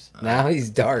members. Now he's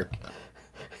dark.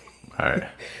 All right.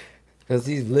 Because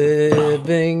he's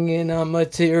living in a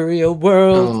material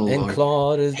world, and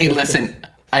Claude is. Hey, listen.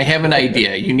 I have an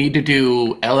idea. You need to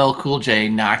do LL Cool J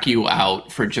knock you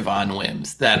out for Javon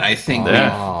Wims. That I think we've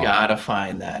got to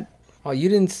find that. Oh, you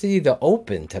didn't see the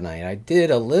Open tonight. I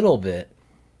did a little bit.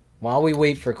 While we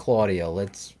wait for Claudio,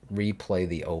 let's replay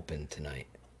the Open tonight.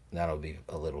 That'll be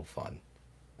a little fun.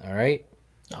 All right?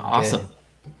 Awesome. Okay.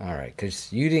 All right,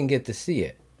 because you didn't get to see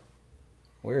it.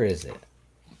 Where is it?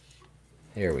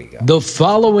 Here we go. The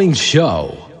following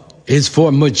show is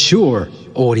for mature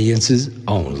audiences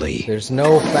only. There's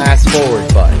no fast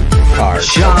forward button. Card.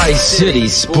 Shy City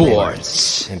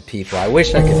Sports. And people, I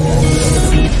wish I could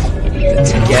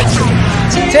get to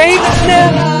them. Tape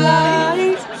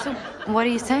Never. So, what are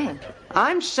you saying?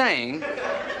 I'm saying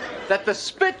that the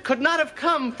spit could not have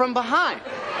come from behind.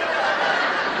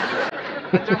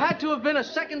 That there had to have been a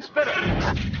second spitter.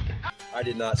 I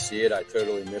did not see it. I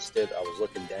totally missed it. I was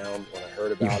looking down when I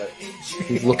heard about it.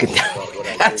 He's looking down.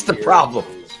 That's the problem.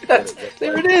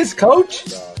 There it is, Coach.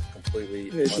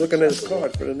 He's looking at his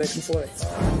card for the next play.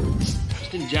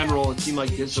 Just in general, it seemed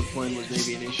like discipline was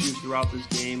maybe an issue throughout this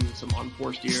game and some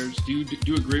unforced errors. Do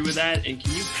you agree with that? And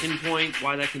can you pinpoint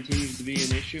why that continues to be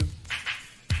an issue?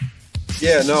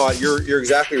 Yeah, no, you're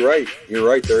exactly right. You're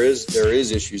right. There is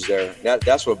issues there.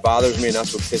 That's what bothers me, and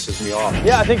that's what pisses me off.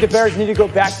 Yeah, I think the Bears need to go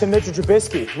back to Mitchell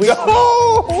Trubisky.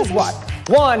 This is what.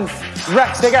 One,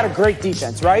 Rex, they got a great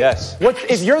defense, right? Yes.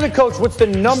 If you're the coach, what's the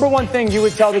number one thing you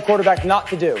would tell the quarterback not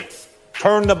to do?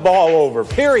 Turn the ball over,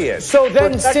 period. So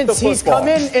then, Protect since the he's football. come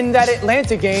in that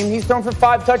Atlanta game, he's thrown for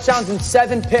 5 touchdowns and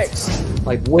 7 picks.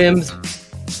 Like Wims,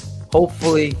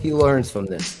 hopefully he learns from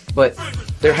this. But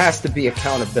there has to be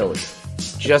accountability.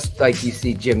 Just like you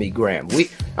see Jimmy Graham.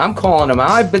 I'm calling him out.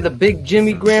 I've been the big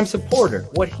Jimmy Graham supporter.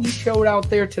 What he showed out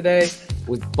there today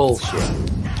was bullshit.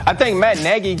 I think Matt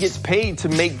Nagy gets paid to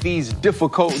make these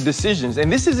difficult decisions,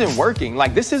 and this isn't working.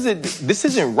 Like, this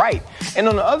isn't right. And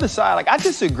on the other side, like, I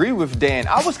disagree with Dan.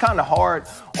 I was kind of hard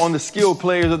on the skilled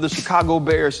players of the Chicago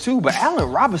Bears too, but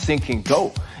Allen Robinson can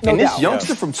go. No and this doubt.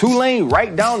 youngster from Tulane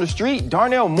right down the street,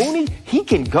 Darnell Mooney, he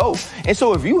can go. And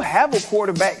so if you have a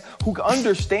quarterback who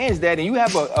understands that, and you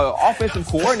have an offensive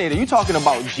coordinator, you're talking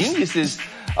about geniuses,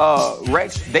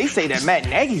 Rex, they say that Matt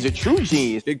Nagy's a true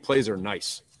genius. Big plays are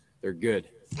nice. They're good.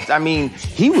 I mean,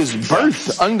 he was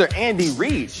birthed under Andy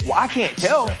Reid. Well, I can't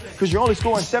tell because you're only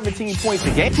scoring 17 points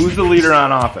a game. Who's the leader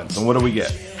on offense, and what do we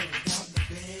get?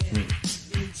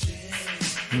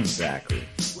 Exactly.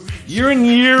 You're in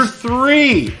year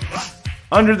 3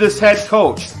 under this head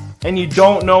coach, and you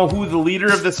don't know who the leader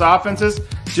of this offense is?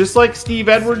 Just like Steve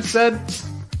Edwards said,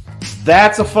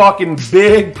 that's a fucking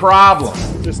big problem.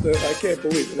 I can't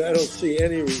believe it. I don't see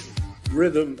any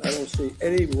rhythm. I don't see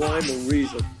any rhyme or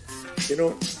reason. You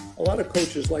know, a lot of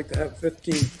coaches like to have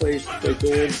 15 plays that they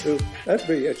go into. That'd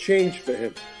be a change for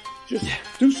him. Just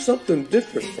do something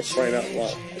different, for crying out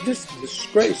loud. This is a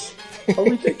disgrace. How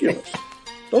ridiculous.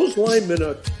 Those linemen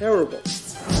are terrible.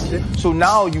 So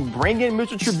now you bring in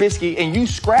Mitchell Trubisky and you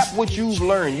scrap what you've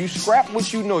learned. You scrap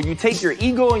what you know. You take your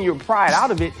ego and your pride out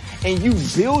of it and you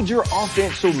build your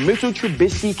offense so Mitchell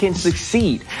Trubisky can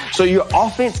succeed, so your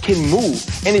offense can move.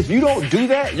 And if you don't do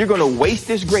that, you're going to waste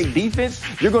this great defense.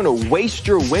 You're going to waste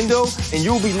your window, and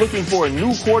you'll be looking for a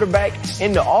new quarterback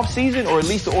in the offseason, or at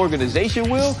least the organization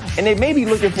will, and they may be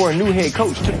looking for a new head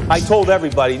coach too. I told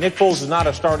everybody, Nick Foles is not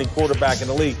a starting quarterback in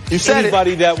the league. You said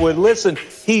Anybody that would listen,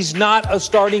 He's not a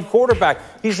starting quarterback.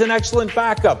 He's an excellent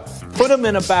backup. Put him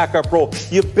in a backup role.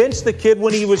 You benched the kid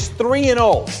when he was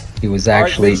 3-0. He was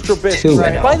actually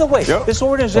 2-0. By the way, this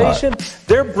organization,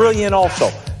 they're brilliant also.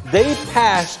 They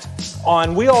passed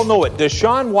on, we all know it,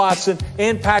 Deshaun Watson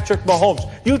and Patrick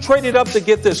Mahomes. You traded up to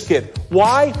get this kid.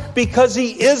 Why? Because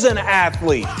he is an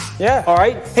athlete. Yeah. All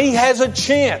right? He has a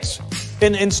chance.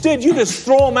 And instead, you just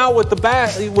throw him out with the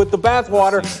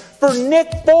bathwater for Nick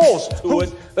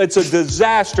Foles. It's a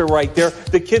disaster right there.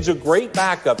 The kid's a great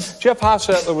backup. Jeff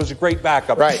Hostetler was a great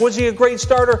backup. Right. Was he a great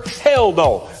starter? Hell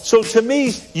no. So to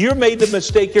me, you made the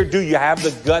mistake here. Do you have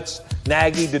the guts,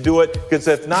 Nagy, to do it? Because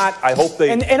if not, I hope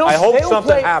I hope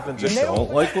something happens. If you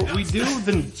don't like what we do,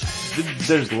 then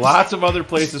there's lots of other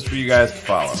places for you guys to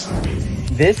follow.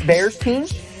 This Bears team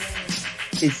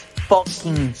is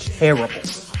fucking terrible.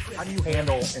 How do you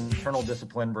handle internal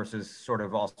discipline versus sort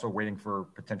of also waiting for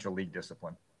potential league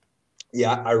discipline?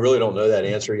 Yeah, I really don't know that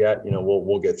answer yet. You know,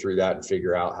 we'll get through that and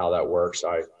figure out how that works.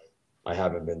 I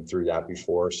haven't been through that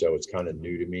before, so it's kind of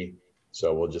new to me.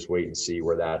 So we'll just wait and see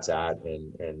where that's at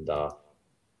and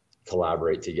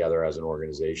collaborate together as an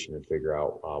organization and figure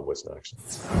out what's next.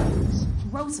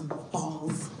 Grow some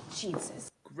balls, Jesus.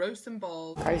 Grow some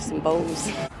balls. Grow some balls.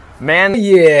 Man,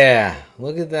 yeah,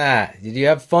 look at that. Did you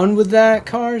have fun with that,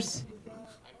 Cars?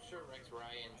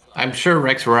 I'm sure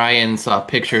Rex Ryan saw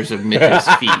pictures of Mitch's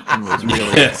feet and was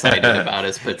really excited about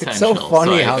his potential. It's so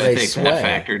funny how I they think that sway.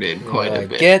 factored in quite a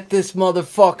bit. Get this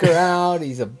motherfucker out.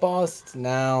 He's a bust.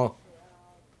 Now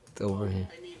it's over here.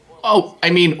 Oh, I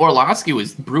mean, Orlovsky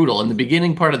was brutal. In the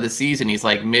beginning part of the season, he's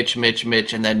like, Mitch,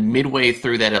 and then midway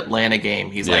through that Atlanta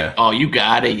game, he's like, oh, you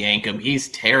gotta yank him. He's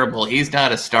terrible. He's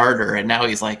not a starter. And now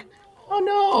he's like, oh,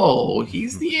 no,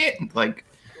 he's the like,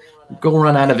 go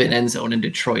run out of an end zone in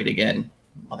Detroit again.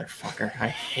 Motherfucker. I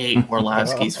hate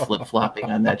Orlovsky's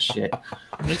flip-flopping on that shit.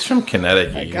 It's from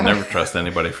Connecticut. You can never trust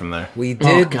anybody from there. We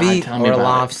did beat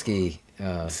Orlovsky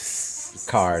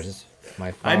Cars.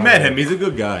 I met him. He's a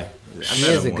good guy. He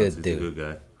is a good dude. He's a good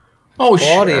guy. Oh,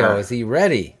 Claudio, sure. is he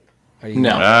ready? Are you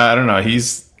I don't know.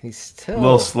 He's still a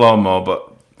little slow-mo,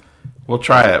 but we'll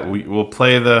try it. We'll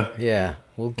play the...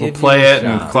 We'll play it,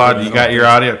 and Claude, you got your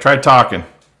audio? Try talking.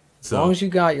 As long as you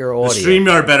got your audio. The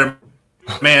StreamYard better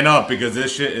man up because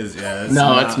this shit is... it's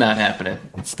not happening.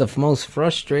 It's the most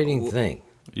frustrating thing.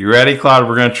 You ready, Claude?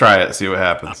 We're going to try it, see what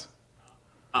happens.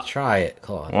 Try it,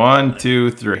 Claude. 1,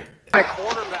 2, 3.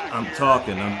 I'm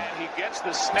talking.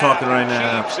 I'm talking right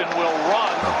now.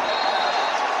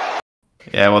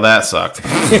 Yeah, well, that sucked.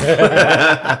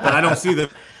 But I don't see the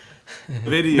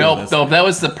video. Nope, that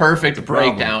was the perfect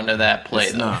breakdown of that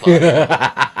play.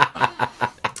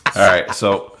 All right,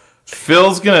 so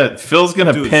Phil's gonna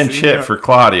pinch hit for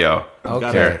Claudio.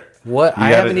 Okay. What? I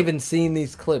haven't even seen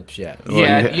these clips yet.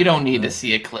 Yeah, you don't need to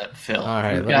see a clip, Phil. All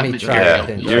right, let me try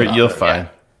it. You'll find.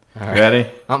 All right. Ready?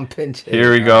 I'm pinching.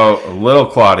 Here we go. A little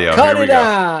Claudio. Cut Here we it go.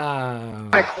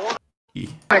 out.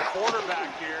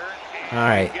 All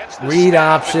right. Read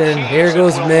option. Here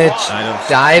goes Mitch.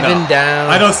 Diving down.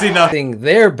 I don't see nothing.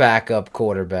 Their backup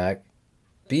quarterback.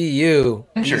 Be you.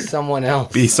 Be someone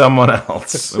else. Be someone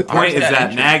else. The point is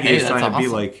that Nagy is trying to be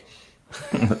like...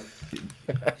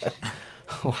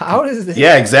 How does this...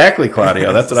 Yeah, exactly,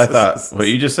 Claudio. That's what I thought. What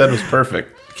you just said was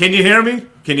perfect. Can you hear me?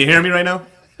 Can you hear me right now?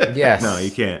 Yes. No,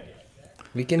 you can't.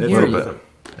 We can hear you.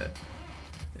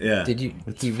 Yeah. Did you?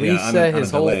 He Yeah, reset his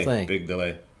whole delay, thing. Big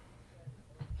delay.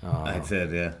 Oh. I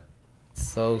said, yeah.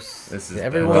 So this is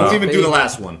everyone. Don't even do the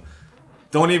last one.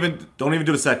 Don't even do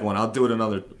the second one. I'll do it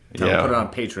another time. Yeah. Put it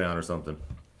on Patreon or something.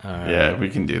 All right. Yeah, we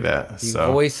can do that. You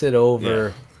So voice it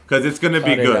over. Because it's gonna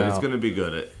be Cut it good. out. It's gonna be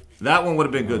good. That one would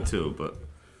have been good too, but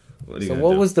what are you So gonna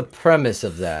what do? was the premise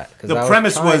of that? 'Cause I The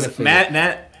premise trying to was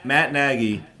figure- Matt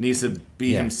Nagy needs to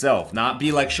be himself, not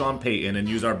be like Sean Payton and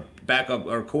use our backup,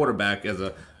 our quarterback as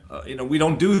a, we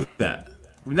don't do that.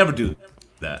 We never do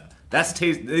that.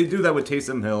 They do that with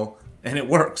Taysom Hill, and it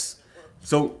works.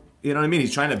 So you know what I mean?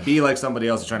 He's trying to be like somebody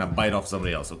else, he's trying to bite off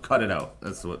somebody else. So cut it out.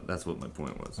 That's what my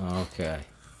point was. Okay.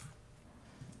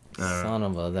 All Son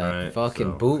of a that right,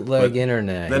 fucking so- bootleg but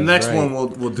internet. The He's next right. one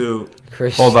we'll do.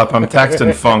 Christian. hold up, I'm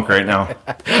texting Funk right now.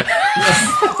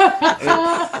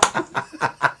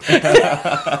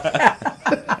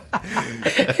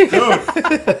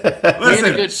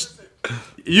 Listen,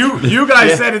 you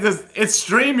guys said it's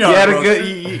StreamYard.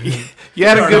 You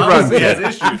had a good run.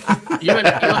 You and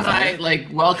I,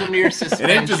 welcome to your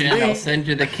suspension. I'll send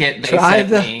you the kit they Try sent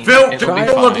the- me. Phil It'll be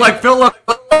looked fine. like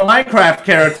Minecraft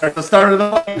character at the start of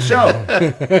the show.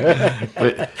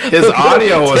 But his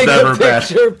audio was Take never a bad.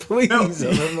 picture, please.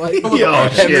 And I'm like, Oh,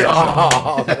 shit.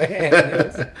 Oh,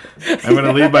 man. I'm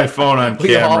gonna leave my phone on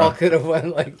We all camera. could have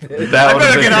went like this. That I would've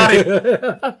better been-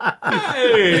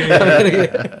 get out of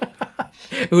here.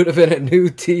 It would have been a new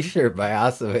T-shirt by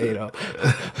Acevedo.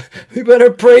 We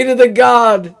better pray to the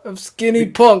God of skinny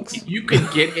punks. You could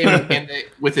get him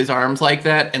with his arms like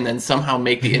that, and then somehow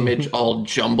make the image all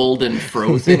jumbled and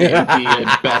frozen. It would be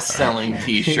a best-selling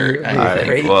T-shirt. I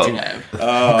think well, to have.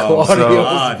 Oh,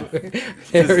 Claudio's-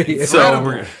 there he is.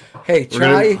 So Hey,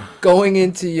 try gonna- going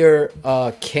into your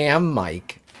cam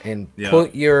mic and Yeah.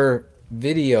 put your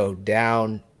video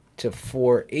down to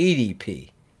 480p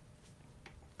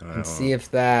and see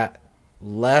if that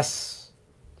less,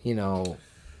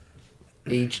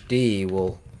 HD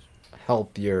will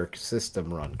help your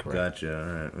system run correctly. Gotcha.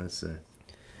 All right, let's see.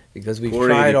 Because we've 480p.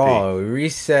 tried all. We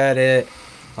reset it.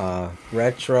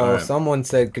 Retro. All right. Someone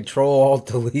said Control Alt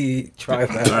Delete. Try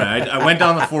that. All right, I went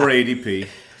down to 480p.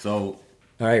 So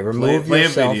All right, remove play a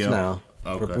yourself video. now.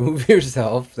 Okay. Remove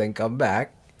yourself, then come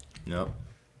back. Yep.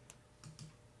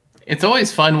 It's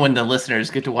always fun when the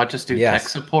listeners get to watch us do Yes. tech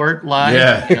support live.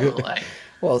 Yeah. Like,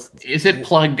 Well, is it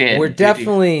plugged in? we're Did you-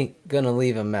 definitely gonna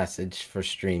leave a message for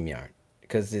StreamYard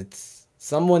because it's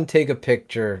someone take a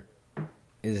picture.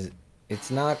 It's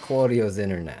not Claudio's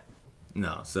internet.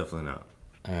 No, it's definitely not.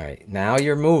 All right, now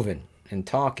you're moving and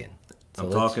talking. So I'm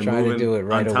let's talking, try to moving, do it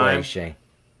right on away, time. Shane.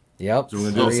 Yep. So we're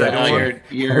gonna do So a second now one?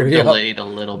 you're Hurry up. delayed a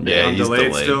little bit. Yeah, I'm he's delayed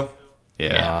delayed. still.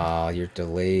 Yeah. Ah, you're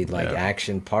delayed like Yeah.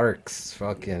 Action Parks.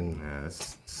 Fucking. Yeah,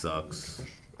 this sucks.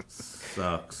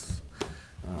 Sucks.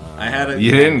 I had a.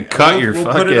 You didn't cut your we'll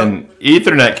put it up. fucking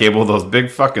Ethernet cable with those big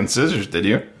fucking scissors, did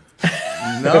you?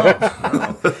 No.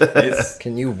 It's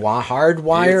Can you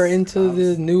hardwire It's into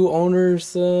the new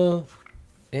owner's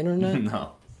internet?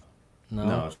 no. No.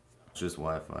 No, it's just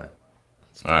Wi-Fi.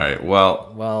 All right.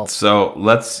 Well, so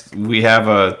Well, we have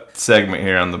a segment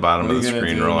here on the bottom What of are the you gonna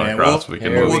screen do, rolling man? across. We'll- We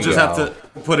can here move. We'll we just go. have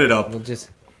to put it up.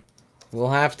 We'll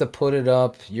have to put it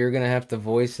up. You're gonna have to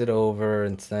voice it over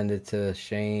and send it to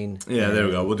Shane. Yeah, there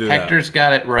we go. We'll do Hector's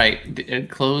got it right.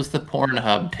 Close the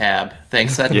Pornhub tab.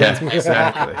 Thanks. That's Yeah, my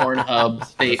exactly. Pornhub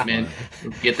statement.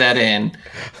 Get that in,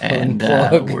 and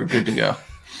Unplug. we're good to go.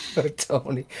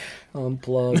 Tony,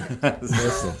 unplug.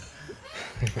 Listen. that.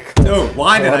 No,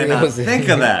 why did I not Claudio's- think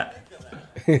of that?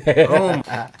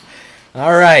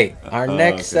 All right, our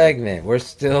next okay. segment. We're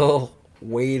still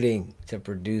waiting to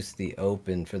produce the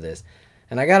open for this,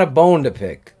 and I got a bone to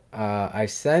pick. I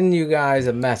send you guys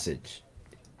a message.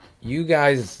 You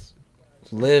guys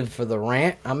live for the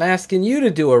rant. I'm asking you to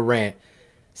do a rant.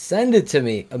 Send it to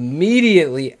me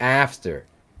immediately after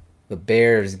the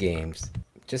Bears games.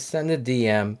 Just send a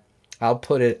DM. I'll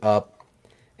put it up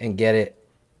and get it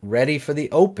ready for the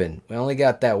open. We only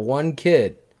got that one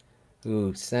kid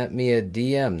who sent me a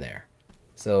DM there.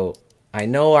 So I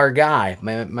know our guy,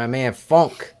 my man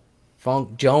Funk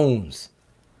Jones.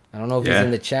 I don't know if he's Yeah.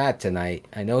 in the chat tonight.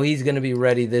 I know he's going to be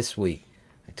ready this week.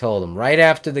 I told him right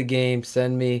after the game,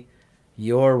 send me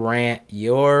your rant,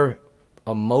 your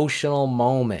emotional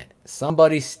moment.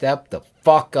 Somebody step the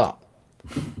fuck up.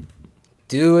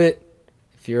 Do it.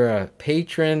 If you're a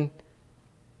patron,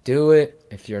 do it.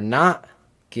 If you're not,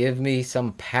 give me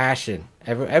some passion.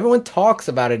 Everyone talks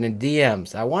about it in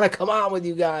DMs. I want to come on with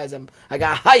you guys. I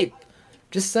got hype.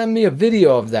 Just send me a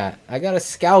video of that. I got to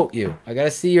scout you. I got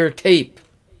to see your tape.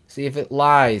 See if it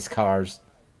lies, Cars.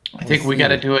 I think we got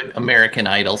to do it American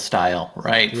Idol style,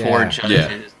 right? Yeah. Four judges.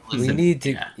 Yeah. We Listen, need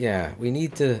to, we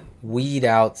need to weed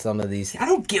out some of these. I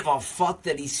don't give a fuck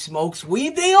that he smokes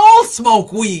weed. They all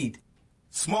smoke weed.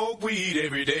 Smoke weed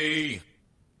every day.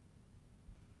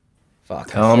 Fuck.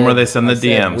 Tell them where they send the I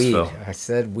said DMs, weed. Phil. I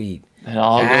said weed. It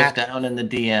all At- goes down in the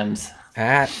DMs.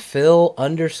 At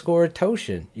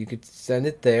Phil_Toshin. You could send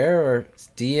it there or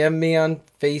DM me on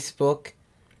Facebook.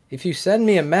 If you send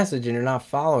me a message and you're not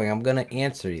following, I'm going to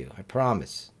answer you. I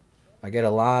promise. I get a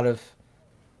lot of...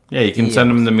 Yeah, you can DMs. send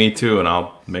them to me too, and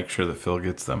I'll make sure that Phil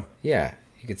gets them. Yeah,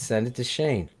 you could send it to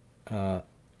Shane.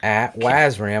 At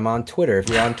Wazram on Twitter, if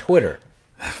you're on Twitter.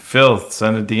 Phil,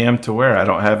 send a DM to where? I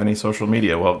don't have any social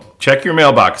media. Well, check your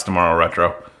mailbox tomorrow,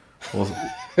 Retro. We'll do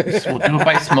it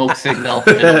by smoke signal.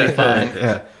 It'll be fine.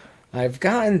 Yeah. I've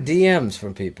gotten DMs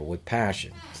from people with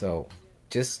passion. So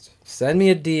just send me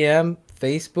a DM,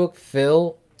 Facebook,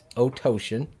 Phil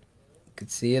Otoshin. You could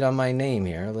see it on my name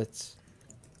here. Let's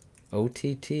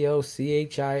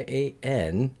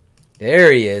OTTOCHIAN.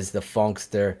 There he is, the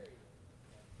funkster.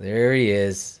 There he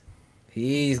is.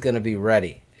 He's going to be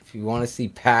ready. If you want to see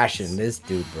passion, this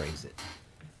dude brings it.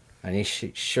 I need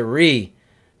Cherie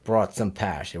brought some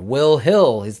passion. Will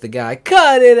Hill is the guy.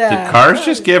 Cut it out. Did Cars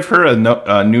just give her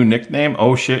a new nickname?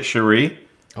 Oh shit, Cherie.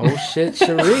 Oh shit,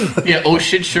 Cherie. Yeah, oh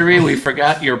shit, Cherie. We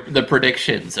forgot the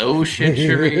predictions. Oh shit,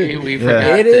 Cherie. We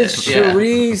forgot. It is this.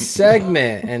 Cherie's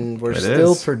segment, and we're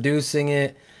still is. producing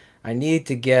it. I need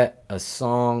to get a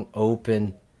song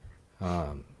open.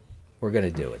 We're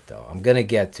gonna do it though. I'm gonna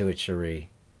get to it, Cherie,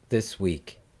 this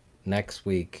week, next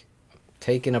week. I'm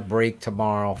taking a break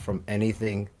tomorrow from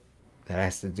anything that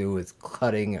has to do with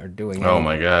cutting or doing anything. Oh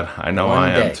my god, I know One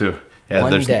I am day. too. Yeah,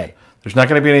 One day. There's not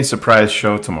going to be any surprise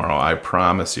show tomorrow. I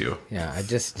promise you. Yeah,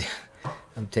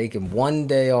 I'm taking one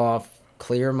day off,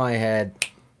 clear my head.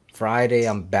 Friday,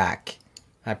 I'm back.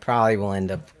 I probably will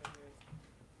end up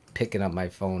picking up my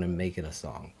phone and making a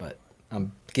song, but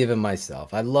I'm giving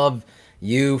myself. I love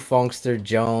you, Funkster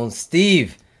Jones,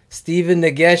 Steven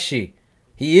Nageshi.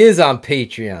 He is on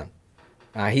Patreon.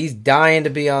 He's dying to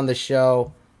be on the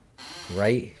show,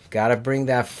 right? Got to bring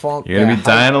that funk. You're going to be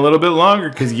dying a little bit longer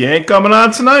because you ain't coming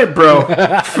on tonight, bro.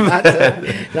 not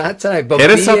tonight, but hit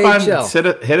us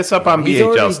BHL. Hit us up on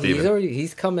BHL, Steven.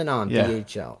 He's coming on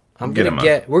BHL.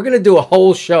 We're gonna do a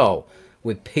whole show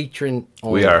with patron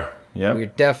only. We are. Yeah. We're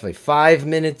definitely 5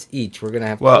 minutes each. We're gonna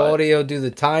have Claudio do the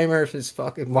timer if his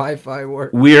fucking Wi-Fi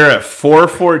works. We are at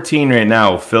 414 right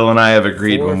now. Phil and I have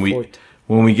agreed when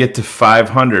we get to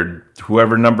 500,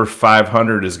 whoever number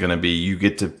 500 is gonna be, you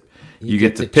get to pick.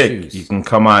 Choose. You can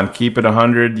come on Keep It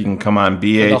 100. You can come on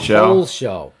BHL. For the whole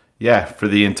show. Yeah, for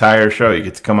the entire show. You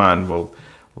get to come on. We'll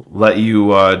let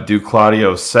you do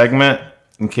Claudio's segment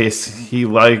in case he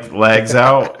lags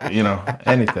out.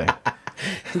 Anything.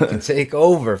 You can take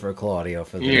over for Claudio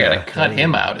for the You gotta cut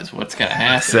him out is what's gonna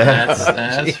happen.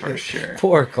 That's for sure.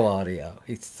 Poor Claudio.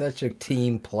 He's such a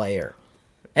team player.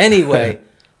 Anyway,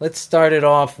 let's start it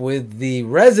off with the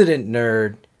resident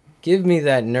nerd. Give me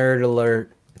that nerd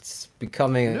alert. It's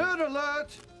becoming nerd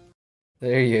alert.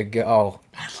 There you go.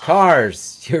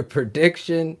 Cars, your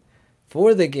prediction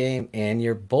for the game and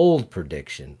your bold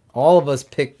prediction. All of us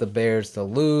picked the Bears to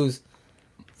lose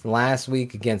last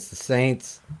week against the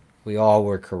Saints. We all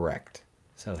were correct.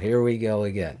 So here we go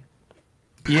again.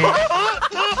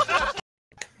 Yeah.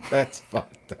 That's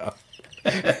fucked up.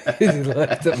 He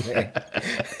left a man.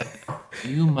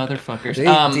 You motherfuckers. They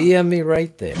DM me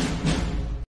right there.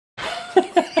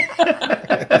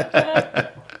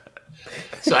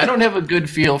 So I don't have a good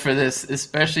feel for this,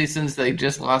 especially since they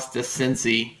just lost to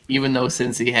Cincy, even though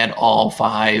Cincy had all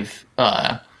 5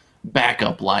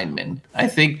 backup linemen. I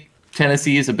think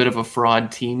Tennessee is a bit of a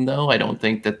fraud team, though. I don't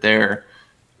think that they're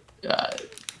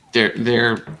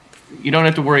you don't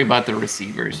have to worry about the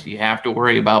receivers. You have to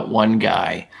worry about one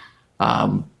guy.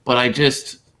 But I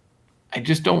just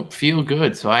don't feel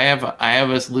good. So I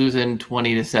have us losing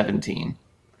 20-17.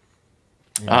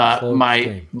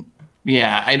 I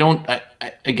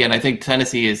think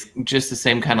Tennessee is just the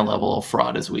same kind of level of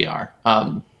fraud as we are.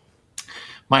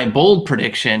 My bold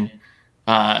prediction,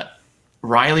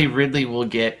 Riley Ridley will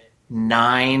get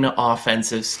 9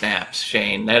 offensive snaps,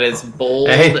 Shane. That is bold.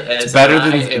 Hey, it's better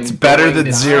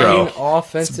than 0. 9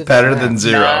 offensive it's better snaps. than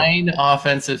 0. 9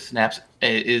 offensive snaps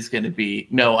is going to be.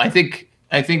 No, I think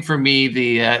for me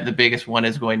the biggest one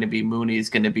is going to be Mooney is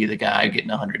going to be the guy getting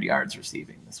 100 yards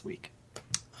receiving this week.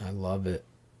 I love it.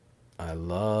 I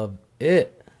love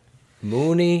it.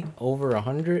 Mooney over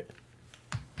 100,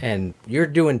 and you're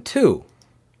doing 2.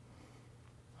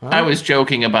 Huh? I was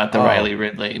joking about the Riley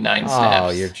Ridley 9 snaps. Oh,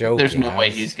 you're joking. There's no way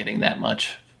he's getting that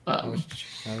much. I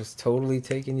was totally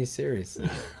taking you seriously.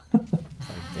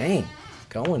 Dang,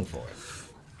 going for it.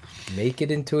 Make it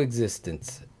into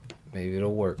existence. Maybe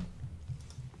it'll work.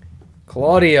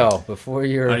 Claudio, before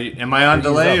am I on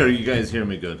delay or you guys hear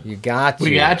me good? You got you.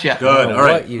 We got you. Good. All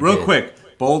right. Real quick,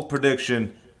 bold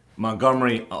prediction: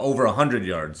 Montgomery over 100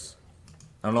 yards.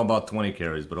 I don't know about 20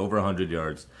 carries, but over 100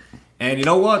 yards. And you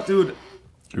know what, dude?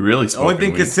 You're really the only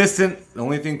thing consistent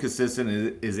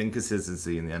is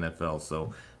inconsistency in the NFL.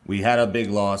 So we had a big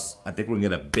loss. I think we're gonna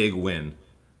get a big win.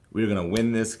 We're gonna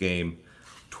win this game,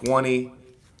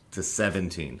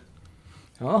 20-17.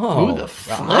 Oh, the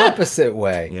opposite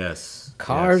way. Yes.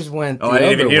 Cars went. I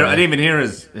didn't even hear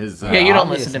his. Yeah, you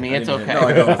don't listen to me. It's okay. No,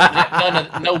 I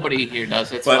don't. Nobody here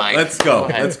does. It's but fine. Let's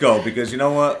go because you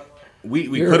know what? We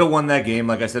could have won that game,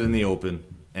 like I said in the open,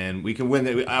 and we can win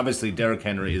it. Obviously, Derrick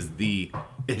Henry is the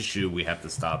issue. We have to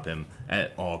stop him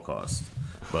at all costs.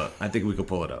 But I think we could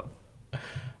pull it out.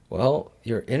 Well,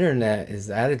 your internet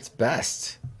is at its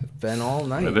best. It's been all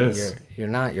night. It is. You're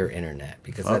not your internet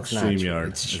because that's not StreamYard.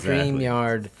 It's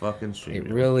StreamYard. Exactly. Fucking StreamYard. It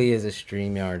really is a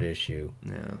StreamYard issue.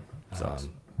 Yeah.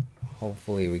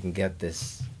 Hopefully we can get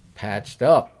this patched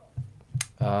up.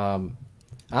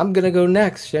 I'm gonna go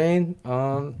next, Shane.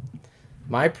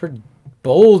 My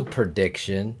bold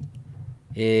prediction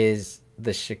is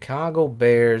the Chicago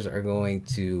Bears are going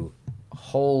to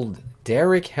hold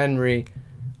Derrick Henry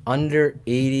under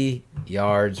 80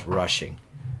 yards rushing.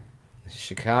 The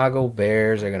Chicago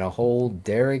Bears are going to hold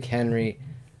Derrick Henry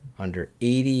under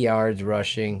 80 yards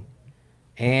rushing,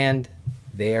 and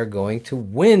they are going to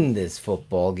win this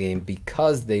football game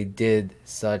because they did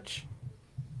such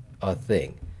a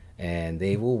thing. And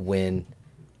they will win,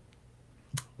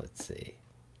 let's see,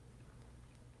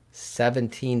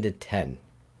 17-10.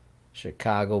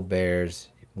 Chicago Bears,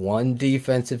 one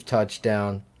defensive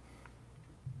touchdown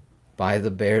by the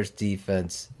Bears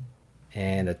defense,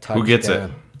 and a touchdown. Who gets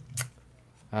it?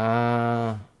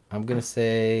 I'm gonna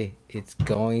say it's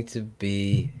going to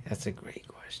be. That's a great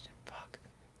question. Fuck.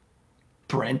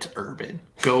 Brent Urban,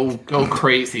 go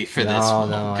crazy for this one.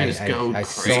 Just go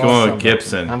crazy. He's going with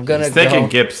Gibson. I'm gonna He's thinking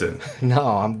Gibson. No,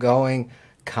 I'm going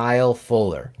Kyle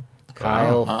Fuller.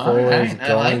 Kyle Fuller is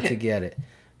going to get it.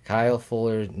 Kyle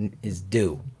Fuller is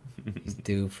due. He's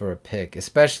due for a pick,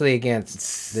 especially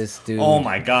against this dude. Oh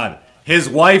my God, his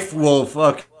wife will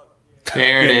fuck.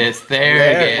 There it is.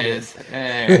 There it is.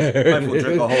 Wife will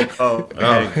drink a whole cup.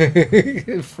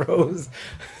 It froze.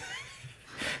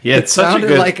 Yeah, it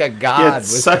sounded like a god.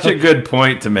 It's such a good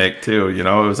point to make too. You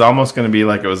know, it was almost going to be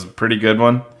like it was a pretty good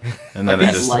one, and then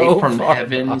it just light from the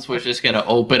heavens was just going to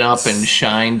open up and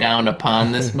shine down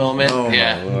upon this moment. Oh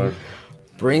yeah. my Lord.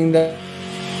 Bring the.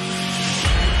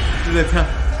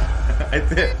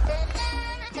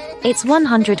 It's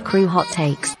 100 crew hot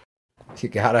takes. You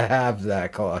gotta have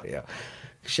that, Claudio.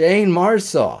 Shane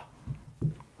Marsaw.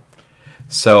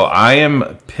 So I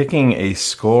am picking a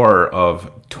score of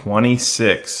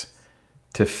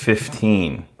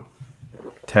 26-15.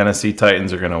 Tennessee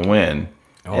Titans are going to win.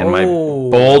 And my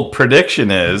bold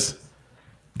prediction is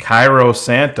Cairo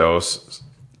Santos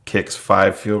kicks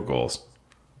 5 field goals.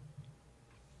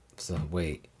 So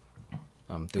wait,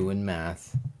 I'm doing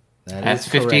math. That's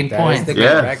 15 points. That is the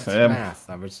correct math.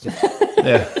 I was just...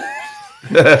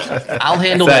 I'll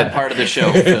handle that part of the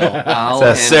show, Phil.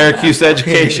 That Syracuse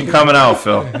education coming out,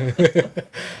 Phil.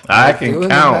 I can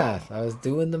count. I was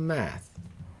doing the math.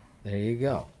 There you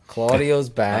go. Claudio's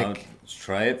back. Let's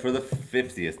try it for the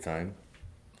 50th time.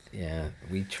 Yeah,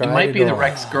 we tried. It might be the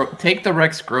Rex. Take the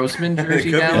Rex Grossman jersey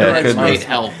down. That might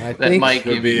help. That might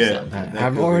give you something.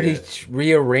 I'm already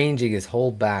rearranging his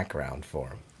whole background for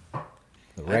him.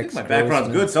 I think my background's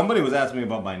good. Somebody was asking me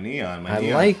about my neon.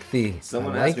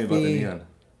 Someone asked me about the neon.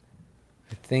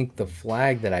 I think the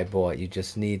flag that I bought you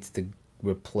just needs to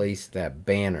replace that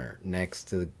banner next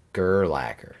to the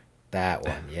Gerlacher. That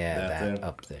one, that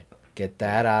up there. Get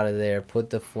that out of there.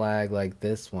 Put the flag like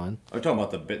this one. Are you talking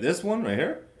about this one right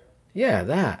here? Yeah,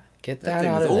 that. Get that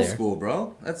out of there. That's old school,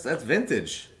 bro. That's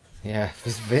vintage. Yeah,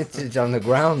 it's vintage on the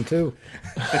ground too.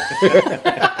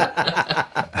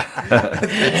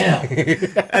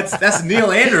 That's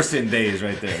Neil Anderson days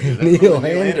right there. Neil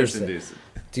Anderson days.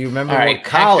 Do you remember what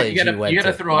college Hector, you went to? You got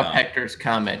to throw up Hector's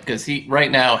comment because right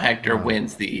now Hector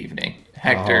wins the evening.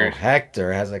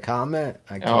 Hector has a comment.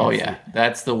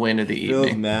 That's the win of the evening.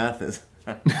 Phil's math is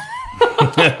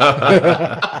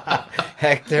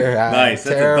Hector. Nice.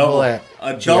 Terrible at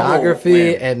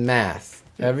geography and math.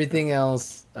 Everything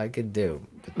else I could do.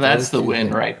 That's the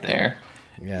win right there.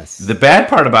 Yes. The bad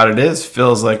part about it is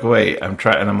Phil's like, wait, I'm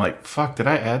trying, and I'm like, fuck, did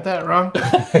I add that wrong?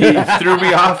 He threw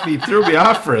me off. He threw me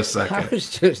off for a second. I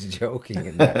was just joking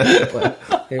in that, but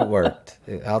it worked.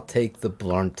 I'll take the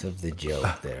blunt of the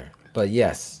joke there. But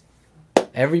yes,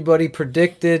 everybody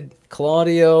predicted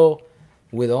Claudio.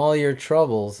 With all your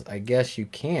troubles, I guess you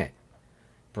can't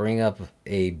bring up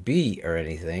a beat or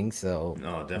anything. So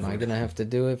am I gonna have to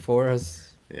do it for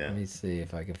us? Yeah. Let me see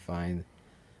if I can find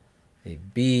a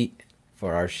beat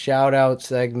for our shout out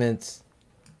segments.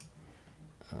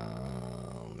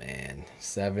 Oh man,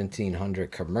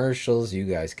 1,700 commercials. You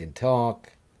guys can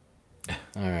talk.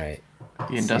 All right.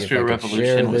 The Industrial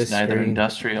Revolution was neither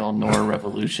industrial nor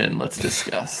revolution. Let's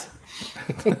discuss.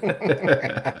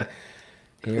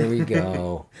 Here we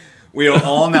go. We are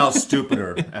all now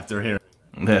stupider after hearing.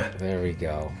 There we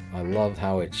go. I love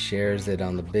how it shares it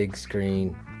on the big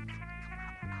screen.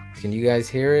 Can you guys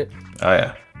hear it? Oh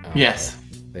yeah. Yes.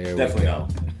 There Definitely we go.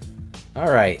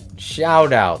 All right.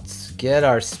 Shout outs. Get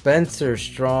our Spencer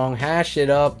Strong. Hash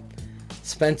it up.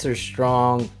 Spencer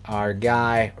Strong, our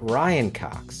guy Ryan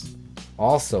Cox.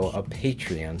 Also a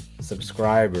Patreon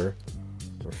subscriber.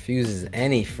 Refuses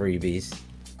any freebies.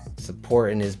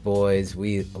 Supporting his boys.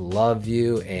 We love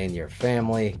you and your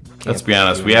family. Let's be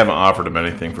honest, we haven't offered him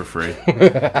anything for free.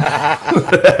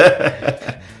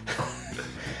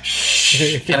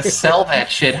 You gotta sell that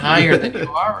shit higher than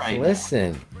you are right now.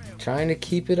 Listen, trying to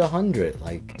keep it 100,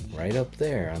 like right up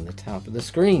there on the top of the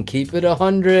screen. Keep it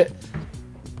 100.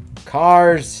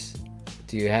 Cars,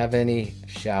 do you have any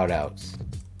shout-outs?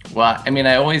 Well, I mean,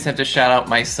 I always have to shout out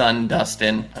my son,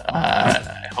 Dustin.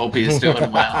 I hope he's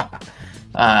doing well.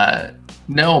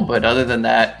 No, but other than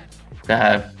that,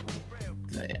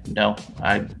 no,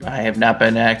 I have not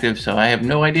been active, so I have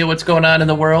no idea what's going on in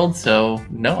the world, so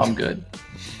no, I'm good.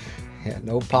 Yeah,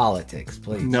 no politics,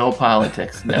 please. No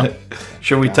politics, no.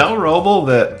 Should we tell Roble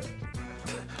that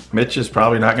Mitch is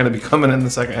probably not going to be coming in the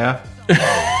second half?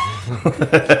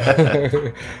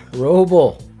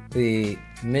 Roble, the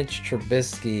Mitch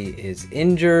Trubisky is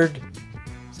injured,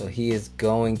 so he is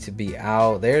going to be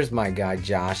out. There's my guy,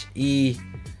 Josh E.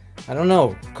 I don't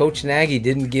know. Coach Nagy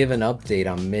didn't give an update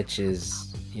on Mitch's,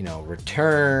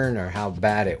 return or how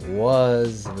bad it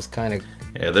was. It was kind of...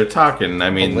 Yeah, they're talking,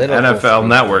 NFL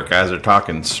Network guys are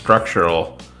talking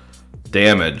structural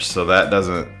damage, so that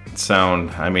doesn't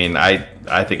sound...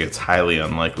 I think it's highly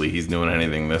unlikely he's doing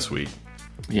anything this week.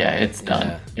 Yeah, it's done.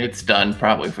 Yeah. It's done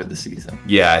probably for the season.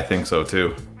 Yeah, I think so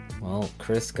too. Well,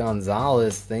 Chris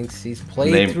Gonzalez thinks he's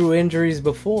played through injuries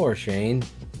before, Shayne.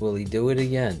 Will he do it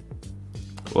again?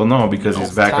 Well, no, because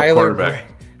he's back at quarterback.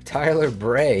 Tyler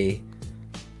Bray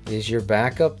is your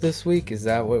backup this week? Is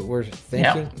that what we're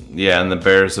thinking? Yeah, and the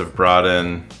Bears have brought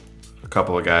in a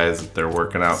couple of guys that they're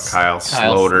working out. Kyle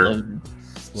Sloter,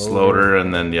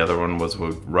 and then the other one was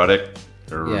with Ruddick.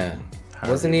 Yeah.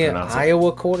 Wasn't he an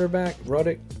Iowa quarterback,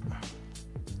 Ruddick?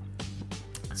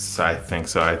 I think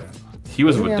so. He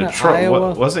was with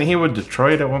Detroit. Wasn't he with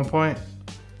Detroit at one point?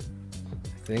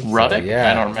 Ruddick? So,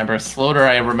 yeah. I don't remember. Sloter,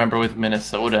 I remember with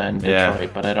Minnesota and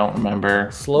Detroit, but I don't remember.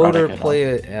 Sloter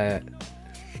played at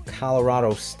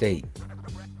Colorado State.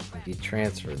 Like he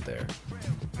transferred there.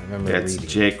 I remember it's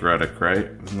Jake Ruddick,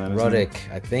 right? Isn't that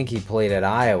Ruddick. I think he played at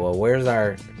Iowa. Where's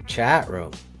our chat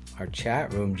room? Our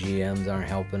chat room GMs aren't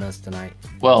helping us tonight.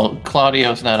 Well,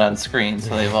 Claudio's not on screen,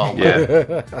 so they've all...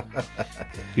 Yeah.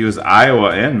 He was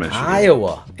Iowa and Michigan.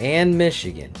 Iowa and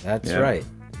Michigan. That's right.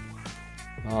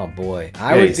 Oh, boy.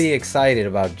 I would be excited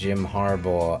about Jim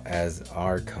Harbaugh as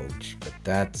our coach, but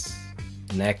that's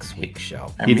next week's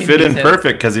show. He'd fit in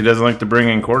perfect because he doesn't like to bring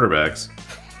in quarterbacks.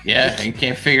 Yeah, he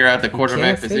can't figure out the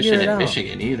quarterback position in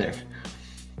Michigan either.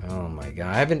 Oh my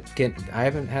god, I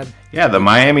haven't had. Yeah, the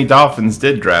Miami Dolphins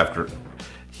did draft.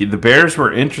 The Bears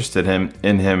were interested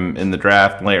in him in the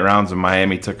draft late rounds, and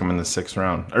Miami took him in the 6th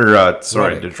round.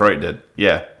 Ruddick. Detroit did.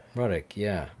 Yeah. Ruddick,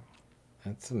 yeah,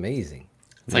 that's amazing.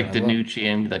 It's like DiNucci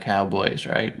and the Cowboys,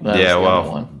 right?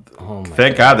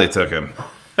 Thank God they took him.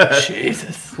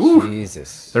 Jesus.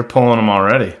 Jesus. They're pulling him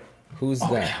already. Who's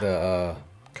that? The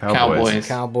Cowboys. The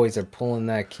Cowboys are pulling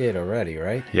that kid already,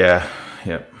 right? Yeah.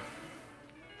 Yep.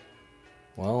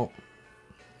 Well,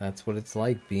 that's what it's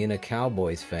like being a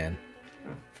Cowboys fan.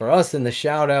 For us in the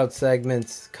shout-out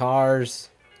segments, cars,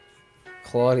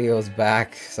 Claudio's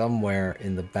back somewhere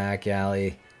in the back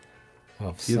alley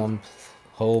of some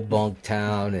whole bunk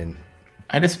town. And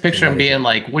I just picture him being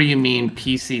like, what do you mean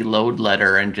PC load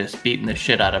letter, and just beating the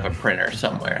shit out of a printer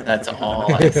somewhere. That's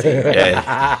all I see.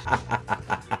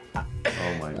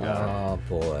 Oh, my God. Oh,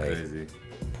 boy. Crazy.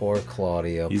 Poor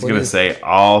Claudio. He's going to say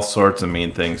all sorts of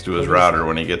mean things to his router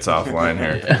when he gets offline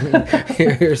here.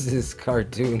 Here's this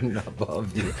cartoon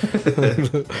above you.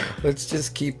 Let's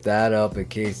just keep that up in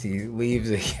case he leaves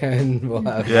again.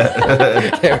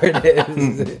 There it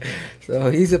is. So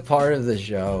he's a part of the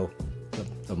show,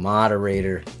 the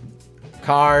moderator.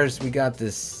 Cars, we got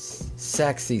this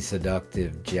sexy,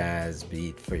 seductive jazz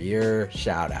beat for your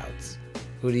shout-outs.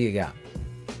 Who do you got?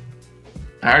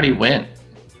 I already went.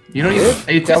 You don't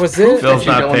even. That was it. Phil's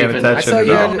not paying attention at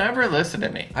all. You never listen to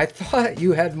me. I thought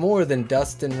you had more than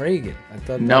Dustin Reagan.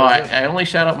 No, I only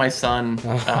shout out my son.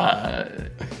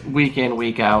 Week in,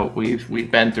 week out.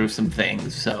 We've been through some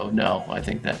things, so no, I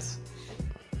think that's.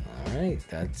 All right,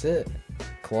 that's it.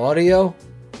 Claudio,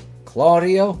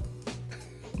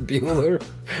 Bueller,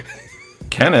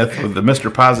 Kenneth with the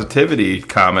Mr. Positivity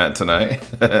comment tonight.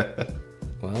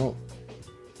 Well,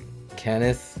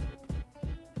 Kenneth,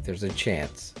 there's a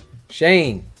chance.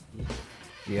 Shayne,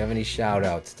 do you have any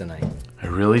shout-outs tonight? I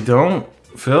really don't,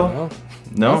 Phil. No,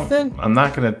 nothing? I'm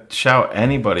not going to shout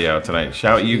anybody out tonight.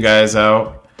 Shout you guys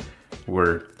out.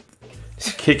 We're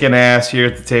kicking ass here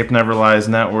at the Tape Never Lies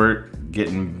Network,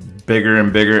 getting bigger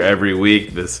and bigger every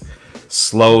week. This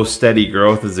slow, steady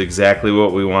growth is exactly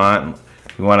what we want.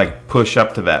 We want to push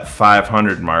up to that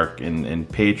 500 mark in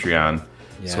Patreon,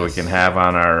 so we can have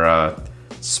on our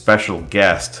special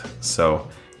guest. So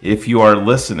if you are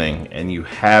listening and you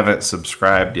haven't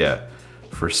subscribed yet,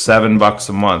 For $7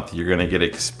 a month, you're going to get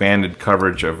expanded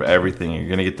coverage of everything. You're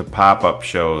going to get the pop-up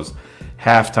shows,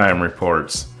 halftime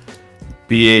reports,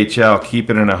 BHL,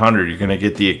 Keepin It 100. You're going to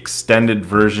get the extended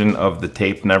version of The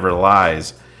Tape Never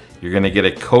Lies. You're going to get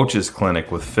a coach's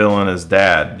clinic with Phil and his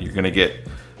dad. You're going to get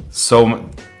so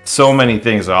many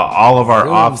things. All of our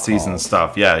off-season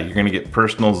stuff. Yeah, you're going to get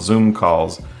personal Zoom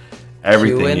calls,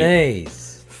 everything.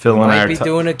 Q&As. Phil and I might are be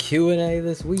doing a Q&A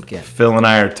this weekend. Phil and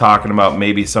I are talking about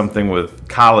maybe something with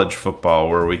college football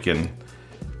where we can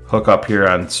hook up here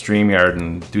on StreamYard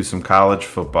and do some college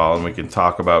football, and we can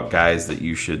talk about guys that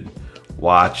you should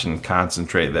watch and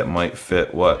concentrate that might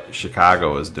fit what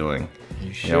Chicago is doing.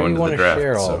 You sure you want to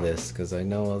share all so. this? Because I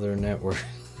know other networks.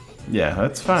 Yeah,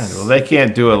 that's fine. Well, they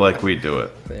can't do it like we do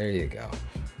it. There you go.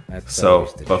 That's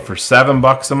so, but for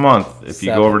 $7 a month, if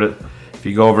you go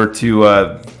over to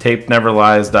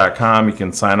tapeneverlies.com, you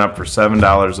can sign up for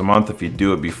 $7 a month. If you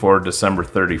do it before December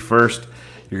 31st,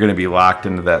 you're going to be locked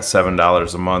into that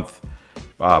 $7 a month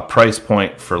price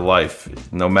point for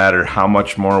life. No matter how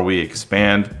much more we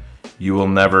expand, you will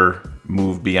never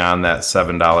move beyond that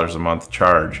 $7 a month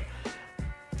charge.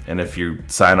 And if you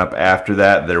sign up after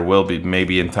that, there will be,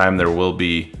 maybe in time, there will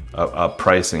be a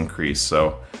price increase.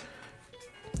 So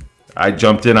I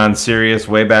jumped in on Sirius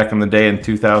way back in the day in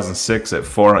 2006 at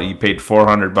you paid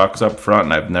 $400 up front,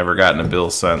 and I've never gotten a bill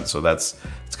sent. So it's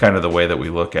kind of the way that we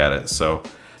look at it. So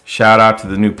shout out to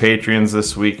the new Patreons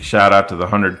this week. Shout out to the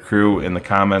 100 crew in the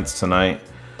comments tonight.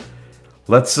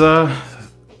 Let's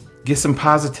get some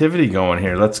positivity going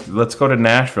here. Let's go to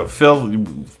Nashville. Phil,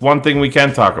 one thing we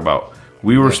can talk about.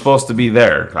 We were supposed to be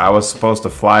there. I was supposed to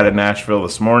fly to Nashville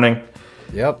this morning.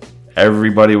 Yep.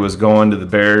 Everybody was going to the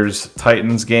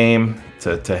Bears-Titans game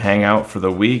to hang out for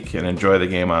the week and enjoy the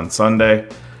game on Sunday.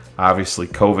 Obviously,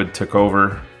 COVID took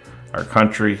over our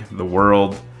country, the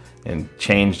world, and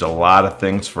changed a lot of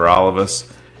things for all of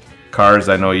us. Cars,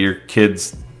 I know your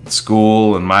kids'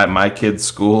 school and my kids'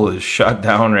 school is shut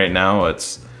down right now.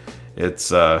 It's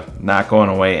not going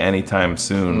away anytime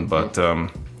soon, but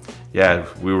yeah,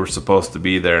 we were supposed to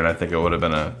be there, and I think it would have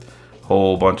been a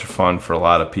whole bunch of fun for a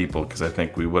lot of people, because I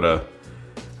think we would have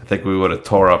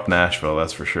tore up Nashville,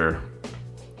 that's for sure.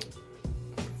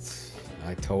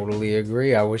 I totally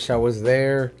agree. I wish I was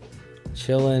there,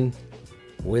 chilling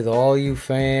with all you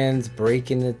fans,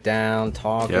 breaking it down,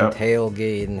 talking,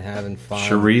 tailgating, having fun.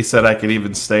 Cherie said I could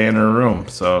even stay in her room,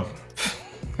 so.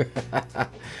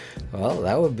 Well,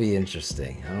 that would be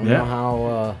interesting. I don't know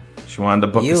how she wanted to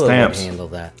book the Hila stamps. would handle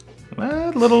that.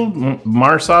 Little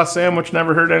Marsaw sandwich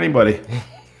never hurt anybody.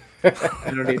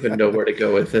 I don't even know where to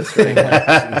go with this right now.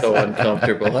 I'm so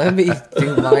uncomfortable. Let me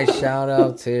do my shout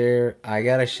outs here. I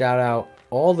gotta shout out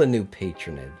all the new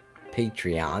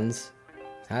Patreons.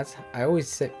 I always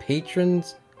say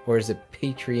patrons, or is it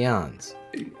Patreons?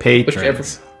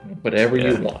 Patrons. Whatever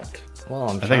you want. Well,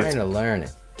 I'm trying to learn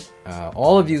it.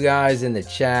 All of you guys in the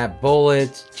chat,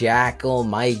 Bullets, Jackal,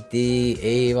 Mike D,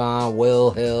 Avon,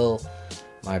 Will Hill,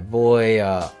 my boy,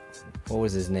 what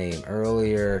was his name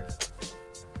earlier?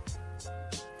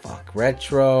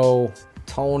 Retro,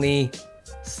 Tony,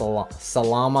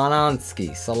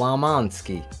 Salamansky,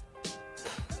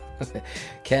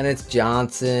 Kenneth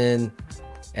Johnson,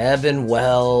 Evan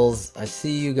Wells. I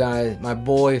see you guys. My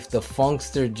boy, the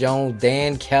Funkster Jones,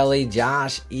 Dan Kelly,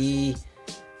 Josh E,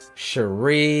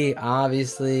 Cherie,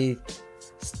 obviously,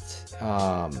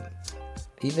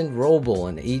 even Roble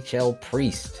and HL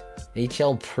Priest.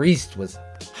 HL Priest was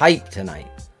hyped tonight.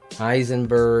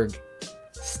 Heisenberg,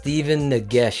 Stephen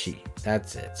Nageshi.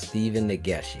 That's it. Stephen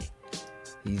Nageshi.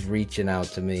 He's reaching out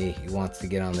to me. He wants to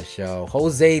get on the show.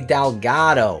 Jose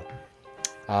Delgado.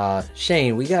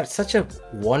 Shayne, we got such a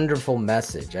wonderful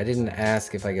message. I didn't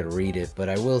ask if I could read it, but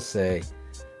I will say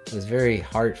it was very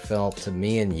heartfelt to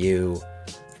me and you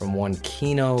from one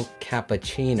Kino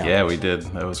Cappuccino. Yeah, we did.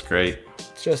 That was great.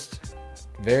 Just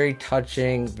very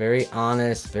touching, very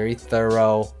honest, very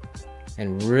thorough,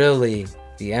 and really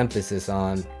the emphasis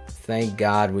on thank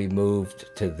God we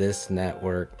moved to this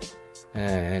network,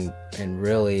 and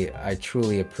really I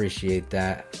truly appreciate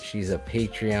that. She's a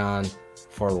Patreon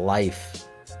for life.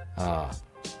 A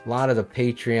lot of the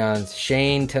Patreons,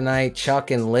 Shayne tonight,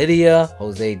 Chuck and Lydia,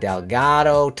 Jose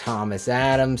Delgado, Thomas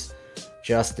Adams,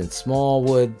 Justin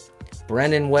Smallwood,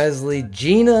 Brennan Wesley,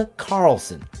 Gina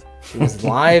Carlson. She was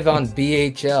live on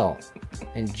BHL,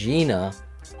 and Gina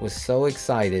was so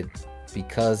excited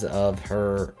because of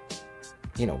her,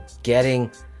 you know,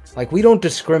 getting, like, we don't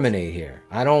discriminate here.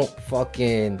 I don't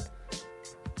fucking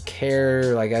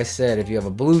care. Like I said, if you have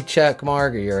a blue check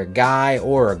mark, or you're a guy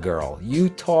or a girl, you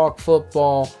talk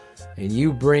football and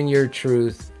you bring your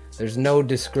truth. There's no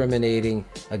discriminating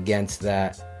against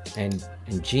that. And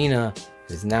Gina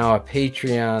is now a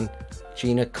Patreon.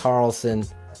 Gina Carlson.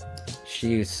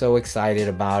 She was so excited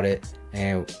about it.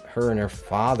 And her and her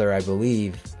father, I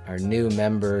believe, are new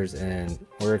members. And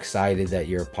we're excited that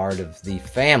you're a part of the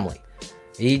family.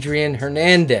 Adrian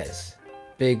Hernandez,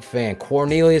 big fan.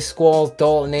 Cornelius Squalls,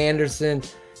 Dalton Anderson,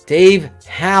 Dave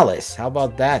Hallis. How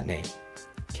about that name?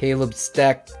 Caleb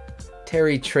Steck,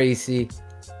 Terry Tracy.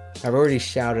 I've already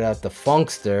shouted out the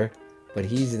Funkster, but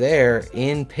he's there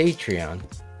in Patreon.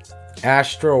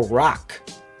 Astro Rock,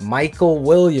 Michael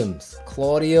Williams,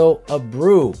 Claudio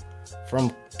Abreu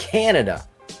from Canada.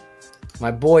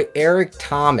 My boy Eric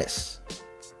Thomas.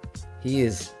 He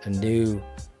is a new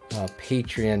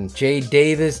Patreon. Jay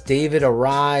Davis, David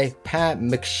Arai, Pat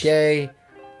McShay,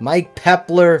 Mike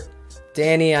Pepler,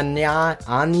 Danny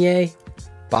Anye,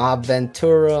 Bob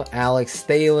Ventura, Alex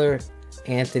Thaler,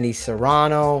 Anthony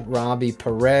Serrano, Robbie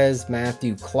Perez,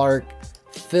 Matthew Clark,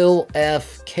 Phil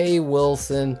F, K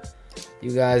Wilson.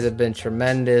 You guys have been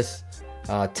tremendous.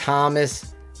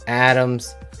 Thomas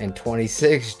Adams and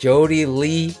 26, Jody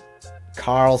Lee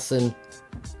Clausen,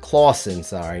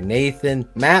 Nathan,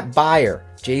 Matt Byer,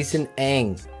 Jason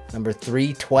Eng, number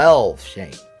 312,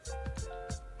 Shayne.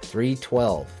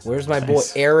 312. Where's my boy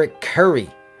Eric Curry?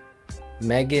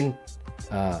 Megan,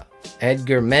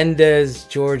 Edgar Mendez,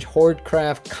 George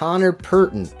Hordcraft, Connor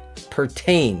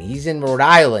Pertain. He's in Rhode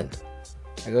Island.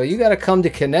 I go, you got to come to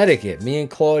Connecticut. Me and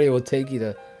Claudia will take you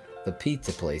to the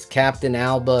pizza place. Captain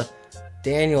Alba,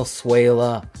 Daniel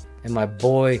Suela, and my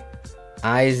boy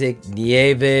Isaac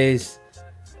Nieves.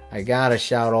 I got to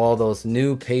shout all those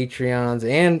new Patreons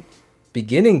and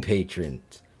beginning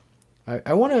patrons.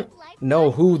 I want to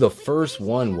know who the first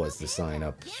one was to sign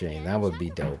up, Shayne. That would be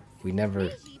dope. We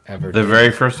never ever The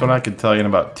very first one I can tell you in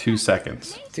about 2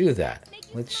 seconds. do that.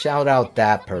 Let's shout out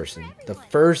that person. The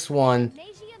first one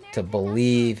to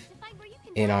believe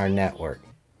in our network.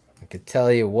 I could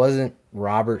tell you it wasn't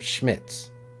Robert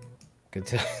Schmitz. I could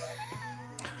tell.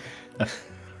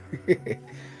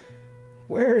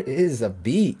 Where is a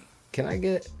beat? Can I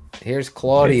get? Here's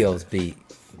Claudio's beat.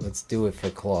 Let's do it for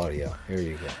Claudio. Here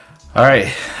you go. All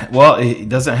right. Well, it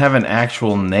doesn't have an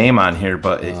actual name on here,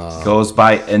 but it goes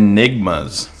by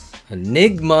Enigmas.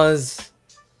 Enigmas.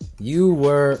 You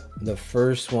were the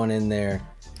first one in there.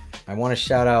 I want to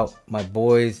shout out my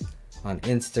boys on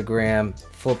Instagram,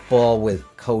 Football with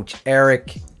Coach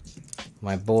Eric,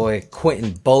 my boy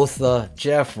Quentin Botha,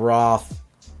 Jeff Roth,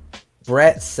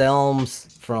 Brett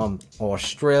Selms from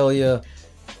Australia,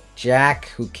 Jack,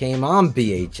 who came on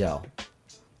BHL.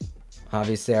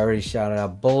 Obviously, I already shouted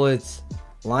out Bullets,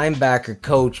 linebacker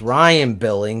coach Ryan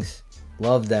Billings.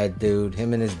 Love that dude.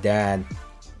 Him and his dad,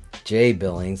 Jay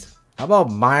Billings. How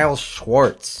about Miles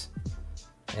Schwartz?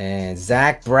 And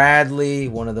Zach Bradley,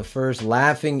 one of the first.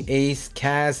 Laughing Ace,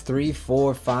 Kaz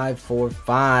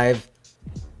 34545.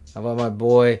 How about my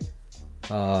boy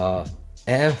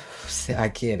M? I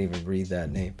can't even read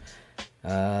that name.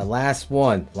 Last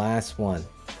one.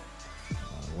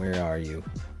 Where are you?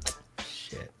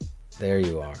 Shit. There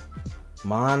you are.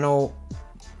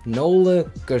 Nola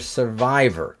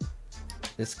Survivor.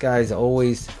 This guy's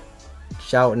always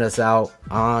shouting us out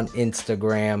on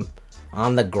Instagram,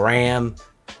 on the gram.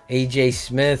 AJ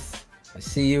Smith, I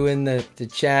see you in the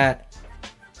chat.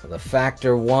 The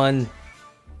Factor One.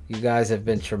 You guys have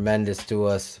been tremendous to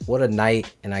us. What a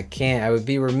night. And I would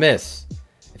be remiss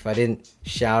if I didn't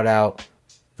shout out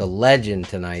the legend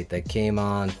tonight that came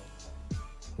on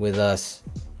with us,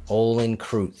 Olin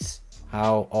Kreutz.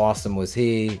 How awesome was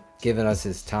he? Giving us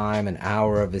his time, an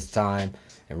hour of his time,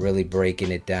 and really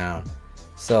breaking it down.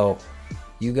 So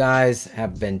you guys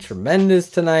have been tremendous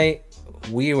tonight.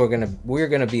 We're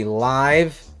gonna be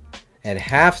live at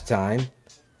halftime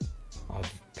of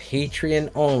Patreon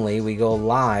only. We go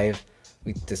live.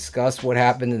 We discuss what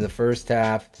happened in the first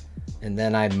half, and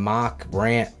then I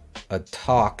rant a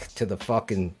talk to the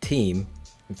fucking team.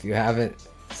 If you haven't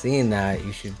seen that,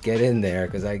 you should get in there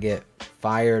because I get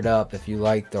fired up. If you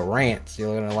like the rants,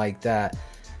 you're gonna like that.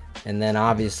 And then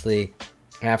obviously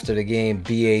after the game,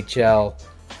 BHL,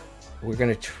 we're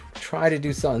gonna try to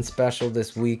do something special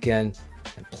this weekend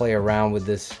and play around with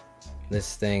this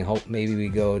thing. Hope maybe we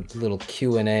go a little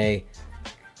Q&A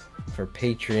for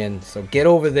Patreon. So get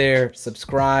over there,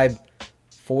 subscribe.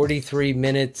 43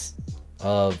 minutes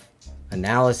of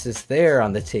analysis there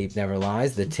on The Tape Never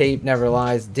Lies. The Tape Never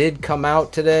Lies did come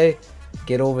out today.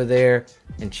 Get over there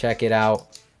and check it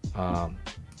out.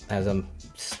 As I'm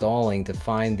stalling to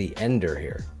find the ender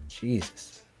here.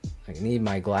 Jesus. I need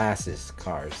my glasses,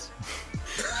 Cars.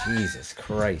 Jesus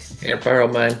Christ. Here, borrow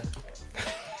mine.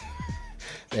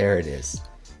 There it is.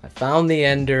 I found the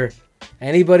ender.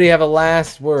 Anybody have a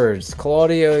last words?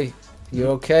 Claudio, you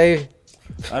okay?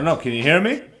 I don't know. Can you hear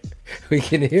me? We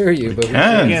can hear you, but we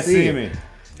can't see me.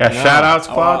 Got shout outs,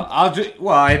 Claude? I'll just.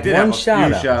 Well, I did have a few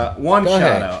shout. One go shout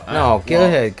ahead. out. No, go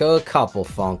ahead. Go a couple,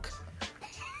 Funk.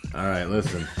 All right,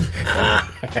 listen. I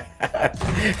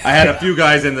had a few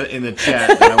guys in the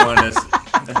chat that I wanted to.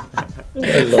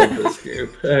 I love this game.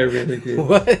 I really do.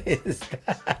 What is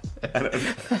that?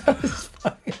 That was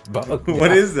fucking bugged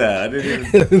What out. is that? I didn't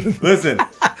even listen.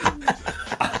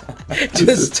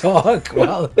 Just talk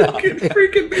while fucking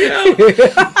freaking me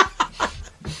out.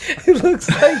 It looks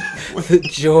like the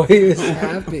joy is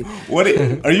happy. What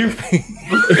are you?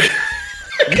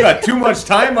 You got too much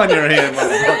time on your hand,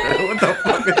 motherfucker. What the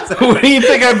fuck is that? What do you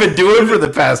think I've been doing for the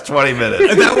past 20 minutes?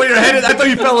 Is that where you're headed? I thought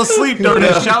you fell asleep during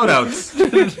his shout-outs.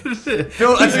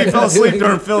 Phil, I think you fell asleep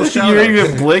during Phil's shout-outs. You're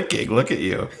even blinking. Look at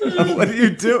you. What are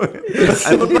you doing?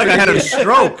 I look like I had a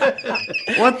stroke.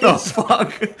 What the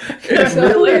fuck? It's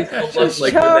really almost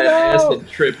like when that acid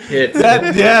trip hit.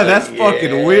 That's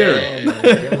fucking weird.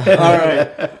 All right.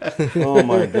 Oh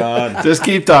my god. Just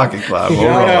keep talking,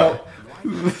 Cloud.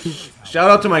 Shout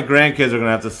out to my grandkids. Are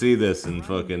gonna have to see this in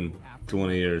fucking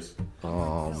 20 years.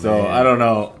 Oh, so man. I don't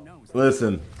know.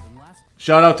 Listen.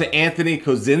 Shout out to Anthony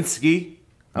Kozinski.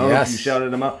 I don't know if you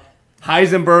shouted him out.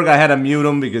 Heisenberg, I had to mute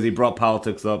him because he brought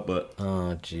politics up, but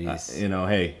oh jeez.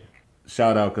 Hey,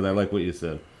 shout out because I like what you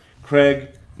said.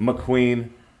 Craig McQueen,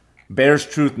 Bears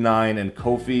Truth 9, and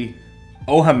Kofi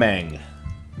Ohamang.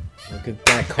 Look at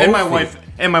that, Kofi.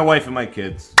 And my wife and my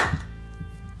kids.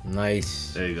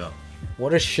 Nice. There you go.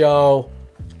 What a show.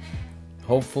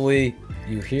 Hopefully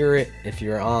you hear it if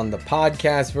you're on the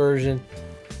podcast version,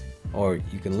 or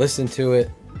you can listen to it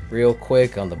real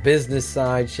quick on the business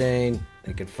side, Shayne.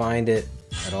 You can find it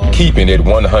at all. Keepin' It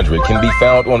 100 can be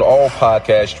found on all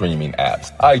podcast streaming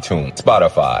apps: iTunes,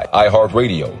 Spotify,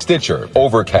 iHeartRadio, Stitcher,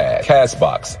 Overcast,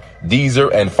 Castbox,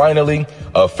 Deezer, and finally,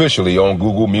 officially on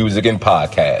Google Music and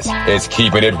Podcasts. It's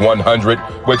Keepin' It 100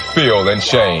 with Phil and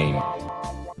Shayne.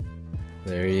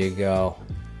 There you go.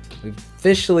 We've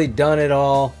officially done it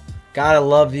all. Gotta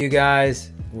love you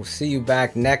guys. We'll see you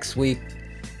back next week.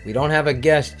 We don't have a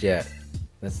guest yet.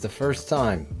 That's the first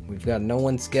time. We've got no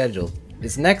one scheduled.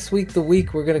 Is next week the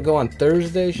week we're going to go on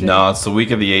Thursday, Shane? No, it's the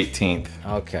week of the 18th.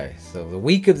 Okay, so the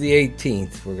week of the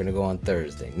 18th, we're going to go on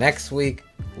Thursday. Next week,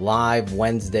 live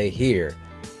Wednesday here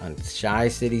on Shy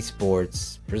City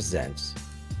Sports presents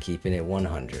Keepin' It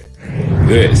 100.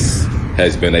 This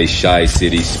has been a Shy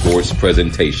City Sports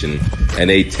presentation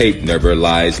and a Tape Never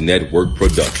Lies Network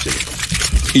production.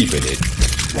 Keepin' It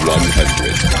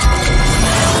 100.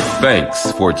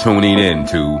 Thanks for tuning in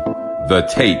to the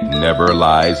Tape Never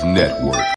Lies Network.